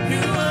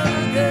 You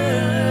are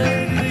good.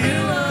 You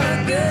are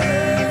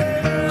good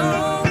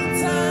all the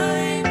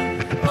time,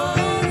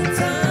 all the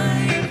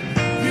time.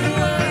 You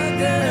are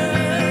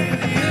good.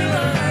 You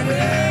are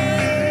good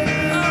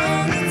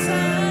all the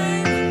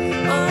time,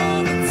 all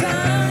the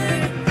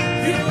time.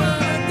 You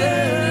are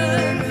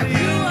good.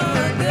 You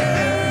are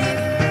good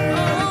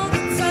all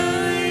the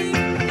time,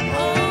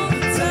 all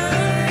the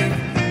time.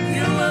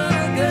 You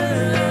are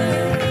good.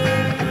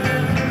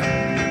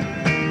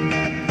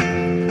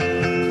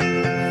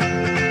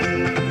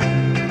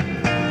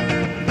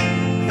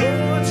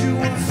 Lord, you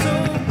are so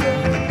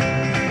good.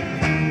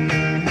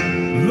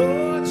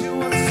 Lord, you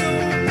are so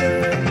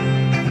good.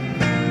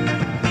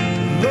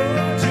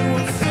 Lord, you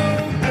are so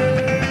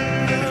good.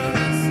 Lord, you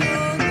are so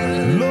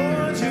good.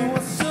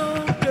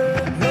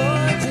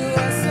 Lord, you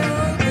are so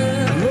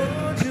good.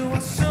 Lord, you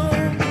are so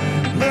good.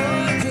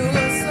 Lord, you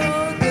are so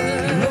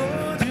good.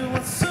 Lord, you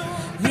are so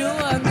good. You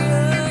are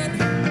good.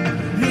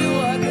 You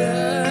are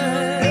good.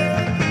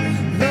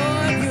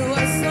 Lord, you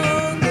are so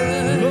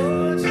good.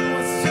 Lord, you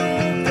are so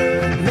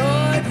good.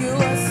 Lord, you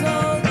are so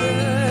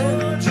good.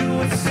 Lord, you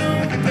are so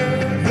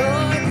good.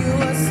 Lord, you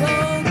are so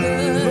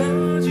good.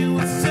 Lord, you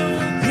are so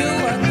good. You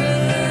are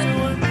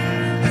good.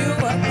 You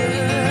are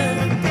good.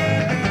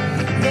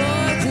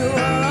 Lord, you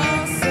are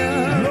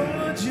awesome.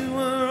 Lord, you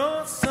are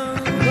awesome.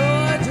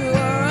 Lord, you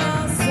are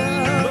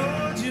awesome.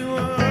 Lord, you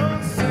are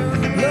awesome.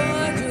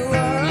 Lord, you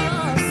are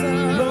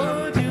awesome.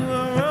 Lord, you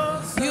are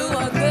awesome. You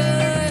are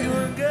good. You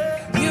are good.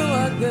 You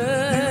are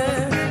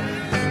good.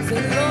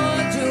 Say,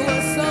 Lord, you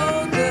are so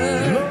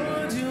good.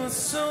 Lord, you are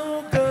so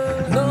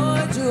good.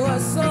 Lord, you are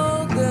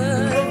so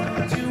good.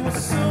 Lord, you are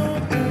so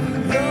good.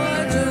 Lord,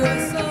 you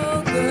are so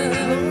good.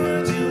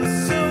 Lord, you are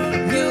so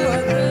good. You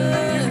are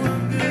good.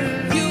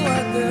 You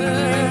are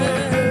good.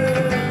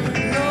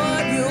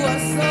 Lord, you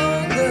are so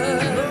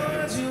good.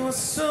 Lord, you are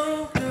so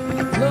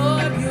good.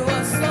 Lord, you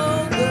are so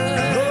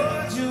good.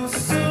 Lord, you are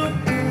so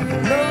good.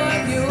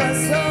 Lord, you are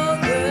so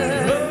good.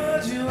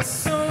 Lord, you are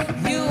so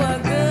good. You are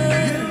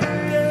good.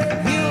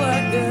 You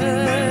are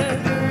good.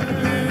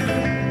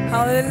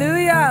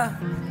 Hallelujah.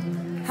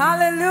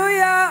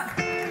 Hallelujah.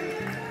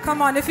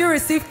 Come on, if you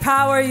receive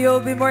power, you'll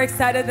be more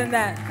excited than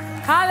that.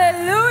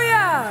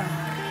 Hallelujah.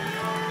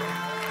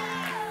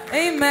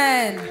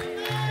 Amen.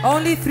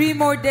 Only 3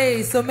 more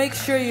days, so make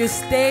sure you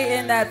stay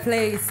in that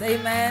place.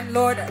 Amen.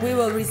 Lord, we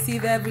will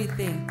receive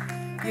everything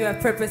you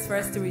have purpose for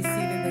us to receive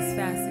in this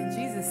fast. In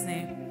Jesus'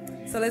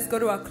 name. So let's go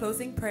to our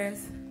closing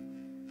prayers.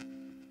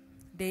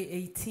 Day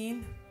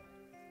 18.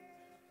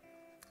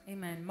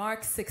 Amen.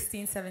 Mark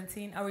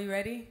 16:17. Are we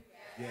ready?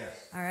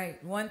 Yes. All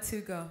right. 1,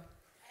 2, go.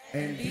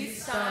 And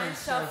These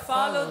signs shall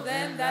follow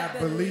them that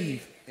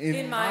believe.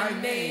 In my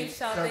name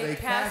shall they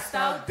cast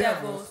out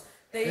devils.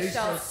 They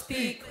shall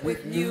speak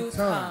with new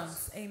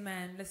tongues.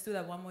 Amen. Let's do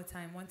that one more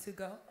time. 1, 2,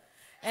 go.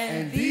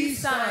 And these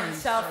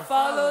signs shall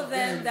follow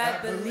them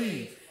that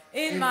believe.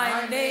 In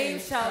my name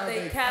shall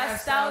they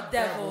cast out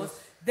devils.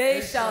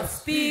 They shall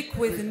speak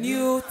with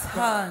new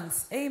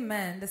tongues.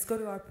 Amen. Let's go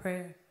to our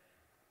prayer.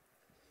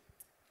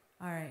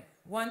 All right.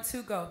 1,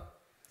 2, go.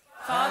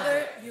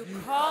 Father, you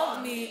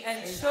called me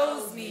and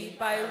chose me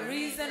by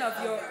reason of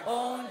your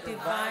own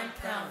divine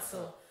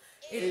counsel.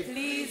 It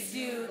pleased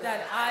you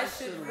that I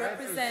should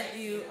represent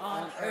you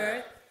on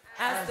earth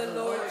as the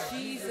Lord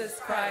Jesus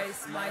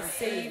Christ, my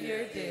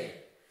Savior, did.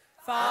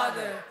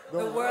 Father,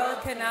 the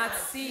world cannot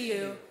see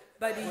you,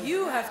 but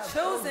you have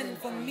chosen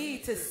for me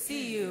to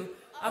see you,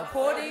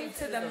 according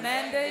to the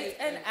mandate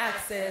and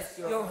access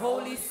your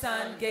Holy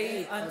Son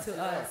gave unto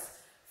us.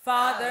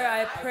 Father,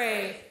 I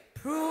pray,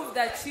 prove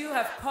that you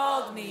have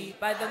called me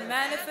by the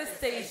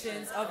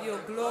manifestations of your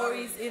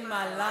glories in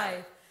my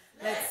life.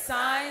 Let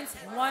signs,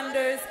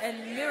 wonders,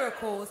 and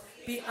miracles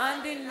be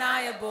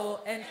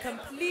undeniable and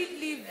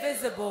completely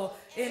visible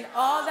in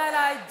all that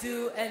I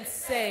do and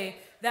say,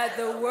 that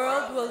the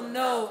world will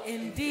know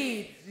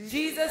indeed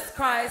Jesus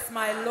Christ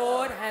my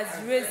Lord has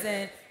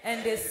risen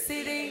and is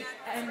sitting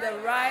in the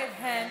right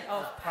hand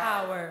of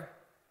power.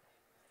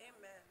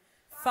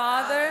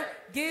 Father,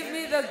 give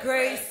me the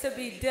grace to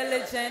be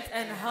diligent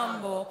and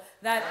humble,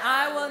 that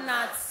I will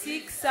not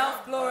seek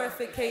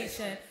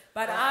self-glorification,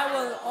 but I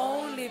will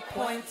only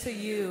point to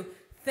you.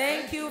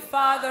 Thank you,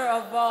 Father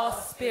of all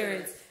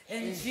spirits.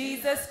 In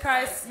Jesus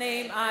Christ's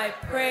name I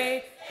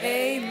pray.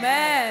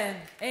 Amen.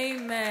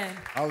 Amen.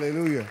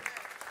 Hallelujah.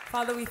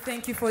 Father, we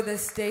thank you for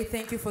this day.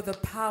 Thank you for the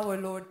power,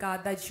 Lord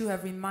God, that you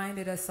have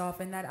reminded us of,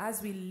 and that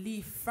as we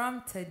leave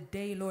from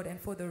today, Lord, and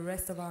for the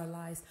rest of our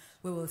lives,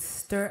 we will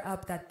stir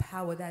up that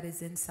power that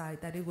is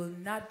inside, that it will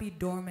not be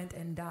dormant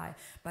and die,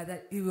 but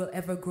that it will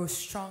ever grow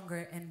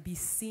stronger and be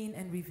seen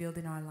and revealed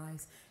in our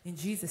lives. In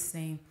Jesus'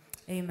 name,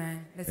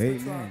 amen. Let's go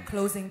to our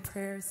closing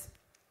prayers.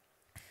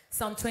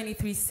 Psalm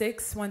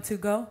 23:6, 1 to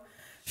go.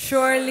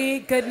 Surely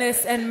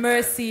goodness and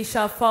mercy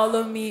shall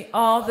follow me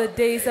all the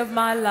days of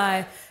my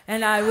life,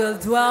 and I will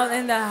dwell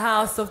in the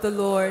house of the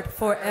Lord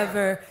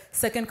forever.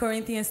 2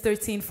 Corinthians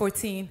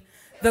 13:14.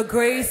 The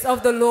grace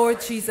of the Lord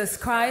Jesus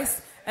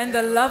Christ and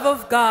the love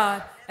of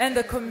God and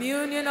the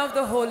communion of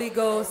the Holy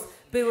Ghost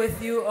be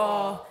with you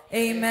all.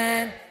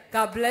 Amen.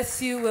 God bless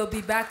you. We'll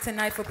be back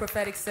tonight for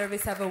prophetic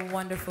service. Have a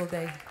wonderful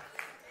day.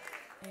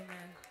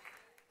 Amen.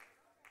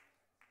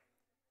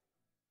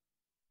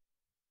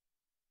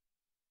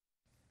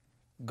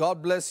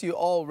 God bless you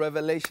all,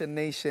 Revelation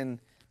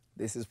Nation.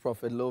 This is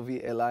Prophet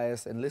Lovy,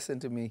 Elias, and listen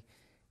to me.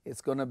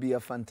 It's going to be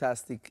a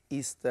fantastic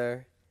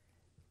Easter,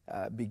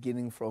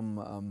 beginning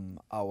from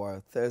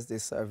our Thursday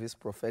service,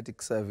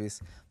 prophetic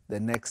service. The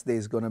next day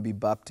is going to be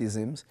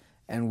baptisms,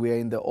 and we are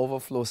in the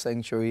overflow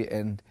sanctuary,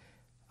 and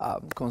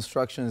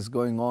construction is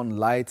going on,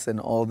 lights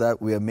and all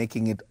that. We are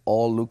making it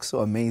all look so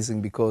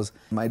amazing, because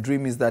my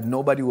dream is that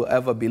nobody will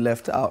ever be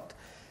left out.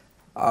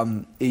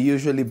 It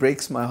usually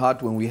breaks my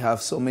heart when we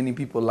have so many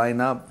people line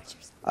up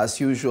as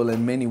usual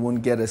and many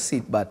won't get a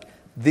seat. But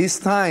this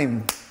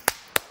time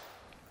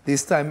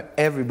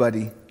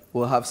everybody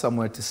will have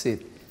somewhere to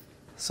sit.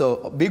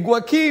 So, Big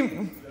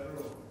Joaquim,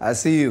 I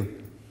see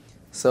you.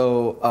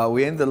 So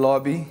we're in the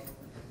lobby.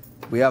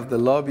 We have the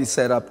lobby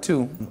set up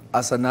too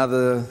as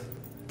another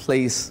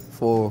place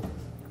for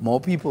more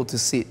people to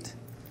sit.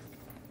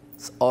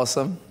 It's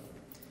awesome.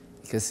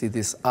 You can see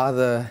this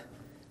other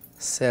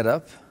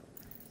setup,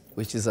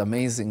 which is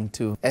amazing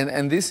too.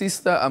 And this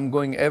Easter, I'm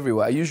going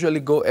everywhere. I usually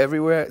go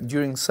everywhere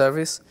during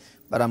service,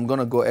 but I'm going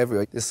to go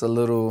everywhere. It's a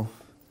little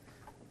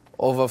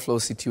overflow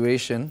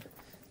situation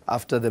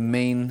after the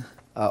main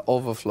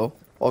overflow.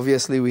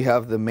 Obviously, we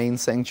have the main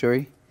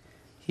sanctuary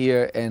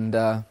here, and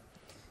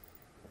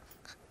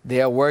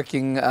they are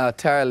working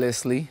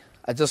tirelessly.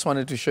 I just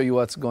wanted to show you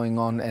what's going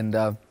on.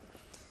 And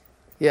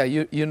yeah,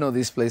 you know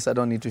this place. I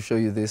don't need to show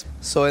you this.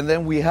 So, and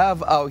then we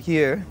have out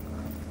here,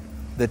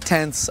 the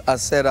tents are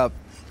set up,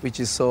 which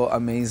is so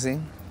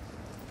amazing.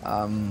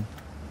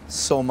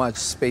 So much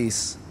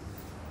space.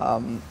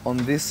 On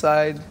this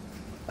side,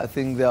 I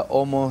think they're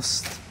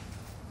almost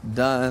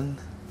done.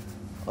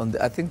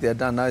 I think they're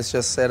done now. It's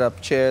just set up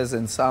chairs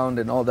and sound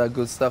and all that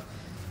good stuff.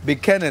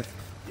 Big Kenneth.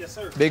 Yes,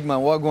 sir. Big man,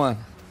 Wagwan.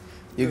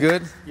 You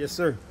good? Yes,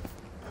 sir.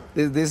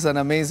 This is an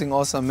amazing,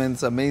 awesome man.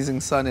 It's an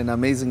amazing son and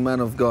amazing man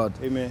of God.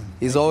 Amen.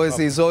 He's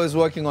always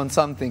working on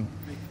something.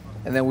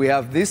 And then we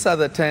have this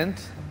other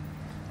tent,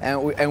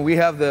 and we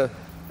have the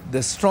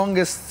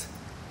strongest.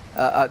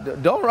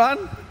 Don't run.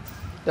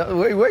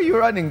 Where are you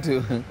running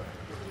to?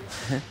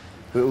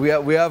 we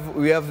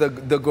have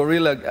the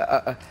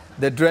gorilla,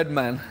 the dread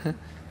man,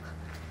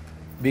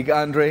 Big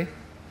Andre.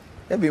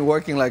 They've been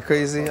working like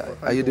crazy.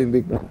 How you doing,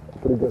 Big man?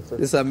 Pretty good, sir.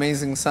 These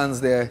amazing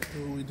sons there.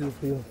 What we do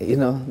for you? You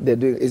know, they're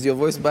doing. Is your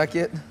voice back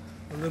yet?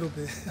 A little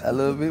bit. A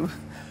little bit.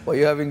 Were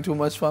you having too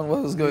much fun?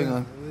 What was going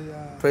on?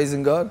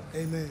 Praising God.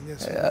 Amen.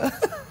 Yes, sir.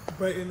 Yeah.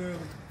 Bright and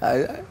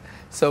early.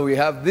 So we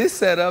have this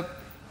setup,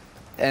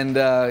 and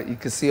you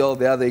can see all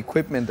the other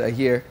equipment are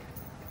here.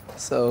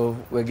 So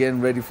we're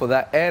getting ready for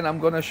that. And I'm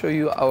going to show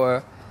you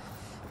our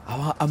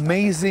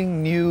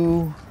amazing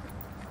new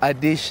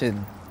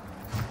addition,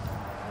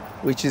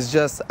 which is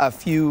just a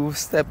few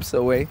steps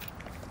away.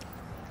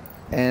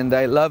 And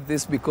I love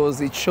this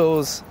because it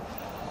shows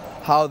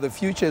how the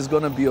future is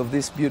going to be of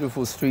this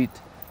beautiful street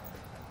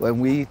when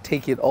we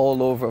take it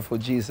all over for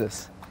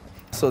Jesus.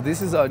 So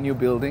this is our new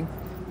building.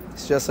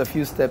 It's just a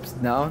few steps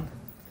down.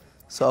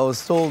 So I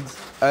was told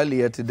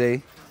earlier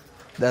today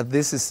that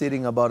this is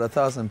seating about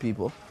 1,000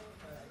 people.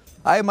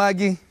 Hi,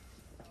 Maggie.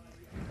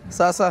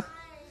 Sasa.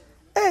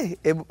 Hey,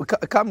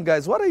 come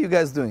guys. What are you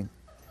guys doing?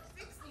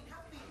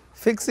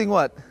 Fixing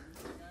what?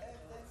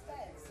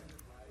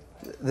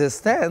 The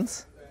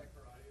stands?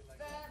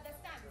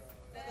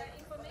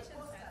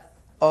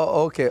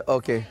 Oh, okay,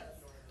 okay.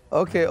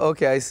 Okay,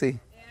 okay, I see.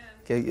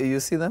 Okay, you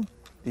see them?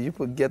 Did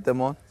you get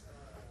them on?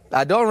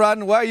 Don't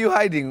run. Why are you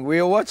hiding? We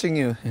are watching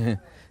you.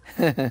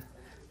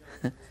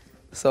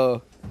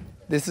 So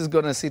this is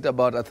going to seat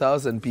about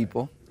 1,000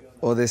 people.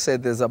 Or they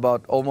said there's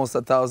about almost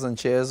 1,000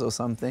 chairs or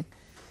something.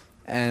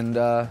 And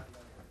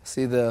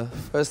see, the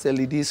first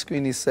LED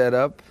screen is set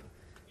up.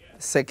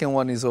 The second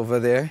one is over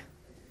there.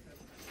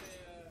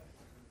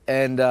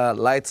 And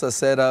lights are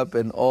set up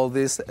and all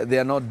this. They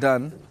are not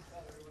done.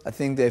 I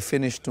think they're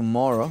finished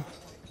tomorrow.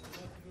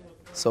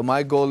 So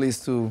my goal is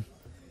to,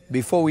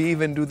 before we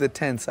even do the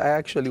tents, I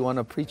actually want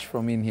to preach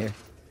from in here.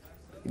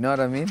 You know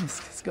what I mean?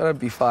 It's going to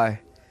be fire.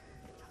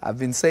 I've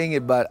been saying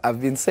it, but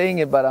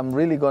I'm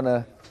really going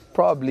to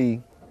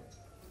probably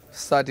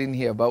start in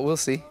here, but we'll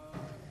see.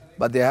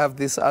 But they have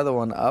this other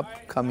one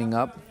coming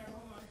up.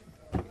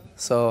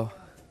 So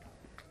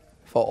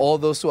for all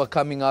those who are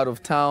coming out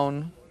of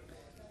town,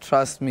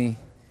 trust me,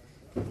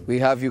 we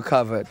have you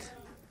covered.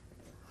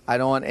 I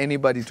don't want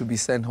anybody to be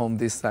sent home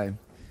this time.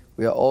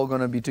 We are all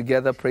going to be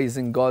together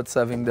praising God,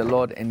 serving the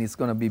Lord, and it's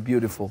going to be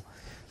beautiful.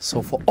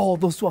 So for all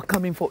those who are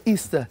coming for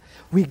Easter,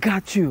 we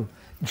got you.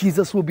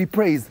 Jesus will be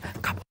praised.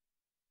 Come on.